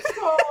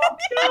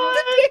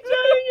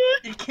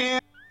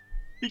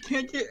 You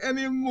can't get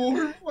any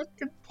more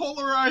fucking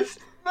polarized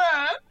than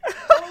that.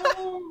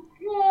 Oh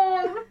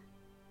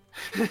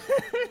god.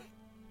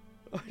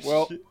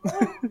 Well,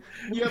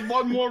 You have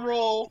one more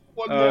roll.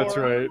 One more. that's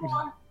right.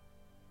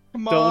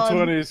 Come Double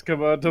on. 20s,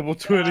 come on, double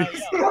 20s.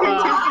 Come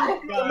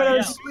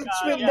on,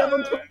 sweet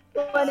double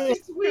 20.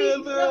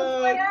 Sweet, double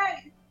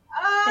 28.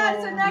 Ah,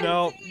 it's a 19.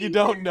 No, you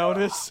don't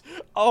notice.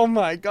 Oh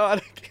my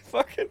god,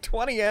 fucking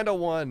 20 and a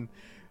 1.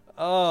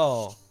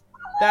 Oh.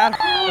 That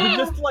He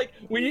just like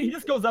he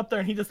just goes up there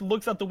and he just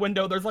looks out the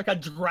window. There's like a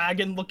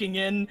dragon looking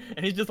in,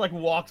 and he just like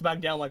walks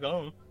back down like,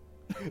 oh.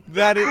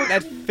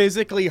 that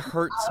physically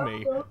hurts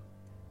me.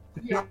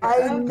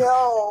 I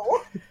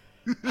know.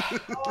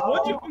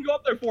 What'd you go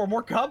up there for?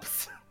 More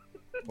cups?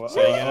 Well,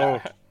 So you're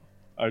gonna-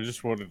 I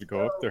just wanted to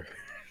go up there.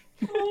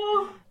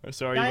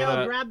 So are you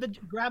Gael, gonna...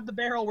 grab the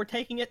barrel. We're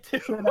taking it too.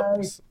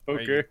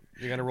 Okay.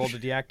 You're gonna roll to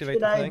deactivate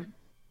Should the I- thing?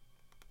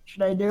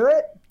 Should I do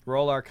it?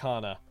 Roll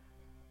Arcana.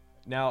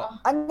 Now,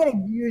 I'm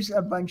gonna use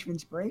a bunch of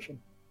inspiration.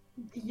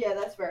 Yeah,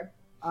 that's fair.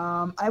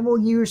 I will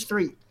use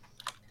 3.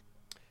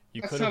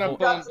 you That's could not a avo-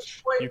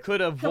 bunch. you could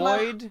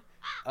avoid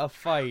a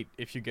fight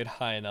if you get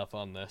high enough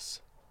on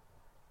this.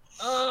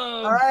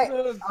 All right,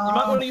 You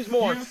might want to use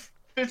more. Use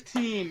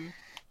 15.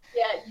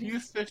 Yeah,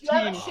 Use you 15,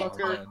 have a shit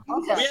fucker. ton.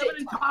 Okay. We have an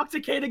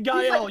intoxicated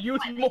Gael. Use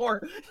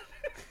more.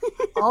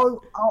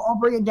 I'll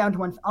bring it down to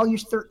 1. I'll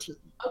use 13.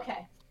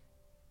 Okay.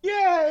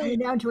 Yay! Coming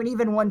down to an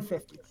even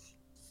 150.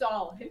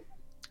 Solid.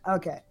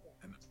 Okay.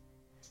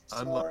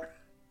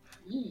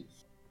 Unlucky.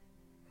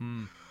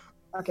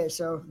 Okay,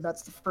 so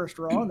that's the first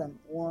roll. Then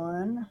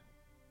 1,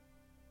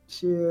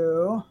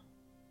 2,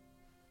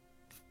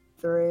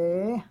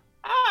 3.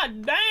 Ah,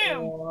 damn!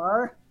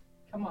 4.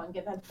 Come on,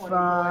 get that 20.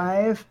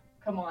 5. Boy.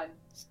 Come on.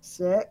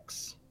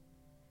 6,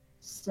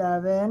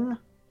 7,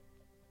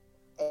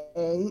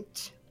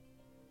 8,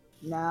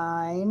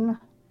 9,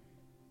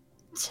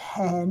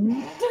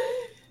 10,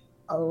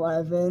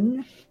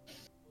 11,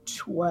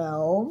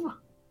 12,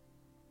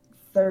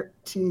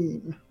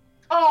 13.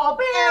 Oh,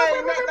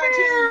 bam!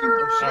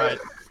 All right.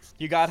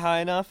 You got high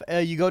enough.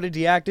 You go to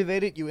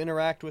deactivate it. You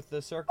interact with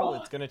the circle.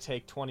 It's going to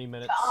take 20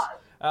 minutes.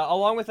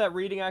 Along with that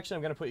reading action,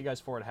 I'm going to put you guys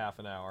forward half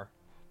an hour.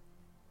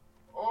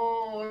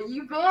 Oh,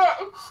 you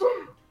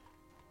bitch!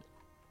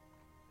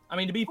 I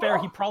mean, to be fair,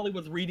 he probably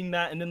was reading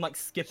that and then like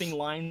skipping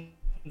lines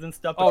and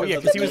stuff. Oh yeah,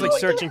 because he was like of-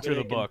 searching through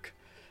the book.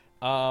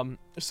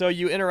 So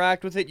you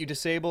interact with it. You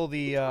disable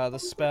the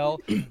spell.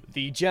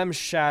 The gem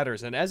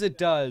shatters, and as it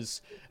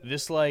does,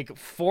 this like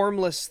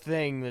formless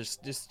thing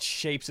just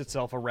shapes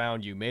itself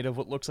around you, made of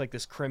what looks like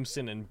this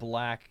crimson and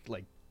black,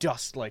 like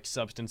dust-like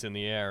substance in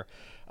the air.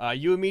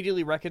 You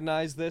immediately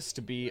recognize this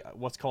to be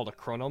what's called a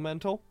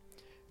chronomental.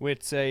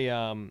 It's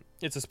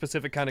a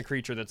specific kind of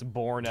creature that's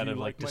born out of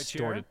like my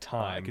distorted chair?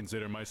 time. I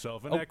consider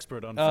myself an Oh,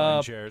 expert on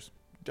fine chairs.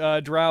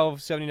 Drow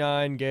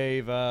 79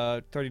 gave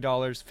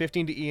 $30,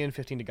 15 to Ian,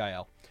 15 to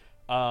Gael.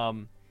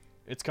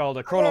 It's called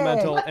a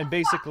chronomental, and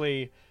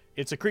basically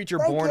it's a creature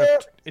born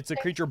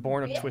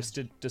of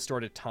twisted,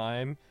 distorted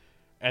time,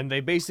 and they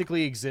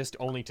basically exist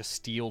only to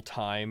steal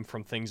time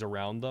from things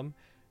around them,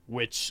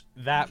 which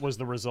that was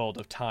the result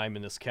of time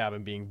in this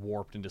cabin being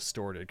warped and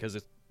distorted, because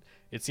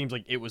it seems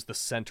like it was the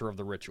center of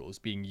the ritual, is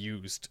being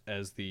used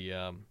as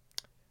the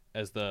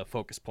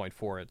focus point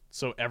for it.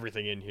 So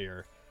everything in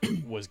here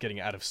was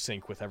getting out of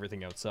sync with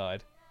everything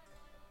outside.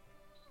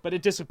 But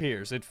it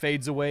disappears. It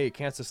fades away. It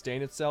can't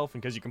sustain itself,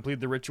 and because you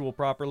completed the ritual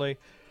properly,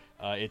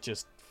 it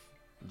just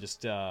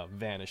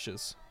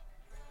vanishes.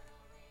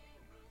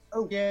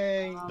 Oh,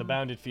 yay! The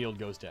bounded field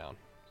goes down.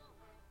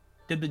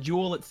 Did the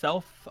jewel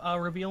itself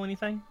reveal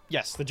anything?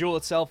 Yes, the jewel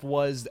itself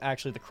was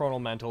actually the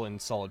chronomental in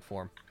solid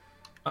form.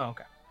 Oh,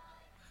 okay.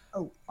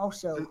 Oh,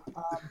 also,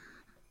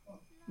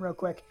 real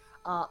quick,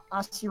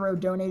 Asiro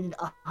donated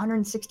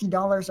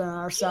 $160 on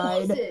our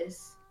side.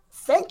 Jesus.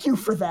 Thank you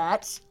for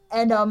that.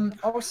 And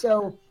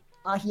also,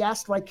 he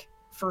asked, like,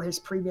 for his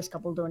previous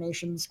couple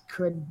donations,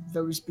 could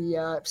those be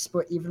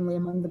split evenly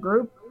among the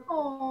group?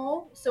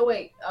 Oh, so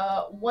wait,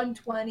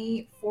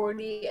 120,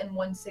 40, and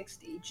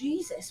 160.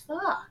 Jesus,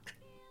 fuck.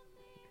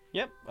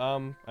 Yep.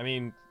 I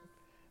mean,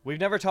 we've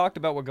never talked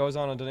about what goes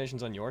on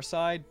donations on your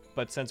side,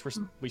 but since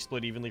we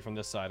split evenly from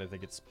this side, I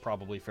think it's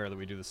probably fair that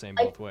we do the same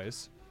both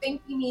ways. I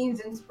think he means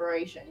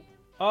inspiration.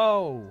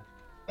 Oh,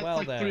 That's well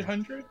like then.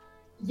 300?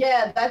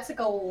 Yeah, that's like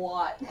a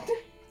lot.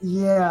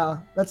 Yeah,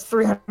 that's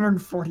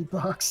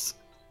 $340.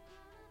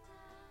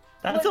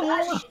 That's a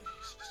lot.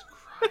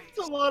 That's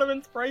a lot of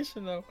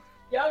inspiration, though.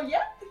 Yo, yeah.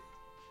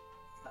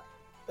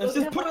 Let's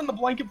just put it in the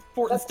blanket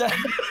fort instead.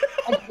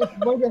 If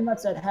Logan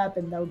lets that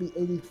happen, that would be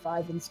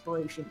 85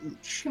 inspiration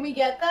each. Can we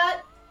get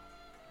that?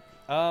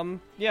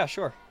 Yeah,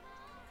 sure.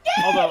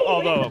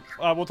 Although,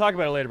 we'll talk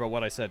about it later about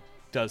what I said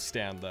does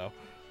stand, though.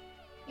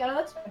 Yeah, no,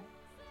 that's fine.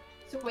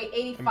 So wait,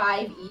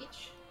 85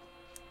 each?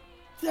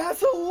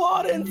 That's a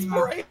lot of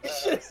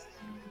inspiration.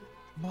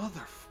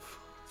 Mother.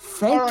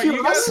 Thank Alright,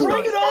 you, guys Asiro.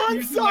 Bring it on,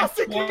 using like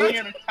Sasuke! 20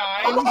 at a time,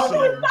 Oh,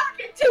 so...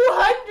 fucking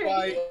 200!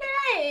 Like-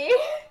 Yay!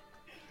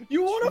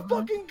 You wanna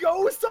fucking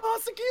go,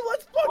 Sasuke?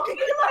 Let's fucking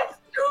Let's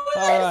do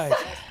this! Alright.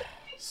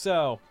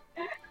 So,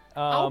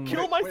 I'll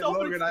kill myself.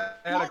 Wait, Logan, I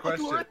had a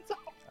question.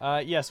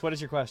 yes, what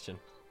is your question?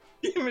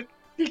 Damn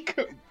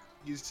it.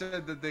 You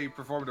said that they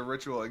performed a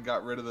ritual and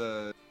got rid of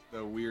the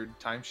weird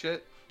time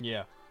shit.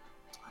 Yeah.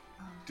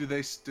 Did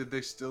they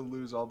still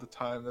lose all the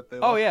time that they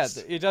Oh yeah,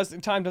 lost? it does.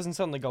 Time doesn't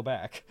suddenly go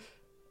back.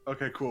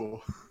 Okay,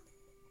 cool.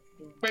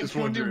 Wait, Just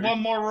can we do wondering. one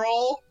more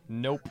roll?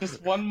 Nope.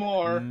 Just one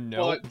more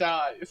while it Nope.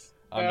 dies.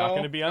 I'm not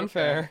going to be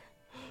unfair.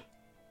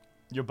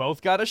 You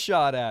both got a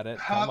shot at it.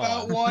 How Come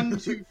about on. one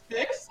to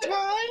fix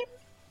time?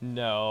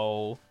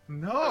 No.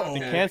 No. They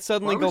can't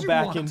suddenly Why go would you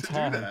back want in to do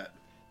time. that?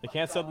 They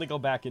can't suddenly go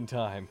back in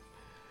time.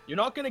 You're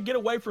not gonna get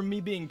away from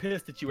me being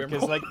pissed at you,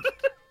 Because Emerald.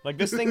 like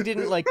this thing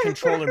didn't like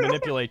control or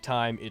manipulate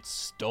time. It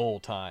stole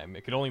time.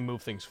 It could only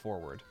move things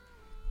forward.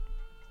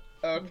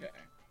 Okay.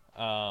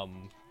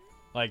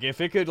 Like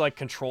if it could like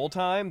control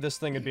time, this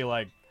thing would be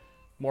like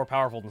more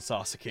powerful than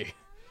Sasuke.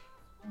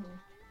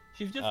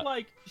 She's just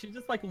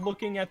like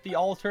looking at the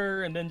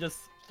altar and then just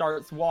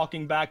starts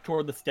walking back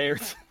toward the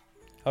stairs.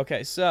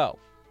 Okay, so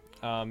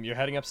you're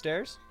heading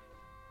upstairs?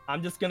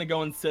 I'm just gonna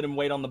go and sit and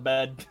wait on the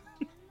bed.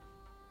 Is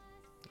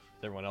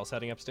everyone else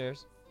heading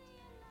upstairs?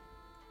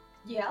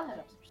 Yeah, I'll head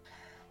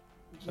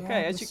upstairs.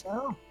 Okay, Yeah, as you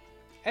so.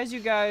 as you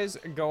guys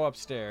go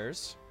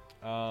upstairs,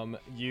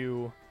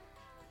 you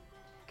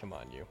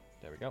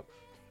there we go.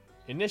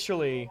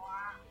 Initially,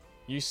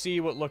 you see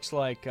what looks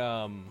like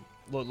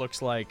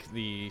looks like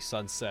the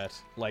sunset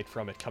light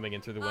from it coming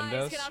in through the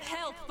windows. Eyes cannot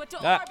help but to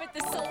Ah, orbit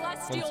the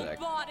celestial sec.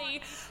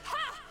 body.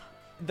 Ha!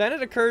 Then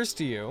it occurs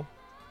to you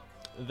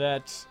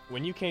that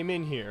when you came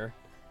in here,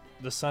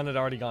 the sun had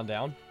already gone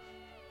down.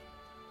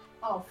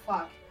 Oh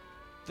fuck.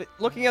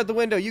 Looking out the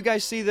window, you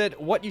guys see that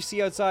what you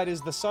see outside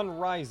is the sun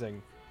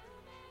rising.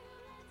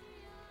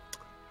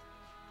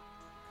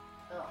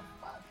 Oh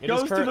fuck. It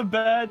Goes is to the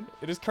bed.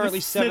 It is currently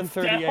just sits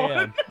 7:30 down.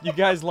 a.m. You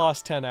guys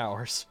lost 10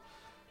 hours.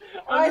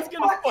 I'm just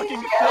gonna fucking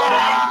knew it!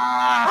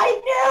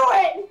 I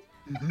knew it!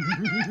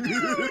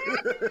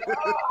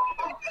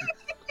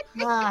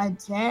 God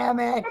damn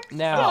it.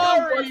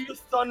 Now, watch the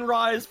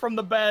sunrise from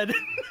the bed.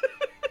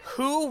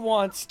 who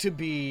wants to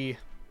be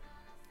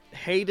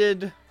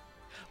hated?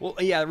 Well,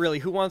 yeah, really,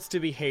 who wants to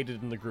be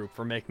hated in the group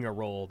for making a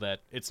roll that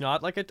it's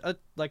not like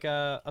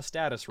a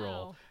status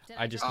roll?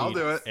 I just I'll need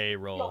do it. a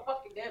roll.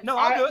 No,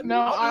 I'll do it.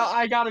 No,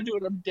 I gotta do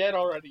it. I'm dead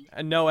already.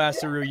 And no,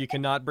 Asaru, you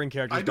cannot bring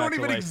characters I don't back to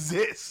even life.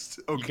 exist.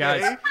 You Okay.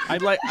 guys,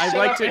 I'd like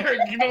Shut to, up, Eric,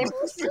 you know what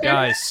I'm saying?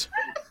 guys.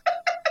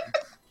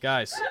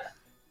 Guys,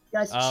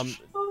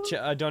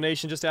 A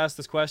donation just asked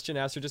this question.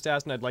 Aster just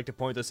asked, and I'd like to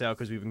point this out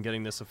because we've been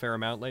getting this a fair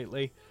amount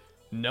lately.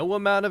 No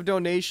amount of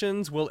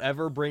donations will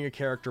ever bring a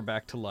character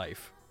back to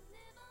life.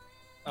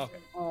 Okay.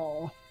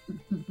 oh.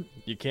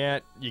 You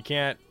can't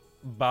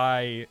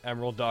buy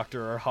Emerald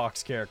Doctor or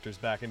Hawk's characters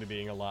back into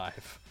being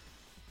alive.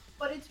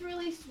 But it's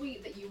really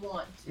sweet that you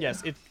want to.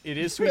 Yes, it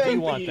is sweet that you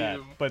Thank want that,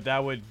 you. but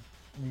that would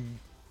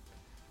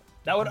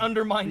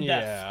undermine death.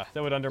 yeah,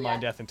 that would undermine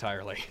Yeah. death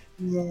entirely.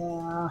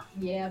 Yeah.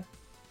 Yeah.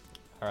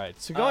 All right,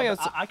 so going out.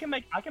 I can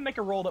make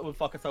a roll that would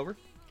fuck us over.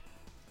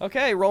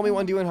 Okay, roll me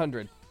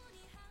 1d100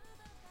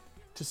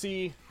 to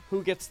see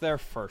who gets there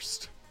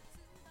first.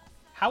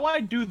 How I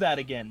do that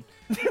again?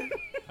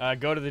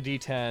 Go to the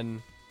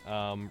D10,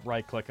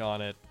 right click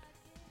on it,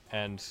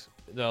 and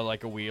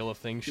like a wheel of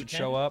things should D10?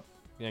 show up.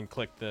 And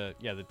click the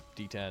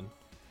D10,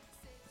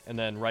 and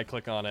then right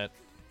click on it,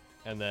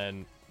 and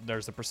then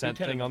there's a percent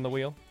D10 thing on the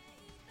wheel.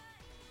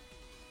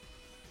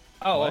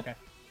 Oh, What? okay.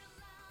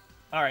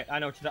 All right, I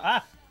know what you're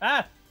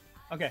doing.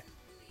 Okay.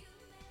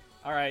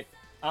 All right.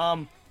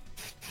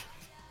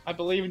 I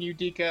believe in you,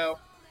 Deco.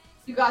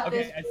 You got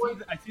Okay,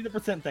 this. I see the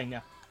percent thing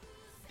now.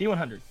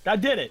 D100. I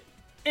did it.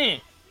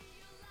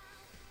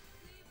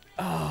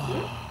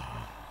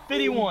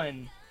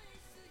 51.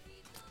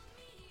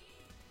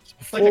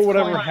 Before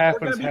whatever fine.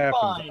 happens, We're gonna be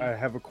happens, fine. I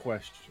have a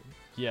question.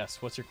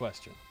 Yes. What's your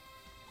question?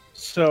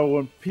 So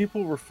when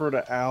people refer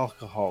to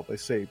alcohol, they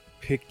say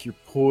pick your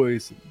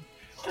poison.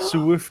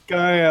 So if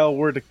Gael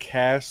were to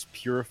cast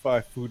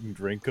Purify Food and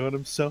Drink on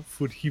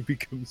himself, would he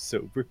become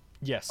sober?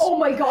 Yes. Oh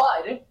my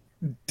god.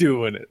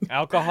 Doing it.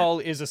 Alcohol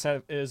is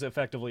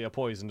effectively a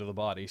poison to the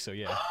body, so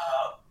yeah.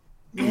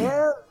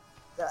 Yeah.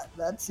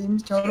 That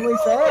seems totally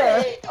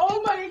fair.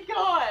 Oh my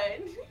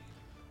god.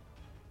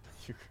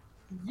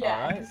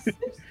 Yes.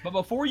 But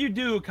before you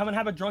do, come and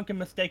have a drunken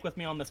mistake with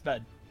me on this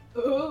bed.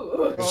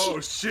 Ooh. Oh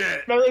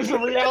shit! There is a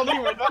reality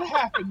where that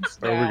happens.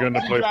 Are we now.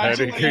 gonna play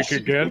patty cake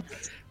Congratulations. again?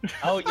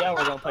 Oh yeah,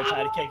 we're gonna play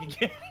patty cake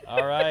again.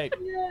 All right.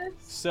 Yes.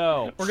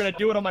 So We're gonna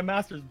do it on my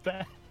master's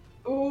bed.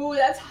 Ooh,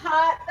 that's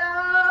hot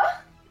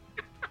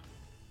though.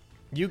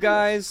 you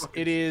guys,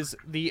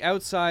 the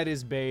outside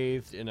is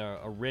bathed in a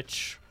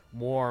rich,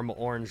 warm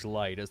orange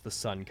light as the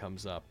sun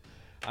comes up.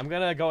 I'm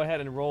gonna go ahead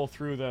and roll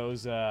through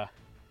those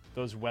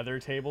weather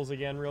tables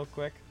again real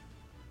quick.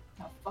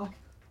 Oh fuck.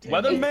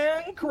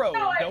 Weatherman Crow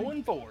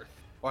going forth.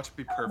 Watch it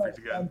be perfect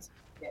again.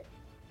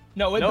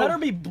 No, it No. better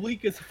be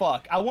bleak as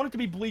fuck. I want it to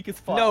be bleak as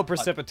fuck. No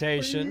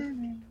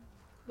precipitation.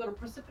 Little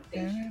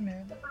precipitation.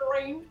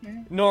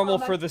 Rain. Normal Oh,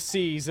 my- for the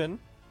season.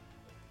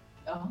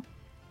 Oh.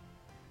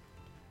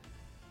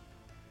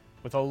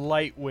 With a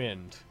light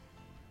wind.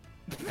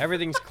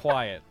 Everything's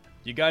quiet.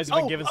 You guys have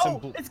been given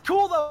some. It's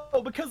cool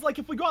though because like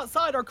if we go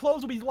outside, our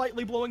clothes will be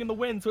lightly blowing in the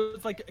wind, so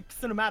it's like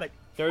cinematic.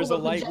 There's a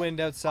Hold on, light just- wind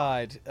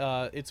outside.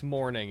 It's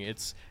morning.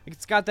 It's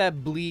got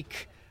that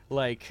bleak,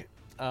 like,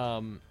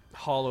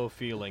 hollow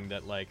feeling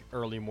that like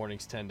early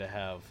mornings tend to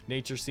have.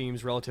 Nature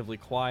seems relatively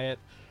quiet.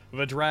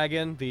 The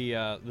dragon, the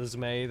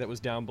Zmei that was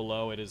down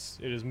below, it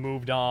has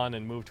moved on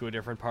and moved to a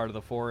different part of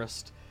the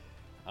forest.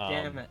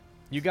 Damn it.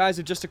 You guys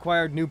have just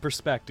acquired new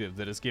perspective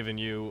that has given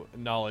you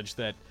knowledge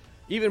that,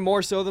 even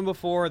more so than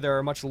before, there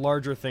are much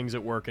larger things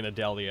at work in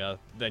Adelia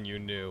than you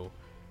knew.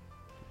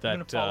 That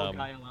I'm gonna follow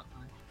Gael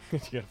outside. you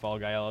gonna follow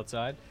Gael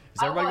outside?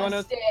 Is everybody going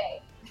to?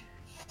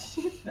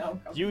 Stay. No.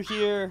 Go. You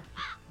hear,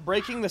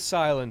 breaking the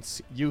silence,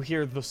 you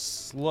hear the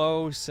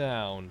slow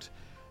sound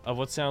of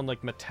what sound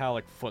like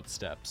metallic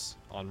footsteps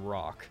on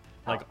rock,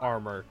 like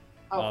armor,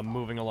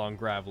 moving along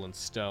gravel and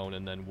stone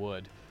and then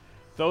wood.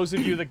 Those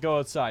of you that go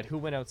outside, who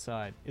went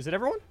outside? Is it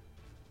everyone?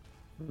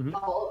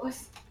 All of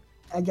us.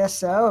 I guess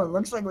so.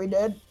 Looks like we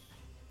did.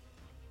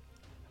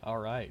 All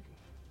right.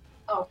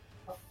 Oh.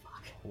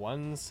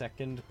 1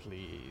 second,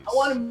 please. I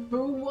want to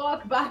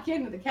moonwalk back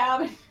into the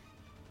cabin.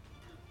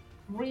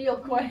 Real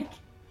quick.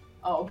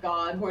 Oh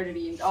god, where did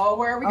he? Oh,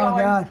 where are we Oh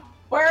going? god.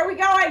 Where are we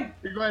going?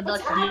 You're going back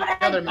What's to the happening?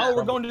 other map. Oh,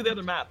 we're going to the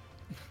other map.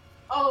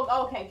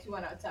 Oh, okay. So you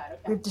went outside.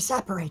 Okay. We've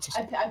disapparated.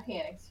 I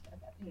panicked. I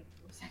panicked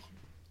for a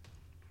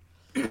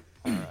second.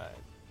 Alright.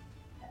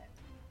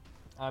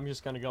 I'm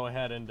just gonna go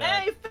ahead and.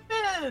 Hey,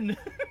 Finn!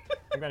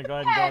 I'm gonna go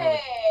ahead and go. To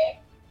Hey!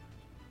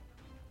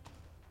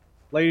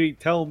 Lady,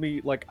 tell me,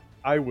 like,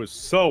 I was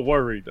so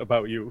worried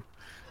about you.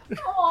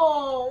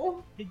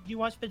 Oh! Did you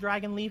watch the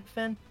Dragon Leap,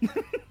 Finn? Yeah,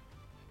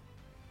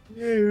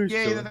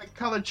 Yay, the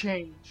color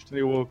changed. Then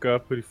he woke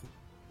up and he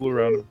flew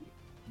around.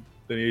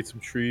 Then he ate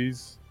some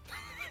trees.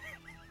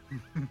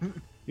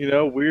 You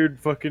know, weird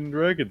fucking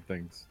dragon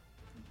things.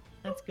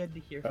 That's good to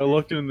hear. I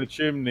looked in the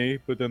chimney,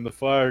 but then the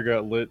fire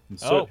got lit and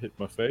soot Oh. hit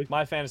my face.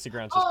 My fantasy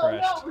grounds just Oh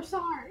crashed. no, we're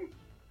sorry.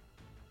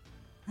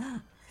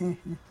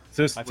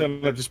 Since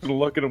then, I've just been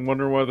looking and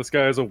wondering why the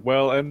sky has a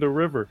well and a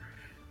river.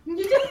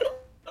 Does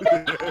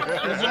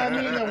that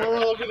mean that we're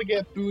all gonna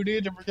get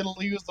booted and we're gonna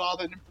lose all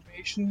that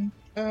information?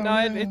 No,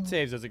 it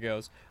saves as it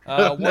goes.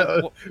 No.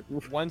 Uh,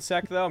 One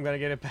sec though, I'm gonna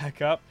get it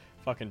back up.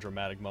 Fucking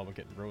dramatic moment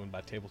getting ruined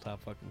by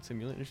tabletop fucking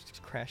simulators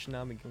just crashing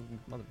on me.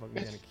 Motherfucking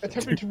gonna kill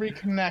Attempting to me.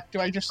 reconnect. Do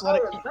I just let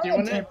it keep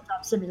doing it?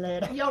 Tabletop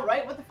simulator. Yo,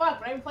 right? What the fuck?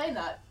 We're not even playing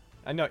that.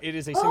 I know it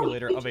is a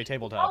simulator of a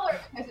tabletop. Color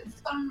because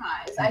it's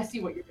sunrise. I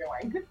see what you're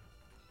doing.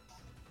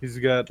 He's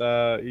got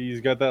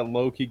that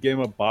low-key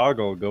game of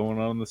Boggle going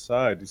on the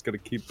side. He's got to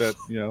keep that,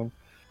 you know.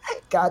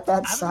 Got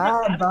that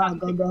side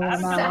boggle going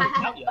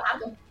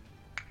on.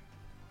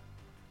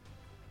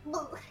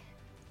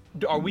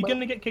 Are we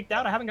gonna get kicked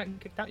out? I haven't gotten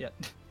kicked out yet.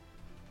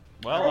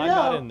 Well, I I'm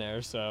not know. in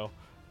there, so.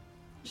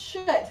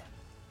 Shit.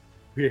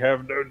 We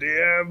have no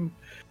DM.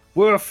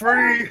 We're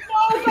free.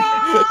 Oh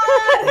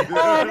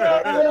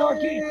god!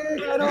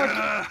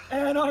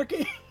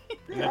 Anarchy!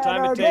 In the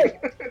time it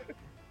takes.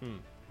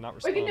 Not We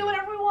responding. can do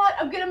whatever we want.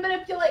 I'm gonna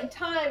manipulate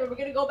time, and we're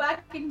gonna go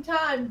back in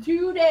time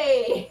 2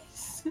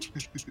 days.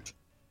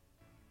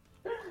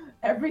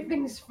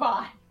 Everything's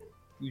fine.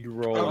 You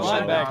roll. Oh,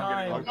 I'm back.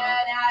 Yeah,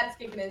 nah, it's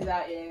kicking us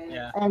out.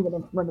 Yeah. I'm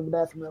gonna run to the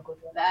bathroom real quick.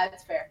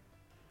 That's fair.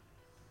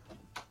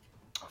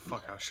 Oh,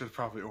 fuck, I should have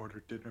probably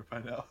ordered dinner by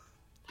now.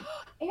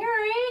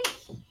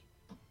 Eric!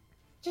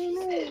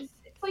 Jesus.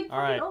 It's like All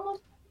right.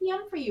 almost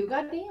PM for you.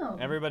 Goddamn.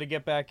 Everybody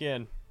get back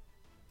in.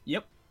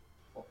 Yep.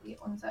 Oh, wait,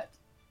 one sec.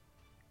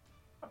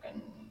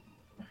 Fucking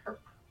herp.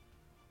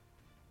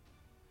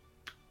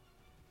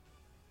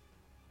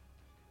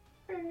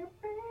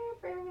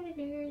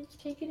 It's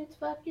taking its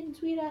fucking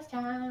sweet ass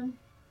time.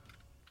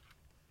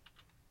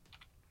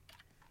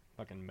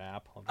 Fucking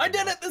map. I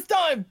did it this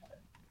time!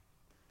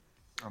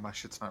 Oh, my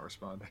shit's not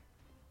responding.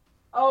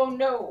 Oh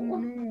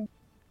no.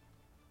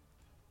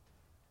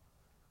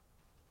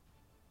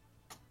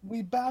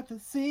 We about to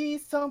see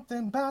something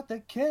about to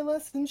kill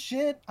us and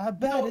shit. I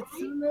bet it's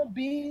gonna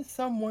be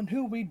someone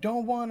who we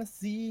don't want to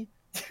see.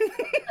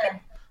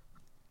 Fair.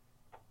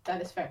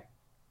 That is fair.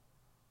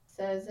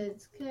 Says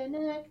it's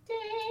connecting.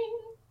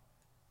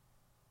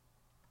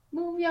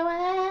 Move your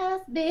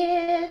ass,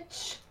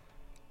 bitch.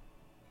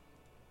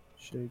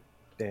 Shake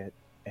that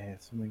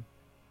ass for me.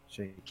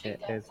 Shake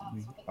that ass for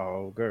me.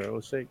 Oh, girl,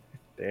 shake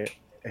that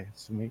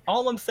ass for me.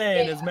 All I'm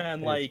saying is,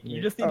 man, like,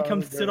 you just need to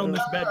come sit on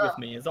this bed with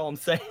me, is all I'm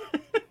saying.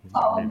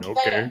 I mean,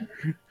 okay.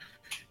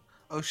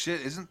 Oh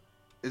shit, isn't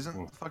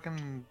the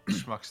fucking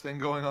Schmucks thing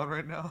going on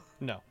right now?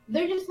 No.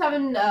 They're just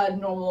having a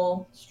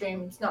normal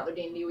stream. It's not their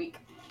D&D week.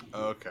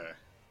 Okay.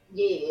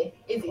 Yeah,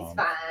 Izzy's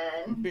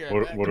fine.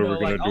 What are we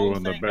gonna do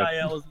on the bed?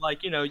 Gael is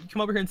like, you know, you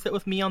come over here and sit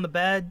with me on the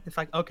bed. It's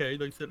like, okay,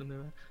 they sit in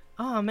there.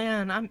 Oh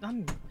man,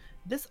 I'm.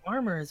 This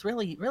armor is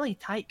really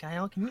tight,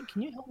 Gael. Can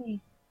you help me?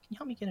 Can you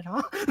help me get it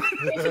off?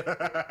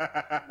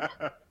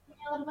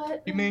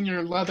 You mean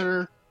your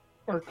leather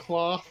or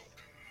cloth?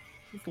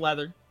 It's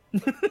leather.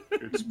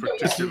 It's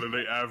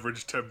particularly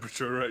average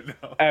temperature right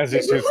now. As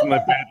he sits in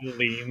the bed and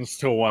leans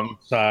to one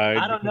side.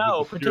 I don't because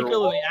know. of the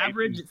Particularly pure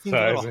average. It seems a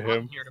size little of hot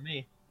him. here to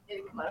me.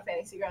 Didn't come out of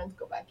fantasy grounds.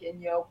 Go back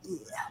in, yo.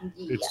 Yeah.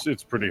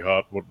 It's pretty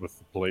hot with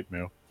the plate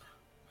mail.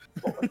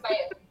 What we're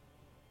saying.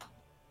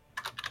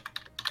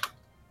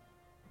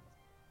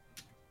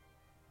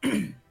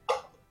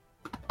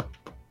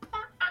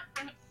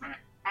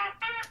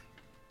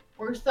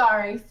 We're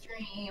sorry,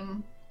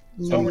 stream.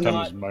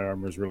 Sometimes my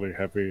armor's really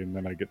heavy, and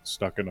then I get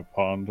stuck in a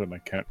pond, and I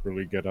can't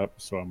really get up,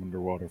 so I'm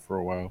underwater for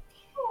a while.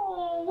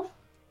 Oh.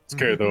 It's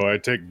okay though. I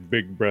take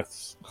big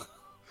breaths.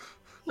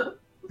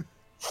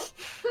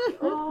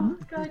 Oh,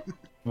 God.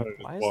 I just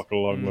walk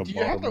along the Do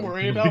you have to bottom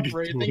worry and about get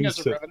breathing as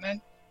a wasted.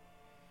 revenant?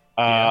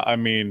 I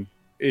mean,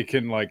 it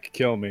can like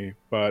kill me,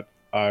 but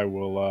I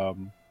will.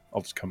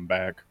 I'll just come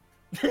back.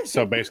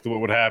 So basically,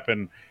 what would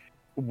happen?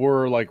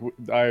 Were like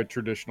I a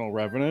traditional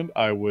revenant,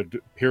 I would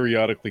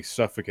periodically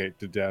suffocate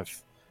to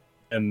death,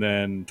 and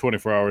then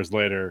 24 hours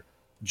later,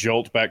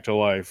 jolt back to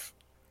life,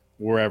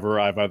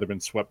 wherever I've either been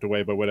swept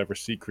away by whatever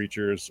sea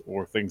creatures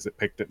or things that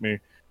picked at me,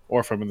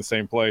 or if I'm in the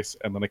same place,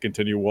 and then I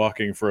continue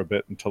walking for a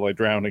bit until I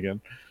drown again.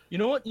 You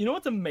know what? You know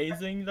what's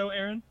amazing though,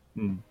 Aaron?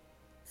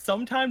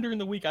 Sometime during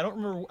the week, I don't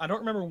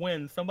remember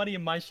when, somebody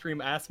in my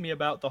stream asked me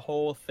about the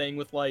whole thing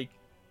with like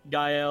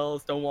Gael,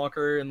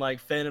 Stonewalker, and like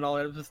Finn and all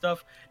that other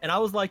stuff, and I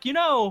was like, you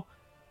know,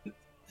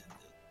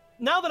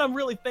 now that I'm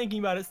really thinking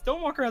about it,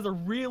 Stonewalker has a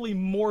really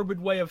morbid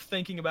way of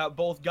thinking about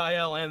both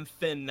Gael and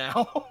Finn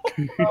now.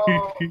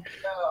 Oh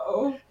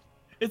no.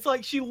 It's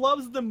like she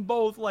loves them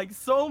both like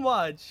so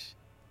much,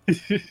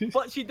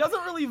 but she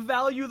doesn't really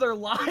value their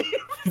lives.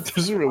 It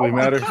doesn't really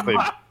matter if they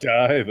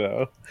die,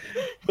 though.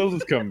 They'll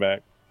just come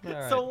back.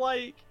 So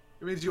like,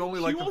 it means you only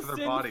she like them will for their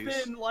send bodies.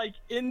 Finn like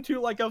into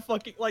like a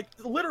fucking like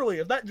literally,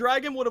 if that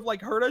dragon would have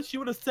like hurt us, she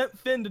would have sent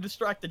Finn to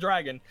distract the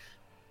dragon.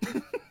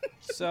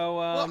 So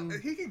well,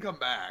 he can come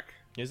back.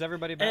 Is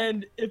everybody back?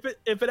 And if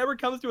it ever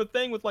comes to a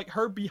thing with like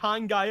her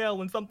behind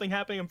Gael and something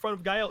happening in front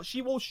of Gael,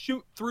 she will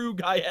shoot through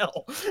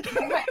Gael.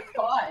 Oh my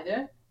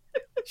god.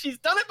 She's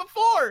done it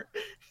before.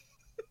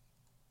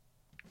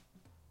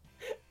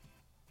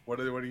 What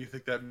do you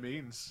think that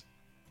means?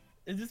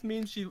 It just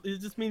means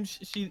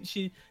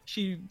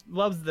she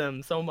loves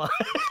them so much.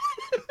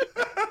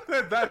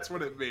 That's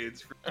what it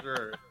means for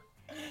sure.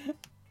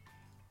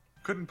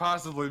 Couldn't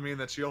possibly mean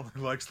that she only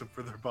likes them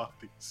for their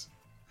bodies.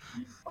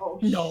 Oh,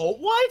 no,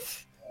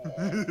 what?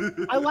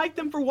 I like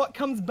them for what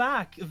comes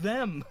back,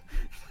 them.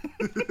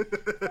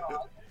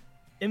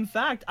 In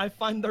fact, I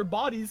find their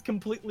bodies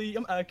completely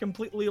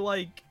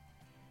like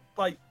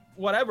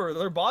whatever.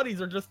 Their bodies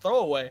are just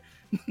throwaway.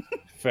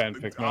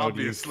 Fanfic mode,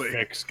 Obviously. you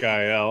fix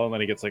Gael, and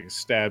then he gets like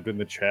stabbed in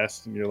the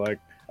chest, and you're like,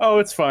 oh,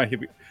 it's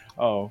fine.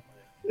 Oh.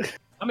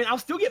 I mean, I'll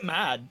still get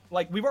mad.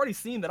 Like, we've already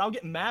seen that I'll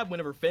get mad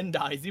whenever Finn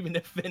dies, even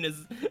if Finn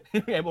is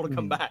able to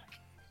come back.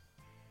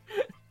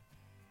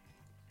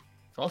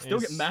 So I'll still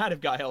get mad if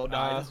Gael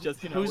dies. It's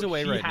just, you know, who's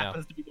away she right now?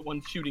 happens to be the one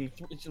shooting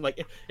through.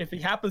 Like, if he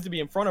happens to be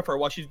in front of her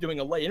while she's doing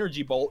a lay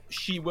energy bolt,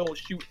 she will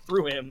shoot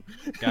through him.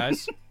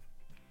 Guys?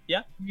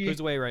 Yeah? Who's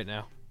away right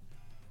now?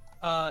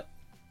 I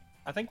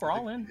think we're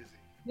all in.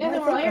 Yeah,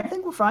 we're all I here.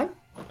 think we're fine.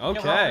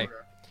 Okay.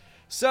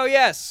 So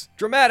yes,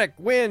 dramatic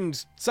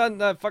wind,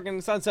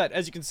 fucking sunset.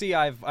 As you can see,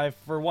 I've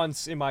for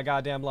once in my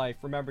goddamn life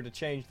remembered to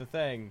change the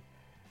thing.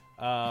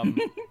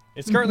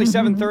 It's currently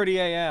 7:30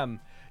 a.m.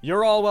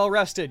 You're all well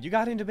rested. You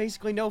got into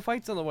basically no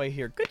fights on the way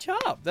here. Good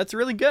job. That's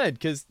really good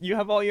because you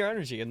have all your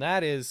energy, and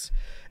that is,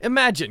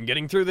 imagine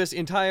getting through this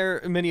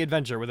entire mini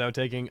adventure without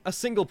taking a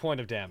single point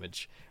of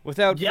damage,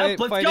 without Yep,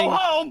 let's fighting go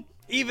home.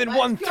 even Let's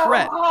one go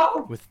threat,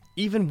 home. with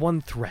even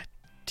one threat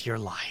to your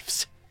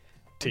lives.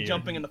 I'm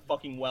jumping in the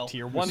fucking well. To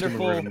your Just gonna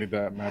wonderful, read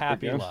that map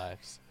happy again.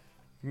 lives.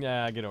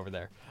 Yeah, get over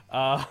there.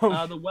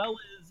 The well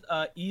is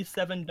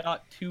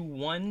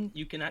E7.21.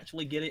 You can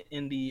actually get it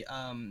in the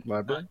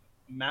Library?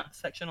 map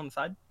section on the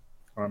side.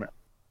 On it.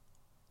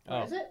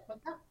 What is it?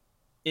 What's that?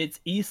 It's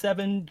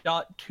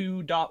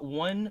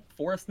E7.2.1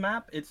 forest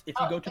map. It's if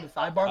you go to the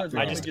sidebar. There's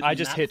I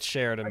just hit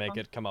share to make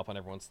it come up on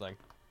everyone's thing.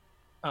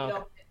 Oh,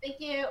 okay.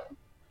 Thank you.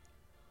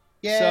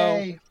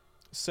 Yay!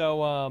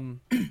 So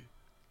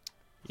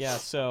yeah,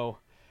 so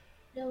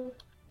No.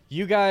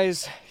 you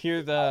guys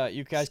you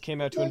guys came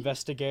out to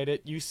investigate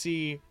it. You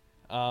see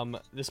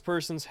this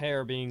person's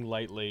hair being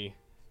lightly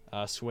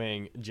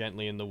swaying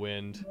gently in the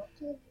wind,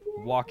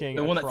 walking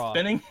The one that's across.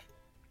 spinning.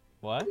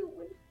 What?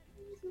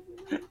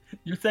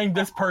 You're saying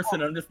this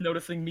person. I'm just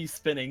noticing me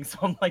spinning. So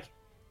I'm like,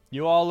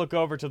 You all look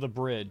over to the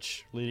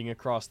bridge leading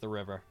across the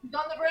river. He's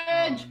on the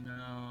bridge. oh,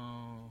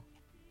 no.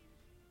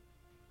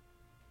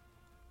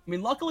 I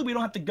mean, luckily we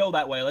don't have to go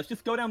that way. Let's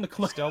just go down the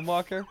cliff.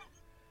 Stonewalker?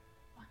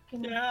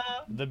 Yeah.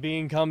 The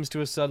being comes to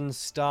a sudden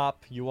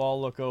stop. You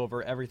all look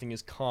over. Everything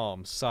is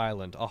calm,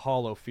 silent, a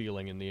hollow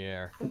feeling in the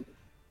air.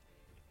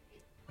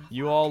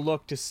 You all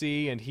look to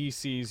see, and he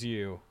sees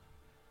you.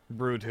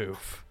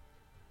 Broodhoof.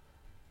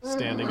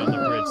 Standing on the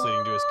bridge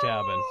leading to his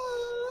cabin.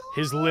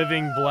 His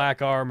living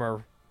black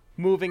armor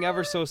moving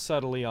ever so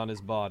subtly on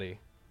his body.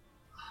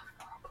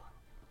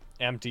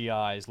 Empty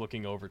eyes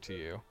looking over to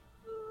you.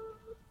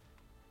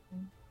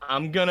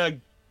 I'm gonna.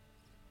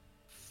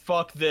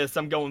 Fuck this.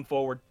 I'm going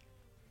forward.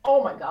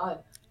 Oh my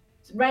god.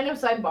 Random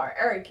sidebar.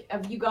 Eric,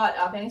 have you got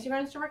Fantasy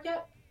Grounds to work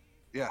yet?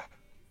 Yeah.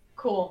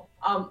 Cool.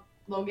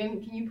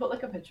 Logan, can you put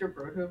like a picture of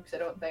Broodhoof? Because I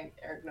don't think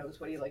Eric knows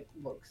what he like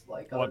looks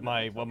like. What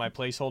my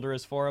placeholder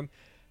is for him?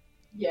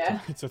 Yeah.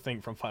 It's a thing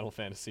from Final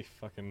Fantasy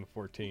fucking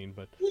 14,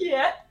 but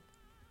Yeah.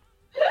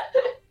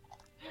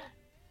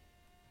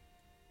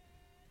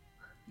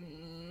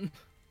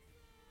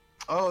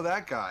 Oh,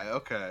 that guy.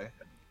 Okay.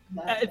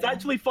 It's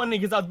actually funny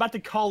because I was about to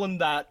call him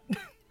that.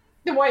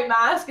 The white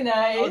mask,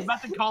 I was nice.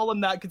 about to call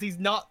him that because he's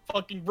not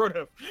fucking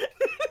Broodhoof.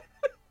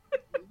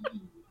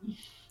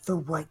 The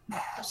white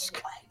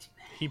mask.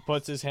 he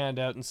puts his hand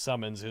out and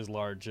summons his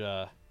large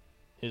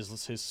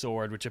his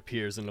sword, which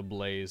appears in a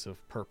blaze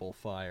of purple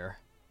fire.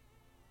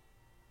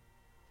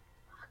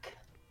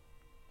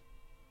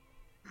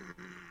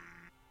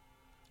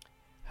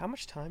 How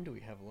much time do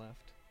we have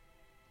left?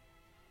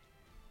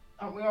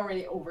 Aren't we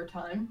already over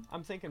time?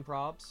 I'm thinking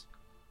probs.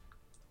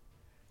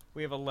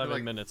 We have 11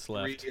 Like minutes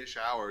left. 3-ish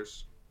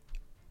hours.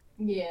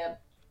 Yeah.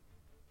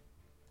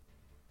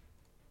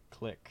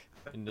 Click.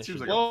 That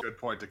Initiative. seems like a good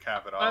point to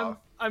cap it off.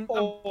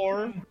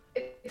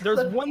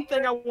 There's one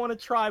thing I want to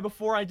try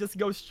before I just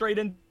go straight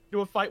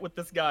into a fight with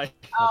this guy.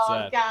 What's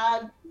that?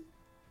 God.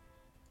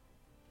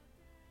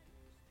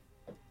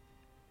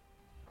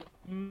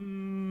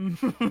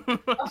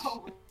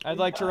 I'd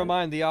like to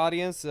remind the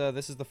audience,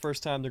 this is the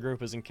first time the group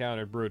has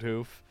encountered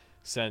Broodhoof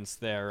since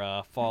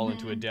their fall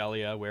into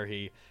Adelia, where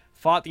he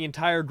fought the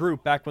entire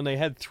group back when they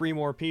had 3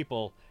 more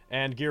people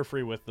and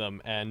Gearfree with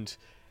them, and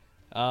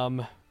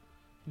at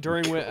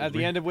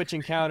the end of which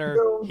encounter,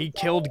 he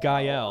killed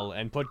Gael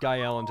and put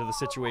Gael into the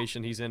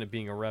situation he's in of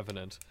being a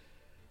revenant.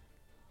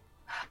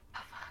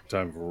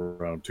 Time for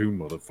round 2,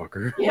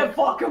 motherfucker. Yeah,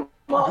 fuck him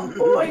up,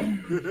 boy.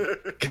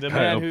 The Kyle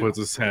man who puts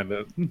his hand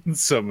up and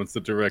summons the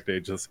direct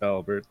Aegis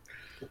Halberd.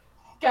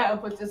 Kyle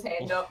puts his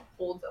hand up,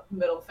 holds up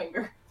middle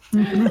finger.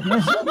 Mic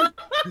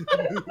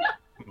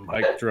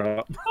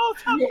drop. Oh,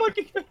 stop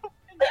fucking.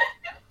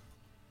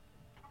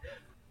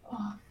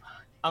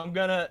 I'm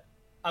gonna.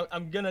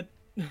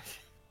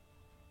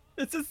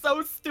 This is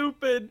so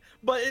stupid,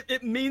 but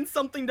it means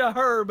something to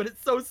her, but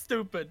it's so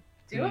stupid.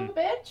 Do it,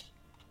 bitch.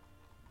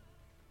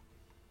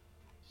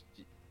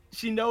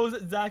 She knows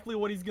exactly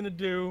what he's gonna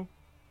do.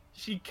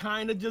 She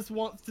kind of just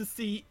wants to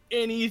see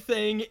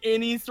anything,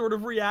 any sort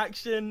of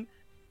reaction.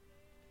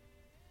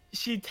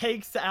 She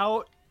takes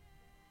out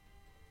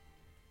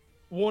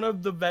one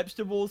of the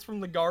vegetables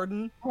from the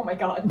garden. Oh my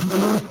god.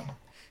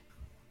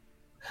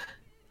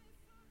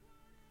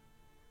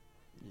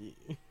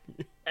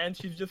 And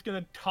she's just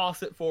gonna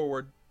toss it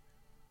forward.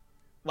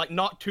 Like,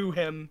 not to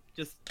him,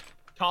 just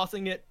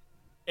tossing it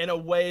in a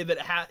way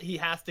that he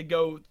has to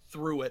go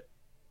through it.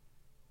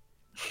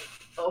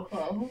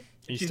 Okay.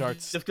 She's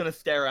just gonna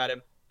stare at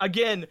him.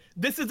 Again,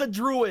 this is a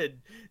druid.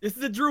 This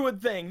is a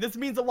druid thing. This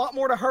means a lot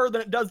more to her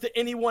than it does to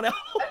anyone else,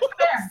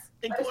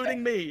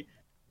 including me.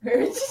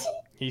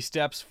 He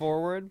steps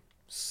forward,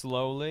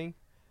 slowly.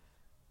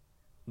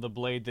 The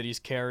blade that he's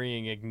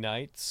carrying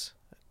ignites.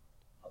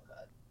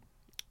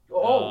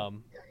 Oh.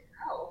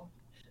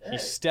 He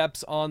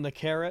steps on the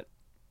carrot.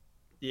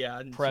 Yeah,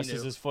 and she presses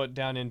knew. his foot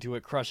down into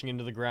it, crushing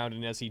into the ground,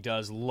 and as he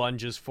does,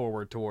 lunges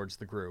forward towards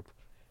the group.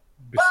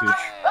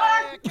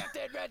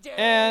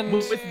 And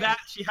with that,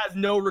 she has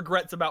no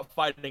regrets about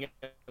fighting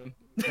him.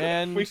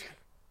 And we're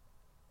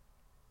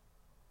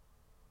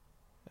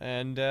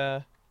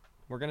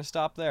gonna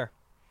stop there.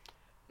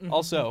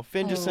 Also,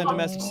 Finn just sent a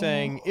message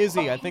saying,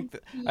 "Izzy, I think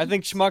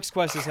Schmuck's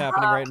Quest is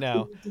happening right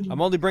now."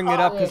 I'm only bringing it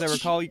up because I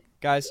recall,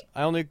 guys.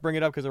 I only bring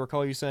it up because I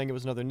recall you saying it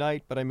was another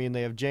night. But I mean,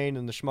 they have Jane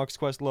and the Schmuck's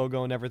Quest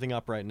logo and everything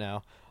up right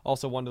now.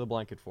 Also, one to the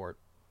blanket fort.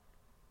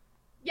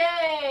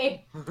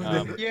 Yay!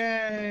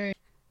 Yay!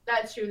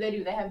 That's true. They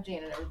do. They have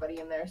Jane and everybody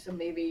in there, so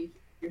maybe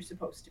you're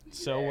supposed to be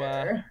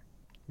there.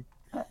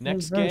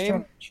 Next Very game.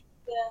 strange.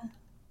 Yeah.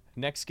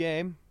 Next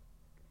game.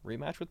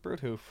 Rematch with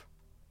Broodhoof.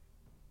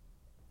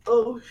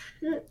 Oh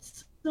shit,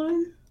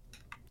 son.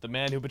 The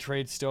man who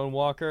betrayed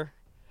Stonewalker.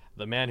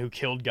 The man who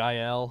killed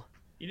Gael.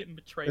 He didn't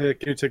betray Hey, me.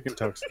 can you take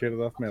intoxicated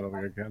off me? I don't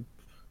think I can.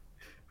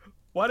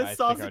 Why does I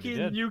think I already Sasuke did.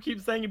 and you keep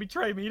saying he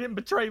betrayed me? He didn't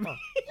betray me.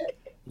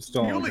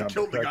 Still You on only combat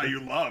killed the guy practice. you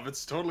love.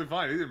 It's totally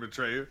fine. He didn't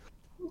betray you.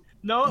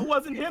 No, it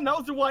wasn't him. That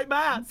was the White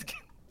Mask.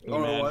 The Oh,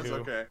 man it was? who-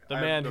 Okay. The I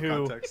have man no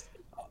who, context.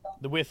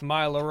 with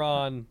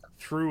Mylaron,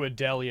 threw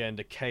Adelia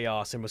into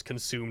chaos and was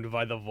consumed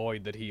by the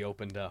void that he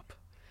opened up.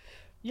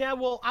 Yeah,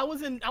 well, I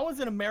was in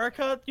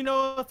America. You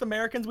know, us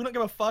Americans, we don't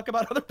give a fuck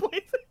about other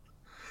places.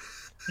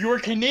 You're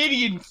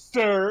Canadian,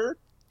 sir.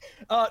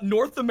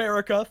 North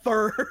America,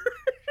 third.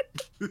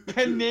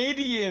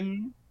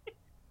 Canadian.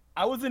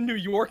 I was in New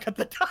York at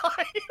the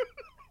time.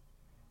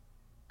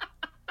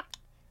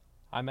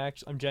 I'm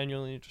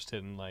genuinely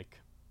interested in, like,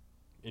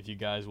 if you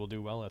guys will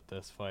do well at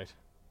this fight.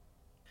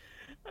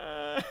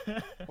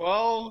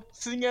 Well,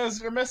 seeing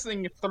as you're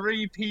missing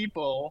 3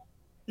 people.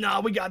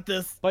 Nah, we got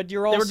this. But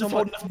you're They all were just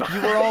holding us back.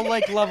 you were all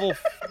like level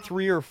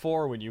 3 or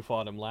 4 when you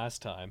fought him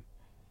last time.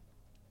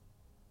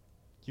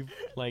 You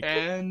like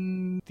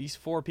And these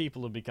 4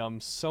 people have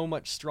become so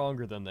much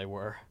stronger than they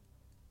were.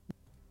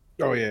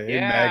 Oh yeah, in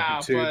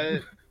yeah,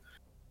 magnitude.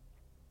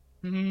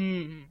 but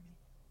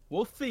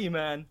We'll see,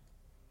 man.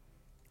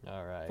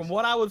 All right. From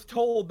what I was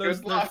told, there's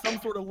Good luck. some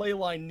sort of ley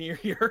line near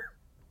here.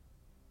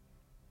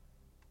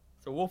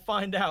 So we'll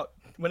find out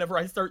whenever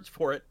I search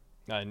for it.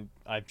 And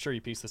I'm sure you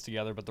pieced this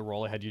together, but the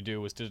roll I had you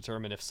do was to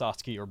determine if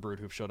Sasuke or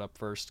Broodhoof showed up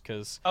first,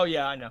 because Oh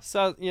yeah, I know.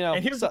 so you know.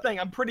 And here's the thing: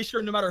 I'm pretty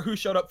sure no matter who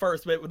showed up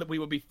first, we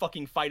would be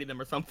fucking fighting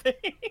them or something.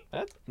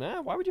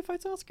 Why would you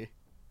fight Sasuke?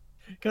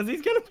 Because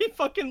he's gonna be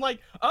fucking like,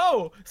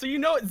 oh, so you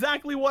know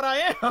exactly what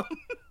I am.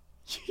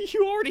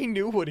 You already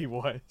knew what he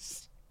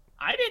was.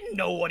 I didn't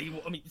know what he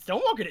was. I mean,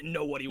 Stonewalker didn't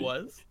know what he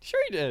was. Sure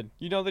he did.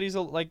 You know that he's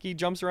he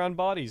jumps around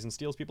bodies and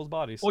steals people's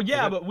bodies. Well,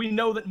 yeah, Okay. but we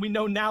know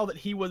now that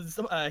he was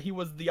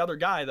the other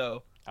guy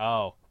though.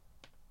 Oh.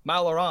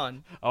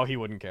 Malaran. Oh, he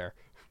wouldn't care.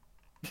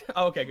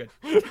 Oh, okay, good.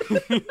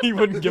 He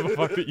wouldn't give a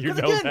fuck that you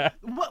 'Cause know again, that.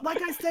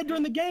 Like I said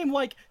during the game,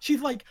 like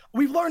she's like,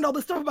 we've learned all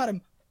this stuff about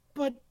him,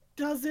 but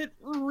does it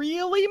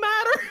really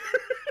matter?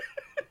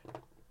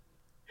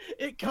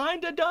 It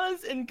kind of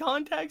does in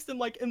context and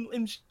like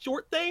in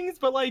short things,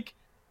 but like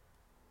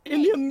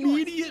in the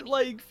immediate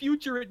like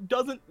future, it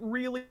doesn't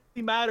really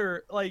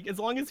matter. Like as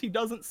long as he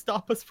doesn't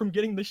stop us from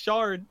getting the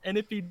shard, and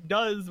if he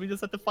does, we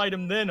just have to fight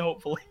him then,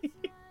 hopefully.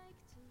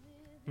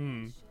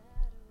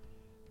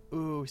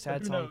 Ooh,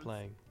 sad Who song knows?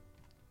 playing.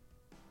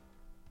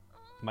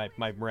 My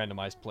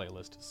randomized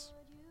playlist is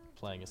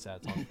playing a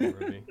sad song for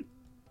Ruby.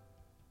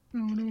 Oh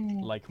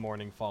no. Like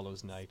morning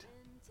follows night.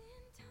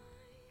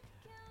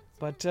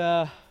 But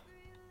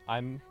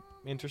I'm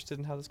interested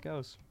in how this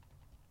goes.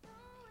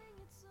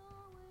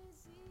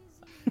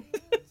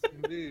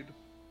 Indeed.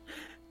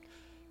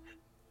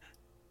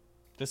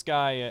 This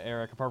guy,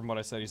 Eric, apart from what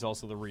I said, he's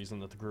also the reason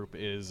that the group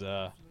is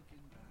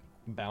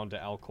bound to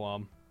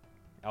Alquam.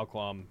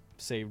 Alquam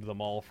saved them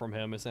all from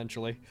him,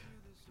 essentially.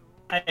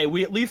 Hey,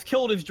 we at least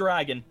killed his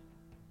dragon.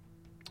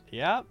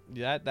 Yeah,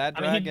 that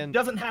I mean, dragon. he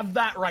doesn't have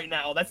that right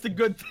now. That's the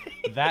good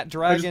thing. That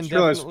dragon just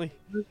realized- definitely.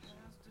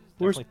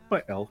 Where's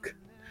Definitely. my elk?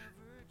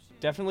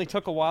 Definitely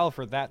took a while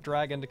for that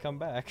dragon to come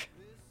back.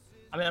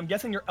 I mean, I'm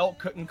guessing your elk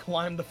couldn't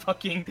climb the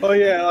fucking. Oh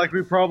yeah, like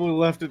we probably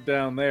left it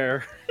down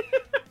there.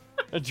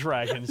 A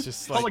dragon's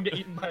just Probably like get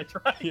eaten by a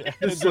dragon. yeah,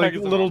 It's the like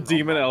dragon's little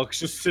demon elks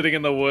just sitting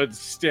in the woods,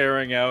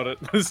 staring out at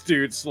this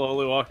dude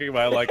slowly walking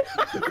by. Like,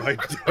 if I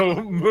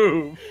don't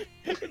move,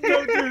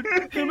 No,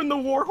 dude, him and the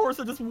warhorse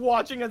are just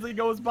watching as he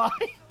goes by.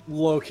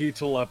 low-key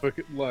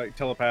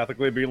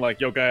telepathically being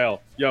like, "Yo,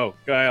 Gael, yo,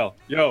 Gael,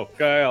 yo,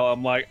 Gael."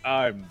 I'm like,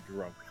 I'm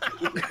drunk.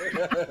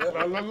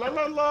 La la la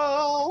la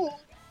la.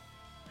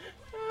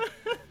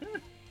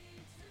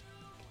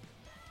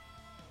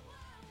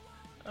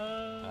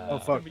 Oh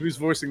fuck, who's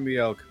voicing the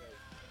elk?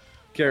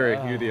 Carrie,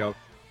 you're the elk.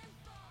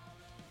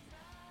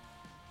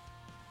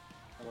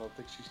 I don't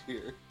think she's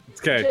here.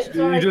 Okay, Shit,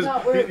 sorry, he doesn't,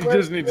 no, we're- he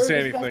doesn't need to we're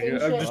say discussing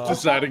anything. I'm shit. just Okay.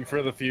 deciding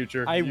for the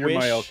future. You're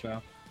my elk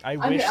now. I I'm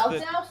wish your elf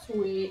that now?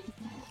 Sweet.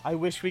 I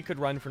wish we could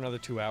run for another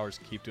 2 hours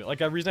and keep doing. Like,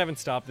 the reason I haven't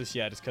stopped this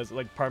yet is because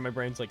like part of my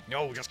brain's like,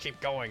 no, just keep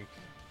going.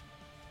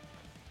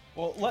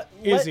 Well, let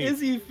Izzy.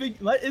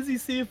 Izzy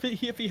see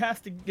if he has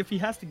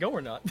to go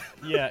or not.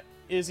 Yeah,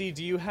 Izzy,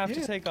 do you have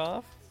to take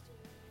off?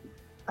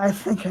 I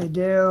think I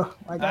do.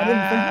 Like, I didn't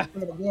Ah. think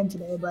we played a game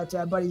today, but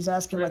Buddy's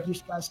asking, like, you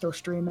guys still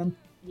streaming?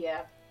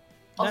 Yeah.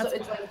 Also, That's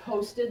it's like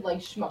posted like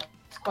Schmuck's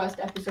Quest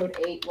episode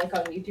 8 like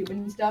on YouTube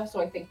and stuff,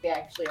 so I think they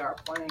actually are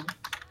playing.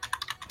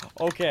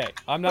 Okay,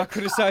 I'm not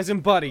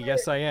criticizing Buddy.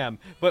 Yes, I am.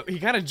 But he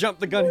kind of jumped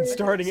the gun in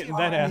starting it and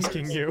then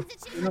asking you.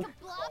 I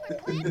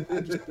just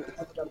ended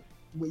up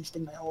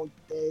wasting my whole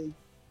day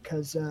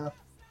because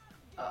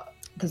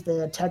they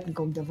had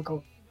technical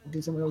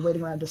difficulties and we were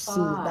waiting around to see.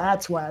 Ah.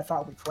 That's why I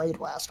thought we played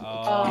last week.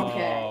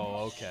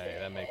 Oh, okay,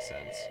 that makes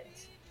sense.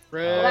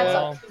 Well, that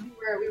Well, sucks, 'cause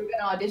we were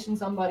gonna audition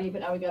somebody,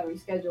 but now we gotta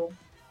reschedule.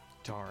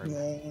 darn.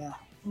 Yeah.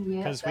 Yeah,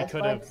 Because we that's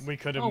could why have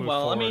moved Oh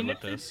well, I forward mean,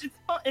 with this.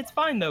 it's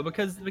fine though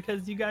because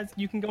you guys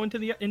can go into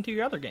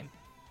your other game.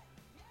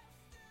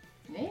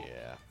 Yeah.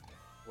 Yeah.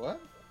 What?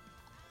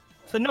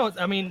 So no,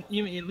 I mean,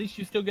 at least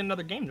you still get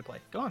another game to play.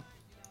 Go on,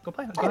 go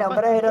play. I know,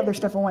 but I had other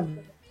stuff I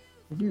wanted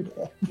to do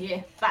today.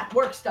 Yeah, that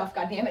work stuff,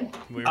 goddammit.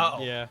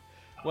 Yeah.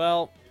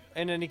 Well,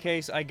 in any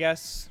case, I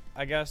guess,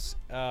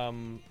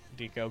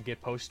 Deco,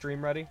 get post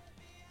stream ready.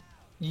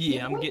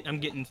 Yeah, I'm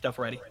getting stuff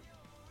ready.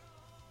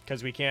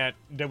 Because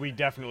we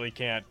definitely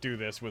can't do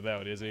this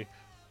without Izzy.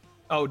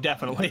 Oh,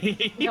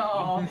 definitely.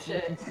 No,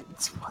 shit.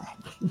 It's fine.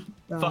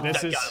 Fuck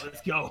This that is- guy.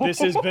 Let's go. This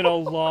has been a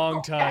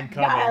long time That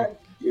guy, coming.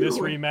 This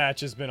dude. rematch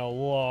has been a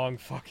long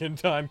fucking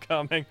time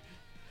coming.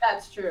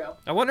 That's true.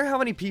 I wonder how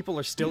many people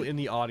are still in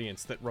the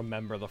audience that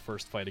remember the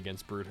first fight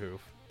against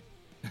Broodhoof.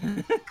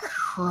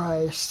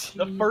 Christ.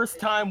 The first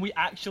time we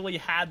actually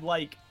had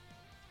like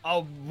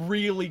a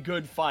really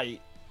good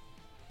fight.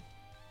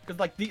 Because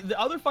like the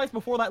other fights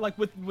before that, like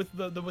with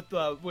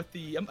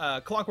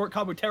the Clockwork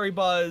Kabuteri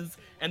Buzz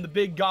and the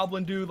big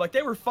Goblin dude, like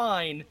they were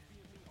fine.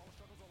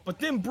 But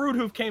then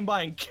Broodhoof came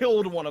by and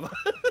killed one of us.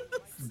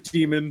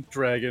 Demon,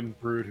 dragon,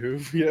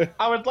 Broodhoof. Yeah.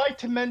 I would like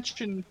to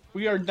mention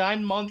we are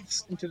 9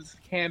 months into this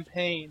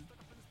campaign.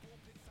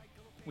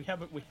 We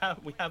have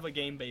a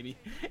game, baby.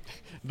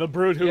 The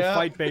Broodhoof Yeah.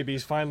 fight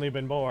baby's finally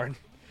been born.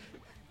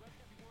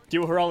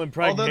 You were all Although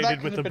impregnated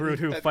that with the could've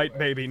been Broodhoof fight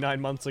baby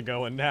 9 months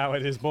ago, and now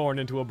it is born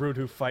into a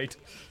Broodhoof fight.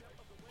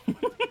 See,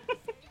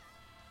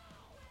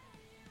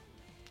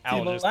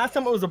 Owl the just- last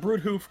time it was a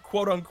Broodhoof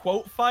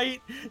quote-unquote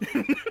fight.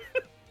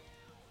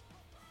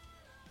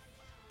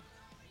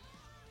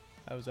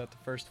 That was at the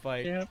first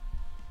fight. Yeah.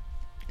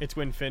 It's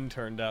when Finn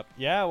turned up.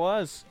 Yeah, it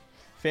was.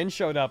 Finn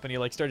showed up and he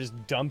like started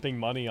just dumping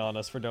money on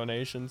us for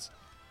donations.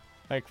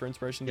 Like for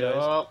Inspiration Days.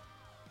 Yup.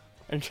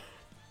 And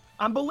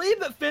I believe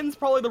that Finn's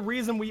probably the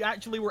reason we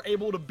actually were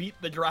able to beat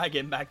the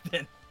dragon back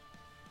then.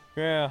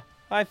 yeah.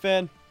 Hi,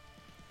 Finn.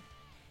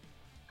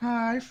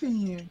 Hi,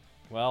 Finn.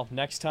 Well,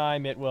 next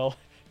time it will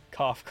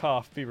cough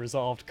cough be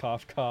resolved,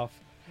 cough cough.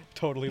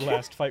 Totally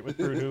last fight with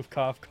Broodhoof,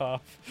 cough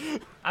cough.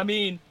 I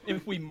mean,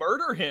 if we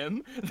murder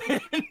him,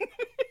 then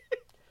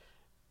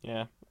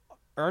Yeah.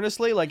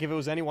 Earnestly, like if it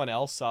was anyone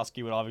else,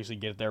 Sasuke would obviously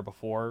get there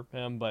before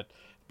him, but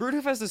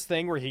Broodhoof has this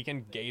thing where he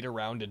can gate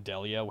around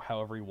Adelia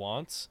however he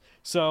wants.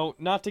 So,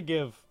 not to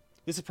give...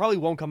 This probably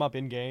won't come up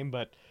in-game,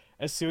 but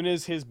as soon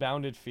as his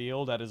bounded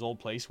field at his old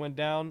place went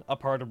down, a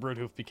part of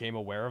Broodhoof became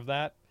aware of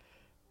that,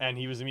 and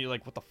he was immediately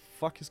like, what the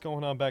fuck is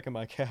going on back in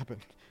my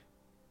cabin?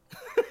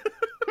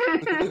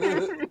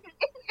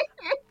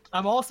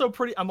 I'm also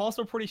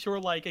pretty sure,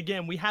 like,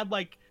 again, we had,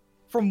 like,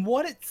 from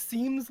what it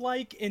seems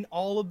like in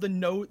all of the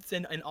notes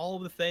and all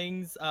of the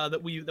things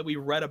that we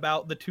read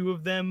about the two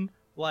of them,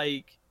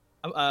 like,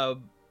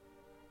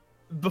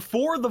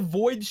 before the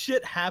void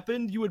shit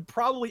happened, you would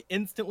probably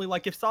instantly,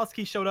 like, if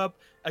Sasuke showed up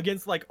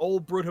against, like,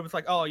 old Broodhoof, it's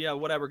like, oh yeah,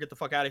 whatever, get the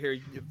fuck out of here,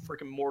 you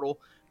freaking mortal.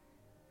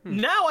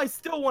 Now I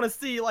still want to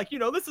see, like, you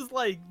know, this is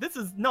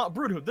not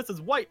Broodhoof, this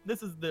is white,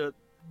 this is the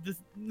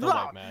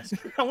white mask.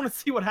 I want to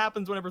see what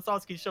happens whenever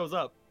Sasuke shows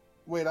up.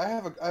 Wait, I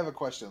have a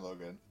question,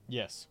 Logan.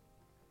 Yes.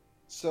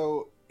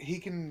 So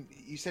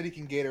you said he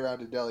can gate around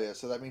to Delia,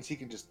 so that means he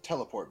can just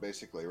teleport,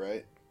 basically,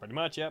 right? Pretty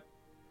much, yep.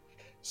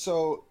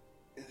 So,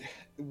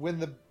 when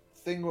the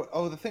thing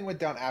went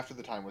down after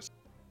the time was.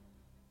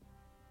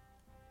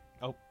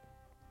 Oh,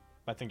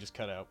 my thing just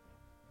cut out.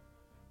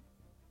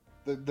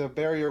 The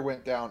barrier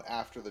went down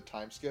after the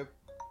time skip.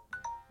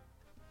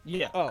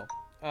 Yeah. Oh.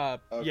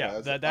 Okay, yeah,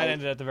 that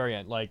ended at the very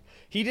end. Like,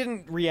 he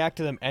didn't react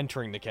to them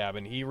entering the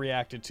cabin. He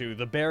reacted to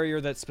the barrier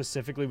that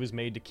specifically was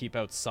made to keep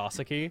out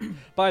Sasuke.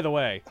 By the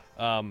way,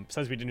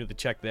 since we didn't do the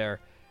check there,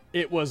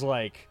 it was,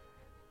 like,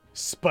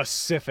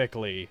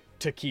 specifically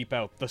to keep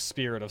out the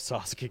spirit of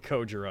Sasuke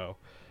Kojiro.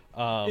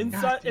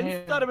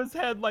 Inside of his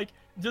head, like,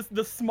 just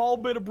the small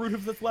bit of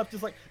Broodhoof that's left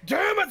is like,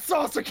 damn it,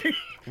 Sasuke!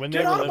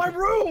 Get out of my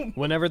room!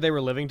 Whenever they were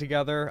living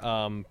together,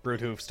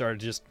 Broodhoof started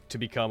just to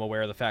become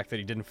aware of the fact that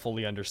he didn't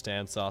fully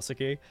understand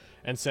Sasuke,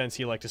 and since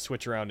he liked to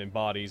switch around in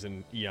bodies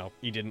and, you know,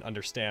 he didn't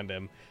understand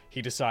him,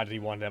 he decided he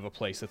wanted to have a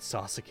place that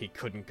Sasuke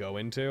couldn't go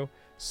into,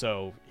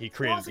 so he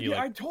created... Sasuke,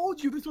 I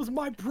told you this was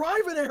my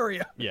private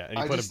area! Yeah, and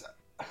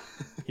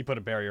he put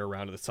a barrier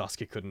around it that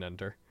Sasuke couldn't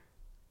enter.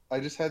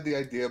 I just had the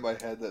idea in my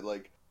head that,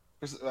 like,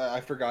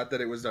 I forgot that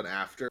it was done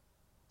after.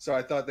 So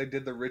I thought they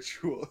did the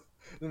ritual.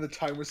 Then the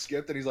time was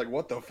skipped, and he's like,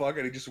 what the fuck?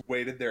 And he just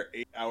waited there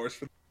 8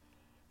 hours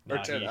or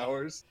 10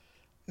 hours.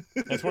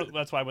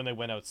 That's why when they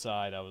went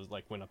outside,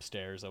 went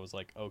upstairs, I was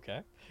like,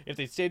 okay. If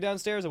they stayed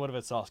downstairs, I would have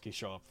had Sasuke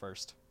show up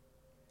first.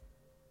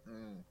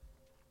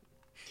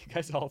 You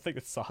guys all think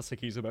that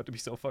Sasuke's about to be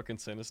so fucking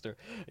sinister.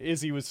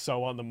 Izzy was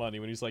so on the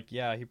money when he's like,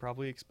 yeah, he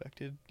probably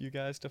expected you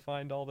guys to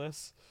find all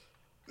this.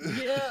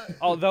 Yeah.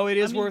 Although it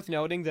is worth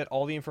noting that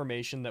all the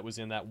information that was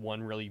in that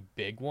one really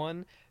big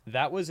one,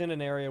 that was in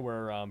an area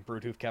where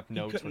Broodhoof kept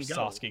notes where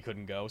Sasuke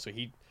couldn't go, so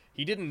he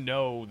didn't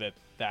know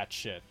that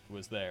shit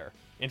was there.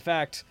 In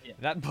fact,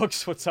 that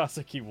book's what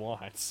Sasuke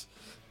wants.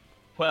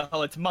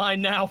 Well, it's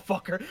mine now,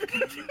 fucker.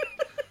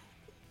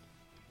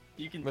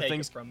 You can take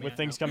it from me. With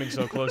things coming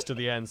so close to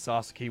the end,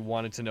 Sasuke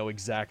wanted to know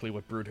exactly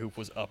what Broodhoof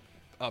was up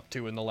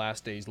to in the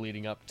last days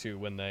leading up to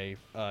when they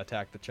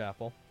attacked the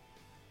chapel.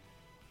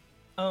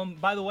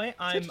 By the way,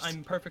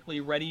 I'm perfectly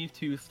ready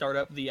to start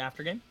up the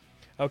after game.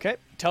 Okay,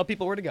 tell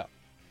people where to go.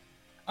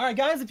 All right,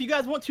 guys, if you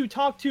guys want to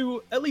talk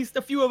to at least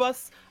a few of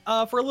us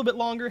for a little bit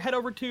longer, head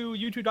over to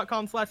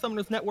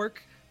youtube.com/summonersnetwork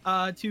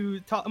to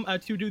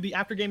do the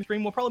after game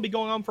stream. We'll probably be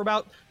going on for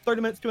about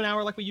 30 minutes to an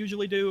hour like we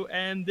usually do,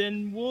 and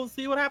then we'll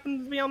see what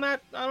happens beyond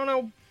that. I don't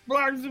know.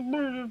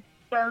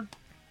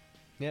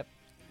 Yep,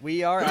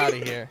 we are out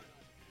of here.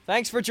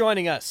 Thanks for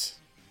joining us.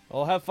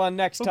 We'll have fun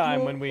next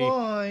time when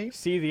we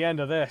see the end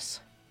of this.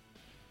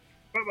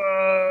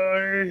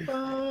 Bye-bye.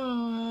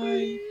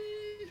 Bye.